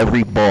on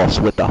every boss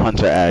with the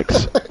Hunter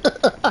Axe.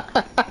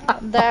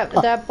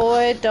 That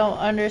boy don't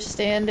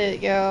understand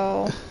it,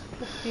 yo.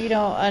 You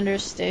don't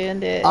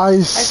understand it.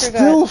 I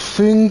still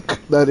think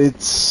that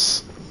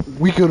it's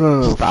weaker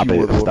than a Stop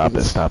few it, other stop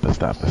it, weapons. stop it,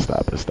 stop it,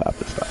 stop it, stop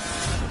it, stop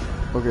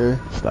it. Okay.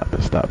 Stop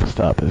it, stop it,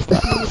 stop it,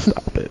 stop it, stop it,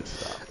 stop it.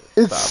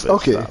 It's Stop it,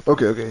 okay, stop it.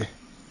 okay.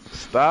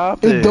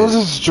 Stop it. It does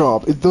its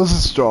job. It does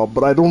its job,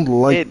 but I don't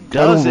like. It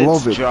does I don't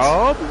its love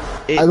job.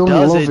 It I don't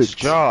does love its it.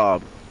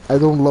 job. I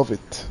don't love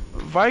it.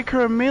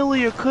 Vicar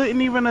Amelia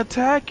couldn't even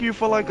attack you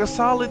for like a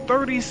solid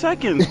 30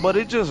 seconds, but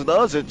it just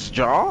does its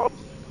job.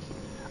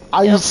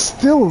 I would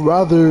still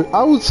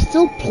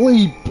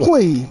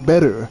play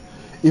better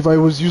if I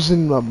was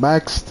using a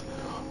maxed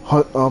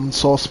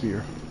saw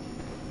spear.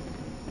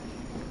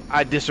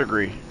 I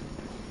disagree.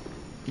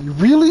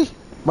 Really?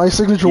 My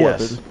signature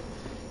Yes. weapon.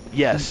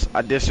 Yes,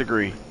 I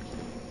disagree.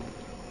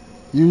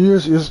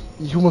 You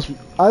must be.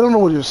 I don't know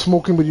what you're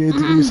smoking, but you need to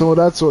give me some of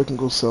that so I can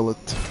go sell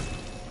it.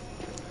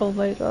 Oh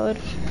my god.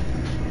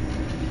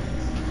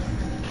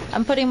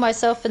 I'm putting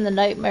myself in the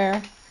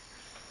nightmare.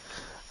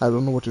 I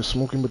don't know what you're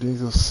smoking, but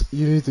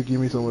you need to give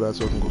me some of that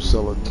so I can go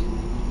sell it.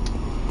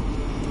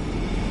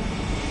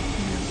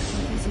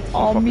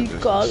 Oh my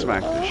Just god.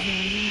 smack the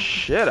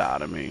shit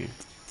out of me.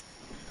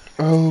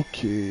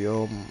 Okay,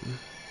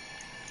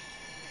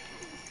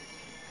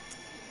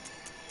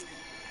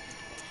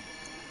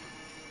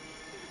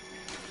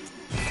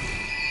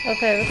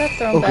 Okay, we got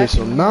thrown back. Okay,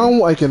 so in here.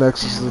 now I can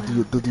access the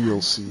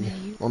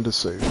DLC on this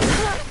save.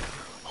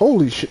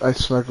 Holy shit, I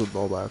smacked the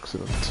ball by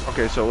accident.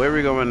 Okay, so where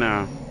we going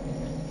now?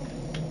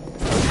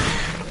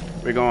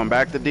 We going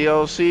back to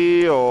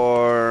DLC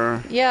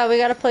or? Yeah, we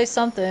gotta play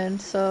something,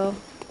 so...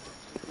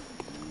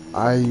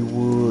 I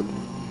would...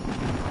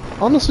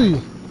 Honestly,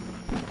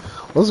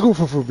 let's go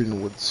for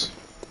Forbidden Woods.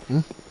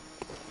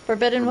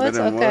 Forbidden Woods?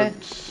 Forbidden Okay.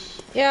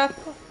 Woods. Yeah,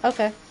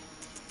 okay.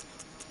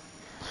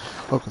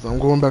 Okay, so I'm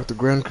going back to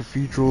Grand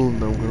Cathedral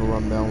and then I'm gonna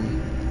run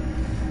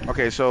down.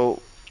 Okay,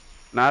 so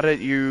now that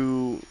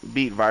you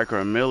beat Vicar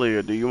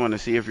Amelia, do you want to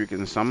see if you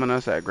can summon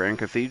us at Grand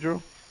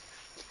Cathedral?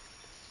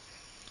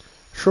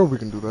 Sure, we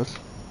can do that.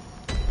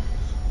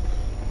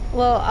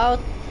 Well,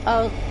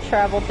 I'll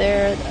travel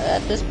there.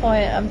 At this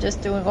point, I'm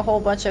just doing a whole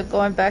bunch of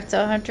going back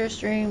to Hunter's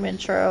Dream and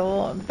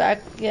travel, and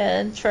back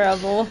again,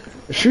 travel.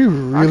 She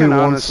really can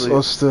wants honestly-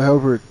 us to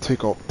help her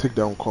take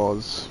down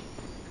Cause.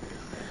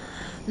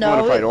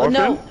 No, fight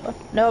Orphan?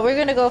 no, we're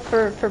gonna go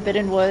for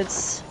Forbidden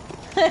Woods.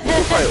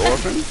 Fight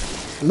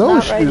Orphan? No,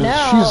 Not right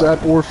now. she's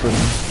at Orphan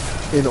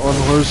on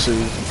her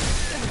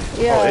save.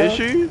 Yeah. Oh, is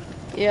she?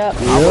 Yep.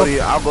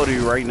 I'll go to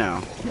you right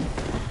now.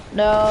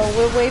 No,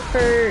 we'll wait for.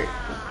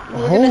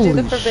 We're gonna do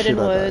the Holy Forbidden shit, I died.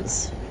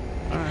 Woods.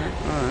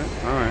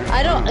 Alright.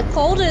 I don't.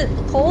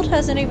 Cold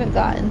hasn't even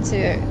gotten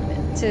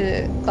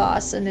to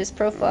Goss in his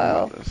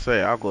profile.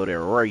 I'll go there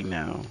right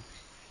now.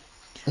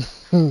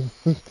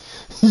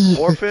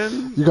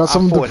 Orphan? You got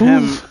something to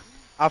prove?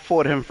 I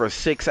fought him for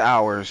 6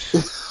 hours.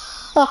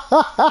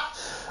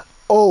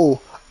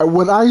 Oh,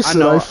 when I said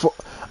know.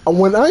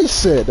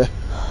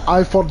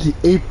 I fought the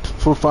ape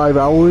for 5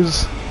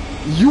 hours,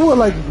 you were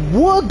like,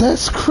 "What?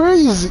 That's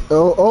crazy."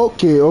 Oh,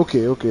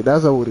 okay.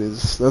 That's how it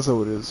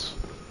is.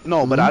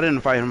 No, but I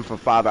didn't fight him for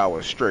 5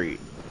 hours straight.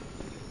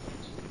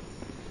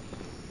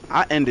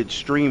 I ended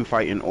stream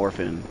fighting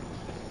Orphan.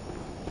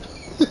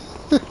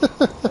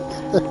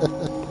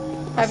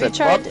 Have you said,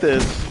 tried? fuck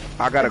this.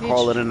 I gotta have you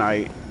call it a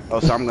night.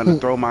 Else I'm gonna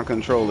throw my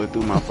controller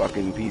through my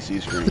fucking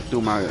PC screen.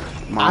 Through my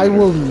monitor. I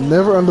will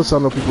never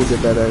understand how people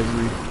get that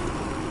angry.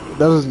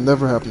 That has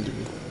never happened to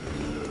me.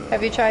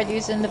 Have you tried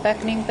using the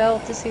beckoning bell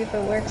to see if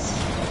it works?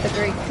 The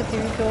Great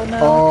Cathedral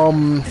now?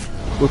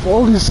 With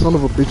all these son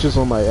of a bitches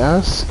on my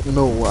ass,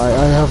 no, I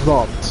have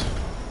not.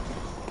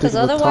 Because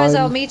Taking the otherwise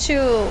time- I'll meet you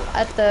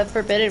at the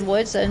Forbidden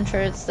Woods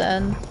entrance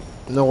then.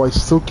 No, I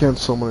still can't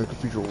summon a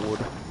Cathedral Ward.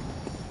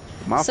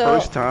 My So-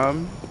 first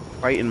time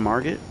fighting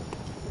Margit,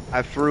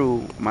 I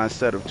threw my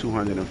set of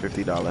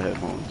 $250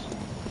 headphones.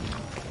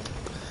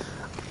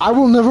 I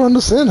will never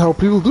understand how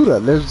people do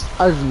that.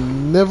 I've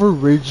never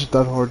raged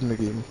that hard in the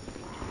game.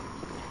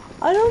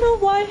 I don't know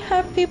why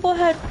have people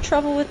had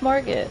trouble with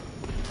Margit.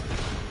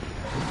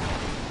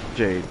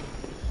 Jade,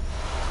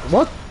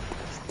 What?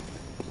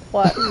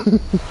 What?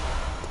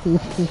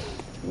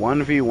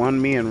 1v1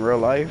 me in real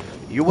life,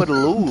 you would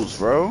lose,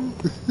 bro.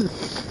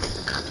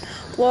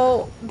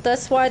 Well,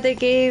 that's why they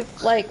gave,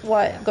 like,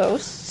 what,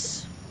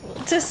 ghosts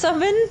to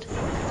summon?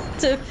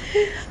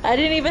 I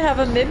didn't even have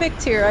a mimic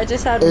tier, I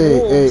just had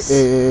wolves.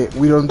 Hey,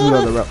 we don't do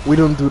that around. We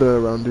don't do that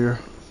around here.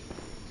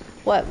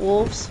 What,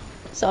 wolves?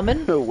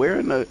 Summon? We're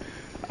in a,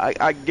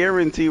 I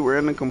guarantee we're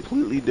in a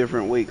completely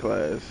different weight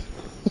class.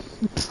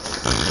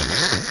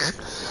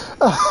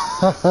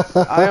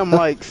 I am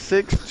like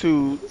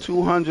 6'2",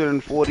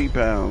 240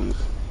 pounds,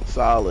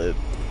 solid.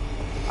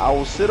 I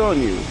will sit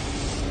on you.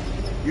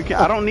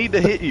 I don't need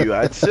to hit you.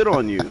 I'd sit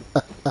on you.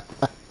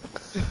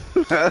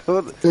 I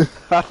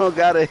don't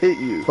gotta hit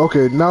you.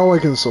 Okay, now I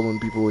can summon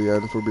people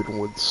in Forbidden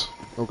Woods.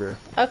 Okay.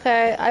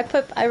 Okay,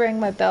 I rang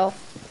my bell.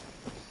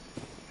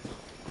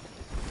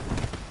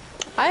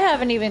 I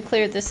haven't even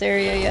cleared this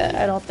area yet,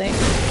 I don't think.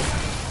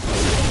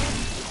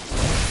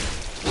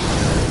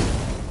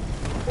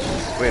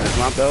 Wait, is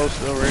my bell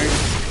still ring?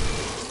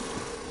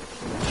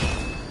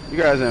 You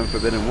guys in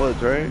Forbidden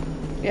Woods, right?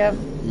 Yep.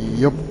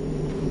 Yep.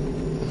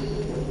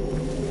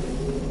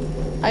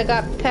 I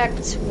got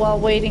pecked while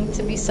waiting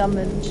to be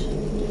summoned.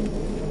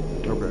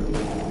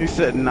 Okay. He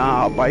said,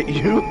 nah, I'll bite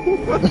you.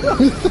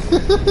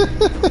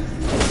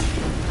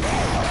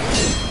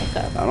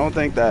 I don't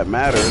think that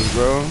matters,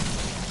 bro.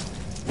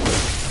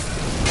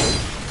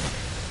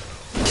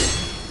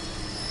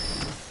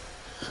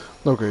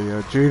 Okay,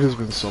 yeah, Jade has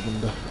been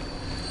summoned.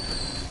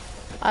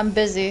 I'm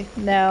busy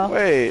now.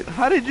 Wait,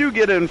 how did you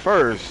get in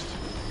first?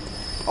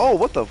 Oh,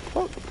 what the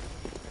fuck?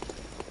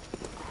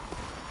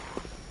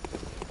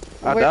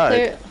 I We're died.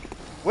 clear.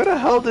 Where the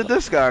hell did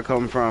this guy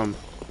come from?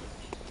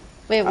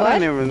 Wait, I what?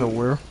 didn't even...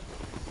 Nowhere.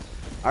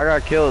 I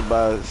got killed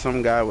by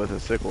some guy with a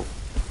sickle.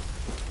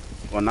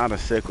 Well, not a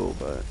sickle,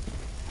 but...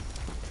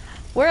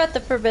 We're at the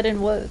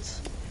Forbidden Woods.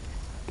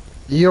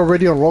 He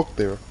already unlocked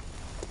there.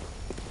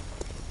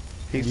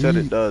 He said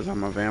it does.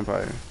 I'm a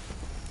vampire.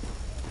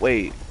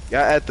 Wait, y'all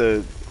at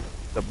the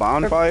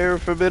bonfire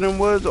of Forbidden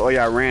Woods, or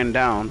y'all ran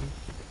down?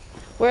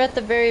 We're at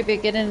the very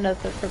beginning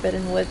of the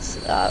Forbidden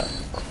Woods.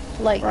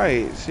 Like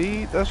Right.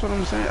 See, that's what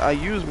I'm saying. I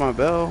used my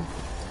bell.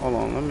 Hold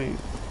on, let me.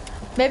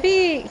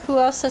 maybe who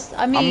else has?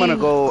 I mean, I'm gonna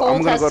go. Colt I'm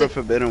gonna has go to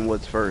Forbidden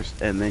Woods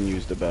first, and then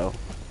use the bell.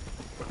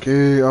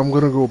 Okay, I'm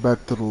gonna go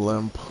back to the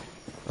lamp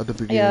at the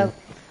beginning. Yeah,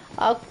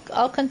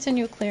 I'll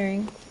continue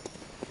clearing.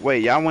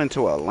 Wait, y'all went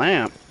to a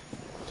lamp?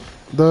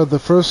 The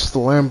first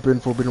lamp in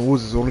Forbidden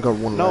Woods has only got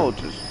one No, lamp.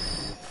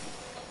 just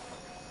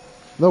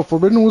No,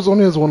 Forbidden Woods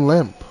only has one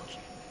lamp.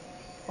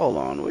 hold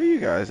on. Where you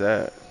guys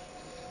at?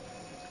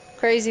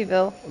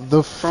 Crazyville.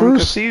 The From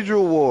first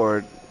Cathedral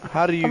Ward.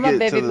 How do you Come on,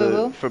 get to baby the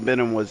boo-boo.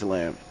 Forbidden Woods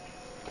lamp?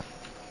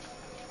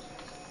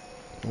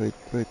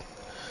 wait.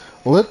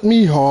 Let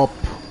me hop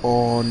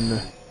on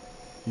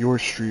your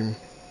stream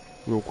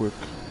real quick.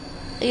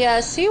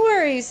 Yeah, see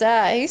where he's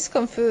at. He's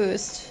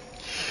confused.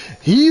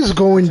 He's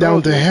going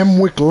down told to you.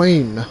 Hemwick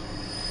Lane.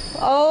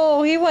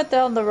 Oh, he went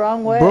down the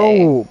wrong way.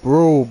 Bro,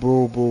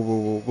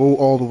 go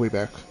all the way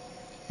back.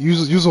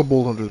 Use a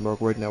bolt hunter's mark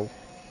right now.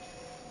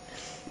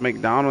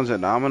 McDonald's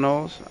and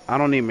Domino's? I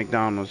don't need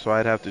McDonald's, so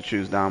I'd have to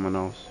choose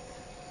Domino's.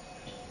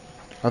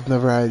 I've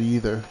never had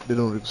either. They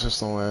don't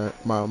exist on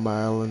my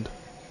island.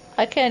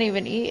 I can't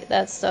even eat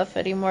that stuff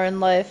anymore in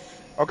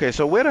life. Okay,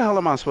 so where the hell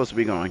am I supposed to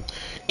be going?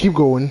 Keep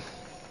going.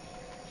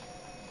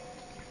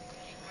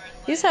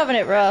 He's having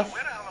it rough.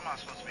 Where the hell am I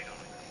supposed to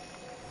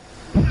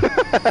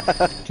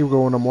be going? Keep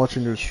going. I'm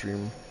watching your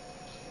stream.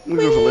 I'm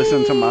just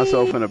listening to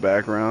myself in the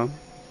background.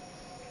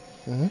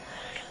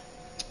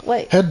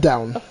 Wait. Head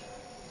down.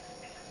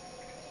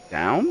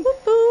 Down?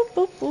 Boop, boop,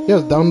 boop, boop.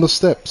 Yes, down the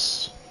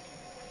steps.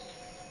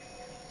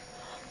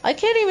 I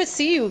can't even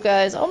see you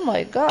guys. Oh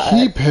my god.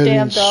 Keep heading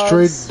Damn dogs.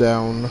 straight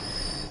down.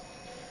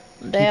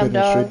 Damn Keep heading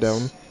dogs. straight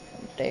down.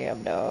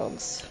 Damn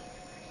dogs.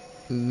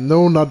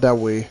 No, not that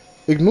way.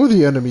 Ignore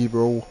the enemy,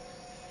 bro.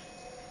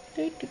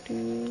 Do, do,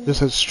 do. Just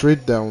head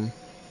straight down.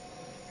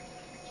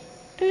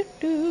 Do,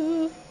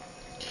 do.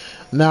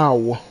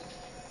 Now,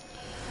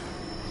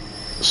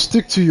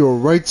 stick to your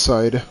right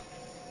side.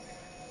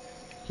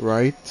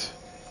 Right.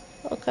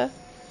 Okay.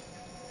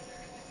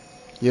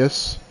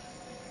 Yes.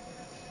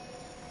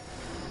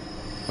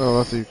 Oh,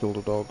 after you killed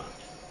the dog.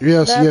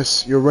 Yes, That-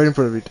 yes, you're right in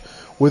front of it.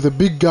 Where the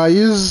big guy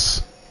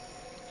is.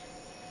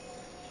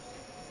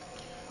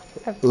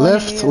 I'm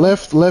pointing you.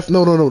 Left.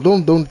 No,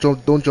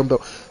 don't jump down.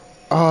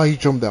 Ah, he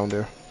jumped down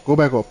there. Go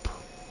back up.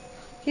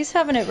 He's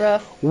having it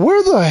rough.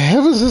 Where the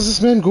heavens is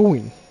this man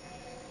going?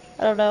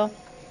 I don't know.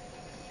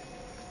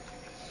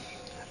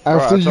 After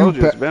Bro, I told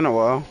you you it's been a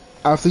while.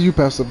 after you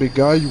pass the big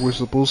guy, you were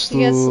supposed He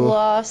gets to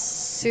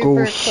lost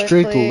super go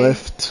straight quickly.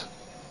 left.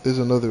 There's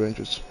another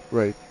entrance.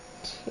 Right.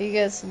 He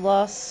gets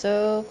lost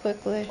so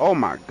quickly. Oh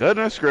my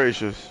goodness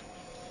gracious.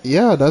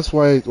 Yeah, that's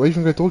why do you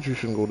think I told you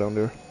shouldn't go down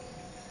there?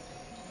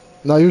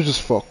 Nah, you're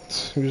just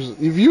fucked.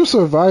 If you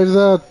survive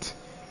that,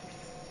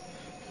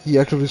 he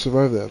actually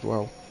survived that.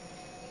 Wow.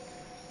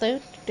 Do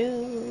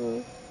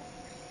do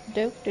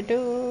do do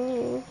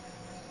do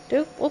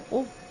do. Whoop,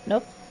 whoop.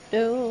 Nope.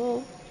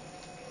 Do.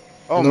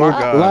 Oh No, my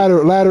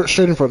god. ladder,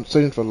 straight in front,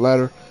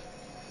 ladder.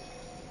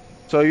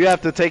 So you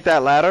have to take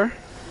that ladder?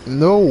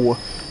 No,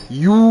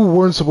 you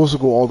weren't supposed to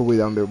go all the way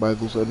down there by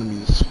those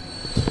enemies.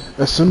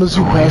 As soon as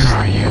you pass, Where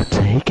are you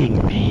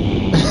taking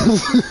me?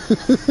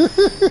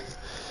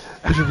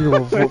 you should be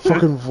a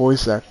fucking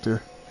voice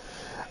actor.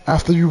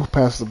 After you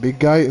pass the big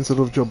guy, instead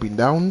of jumping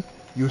down,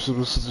 you're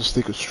supposed to just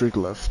take a straight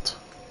left.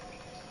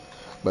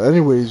 But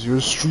anyways, your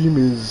stream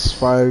is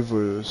 5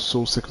 or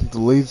so seconds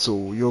delayed,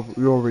 so you're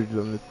already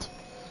done it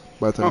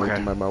by the time I Okay.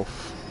 open my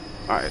mouth.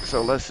 Alright,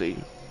 so let's see.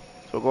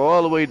 So go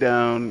all the way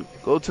down,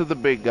 go to the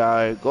big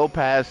guy, go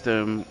past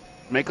him,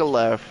 make a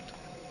left,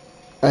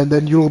 And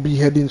then you'll be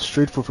heading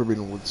straight for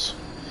Forbidden Woods.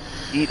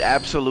 eat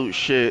absolute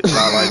shit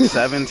by like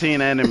 17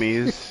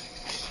 enemies.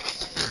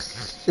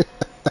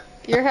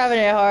 You're having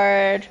it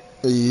hard.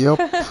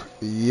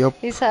 Yep.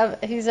 He's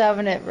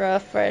having it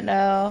rough right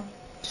now.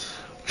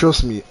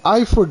 Trust me,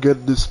 I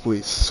forget this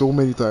place so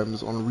many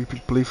times on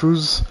repeat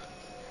playthroughs.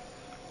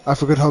 I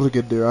forget how to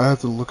get there. I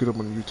have to look it up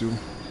on YouTube.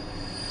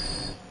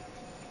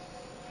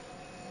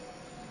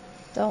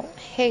 Don't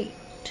hate.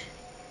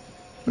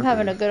 I'm Okay.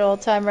 having a good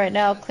old time right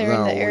now clearing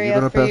Now, the area you're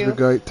gonna for pass you. the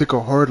guy. Take a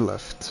hard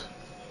left.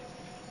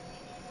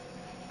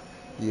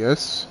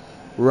 Yes.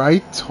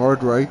 Right,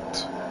 hard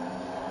right.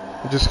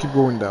 And just keep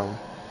going down.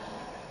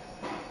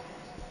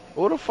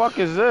 Who the fuck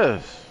is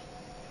this?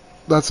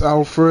 That's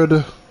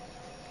Alfred.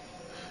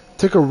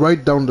 Take a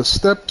right down the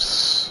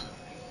steps.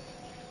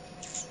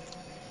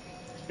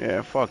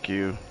 Yeah, fuck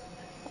you.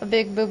 A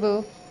big boo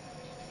boo.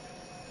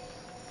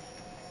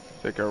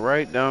 Take a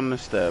right down the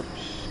steps.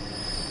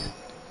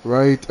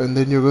 Right, and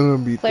then you're gonna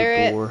meet Clear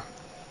the it. door.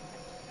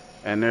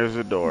 And there's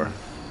a door.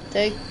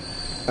 Dig.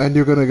 And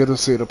you're gonna get to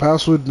say the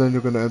password, and then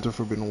you're gonna enter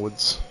Forbidden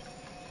Woods.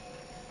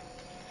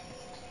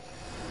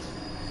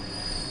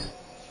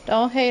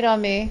 Don't hate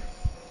on me.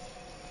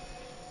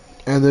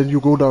 And then you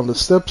go down the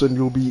steps, and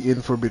you'll be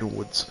in Forbidden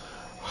Woods.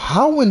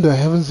 How in the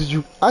heavens did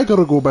you... I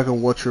gotta go back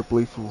and watch your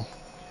playthrough.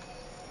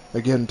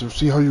 Again, to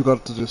see how you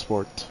got to this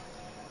part.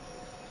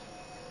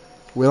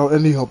 Without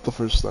any help the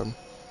first time.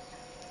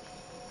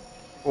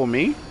 Oh,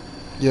 me?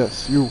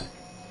 Yes, you.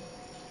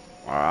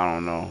 I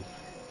don't know.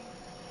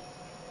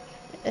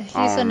 He's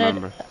I don't an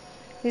remember.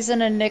 he's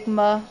an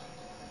enigma.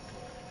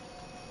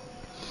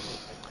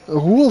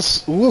 Who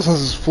else has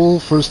his full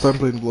first time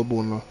playing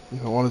Bloodborne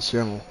on his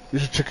channel? You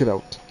should check it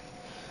out.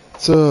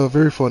 It's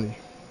very funny.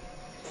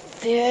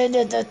 Where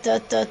the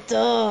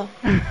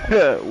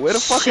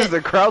fuck is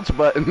the crouch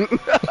button?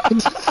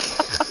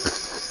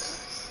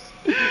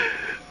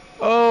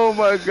 Oh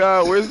my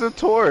god, where's the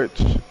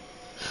torch?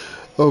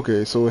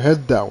 Okay, so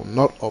head down,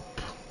 not up.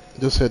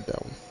 Just head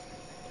down.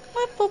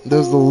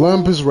 There's the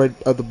lamp is right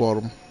at the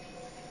bottom.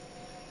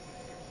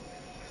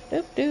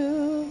 Doop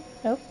doo.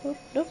 Nope, nope,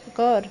 nope.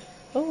 God.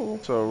 Oh.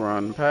 So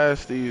run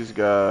past these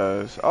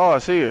guys. Oh, I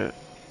see it.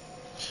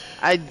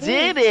 I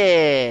did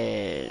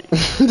it!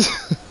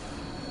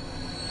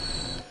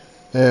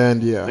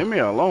 And yeah. Leave me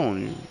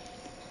alone.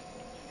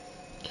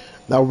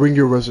 Now ring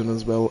your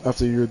resonance bell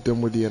after you're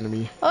done with the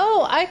enemy.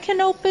 Oh, I can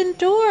open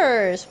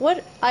doors.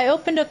 What? I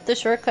opened up the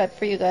shortcut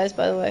for you guys,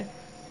 by the way.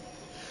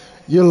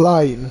 You're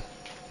lying.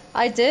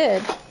 I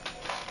did.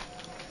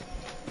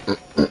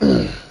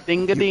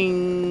 Ding a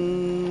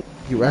ding.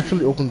 You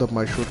actually opened up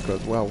my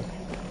shortcut. Wow.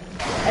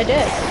 I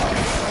did.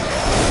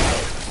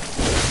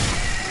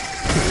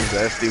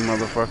 Zesty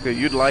motherfucker.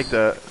 You'd like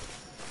that.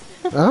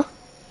 Huh?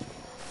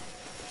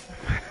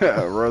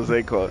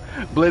 Rose called.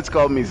 Blitz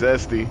called me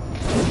zesty.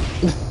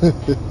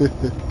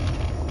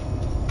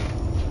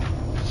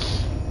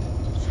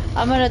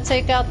 I'm gonna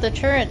take out the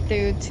turret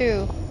dude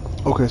too.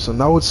 Okay, so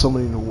now it's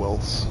summoning the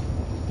wells.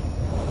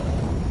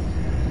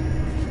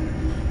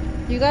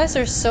 You guys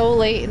are so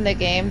late in the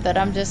game that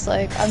I'm just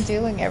like, I'm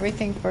doing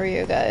everything for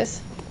you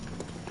guys.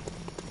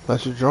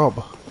 That's your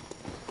job.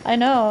 I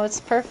know,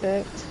 it's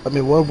perfect. I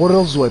mean, what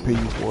else do I pay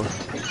you for?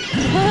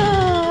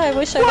 I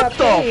wish I got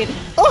paid.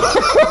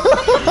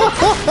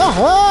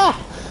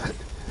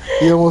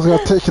 You almost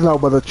got taken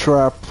out by the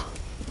trap.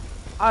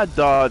 I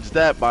dodged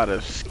that by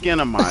the skin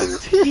of my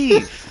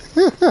teeth.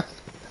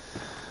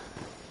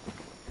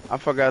 I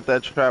forgot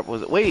that trap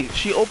was. Wait,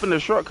 she opened the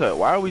shortcut.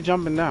 Why are we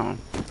jumping down?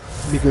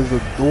 Because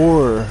the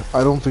door,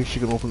 I don't think she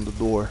can open the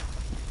door.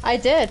 I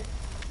did.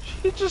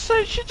 She just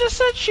said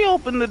she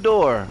opened the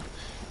door.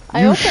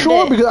 I You opened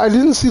sure? it. Because I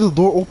didn't see the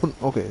door open.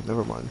 Okay,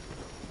 never mind.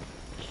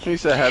 She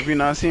said, "Have you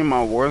not seen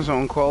my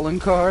Warzone calling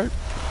card?"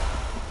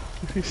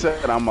 He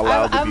said, "I'm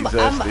allowed to be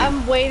zesty."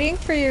 I'm waiting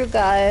for you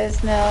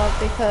guys now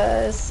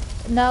because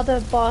now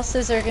the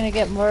bosses are gonna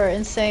get more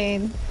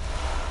insane.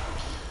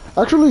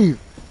 Actually,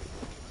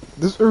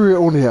 this area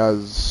only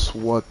has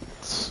what?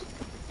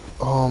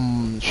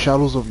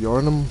 Shadows of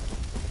Yarnum.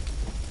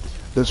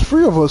 There's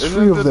three of us, Isn't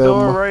three of the them.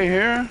 door right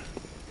here?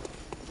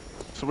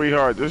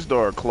 Sweetheart, this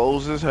door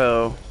closed as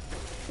hell.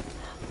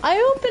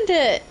 I opened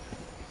it.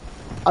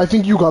 I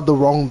think you got the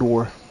wrong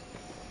door.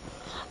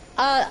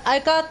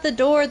 I got the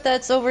door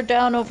that's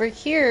down over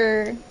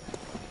here.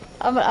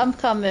 I'm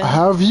coming.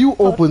 Have you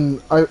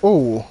opened?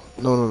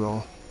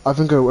 No. I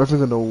think I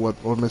know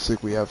what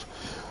mistake we have.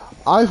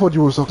 I thought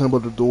you were talking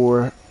about the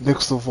door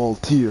next to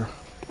Vaultier.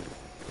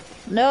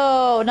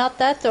 No, not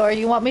that door.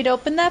 You want me to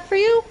open that for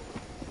you?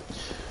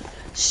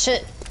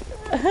 Shit.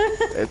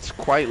 It's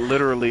quite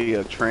literally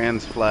a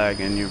trans flag,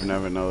 and you've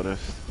never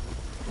noticed.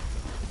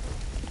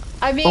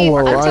 I mean, Oh,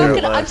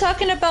 well, I'm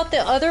talking about the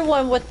other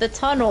one with the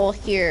tunnel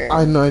here.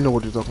 I know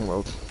what you're talking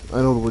about.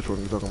 I know which one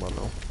you're talking about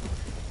now.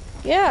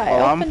 Yeah,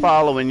 Well, I I'm opened...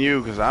 following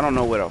you because I don't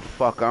know where the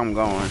fuck I'm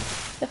going.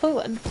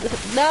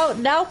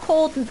 Now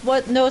Cold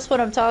knows what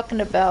I'm talking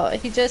about.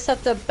 He just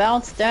have to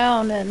bounce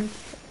down and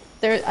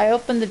there. I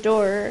opened the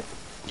door.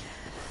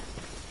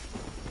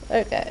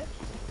 Okay.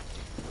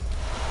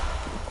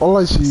 All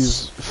I see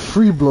is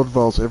 3 blood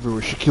vials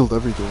everywhere. She killed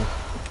everything.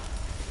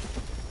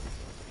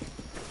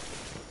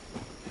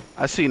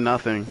 I see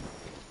nothing.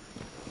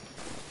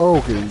 Oh,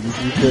 okay,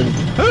 you can.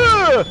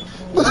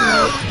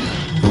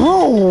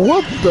 Bro,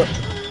 what the?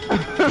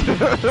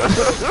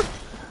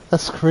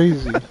 That's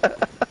crazy.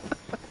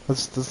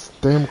 That's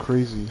damn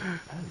crazy.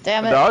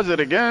 Damn it. Dodge it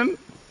again.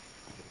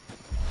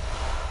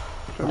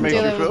 If it makes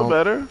you doing- feel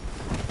better.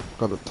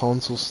 Got a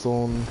tonsil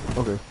stone.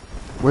 Okay,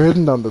 we're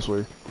heading down this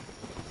way.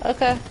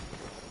 Okay.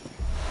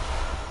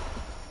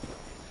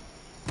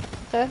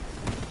 Okay.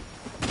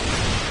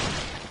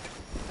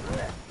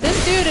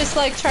 This dude is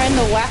like trying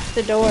to whack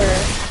the door.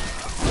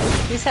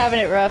 He's having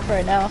it rough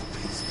right now.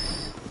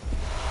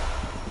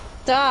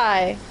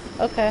 Die.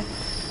 Okay.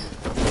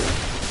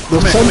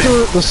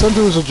 The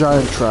center is a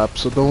giant trap,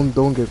 so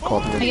don't get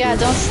caught in it. Yeah,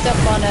 don't step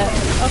on it.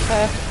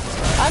 Okay.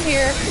 I'm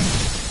here.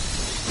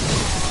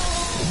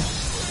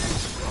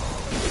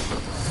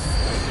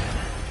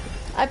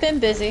 I've been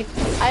busy.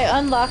 I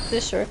unlocked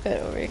this shortcut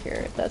over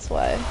here, that's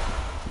why.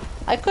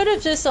 I could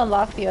have just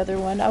unlocked the other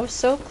one. I was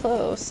so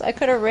close. I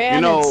could have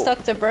ran and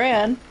stuck to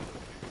Bran.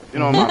 You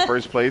know, in my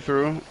first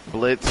playthrough,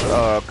 Blitz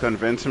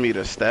convinced me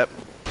to step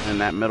in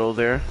that middle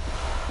there.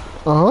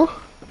 Uh-huh.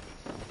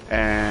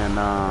 And,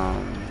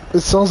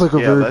 it sounds like a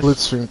very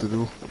Blitz thing to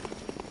do.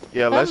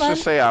 Yeah, let's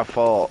just say I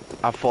fought.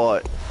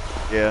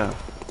 Yeah.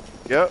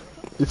 Yep.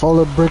 You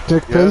follow a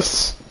breakneck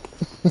pace?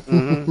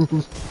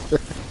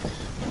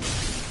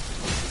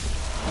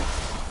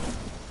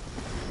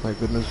 My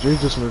goodness, Jay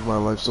just made my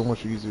life so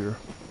much easier.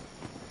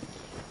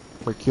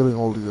 By killing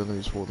all these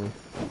enemies for me.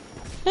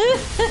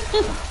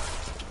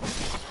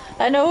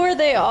 I know where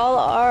they all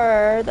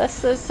are. That's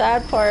the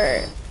sad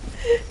part.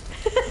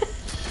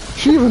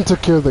 She even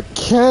took care of the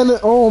cannon.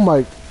 Oh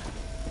my!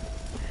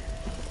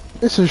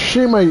 It's a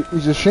shame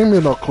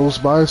you're not close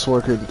by, so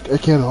I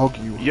can't hug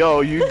you.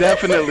 Yo, you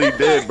definitely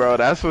did, bro.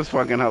 That's what's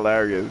fucking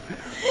hilarious.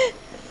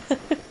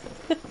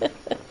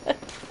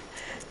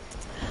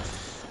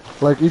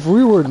 Like, if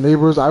we were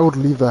neighbors, I would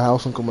leave the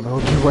house and come and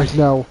hug you right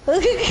now.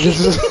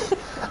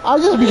 I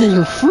just be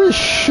getting free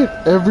shit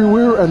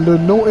everywhere, and there are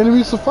no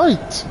enemies to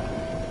fight.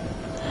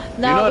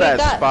 No, you know that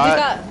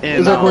spot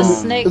in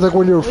it's like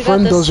when your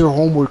friend does your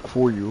homework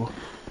for you.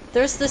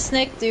 There's the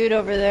snake dude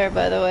over there,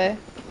 by the way.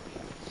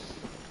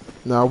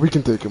 Nah, we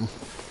can take him.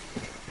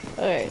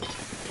 Alright.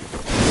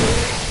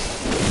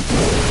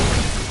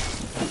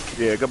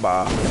 Yeah,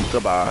 goodbye.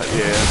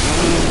 Yeah.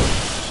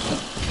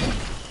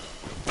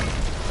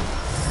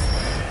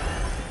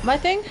 My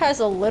thing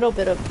has a little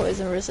bit of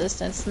poison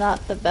resistance,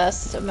 not the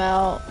best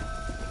amount.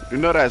 You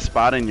know that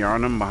spot in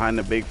Yarnum behind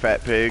the big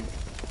fat pig?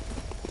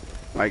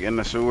 Like in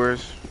the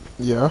sewers?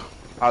 Yeah.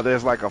 How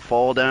there's like a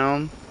fall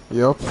down?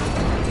 Yep.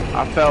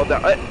 I fell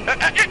down.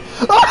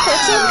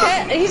 It's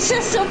okay. He's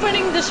just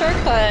opening the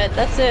shortcut.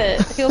 That's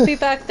it. He'll be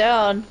back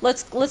down.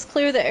 Let's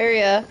clear the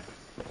area.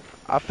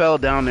 I fell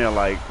down there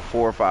like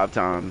 4 or 5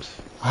 times.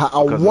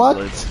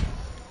 What?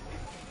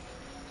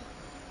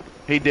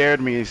 He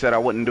dared me. He said I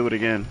wouldn't do it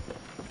again.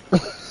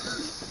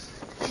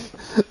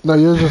 No,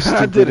 you're just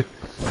stupid. I did it.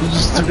 You're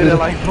just stupid. I did it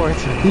like 4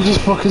 times. You're just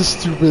fucking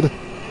stupid.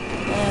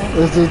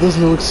 Yeah. There's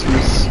no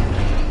excuse.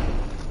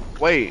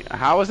 Wait,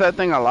 how is that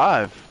thing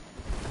alive?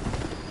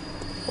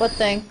 What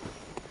thing?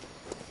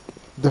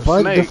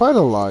 Define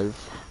alive.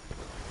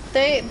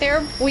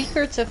 They're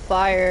weaker to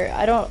fire.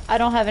 I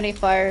don't have any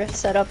fire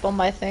set up on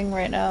my thing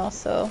right now,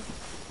 so.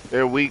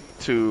 They're weak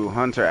to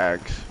Hunter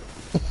Axe.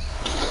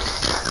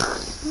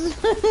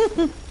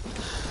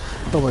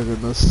 Oh my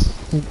goodness.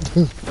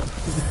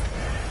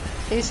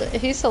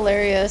 He's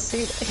hilarious.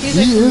 He's a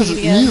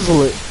comedian.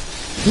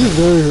 He's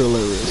very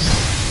hilarious.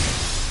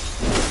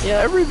 Yeah.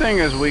 Everything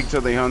is weak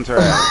to the Hunter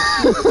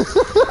Axe.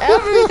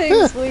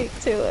 Everything's weak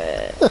to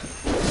it.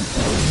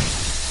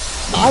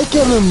 I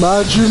can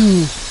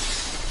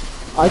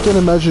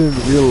imagine in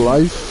real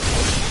life,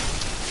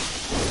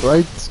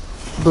 right?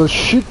 The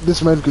shit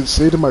this man could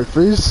say to my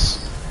face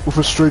with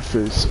a straight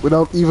face,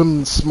 without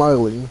even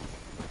smiling.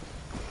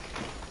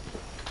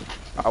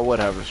 I would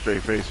have a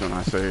straight face when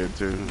I say it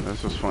too.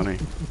 That's what's funny.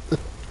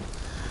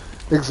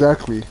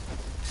 Exactly.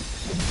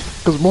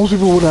 Because most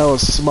people would have a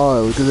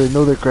smile because they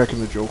know they're cracking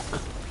the joke.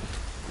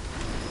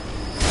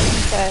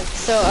 Okay,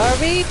 so are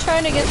we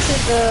trying to get to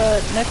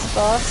the next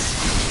boss?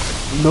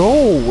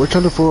 No, we're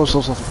trying to throw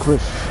ourselves off a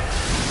cliff.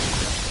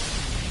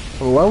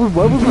 Why would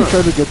we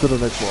try to get to the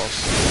next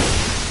boss?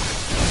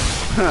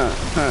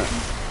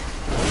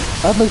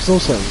 That makes no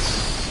sense.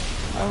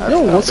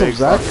 Yo, what's up,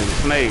 Zach?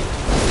 Snake.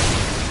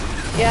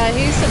 Yeah,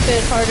 he's a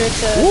bit harder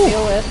to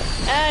deal with.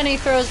 And he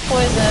throws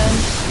poison.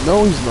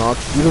 No, he's not.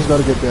 You just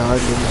gotta get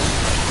behind him.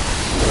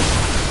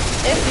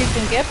 If you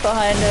can get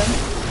behind him.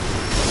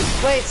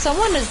 Wait,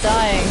 someone is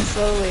dying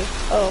slowly.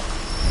 Oh,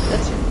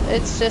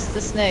 it's just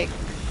the snake.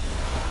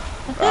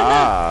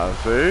 Ah,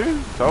 see?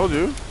 Told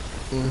you.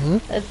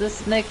 As the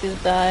snake is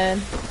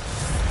dying.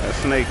 That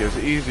snake is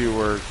easy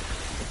work.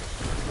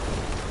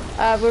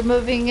 We're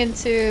moving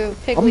into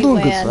Piggly I'm doing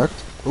Land. good,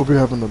 Zach. Hope you're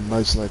having a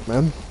nice night,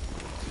 man.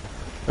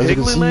 As you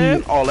can Piggly see,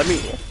 Land? Oh, let me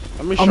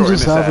I'm shorten just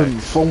this having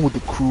act. fun with the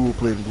crew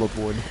playing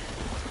Bloodborne.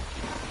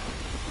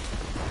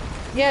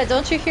 Yeah,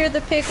 don't you hear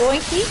the pig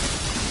oinky?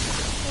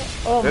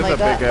 Oh There's my a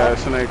god. big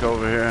ass snake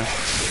over here.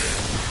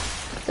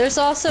 There's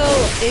also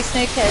a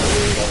snakehead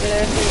dude over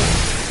there too.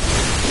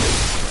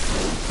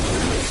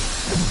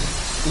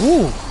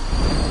 Ooh.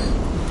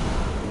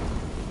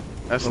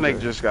 That snake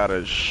just got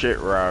a shit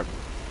rock.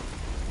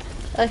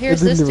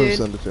 Here's I this didn't even dude.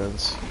 stand a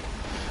chance.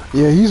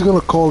 Yeah, he's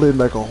gonna call in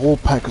like a whole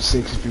pack of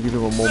snakes if you give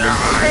him a moment.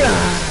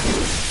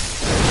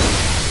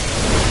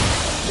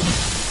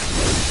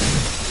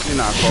 You're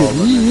not Shit,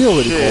 calling he it.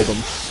 already Shit. called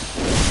him.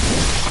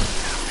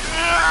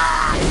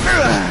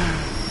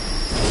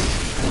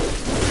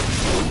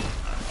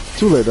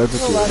 Too late, that's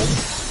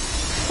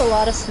There's a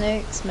lot of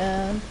snakes,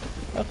 man.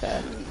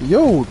 Okay.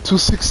 Yo,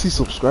 260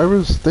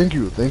 subscribers. Thank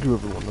you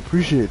everyone.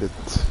 Appreciate it.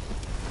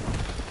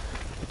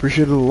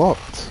 Appreciate it a lot.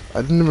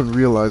 I didn't even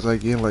realize I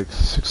gained like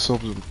 6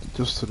 subs in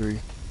just today.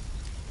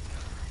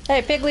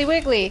 Hey, Piggly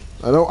Wiggly.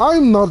 I know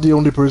I'm not the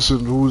only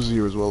person who's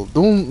here as well.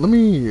 Let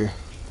me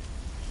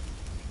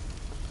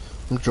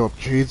drop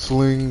Jade's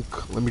link.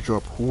 Let me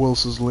drop who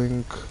else's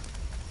link.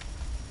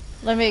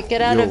 Let me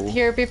get out of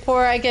here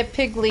before I get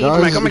Piggly.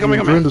 Guys, come if here. you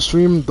enjoying the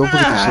stream, don't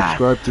forget to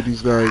subscribe to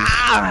these guys.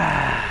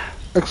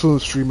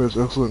 Excellent streamers,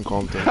 excellent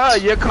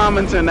content. You're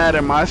commenting that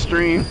in my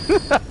stream.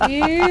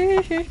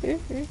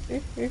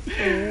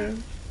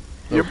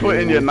 You're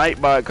putting your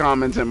Nightbot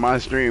comments in my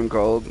stream,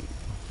 Cold.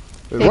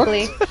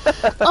 Piggly.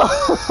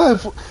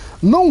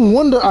 No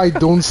wonder I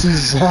don't see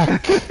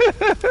Zach. I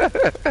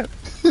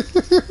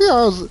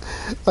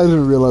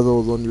didn't realize I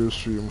was on your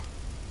stream.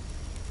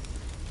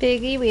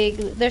 Piggy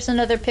Wiggly. There's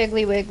another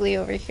Piggly Wiggly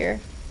over here.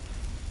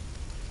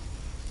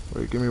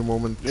 Wait, give me a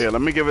moment. Yeah,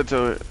 let me give it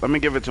to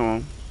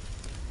him.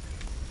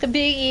 The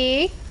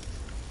Piggy.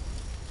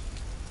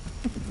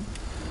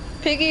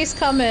 Piggy's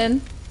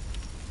coming.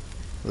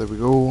 There we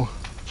go.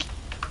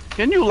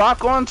 Can you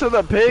lock on to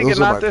the pig Those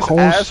and are not my this cones.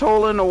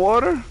 asshole in the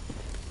water?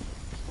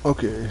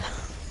 Okay.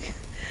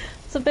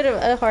 It's a bit of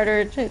a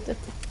harder.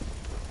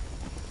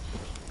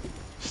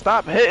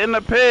 Stop hitting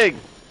the pig.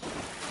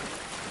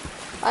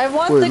 I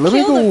want Wait, to let me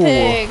kill the go.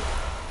 pig.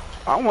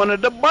 I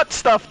wanted to butt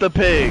stuff the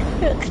pig.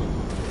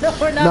 No,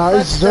 we're not. Nah,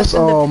 it's just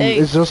the pig.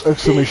 it's just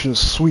exclamation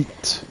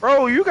sweet.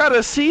 Bro, you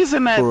gotta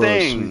season that For,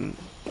 thing.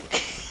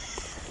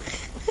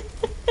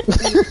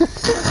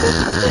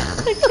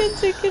 I can't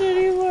take it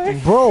anymore.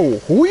 Bro,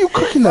 who are you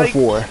cooking that Like-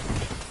 for?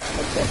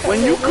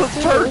 When you cook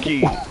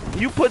turkey,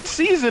 you put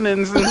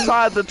seasonings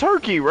inside the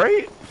turkey,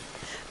 right?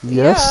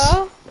 Yes.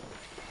 Yeah.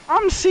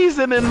 I'm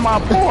seasoning my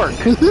pork.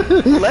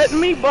 Let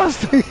me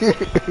bust.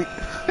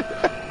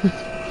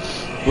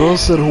 Bro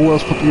said who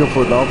else put me up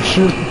for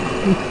adoption?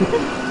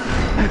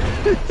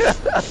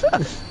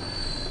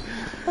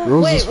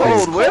 Rose Wait, is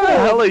where's fine. Where the Cold?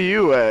 hell are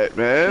you at,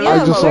 man? Yeah,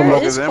 I just where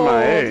unlocked is Motherfucker's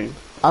Cold? MIA.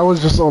 I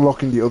was just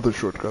unlocking the other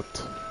shortcut.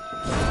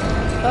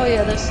 Oh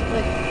yeah, there's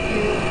like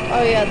you.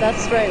 Oh yeah,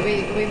 that's right.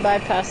 We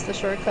bypassed the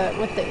shortcut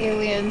with the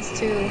aliens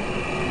too.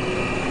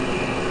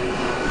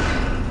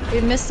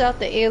 We missed out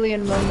the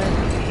alien moment.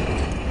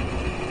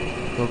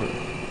 Okay.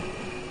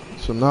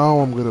 So now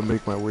I'm gonna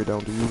make my way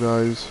down to you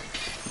guys.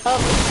 Oh,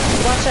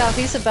 watch out!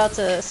 He's about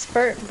to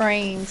spurt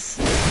brains.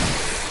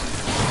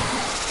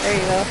 There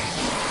you go.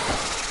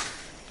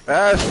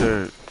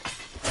 Bastard.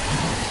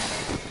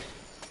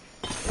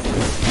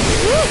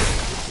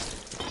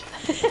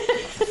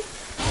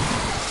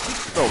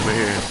 Over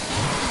here.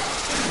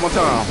 One more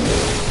time.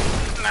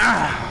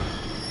 Ah.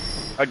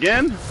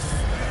 Again?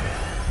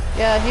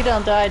 Yeah, he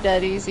don't die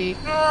that easy.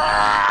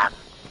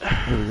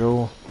 There we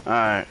go.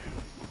 Alright.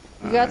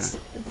 You got?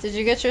 Did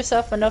you get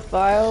yourself enough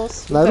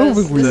vials? I don't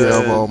Because think we this-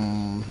 have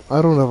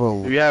I don't have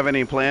Do a you have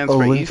any plans a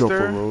for link up for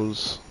Easter?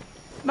 Rose.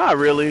 Not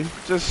really.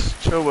 Just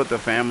chill with the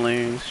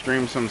family,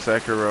 stream some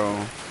Sekiro.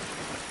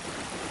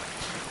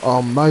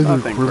 Neither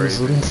Nothing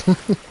Crimson.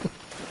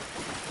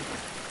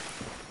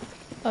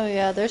 Oh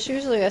yeah, there's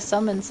usually a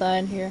summon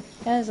sign here.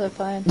 Yeah, is that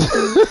fine?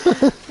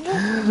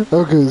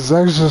 Okay,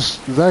 Zach's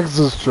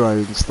just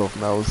trying stuff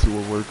now. See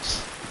what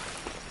works.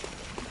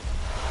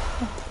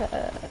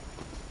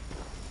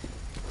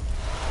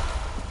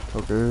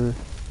 Okay.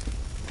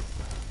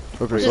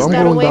 Okay, Just so I'm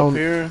gotta going wait down.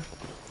 Here.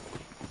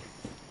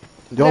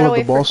 Y'all Gotta at the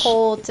wait for boss.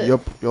 Cold to-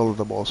 Yep, y'all at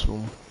the boss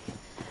room.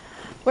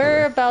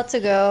 We're about to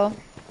go.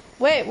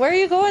 Wait, where are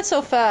you going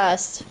so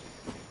fast?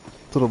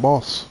 To the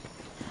boss.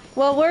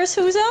 Well, where's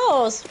who's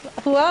else?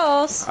 Who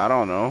else? I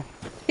don't know.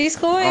 He's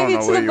I going don't know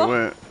into where the you boss.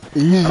 went.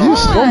 He's Come on,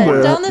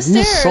 somewhere. down the He's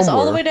stairs, all the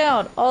somewhere. way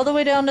down, all the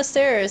way down the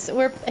stairs.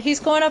 He's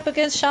going up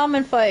against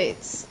shaman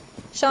fights.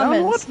 Down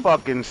what Shamans.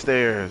 fucking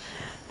stairs?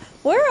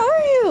 Where are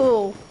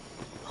you?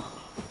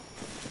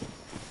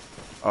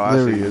 Oh, I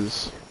There see he you.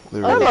 is.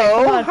 There Okay. he is. come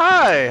Hello, on.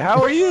 hi,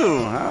 how are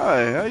you?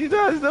 Hi, how you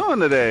guys doing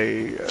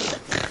today?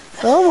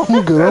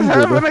 I'm good. I'm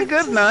Having good. a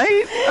good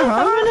night?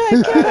 I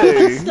Hey.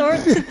 can't snort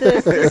to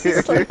this. This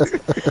is like. I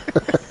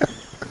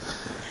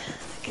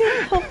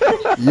can't help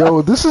it.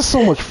 Yo, this is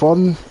so much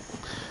fun.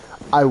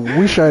 I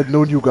wish I had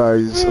known you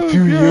guys a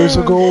few years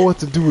ago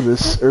to do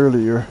this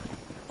earlier.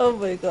 Oh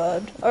my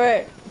god.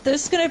 Alright,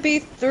 there's gonna be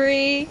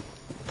 3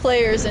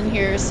 players in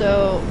here,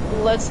 so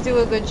let's do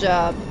a good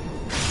job.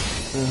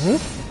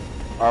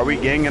 Are we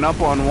ganging up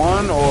on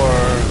one or?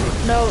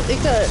 No, it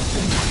could.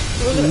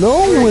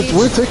 No,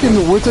 we're taking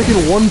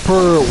one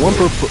per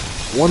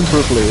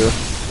player.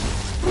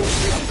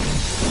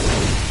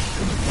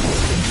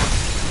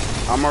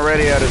 I'm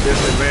already at a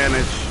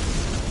disadvantage.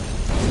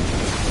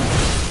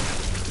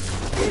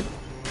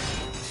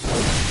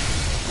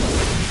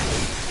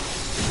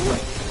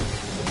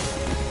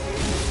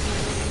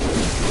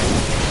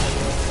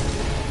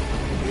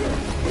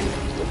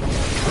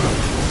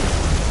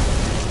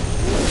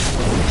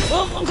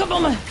 Oh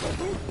my!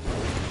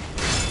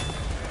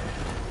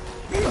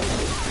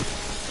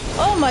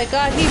 Oh my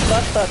god, he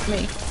butt fucked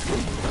me.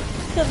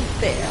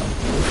 Damn.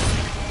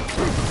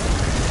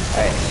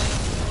 Alright.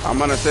 I'm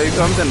gonna say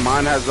something.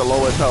 Mine has the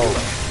lowest health.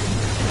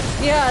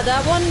 Yeah,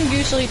 that one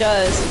usually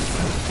does.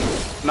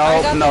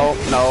 No,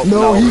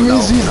 he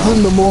means he's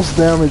doing the most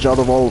damage out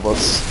of all of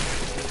us.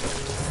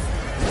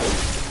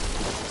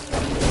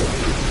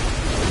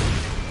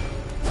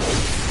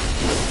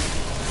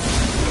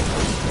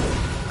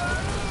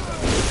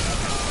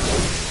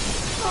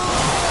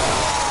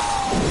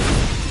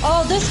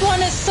 Oh, this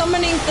one is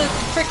summoning the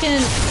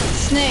frickin'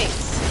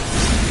 snakes.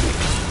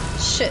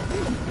 Shit.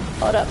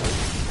 Hold up.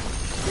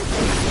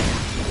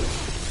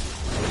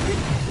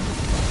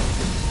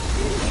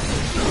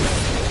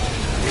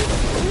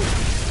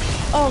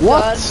 Oh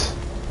What?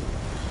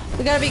 god.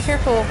 We gotta be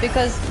careful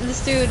because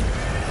this dude...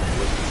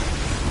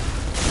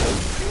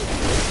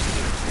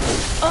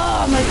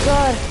 Oh my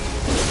god.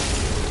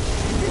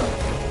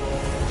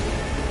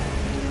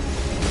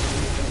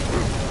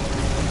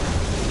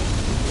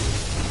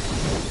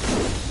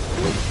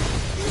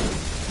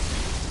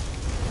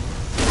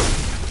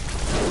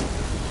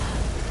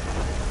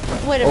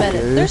 Wait a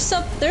minute.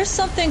 There's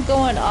something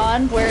going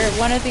on where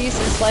one of these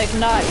is like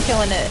not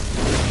killing it.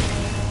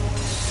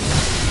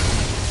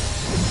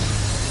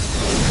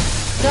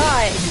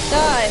 Die!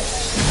 Die!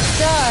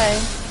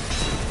 Die!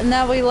 And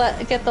now we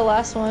get the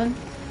last one.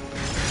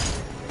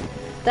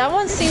 That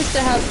one seems to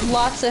have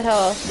lots of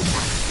health.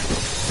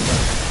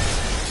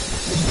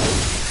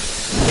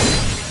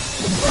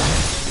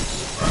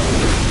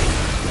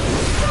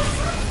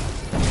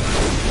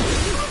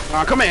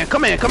 Come in.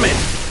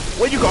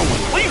 Where you going?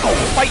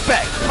 Fight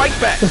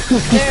back!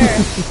 There.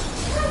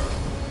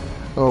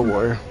 Oh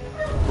boy.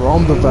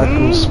 Rom the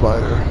vacuum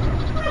spider.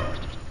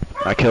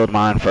 I killed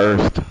mine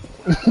first.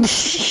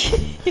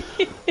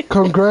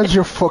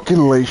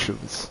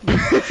 Congratulations. Oh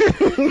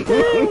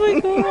my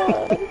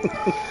god.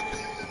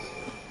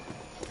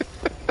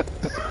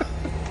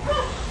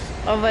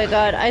 Oh my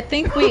god, I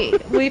think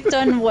we've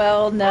done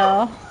well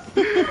now.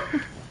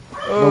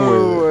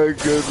 Oh my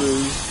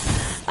goodness.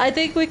 I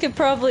think we could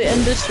probably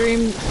end the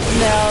stream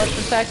now.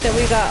 The fact that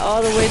we got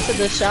all the way to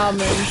the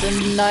shamans and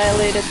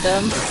annihilated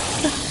them.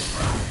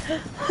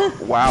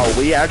 Wow,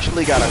 we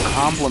actually got a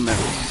compliment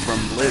from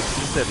Liz.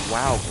 She said,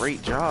 "Wow,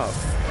 great job."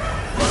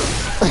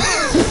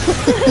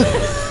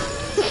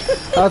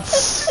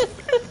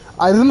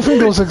 I didn't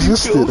think those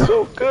existed. Feels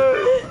so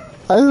good.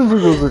 I didn't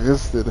think those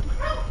existed.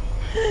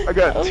 I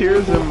got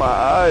tears in my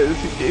eyes.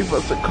 He gave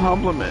us a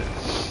compliment.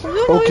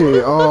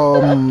 Okay,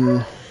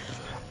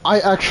 I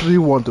actually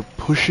want to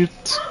push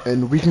it,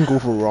 and we can go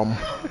for Rom.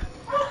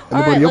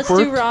 Alright, let's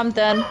do Rom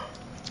then.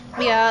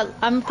 Yeah,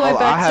 I'm going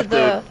back to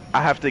the...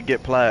 I have to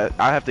get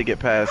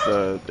past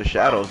the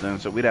shadows then,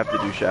 so we'd have to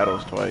do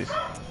shadows twice.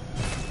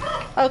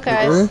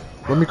 Okay.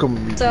 Let me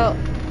come. So,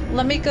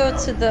 let me go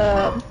to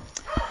the...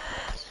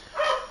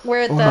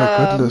 Where the... Oh my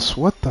goodness,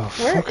 what the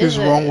fuck is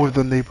wrong with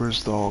the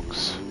neighbor's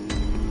dogs?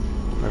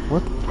 Like,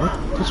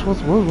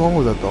 what's wrong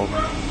with that dog?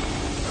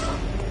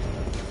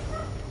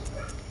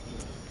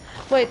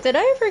 Wait, did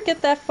I ever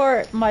get that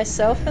far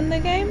myself in the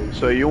game?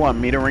 So you want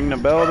me to ring the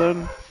bell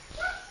then?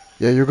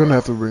 Yeah, you're gonna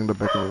have to ring the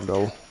beckoning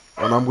bell.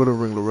 And I'm gonna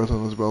ring the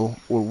resonance bell.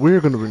 Well, we're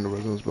gonna ring the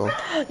resonance bell.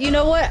 You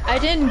know what? I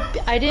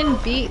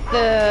didn't beat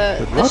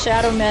the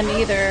Shadow Man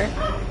either.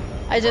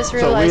 I just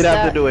realized so we'd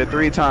have to do it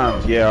 3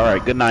 times. Yeah,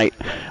 alright, good night.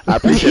 I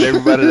appreciate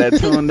everybody that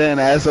tuned in,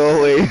 as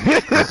always.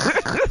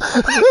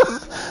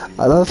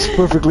 That's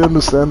perfectly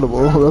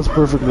understandable. That's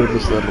perfectly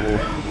understandable.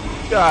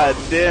 God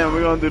damn,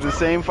 we're gonna do the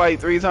same fight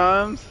 3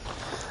 times?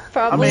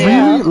 Probably,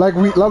 really?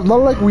 Not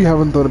like we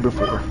haven't done it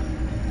before.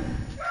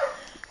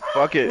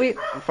 Fuck it.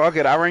 Fuck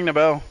it, I ring the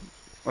bell.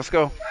 Let's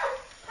go.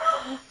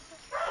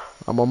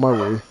 I'm on my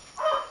way.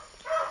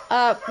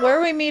 Where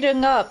are we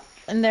meeting up?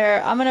 In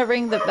there. I'm gonna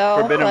ring the bell.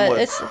 Forbidden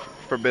Woods.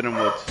 Forbidden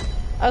Woods.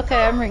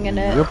 Okay, I'm ringing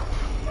it. Yep.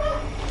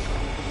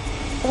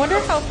 I wonder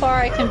how far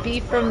I can be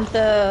from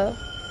the...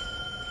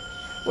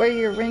 Where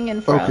you're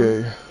ringing from.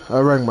 Okay, I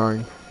rang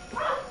mine.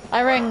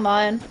 I rang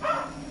mine.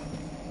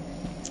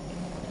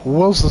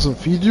 Who else doesn't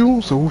feed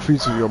you? So who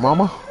feeds you? Your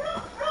mama?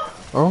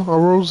 Oh, a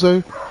Rose?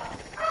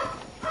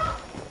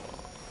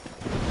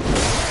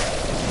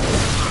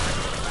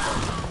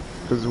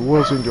 Because it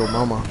wasn't your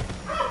mama.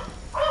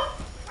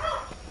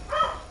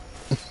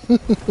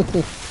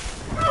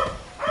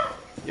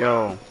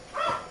 Yo,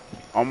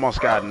 almost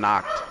got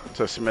knocked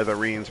to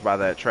smithereens by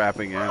that trap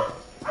again.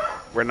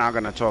 We're not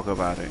gonna talk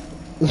about it.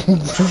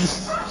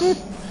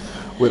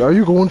 Wait, are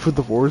you going for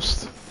the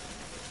worst?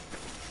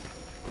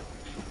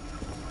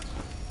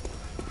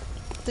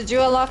 Did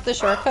you unlock the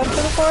shortcut for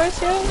the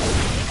forest yet?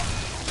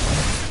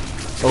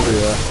 Oh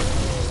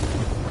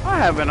yeah. I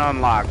haven't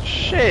unlocked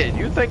shit.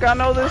 You think I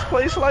know this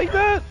place like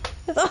that?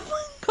 Oh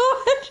my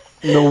god!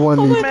 No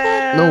one,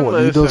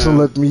 man, he doesn't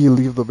let me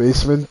leave the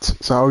basement.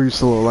 So how are you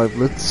still alive,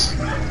 Litz?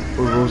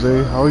 Or Rose,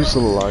 how are you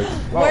still alive?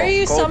 Where are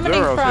you Cold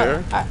summoning Zero's from?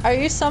 here. Are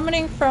you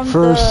summoning from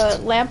the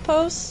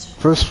lamppost?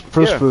 First.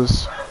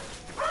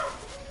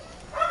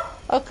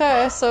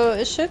 Okay, so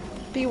it should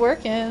be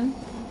working,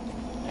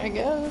 I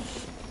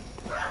guess.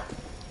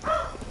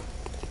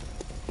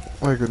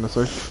 My goodness,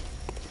 Okay.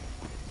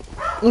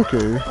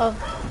 Oh,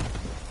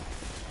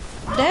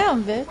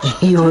 damn,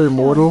 bitch. You're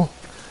immortal?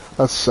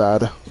 That's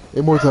sad.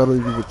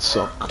 Immortality would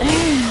suck.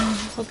 Damn.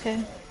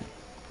 Okay.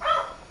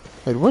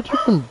 Hey, what, you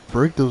can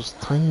break those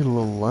tiny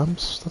little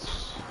lamps?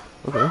 That's...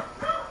 okay.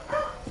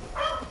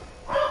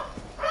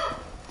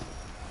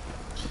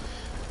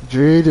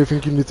 Jade, I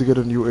think you need to get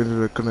a new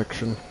internet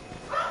connection.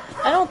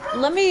 I don't.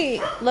 Let me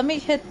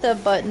hit the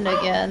button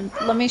again.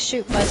 Let me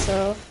shoot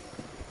myself.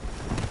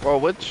 Well,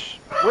 which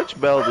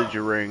bell did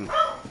you ring?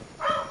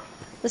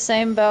 The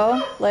same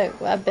bell,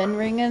 like I've been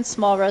ringing,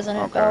 small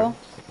resonant bell.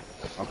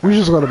 Okay. We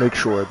just gotta make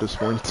sure at this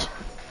point.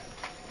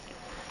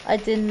 I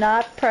did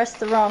not press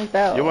the wrong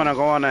bell. You wanna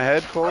go on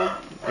ahead, Cold?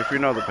 If you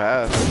know the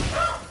path.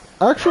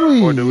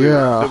 Actually, Or do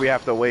yeah. we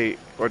have to wait?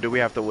 Or do we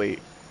have to wait?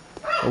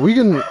 We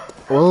can...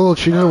 well,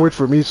 she didn't wait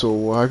for me,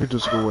 so I could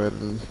just go ahead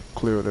and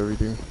clear out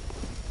everything.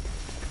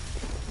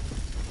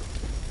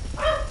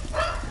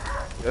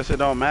 Guess it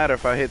don't matter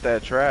if I hit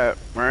that trap,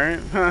 right?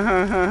 It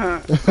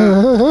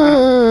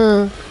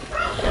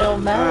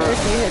don't matter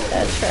if you hit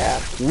that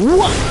trap.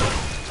 What?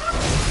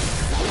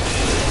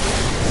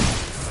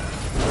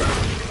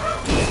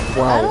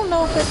 Wow. I don't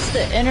know if it's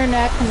the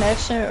internet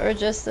connection or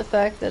just the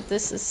fact that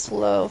this is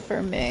slow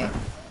for me.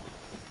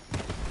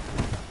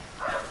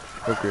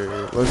 Okay,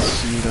 let's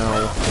see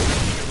now.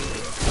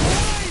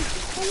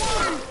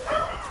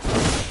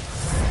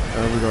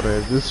 And we gotta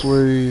head this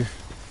way.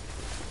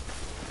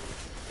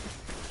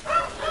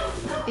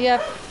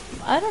 Yeah,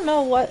 I don't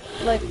know what,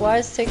 like, why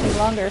it's taking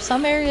longer.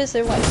 Some areas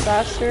it went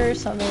faster,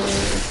 some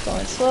areas it's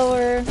going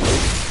slower.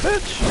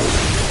 Bitch!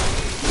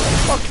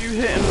 Fuck you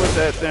hitting with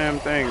that damn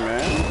thing,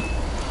 man.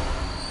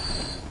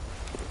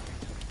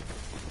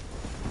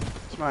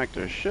 Smacked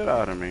the shit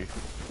out of me.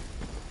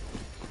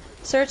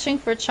 Searching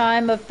for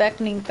chime of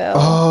beckoning bell.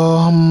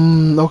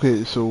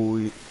 Okay,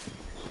 so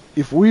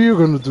if we're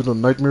gonna do the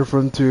Nightmare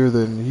Frontier,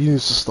 then he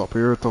needs to stop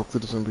here, talk to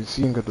this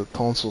NPC, and get the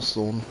tonsil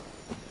stone.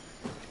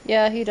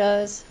 Yeah, he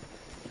does.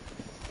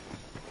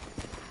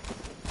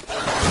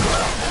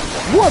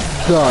 What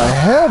the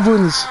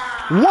heavens?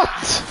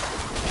 What?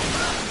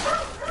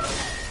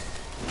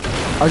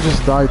 I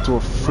just died to a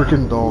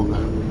freaking dog.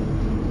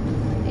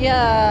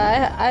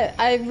 Yeah,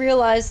 I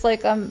realized,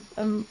 like,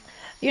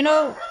 you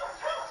know,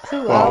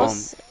 who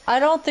else? I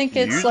don't think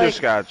it's you like...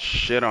 just got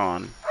shit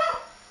on.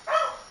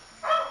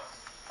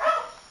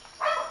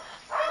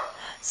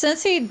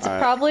 Since he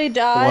probably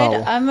died,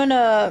 Wow. I'm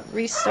gonna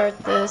restart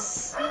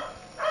this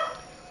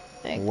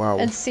thing Wow.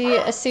 and see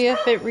if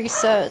it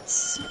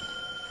resets.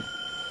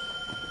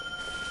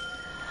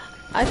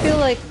 I feel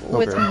like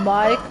with Okay.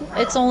 Mike,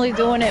 it's only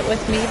doing it with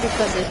me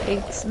because it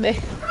hates me.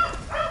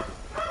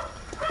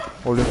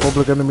 Only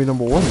public enemy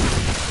number 1.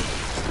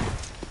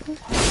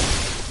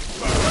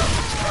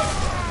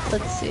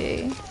 Let's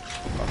see.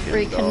 Fucking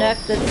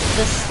Reconnect the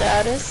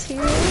status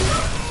here.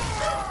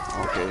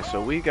 dog. Okay,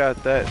 so we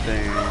got that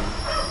thing.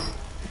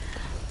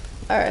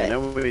 Alright. And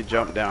then we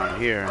jump down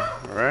here,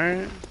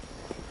 right?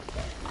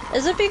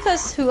 Is it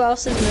because who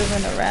else is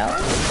moving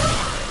around?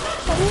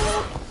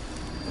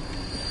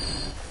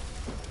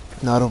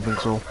 No, I don't think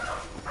so.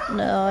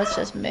 No, it's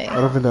just me. I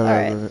don't think that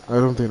Alright. has I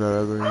don't think that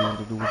has anything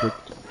to do with it.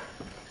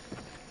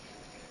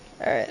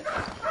 Alright.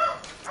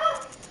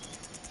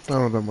 I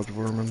don't have much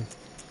vermin.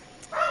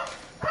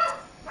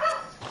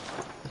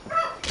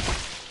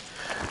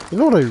 You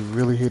know what I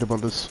really hate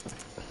about this?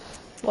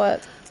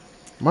 What?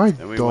 My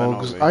Then we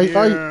dogs. went over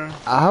here.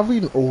 I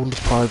haven't owned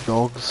 5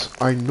 dogs.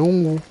 I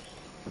know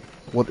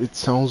what it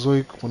sounds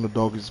like when the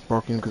dog is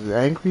barking because it's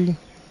angry.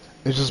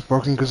 It's just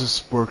barking because it's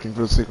barking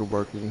for the sake of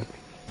barking.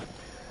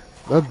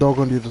 That dog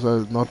on the other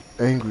side is not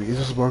angry. It's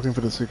just barking for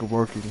the sake of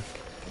barking.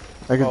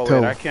 I can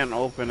tell. Wait, I can't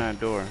open that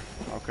door.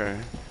 Okay.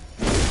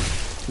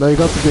 Now you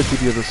got to get to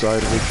the other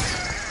side of it.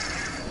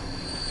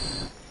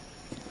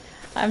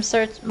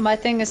 My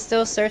thing is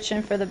still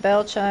searching for the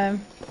bell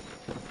chime.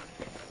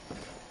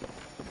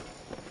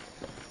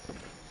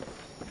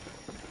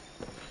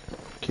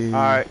 Okay.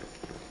 Alright.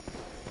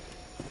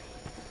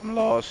 I'm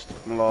lost.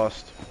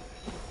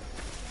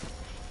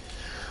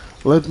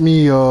 Let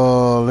me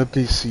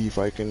see if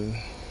I can.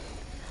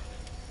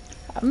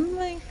 I'm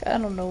like, I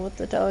don't know what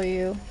to tell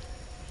you.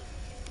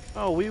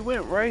 Oh, we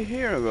went right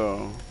here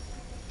though.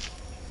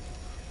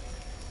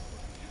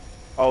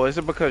 Oh, is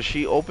it because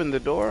she opened the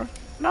door?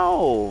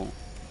 No.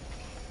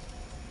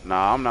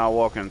 Nah, I'm not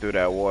walking through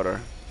that water.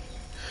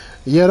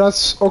 Yeah,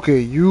 that's okay.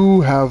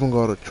 You haven't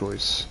got a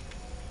choice.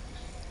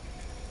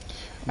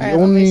 The Alright, let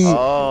me only see.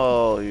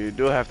 Oh, you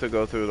do have to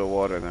go through the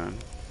water then.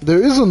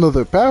 there is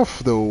another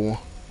path though,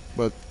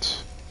 but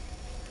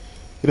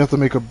you'd have to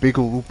make a big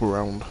loop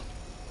around.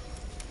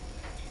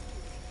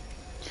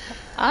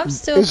 I'm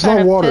still It's kind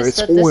not of water, pissed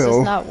it's that this is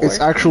oil. not It's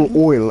working. actual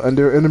oil, and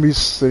there are enemies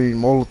setting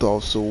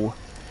Molotov, so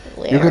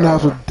you're gonna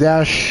have to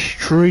dash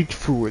straight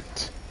through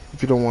it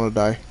if you don't want to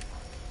die.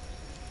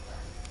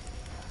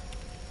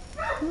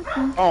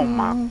 Oh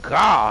my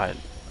god.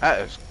 That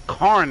is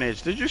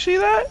carnage. Did you see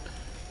that?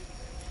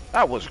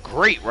 That was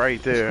great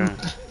right there.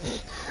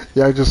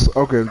 Yeah, I'm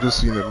just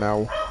seeing it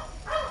now.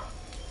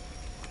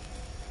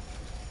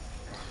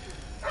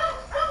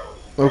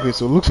 Okay,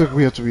 so it looks like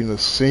we have to be in the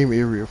same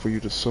area for you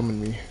to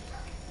summon me.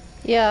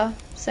 Yeah,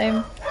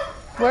 same.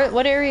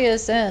 What area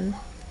is in?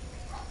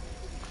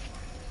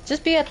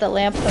 Just be at the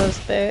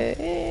lamppost,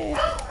 babe.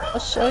 I'll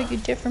show you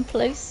different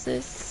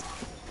places.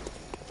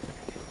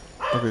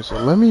 Okay, so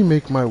let me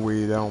make my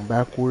way down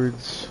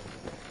backwards.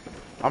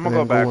 I'm gonna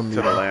go back to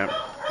the lamp.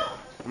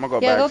 I'm gonna go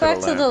Yeah, back go to back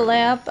the to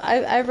lamp. the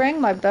lamp. I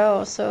rang my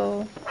bell,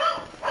 so...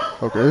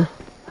 Okay.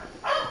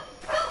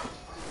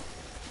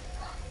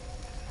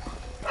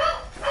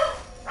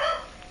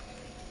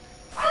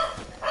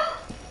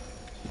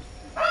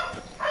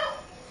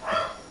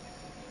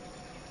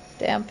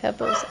 Damn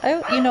pebbles.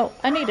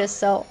 I need to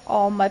sell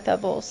all my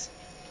pebbles.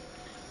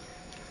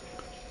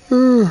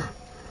 I'm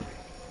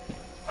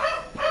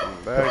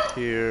back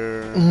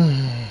here.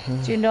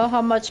 Do you know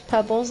how much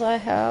pebbles I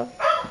have?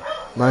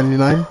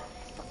 99?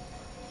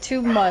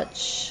 Too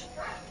much.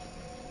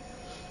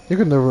 You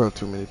could never have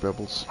too many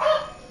pebbles.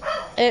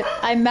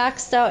 I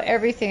maxed out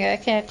everything. I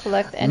can't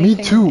collect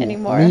anything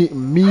anymore.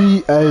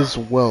 Me as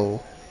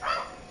well.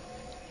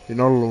 You're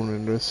not alone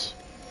in this.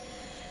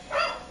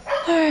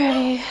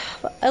 Alrighty.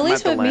 At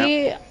least with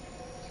me,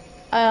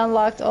 I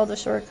unlocked all the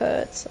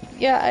shortcuts.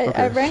 Yeah,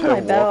 I rang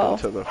my bell.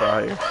 Welcome to the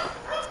fire.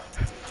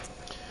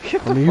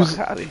 Get Let the me fuck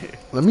out of here.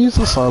 Let me use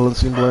the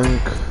silencing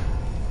blank.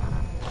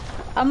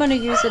 I'm gonna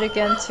use it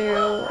again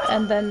too,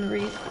 and then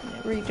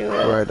redo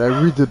it. Right, I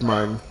redid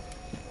mine.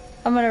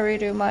 I'm gonna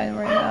redo mine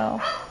right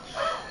now.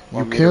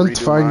 You can't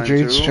find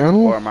Jade's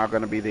channel? Or am I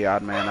gonna be the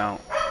odd man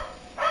out?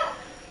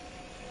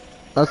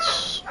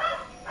 That's...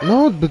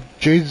 No, but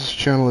Jade's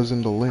channel is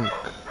in the link.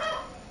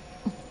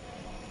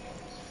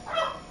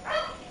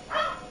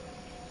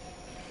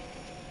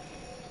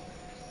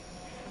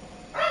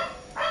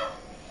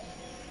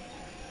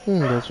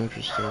 That's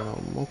interesting.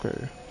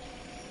 Okay.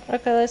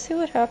 Okay, let's see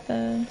what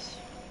happens.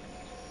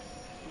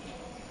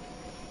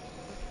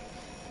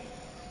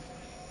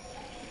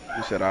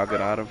 You said I'll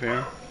get out of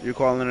here? You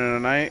calling it a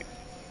night?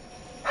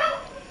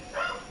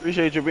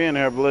 Appreciate you being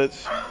here,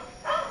 Blitz.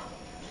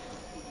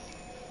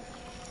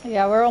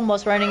 Yeah, we're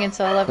almost running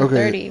into 11:30.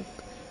 Okay.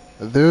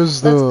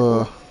 There's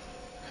the...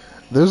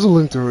 There's a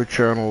link to her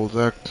channel,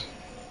 Zach.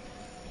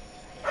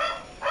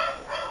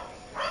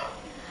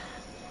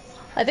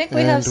 I think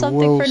we have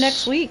something for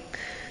next week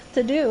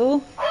to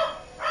do.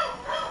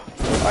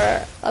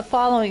 Or a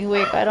following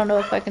week. I don't know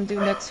if I can do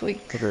next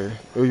week. Okay.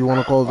 Oh, you want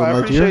to call it the night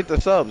here? I appreciate the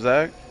sub,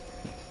 Zach.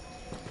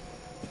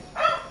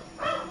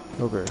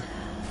 Okay.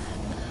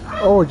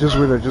 Oh, I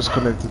just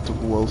connected to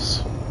who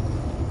else?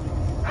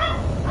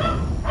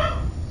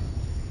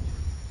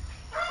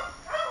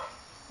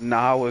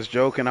 Nah, I was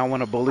joking. I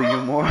want to bully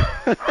you more.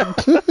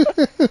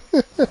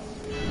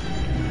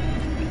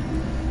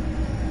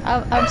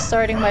 I'm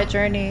starting my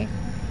journey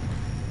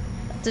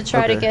to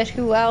try to get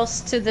who else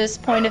to this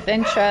point of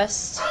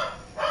interest.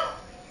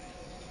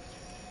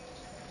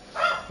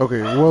 Okay,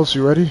 who else?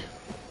 You ready?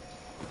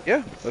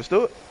 Yeah, let's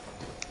do it.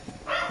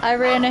 I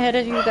ran ahead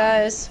of you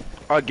guys.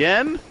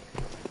 Again?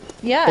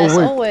 Yeah, as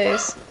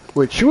always.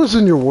 Wait, she was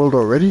in your world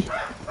already?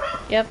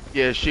 Yep.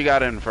 Yeah, she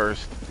got in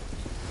first.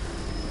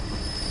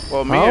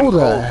 Well, me and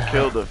Cole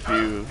killed a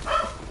few.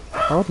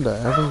 How the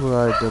heck was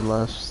I did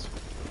last?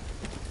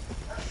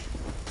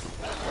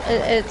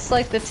 It's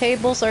like the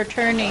tables are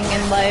turning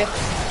in life.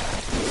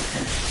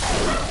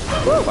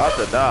 About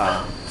to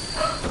die.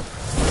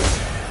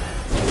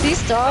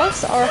 These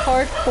dogs are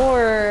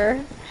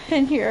hardcore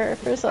in here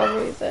for some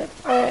reason.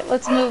 Alright,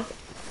 let's move.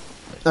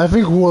 I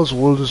think who else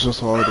world is just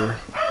harder.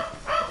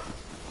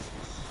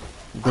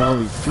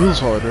 Definitely feels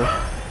harder.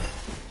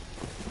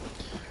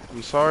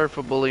 I'm sorry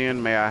for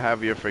bullying. May I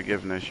have your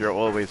forgiveness? You're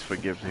always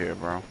forgiven here,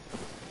 bro.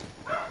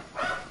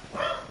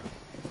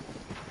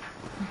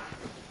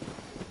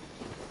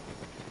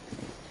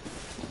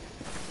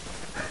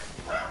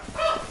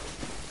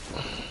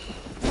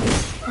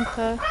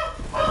 Okay.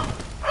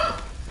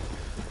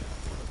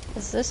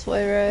 It's this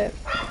way, right?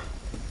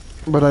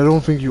 But I don't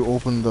think you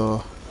opened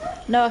the...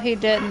 No, he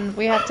didn't.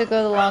 We have to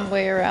go the long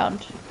way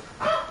around.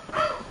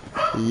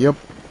 Yep.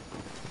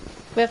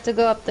 We have to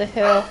go up the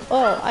hill.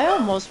 Oh, I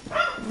almost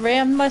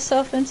rammed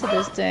myself into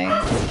this thing.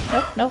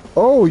 Nope, nope.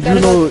 Oh, you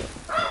know...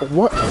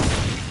 What?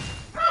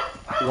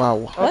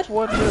 Wow.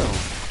 What hill?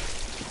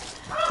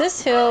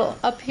 This hill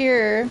up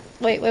here...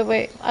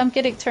 Wait. I'm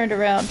getting turned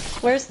around.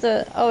 Where's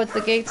the... Oh, it's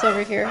the gates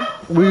over here.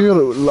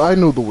 I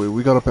know the way.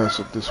 We gotta pass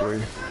it this way.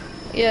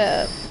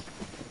 Yeah.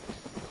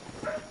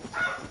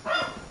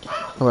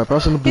 Alright,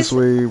 passing it this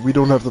way. We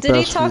don't have to pass through.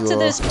 Did he talk to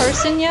this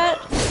person yet?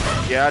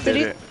 Yeah, I did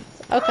it.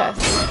 Okay.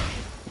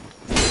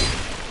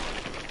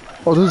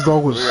 Oh, this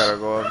dog was... We gotta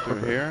go up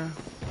through here.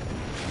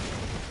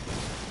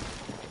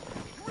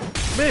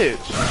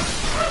 Bitch!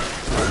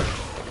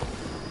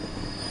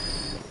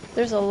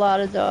 There's a lot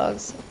of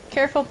dogs.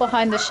 Careful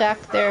behind the shack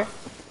there.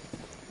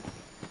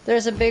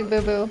 There's a big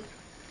boo-boo.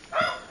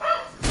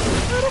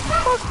 Where the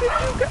fuck did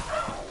you go?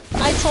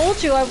 I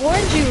told you, I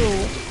warned you.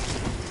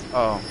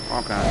 Oh,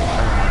 okay.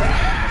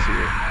 I see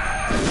it.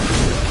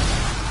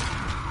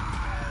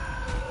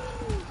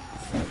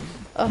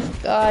 Oh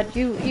God,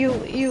 you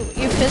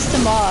pissed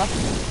him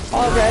off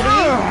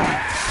already.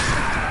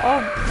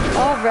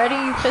 Already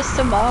you pissed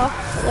him off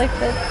like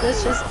that.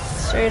 That's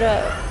just straight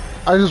up.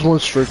 I just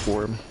went straight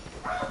for him.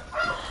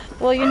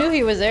 Well, you knew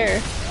he was there.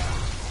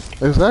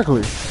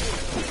 Exactly.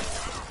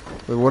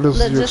 Wait, what else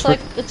did you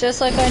expect?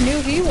 Just like I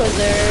knew he was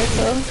there.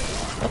 So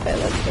okay,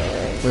 let's go.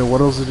 Wait, what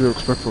else did you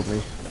expect from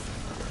me?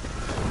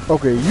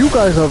 Okay, you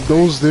guys have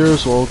those there,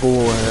 so I'll go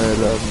ahead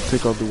and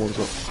take out the ones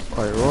up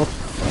higher up.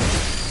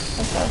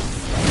 Okay,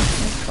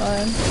 that's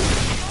fine.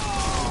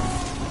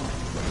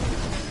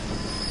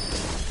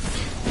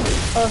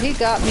 Oh, he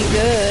got me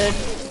good.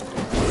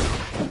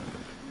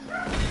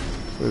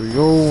 There we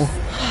go.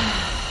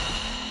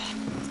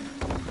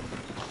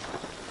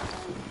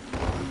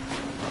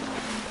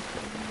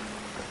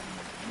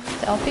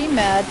 Don't be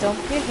mad, don't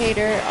be a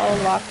hater,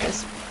 I'll lock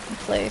this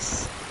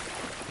place.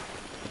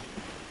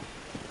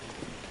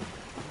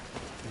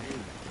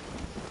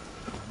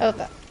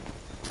 Okay.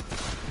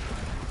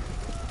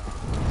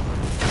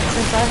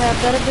 Since I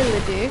have that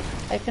ability,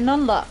 I can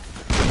unlock.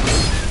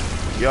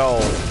 Yo.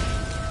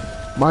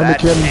 Mind the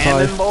cannon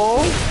fire. Cannonball?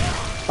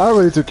 I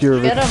already took care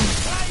of Get it. him!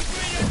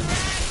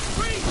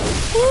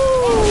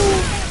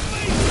 Woo!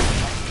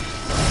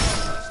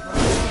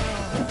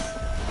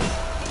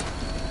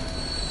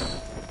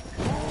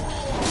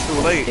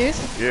 Too late.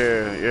 Jeez.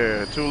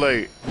 Yeah, too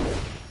late.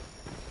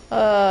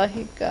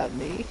 He got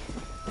me.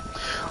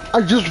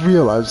 I just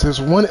realized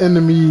there's one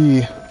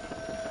enemy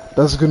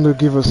that's gonna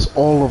give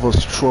all of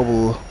us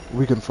trouble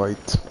we can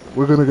fight.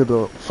 We're gonna get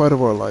the fight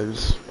of our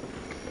lives.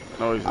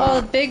 No, he's Oh,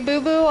 not. the big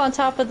boo-boo on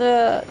top of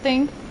the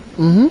thing?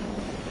 Mm-hmm.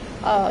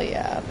 Oh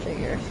yeah, I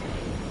figured.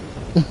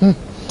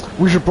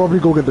 We should probably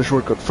go get the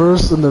shortcut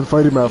first and then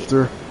fight him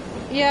after.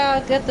 Yeah,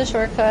 get the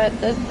shortcut.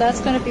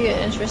 That's gonna be an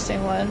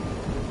interesting one.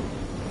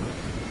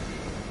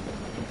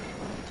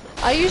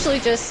 I usually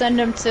just send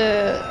him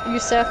to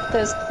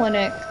Yusefka's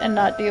clinic and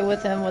not deal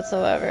with him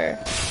whatsoever.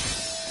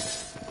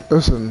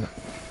 Listen,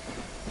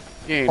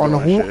 He ain't on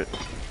doing who? shit.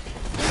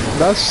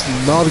 That's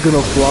not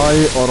gonna fly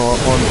on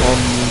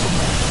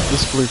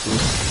this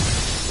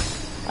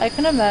playthrough. I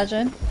can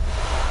imagine.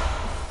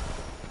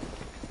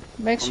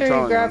 Make sure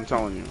you grab. I'm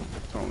telling you.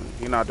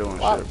 He not doing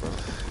Well, shit, bro.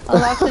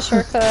 unlock the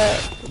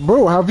shortcut.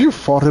 Bro, have you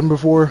fought him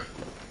before?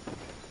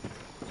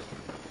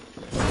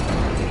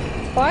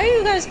 Why are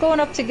you guys going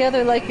up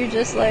together like you're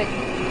just like,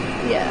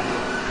 yeah?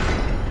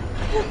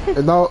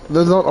 And now,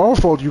 that's not our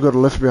fault you got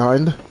left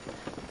behind.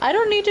 I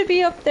don't need to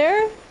be up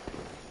there.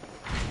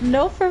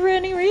 No, for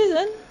any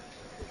reason.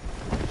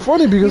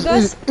 Funny because You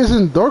guys-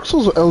 isn't Dark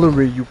Souls or Elden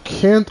Ring you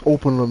can't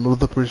open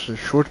another person's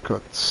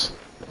shortcuts.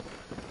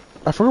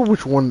 I forgot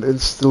which one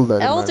instilled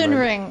that Elden in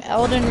my Ring.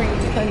 Elden Ring.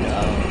 You couldn't.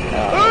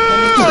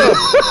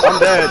 I'm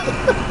dead.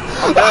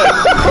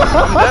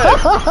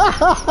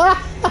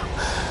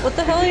 What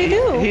the hell are you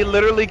doing? He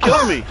literally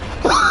killed me.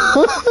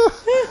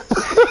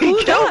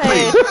 He killed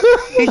me.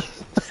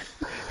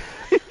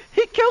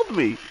 He killed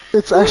me.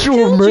 It's actual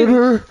killed you?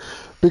 murder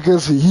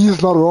because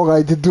he's not wrong.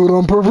 I did do it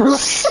on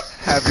purpose.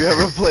 Have you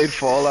ever played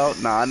Fallout?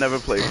 Nah, I never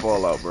played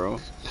Fallout, bro.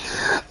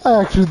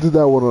 I actually did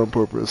that one on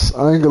purpose.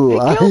 I ain't gonna He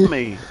lie. killed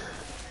me.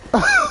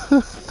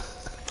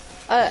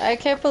 I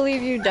can't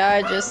believe you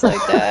died just like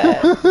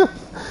that.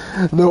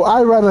 No,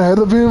 I ran ahead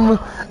of him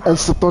and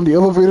stepped on the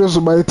elevator,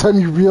 so by the time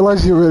you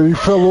realized he already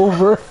fell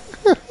over.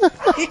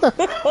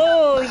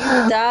 Oh,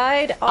 you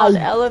died on the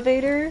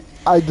elevator?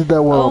 I did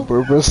that one on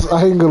purpose.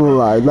 I ain't gonna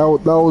lie. That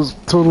was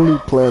totally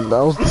planned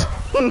out.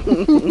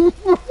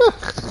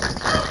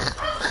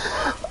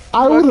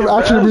 I would have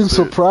actually been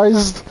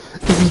surprised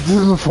if he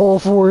didn't fall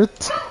for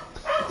it.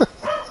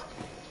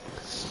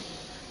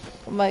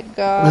 Oh my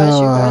gosh,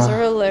 you guys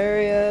are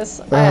hilarious.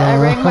 I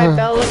rang my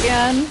bell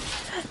again.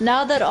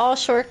 Now that all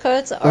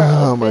shortcuts are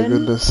open, my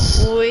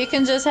goodness. we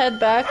can just head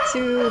back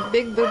to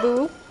Big Boo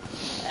Boo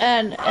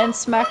and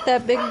smack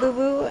that Big Boo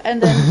Boo and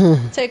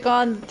then take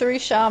on 3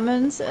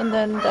 shamans and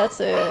then that's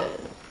it.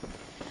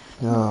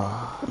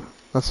 Yeah,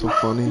 that's so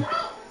funny.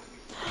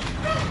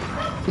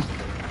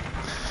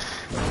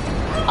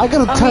 I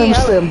gotta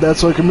timestamp that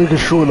so I can make a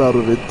short out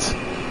of it.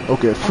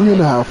 Okay,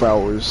 3.5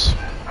 hours.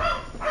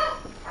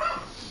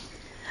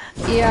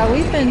 Yeah,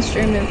 we've been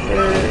streaming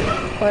for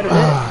quite a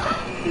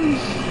bit.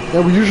 Yeah,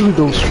 we usually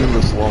don't stream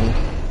this long.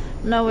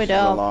 No, we It's a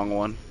don't. long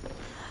one.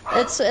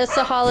 It's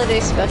a holiday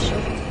special.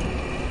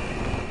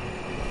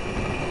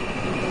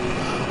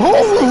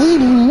 Holy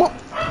mo-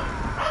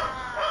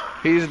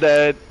 He's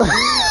dead.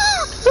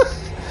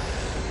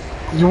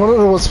 You wanna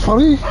know what's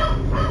funny?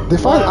 They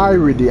find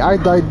irony. I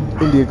died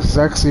in the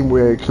exact same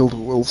way I killed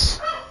Wills.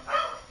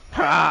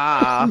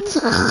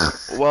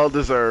 Well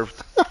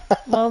deserved.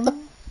 Well,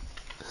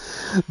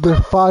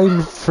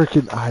 Define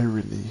freaking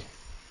irony.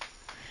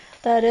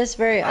 that is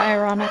very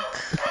ironic.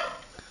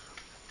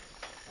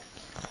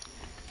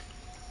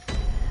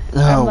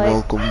 Ah, like-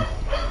 welcome.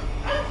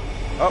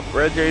 Oh,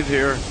 Red J's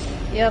here.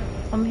 Yep,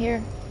 I'm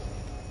here.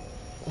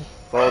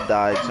 Bo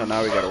died, so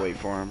now we gotta wait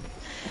for him.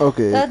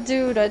 Okay. That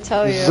dude, I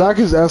tell you. Zach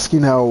is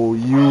asking how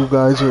you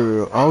guys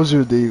are. How's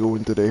your day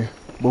going today?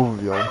 Both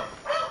of y'all.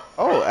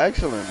 Oh,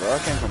 excellent, bro. I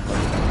can't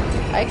complain.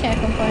 I can't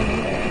complain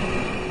either.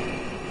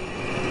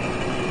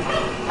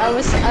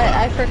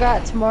 I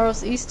forgot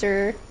tomorrow's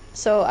Easter,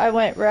 so I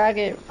went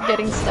ragged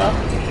getting stuff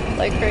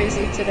like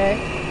crazy today.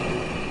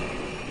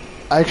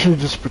 I actually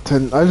just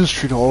pretend. I just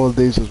treat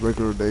holidays as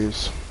regular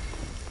days.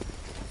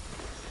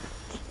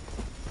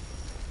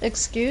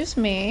 Excuse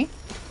me.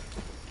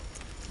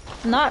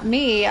 Not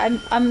me.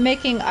 I'm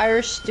making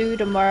Irish stew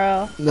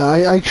tomorrow. Nah,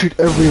 I treat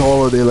every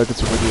holiday like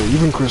it's a regular,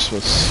 even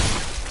Christmas.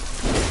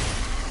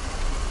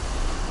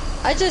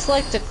 I just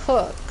like to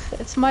cook.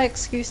 It's my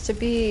excuse to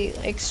be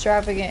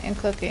extravagant in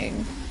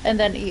cooking and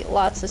then eat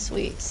lots of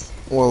sweets.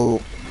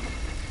 Well,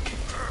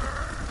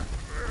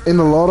 in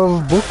a lot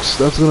of books,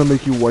 that's gonna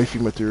make you wifey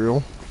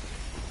material.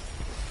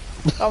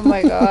 Oh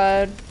my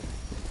god.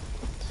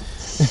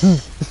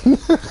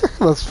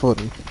 That's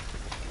funny.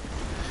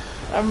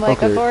 I'm like,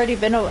 Okay. I've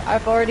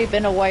already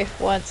been a wife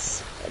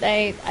once.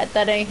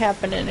 That ain't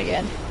happening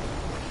again.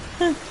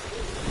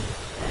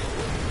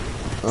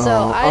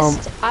 So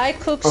I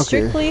cook okay.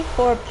 strictly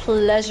for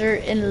pleasure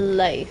in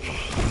life.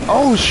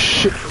 Oh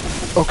shit.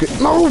 Okay.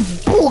 No.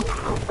 Bull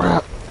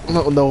crap.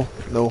 No.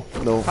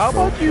 How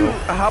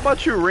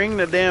about you ring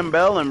the damn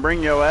bell and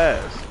bring your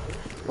ass?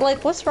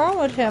 Like, what's wrong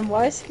with him?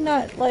 Why is he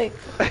not like?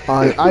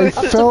 I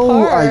up to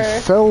par? I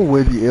fell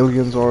where the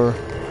aliens are,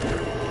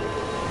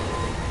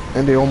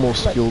 and they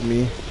almost killed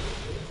me.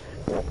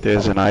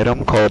 There's an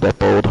item called a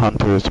bold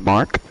hunter's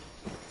mark.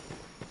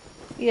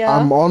 Yeah.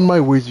 I'm on my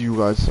way to you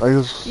guys.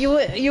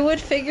 You would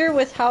figure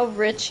with how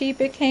rich he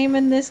became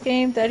in this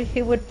game that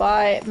he would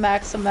buy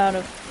max amount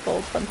of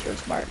gold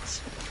hunter's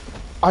marks.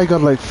 I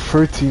got like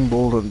 13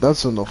 golden.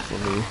 That's enough for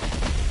me.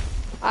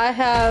 I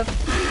have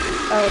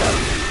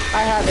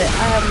I have it.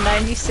 I have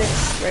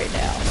 96 right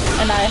now,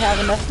 and I have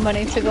enough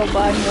money to go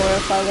buy more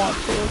if I want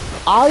to.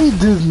 I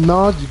did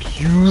not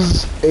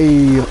use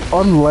a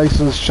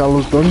unlicensed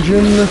shallow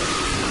dungeon,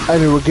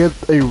 and it will get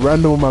a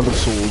random amount of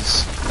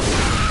souls.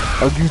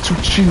 You two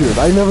cheated.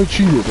 I never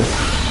cheated.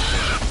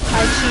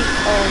 I cheat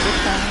all the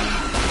time.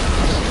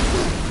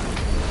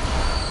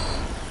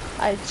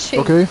 I cheat.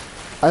 Okay?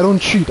 I don't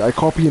cheat. I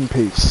copy and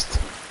paste.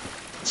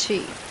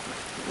 Cheat.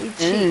 We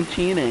cheat.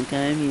 Cheat and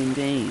copy and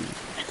paste.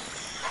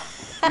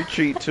 You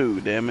cheat too,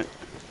 damn it.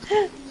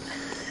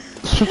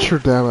 Shut your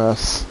damn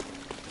ass.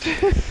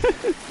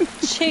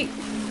 Cheat.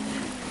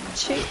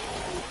 Cheat.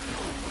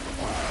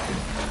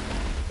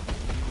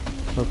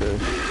 Okay.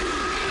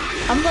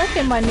 I'm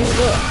liking my new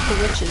look, the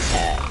witch's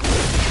hat.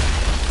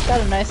 It's got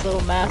a nice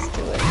little mask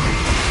to it.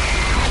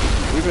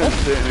 We've been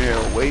sitting here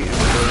waiting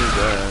for his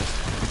ass.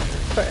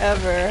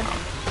 Forever.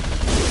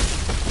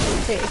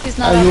 Okay, if he's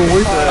not And on the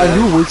you'll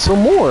car, wait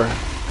some more.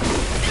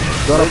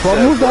 Got a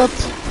problem with that?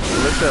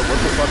 Listen, what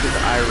the fuck is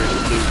Irish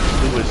stew?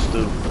 Stew is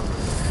stew.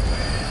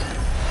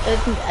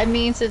 it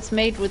means it's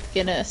made with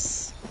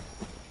Guinness.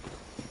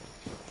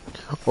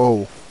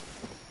 Oh.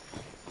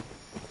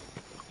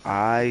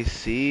 I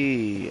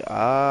see.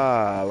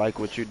 Ah, I like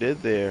what you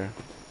did there.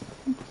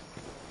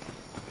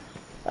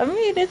 I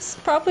mean, it's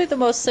probably the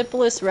most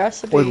simplest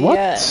recipe Wait, what?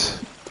 yet.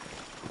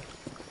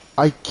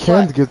 I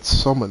can't What? get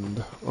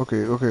summoned.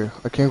 Okay.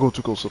 I can't go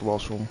too close to the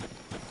washroom.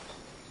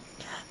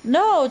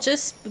 No,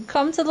 just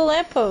come to the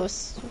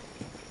lamppost.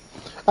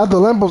 At the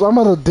lamppost, I'm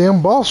at a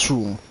damn boss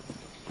room.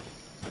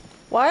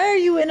 Why are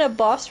you in a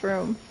boss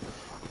room?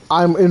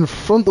 I'm in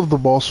front of the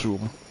boss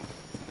room.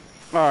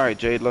 Alright,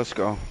 Jade, let's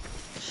go.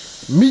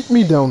 Meet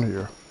me down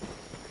here.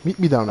 Meet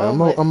me down there.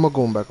 Oh, I'm not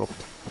going back up.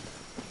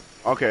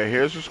 Okay,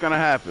 here's what's gonna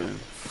happen.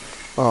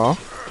 Uh-huh.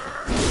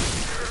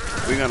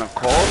 We're gonna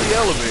call the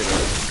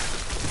elevator.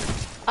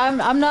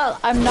 I'm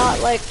not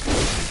like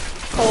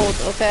cold,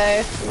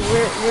 okay?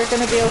 We're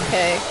gonna be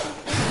okay.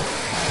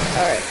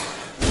 Alright.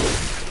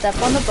 Step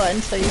on the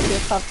button so you feel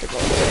comfortable.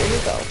 There you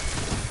go.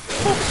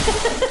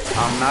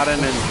 I'm not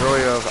an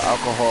enjoyer of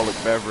alcoholic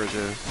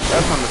beverages.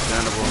 That's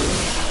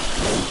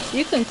understandable.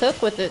 You can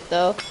cook with it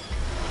though.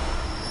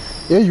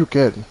 Yeah, you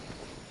can.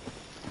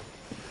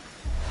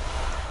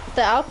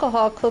 The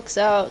alcohol cooks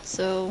out,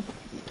 so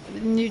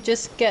you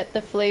just get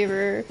the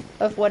flavor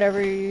of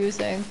whatever you're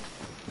using.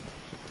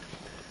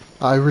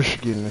 Irish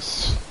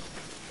Guinness.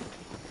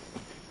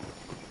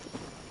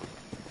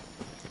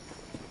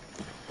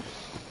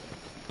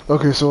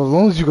 Okay, so as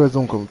long as you guys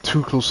don't come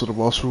too close to the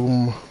boss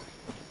room,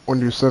 when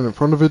you stand in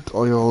front of it,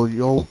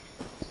 y'all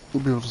will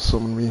be able to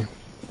summon me.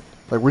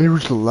 Like when you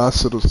reach the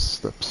last set of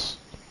steps.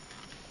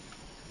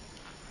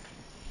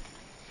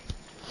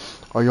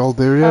 Are y'all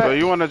there yet? So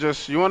you wanna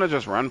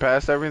just run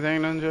past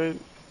everything then, Jade?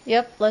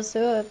 Yep, let's do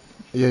it.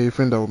 Yeah, you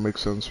think that would make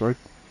sense, right?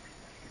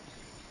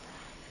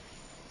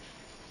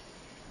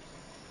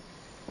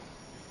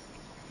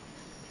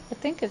 I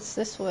think it's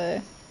this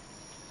way.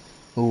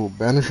 Oh,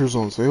 Banishers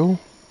on sale?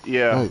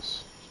 Yeah.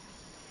 Nice.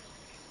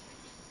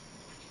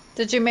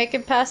 Did you make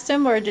it past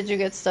him or did you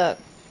get stuck?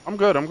 I'm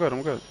good.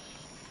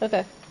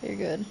 Okay, you're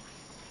good.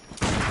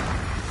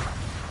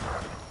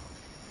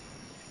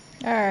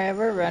 Alright,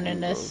 we're running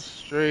Go this.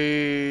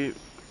 straight.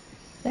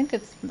 I think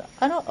it's...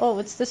 I don't... Oh,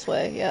 it's this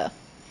way, yeah.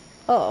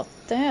 Oh,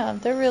 damn.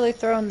 They're really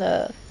throwing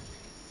the...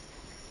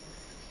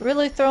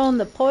 Really throwing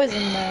the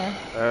poison there.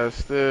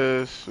 That's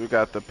this. We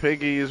got the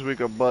piggies. We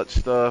could butt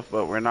stuff,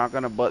 but we're not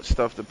gonna butt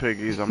stuff the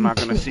piggies. I'm not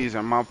gonna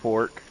season my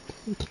pork.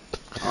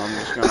 I'm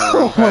just gonna run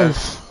Oh my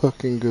past.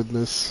 fucking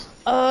goodness.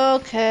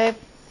 Okay.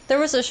 There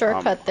was a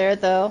shortcut there,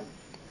 though.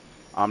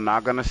 I'm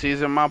not gonna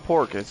season my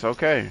pork. It's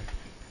okay.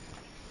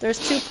 There's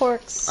 2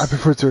 porks. I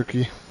prefer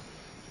turkey.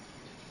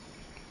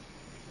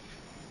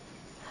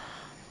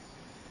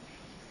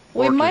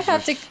 We Pork might is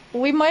have to... just-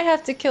 We might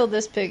have to kill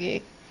this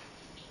piggy.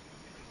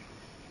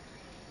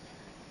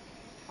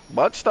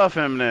 Butt stuff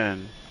him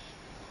then.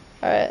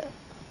 Alright.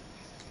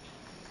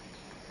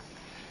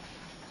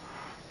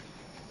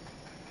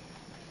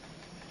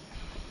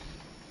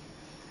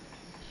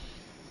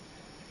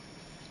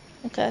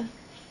 Okay.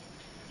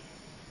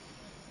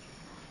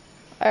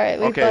 Alright,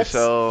 we Okay,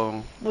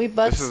 so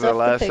butt this is the stuffed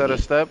last the set of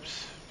piggy.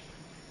 steps.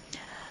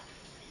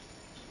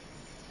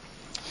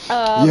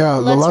 Yeah,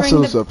 the let's last set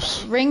ring of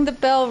steps. ring the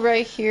bell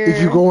right here.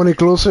 If you go any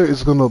closer,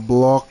 it's gonna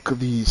block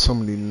the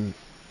summoning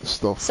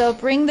stuff. So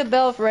ring the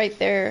bell right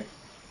there.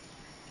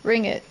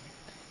 Ring it.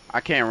 I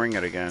can't ring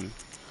it again.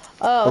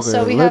 Oh, Okay,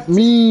 so we let have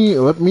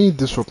to... me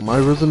disrupt my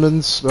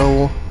resonance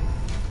spell.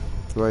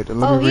 Right, and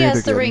let Oh, me he ring it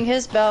has to again. ring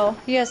his bell.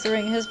 He has to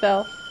ring his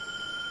bell.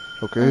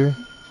 Okay.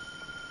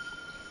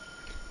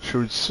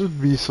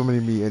 Should be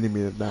summoning me any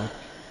minute now.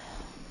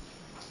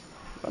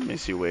 Let me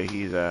see where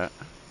he's at.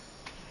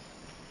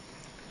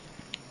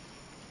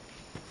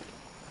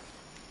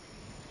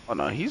 Oh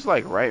no, he's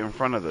like right in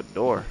front of the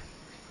door.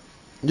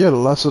 Yeah, the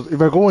last set,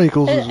 if I go any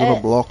closer, it's gonna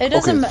block. It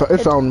doesn't Okay, it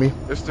found me.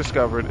 It's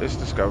discovered. It's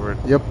discovered.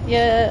 Yep.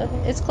 Yeah,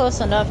 it's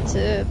close enough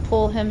to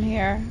pull him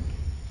here.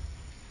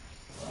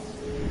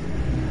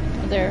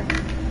 There.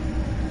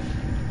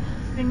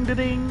 Ding da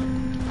ding.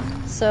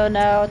 So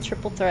now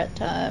triple threat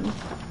time.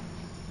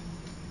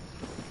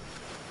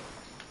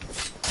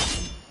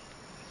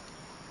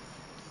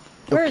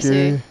 Where is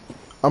he?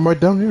 I'm right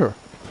down here.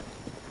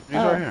 He's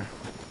Oh. right here.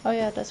 Oh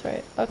yeah, that's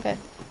right. Okay.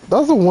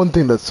 That's the one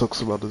thing that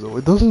sucks about it though.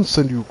 It doesn't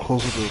send you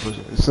closer to the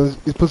person.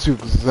 It puts you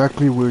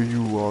exactly where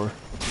you are.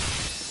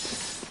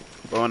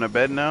 Going to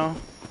bed now?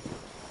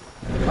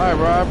 Alright,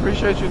 bro. I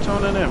appreciate you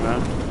tuning in,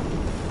 man.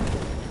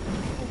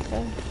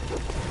 Okay.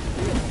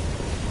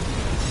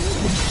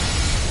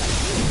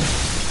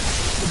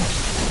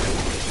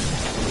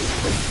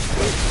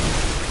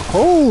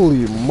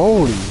 Holy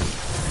moly.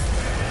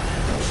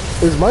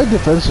 Is my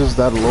defense just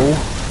that low?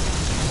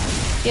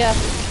 Yeah.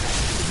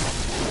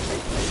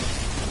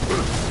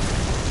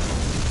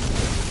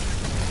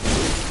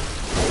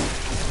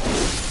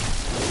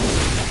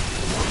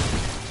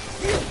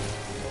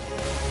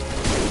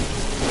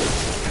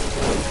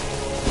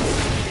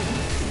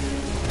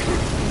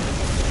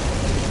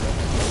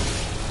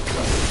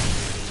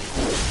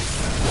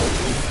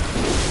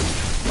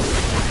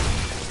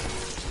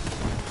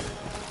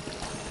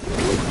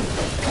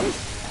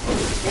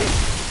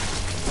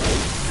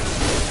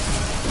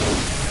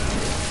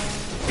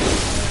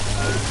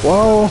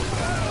 Well,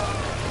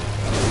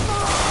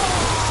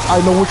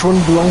 I know which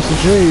one belongs to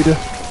Jade.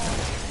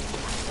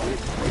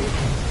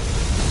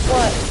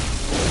 What?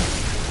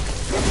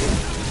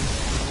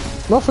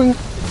 Nothing.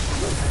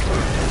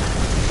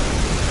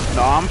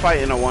 No, I'm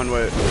fighting the one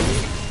with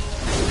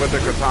the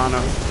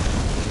katana.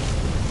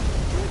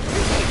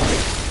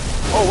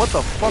 Oh, what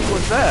the fuck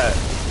was that?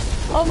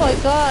 Oh my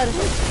god.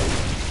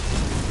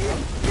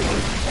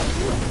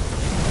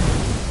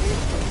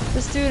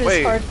 This dude is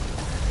Wait. hard.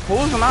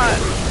 Who's not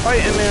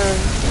fighting there?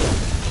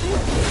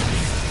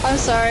 I'm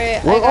sorry.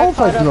 I We're got all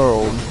caught fighting up. our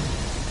own.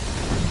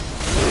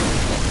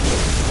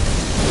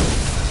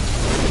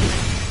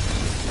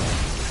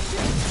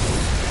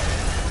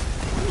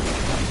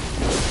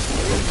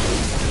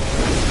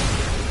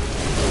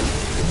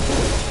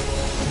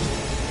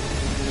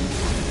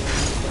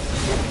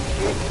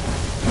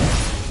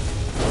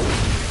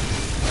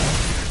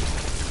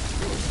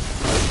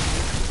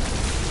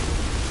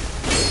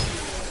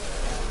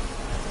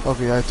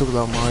 Okay, I took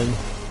down mine.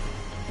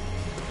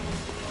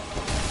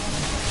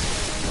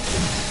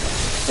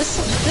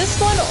 This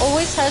one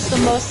always has the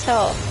most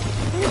health.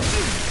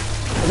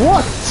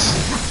 What?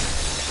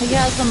 He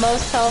has the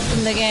most health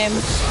in the game.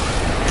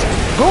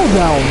 Go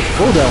down,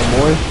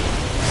 boy.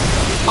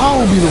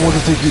 I'll be the one to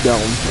take you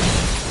down.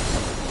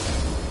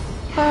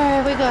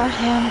 Alright, we got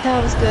him.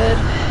 That was good.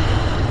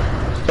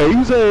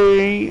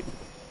 Easy.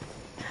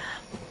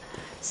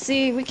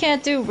 See, we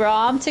can't do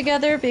ROM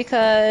together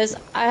because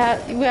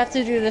we have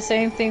to do the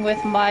same thing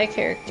with my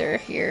character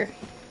here.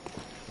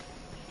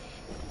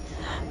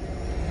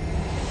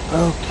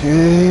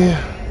 Okay.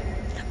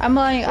 I'm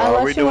like,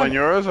 Are we doing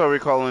yours or are we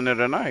calling it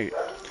a night?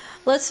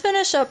 Let's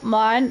finish up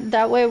mine.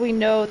 That way we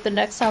know the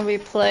next time we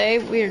play,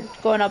 we're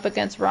going up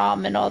against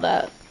ROM and all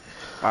that.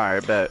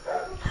 Alright, bet.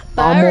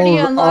 But I already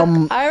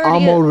unlocked.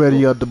 I'm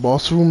already at the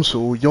boss room,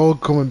 so y'all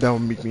coming down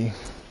and meet me.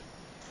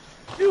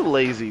 You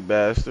lazy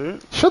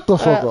bastard. Shut the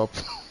fuck up.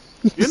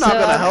 You're not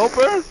gonna help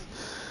her?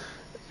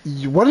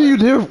 What are you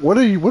there? What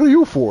are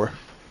you for?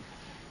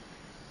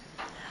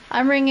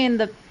 I'm ringing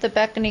the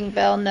beckoning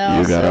bell now,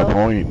 You got so a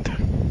point.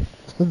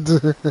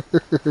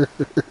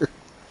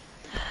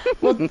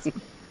 we'll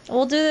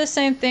we'll do the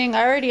same thing.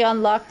 I already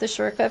unlocked the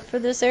shortcut for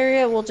this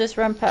area. We'll just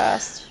run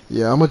past.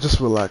 Yeah, I'm gonna just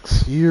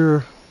relax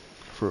here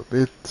for a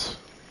bit.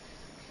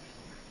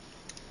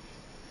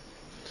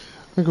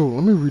 Let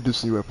me read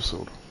this new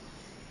episode.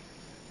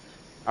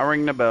 I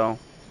ring the bell.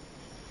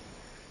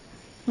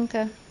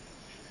 Okay.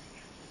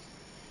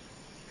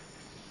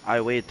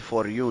 I wait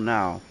for you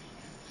now.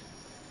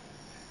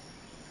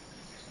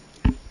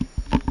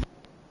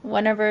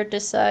 Whenever it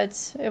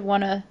decides it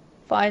wanna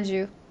find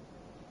you.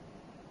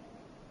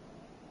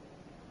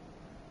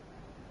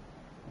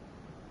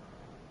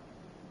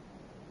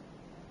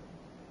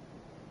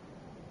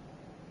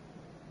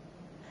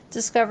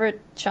 Discovered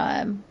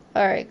chime.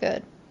 Alright,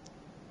 good.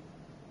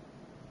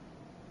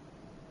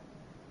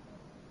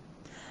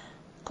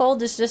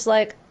 Cold is just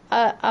like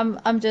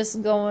I'm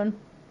just going.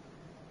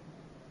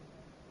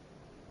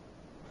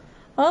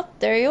 Oh,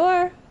 there you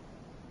are.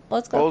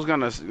 Let's I go. was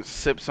gonna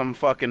sip some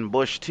fucking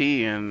bush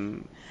tea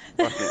and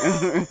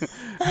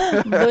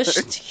fucking Bush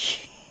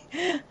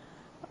tea.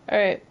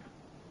 Alright.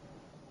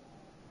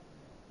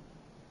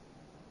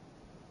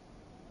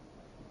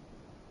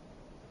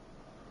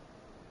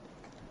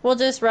 We'll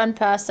just run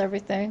past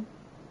everything.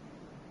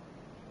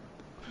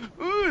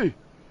 Ooh.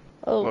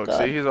 Oh Look,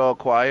 god. see, he's all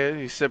quiet.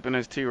 He's sipping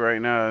his tea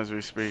right now as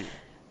we speak.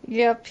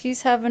 Yep,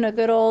 he's having a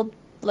good old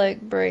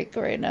like break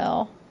right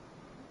now.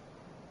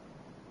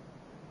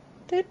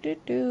 Do do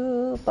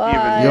do.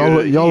 Bye.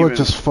 Y'all are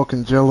just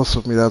fucking jealous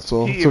of me. That's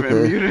all. It's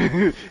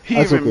okay. He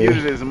That's even okay.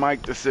 muted his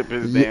mic to sip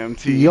his damn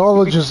tea.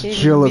 Y'all are just He's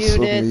jealous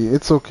muted. of me.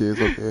 It's okay.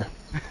 It's okay.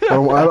 I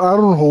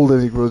don't hold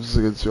any grudges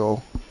against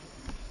y'all.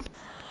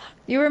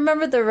 You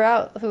remember the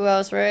route who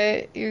else,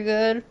 right? You're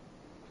good?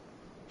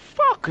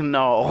 Fuck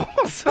no.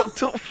 What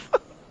the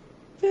fuck?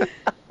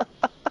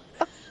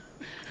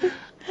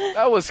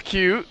 That was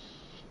cute.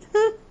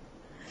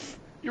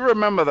 You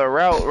remember the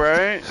route,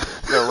 right?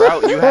 The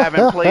route you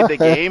haven't played the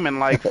game in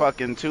like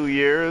fucking 2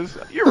 years.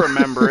 You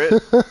remember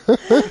it.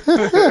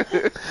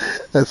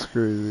 That's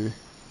crazy.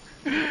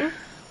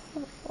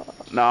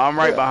 No, I'm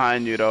right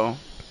behind you though.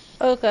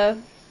 Okay.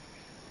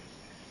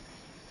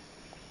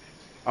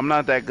 I'm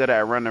not that good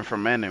at running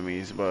from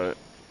enemies, but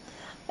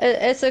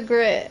It's a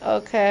grit,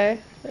 okay?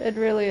 It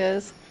really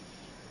is.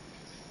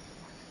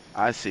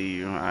 I see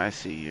you. I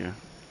see you.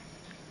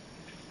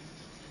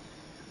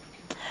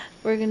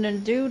 We're gonna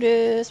do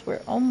this.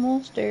 We're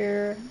almost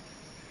there.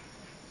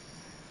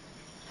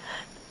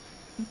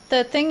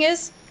 The thing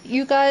is,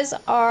 you guys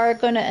are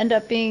gonna end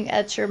up being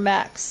at your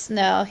max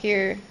now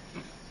here.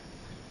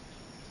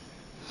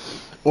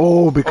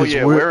 Oh, Oh because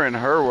yeah, we're in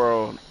her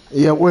world.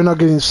 we're not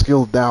getting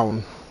skill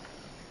down.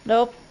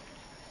 Nope.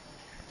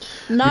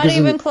 Not Because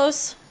even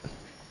close.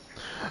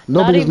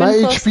 No, Not because my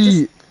even close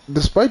HP,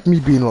 despite me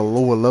being a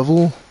lower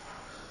level,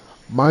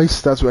 my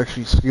stats were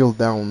actually scaled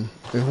down.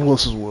 In who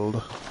else's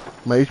world?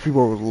 My HP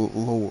bar was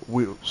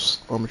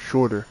lower,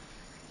 shorter.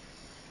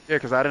 Yeah,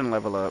 because I didn't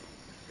level up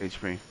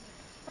HP.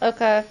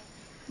 Okay.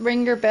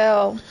 Ring your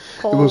bell,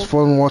 Cole. It was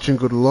fun watching.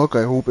 Good luck.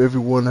 I hope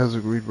everyone has a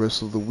great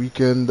rest of the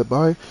weekend.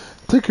 Bye.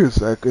 Take care,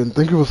 Zach, and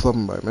thank you for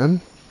stopping by,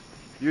 man.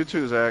 You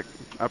too, Zach.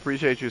 I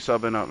appreciate you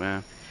subbing up,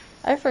 man.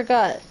 I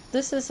forgot.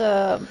 This is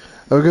a.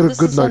 I'll get a This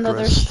good is night another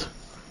rest.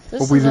 This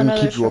Hope we is didn't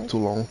another keep you up short. too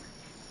long.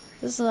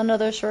 This is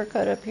another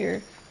shortcut up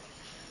here.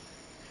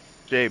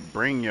 Jay,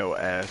 bring your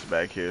ass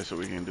back here so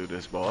we can do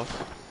this, boss.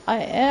 I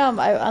am.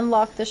 I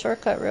unlocked the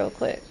shortcut real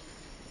quick.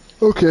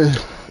 Okay,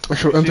 I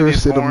shall You see enter a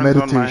these state of horns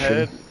on my head?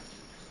 meditation.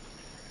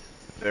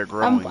 They're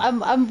growing.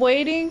 I'm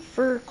waiting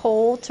for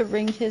Cole to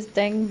ring his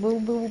dang boo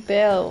boo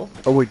bell.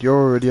 Oh wait, you're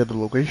already at the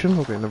location?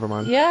 Okay, never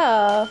mind.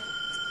 Yeah.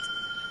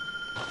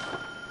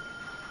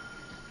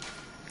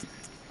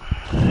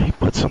 He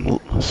put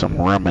some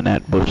rum in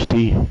that bush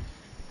tea.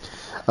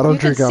 I don't You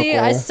can drink see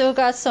alcohol. I still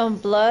got some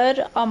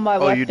blood on my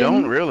Oh, weapon. you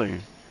don't really?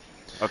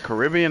 A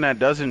Caribbean that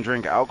doesn't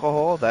drink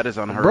alcohol? That is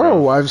unheard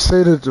Bro, of. I've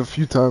said it a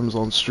few times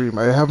on stream.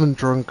 I haven't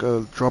drunk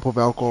a drop of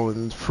alcohol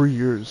in 3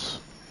 years.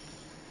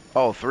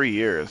 Oh, 3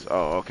 years.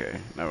 Oh, okay.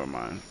 Never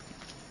mind.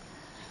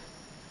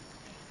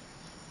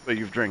 But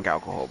you've drank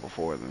alcohol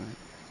before then.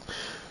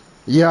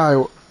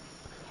 Yeah,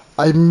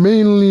 I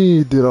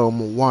mainly did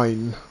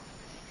wine,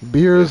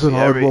 beers, Yeah, and see,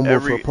 hard rum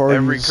for parties.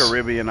 every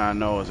Caribbean I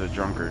know is a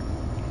drunkard.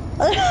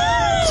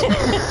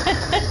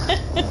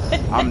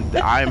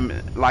 I'm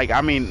like,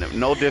 I mean,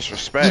 no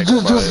disrespect.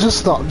 Just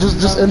stop.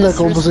 Just No end that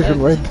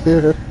conversation right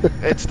there.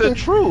 It's the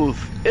truth.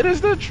 It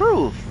is the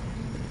truth.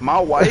 My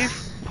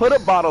wife put a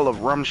bottle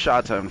of rum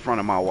shata in front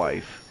of my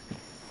wife.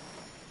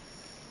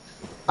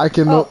 I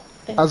cannot,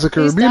 as a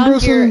Caribbean he's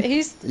person. Here.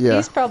 He's yeah.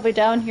 he's probably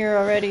down here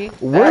already.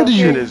 Where do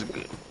you?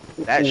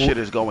 That shit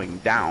is going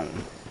down.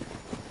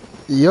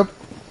 Yep.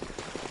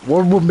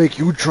 What would make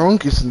you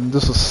drunk is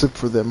just a sip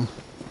for them.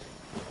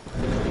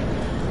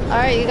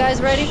 Alright, you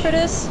guys ready for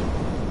this?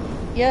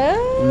 Yeah?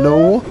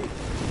 No.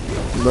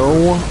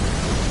 No.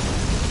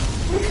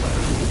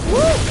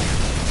 Woo!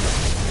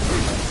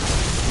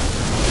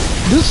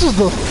 This is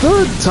the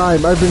third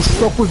time I've been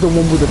stuck with the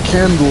one with the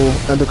candle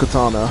and the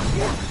katana.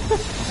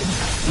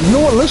 You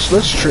know what?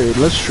 Let's trade.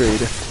 Let's trade.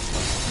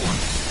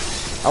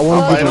 I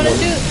want to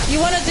you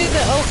wanna do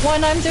the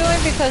one I'm doing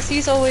because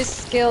he's always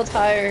scaled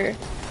higher.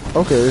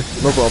 Okay,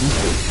 no problem.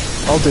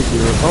 I'll take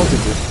it. I'll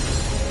take it.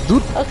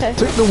 Dude, okay.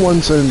 Take the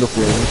one set in the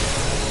flame.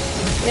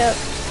 Yep.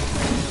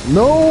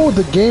 No,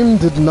 the game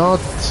did not.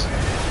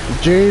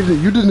 Jade,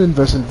 you didn't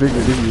invest in Vigor,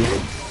 did you?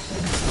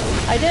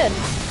 I did.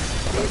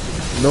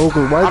 No,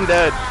 but why? I'm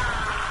dead.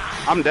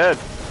 I'm dead.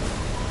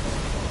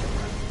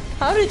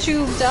 How did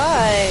you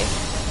die?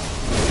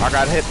 I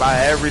got hit by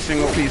every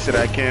single piece of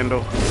that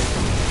candle.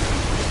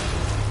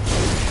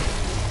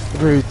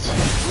 Great.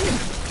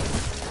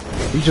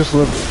 You just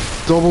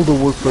left double the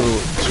work for the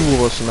two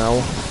of us now.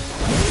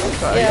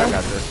 Sorry, yeah. I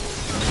got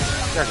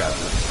this. I got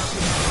this.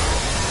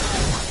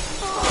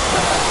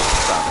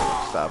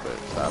 Stop it.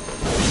 Stop it.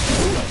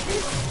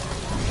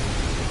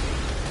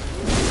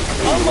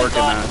 Oh my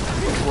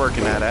God.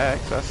 Working that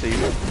axe. I see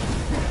you.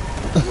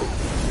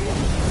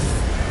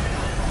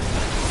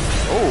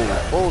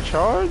 Oh, full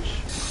charge?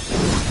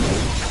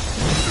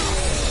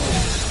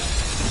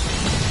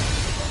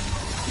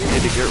 You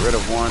need to get rid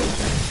of one.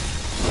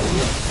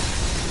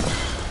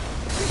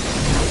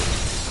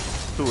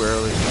 Too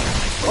early.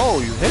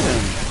 Oh, you hit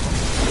him.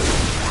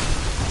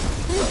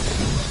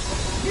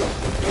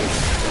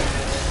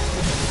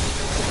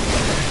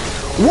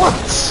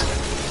 What?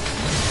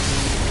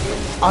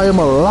 I am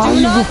alive.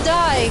 Do not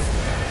die.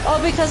 Oh,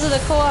 because of the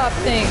co-op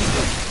thing.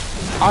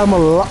 I'm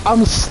alive.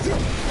 I'm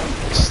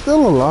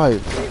still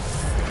alive.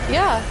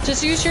 Yeah,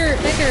 just use your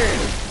vigor.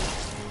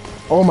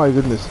 Oh my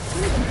goodness.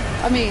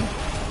 I mean,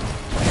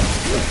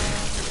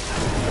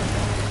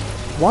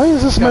 why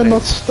is this man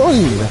not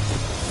stunned?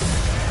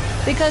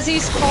 because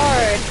he's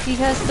hard. He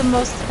has the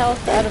most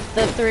health out of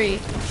the three.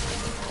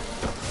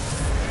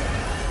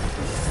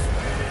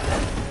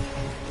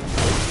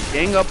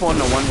 Gang up on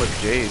the one with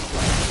Jade.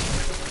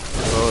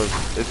 Oh,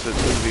 it's a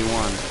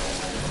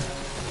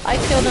 2v1. I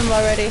killed him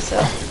already, so.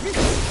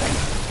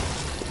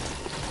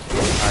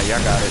 Ah,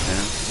 y'all got it,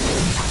 man.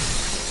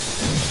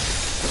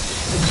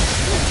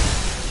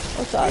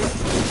 Oh God.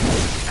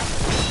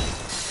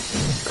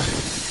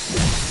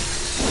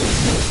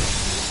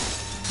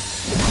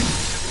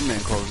 Man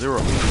called Zero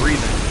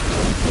breathing.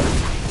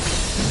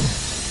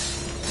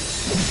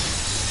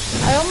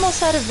 I almost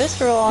had a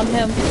visceral on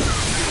him.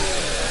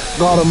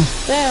 Got him.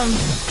 Damn.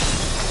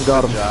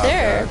 Got him. Job,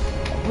 There.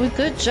 guys.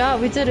 Good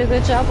job. We did a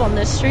good job on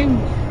this stream.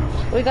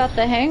 We got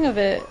the hang of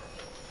it.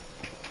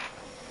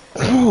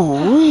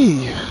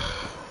 Ooh-wee.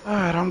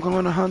 Alright, I'm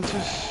going to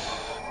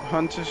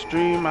Hunter's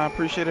stream. I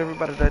appreciate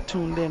everybody that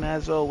tuned in.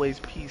 As always,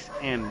 peace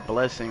and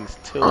blessings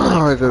till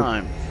next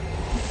time.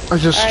 I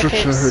just Alright,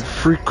 stretched and heard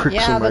 3 cricks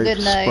Yeah, in have my a good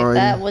night. spine.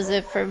 That was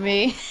it for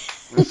me.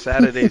 The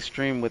Saturday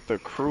stream with the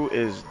crew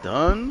is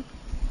done.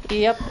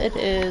 Yep, it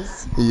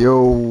is.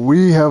 Yo,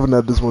 we haven't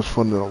had this much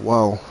fun in a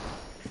while.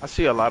 I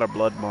see a lot of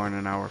Bloodborne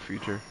in our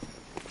future.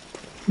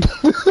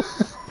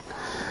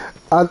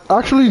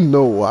 Actually,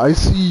 no. I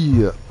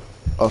see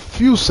a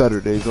few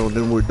Saturdays and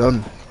then we're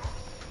done.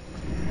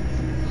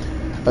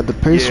 At the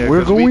pace Yeah, we're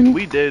 'cause going,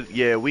 we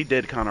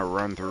did kind of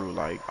run through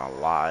like a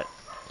lot.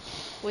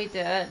 We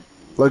did.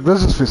 like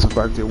let's just face the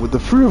fact here. With the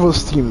 3 of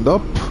us teamed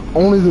up,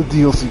 only the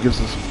DLC gives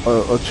us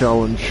a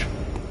challenge.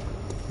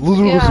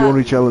 Literally was the Yeah.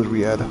 only challenge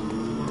we had.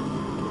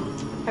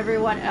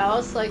 Everyone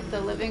else, like the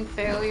Living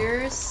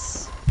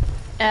Failures,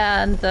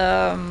 and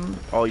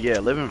Oh yeah,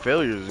 Living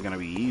Failures is gonna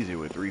be easy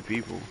with 3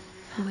 people.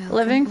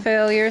 Living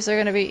Failures are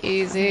gonna be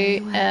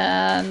easy,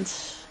 and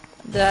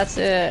that's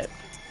it.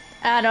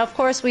 And of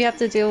course, we have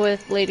to deal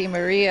with Lady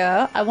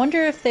Maria. I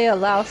wonder if they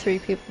allow 3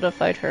 people to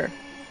fight her.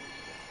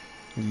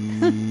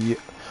 Yeah.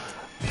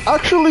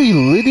 Actually,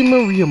 Lady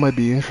Maria might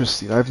be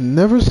interesting. I've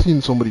never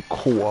seen somebody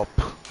co-op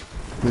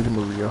Lady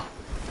Maria.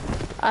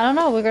 I don't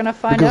know. We're gonna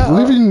find Because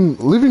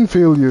out. Living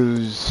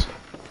Failures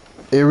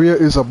area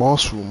is a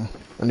boss room,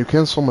 and you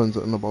can't summon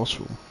in the boss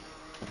room.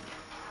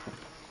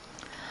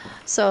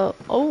 So,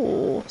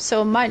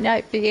 so might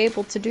not be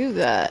able to do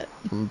that.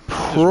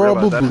 Just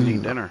realized I didn't Probably eat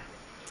not. dinner.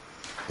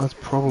 That's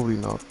probably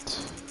not.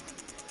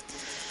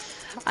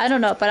 I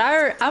don't know, but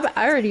I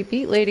already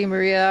beat Lady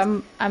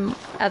Maria. I'm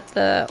at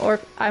the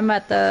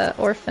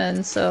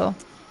orphan, so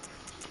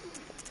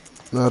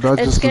No, that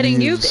it's just getting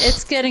leaves...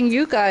 it's getting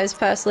you guys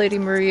past Lady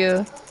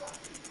Maria.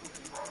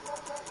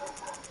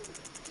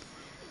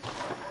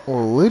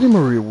 Well, Lady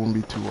Maria won't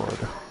be too hard.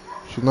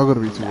 She's not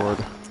gonna be too hard.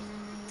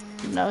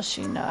 No,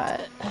 she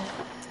not.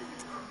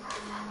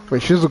 I mean,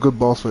 she's a good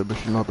boss fight, but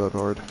she's not that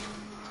hard.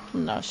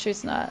 No,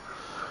 she's not.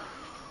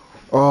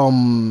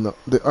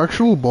 The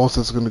actual boss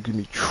that's gonna give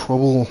me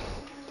trouble,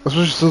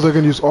 especially since I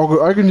can use Augur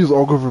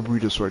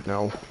Verbreedus right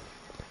now.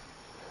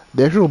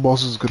 The actual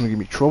boss that's gonna give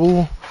me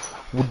trouble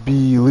would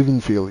be Living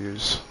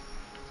Failures.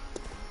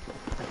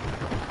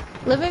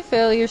 Living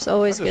Failures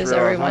always I just gives realized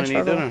I everyone didn't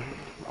eat trouble. dinner.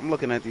 I'm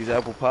looking at these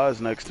apple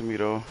pies next to me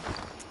though.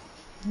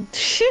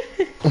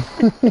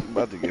 I'm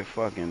about to get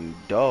fucking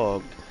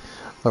dogged.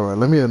 Alright,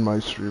 let me end my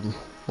stream.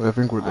 I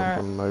think we're done Alright.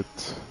 for the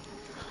night.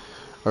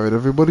 Alright,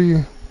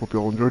 everybody. Hope you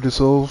all enjoyed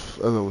yourself.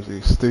 As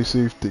always, stay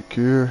safe, take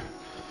care,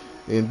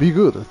 and be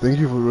good. Thank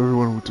you for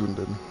everyone who tuned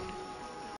in.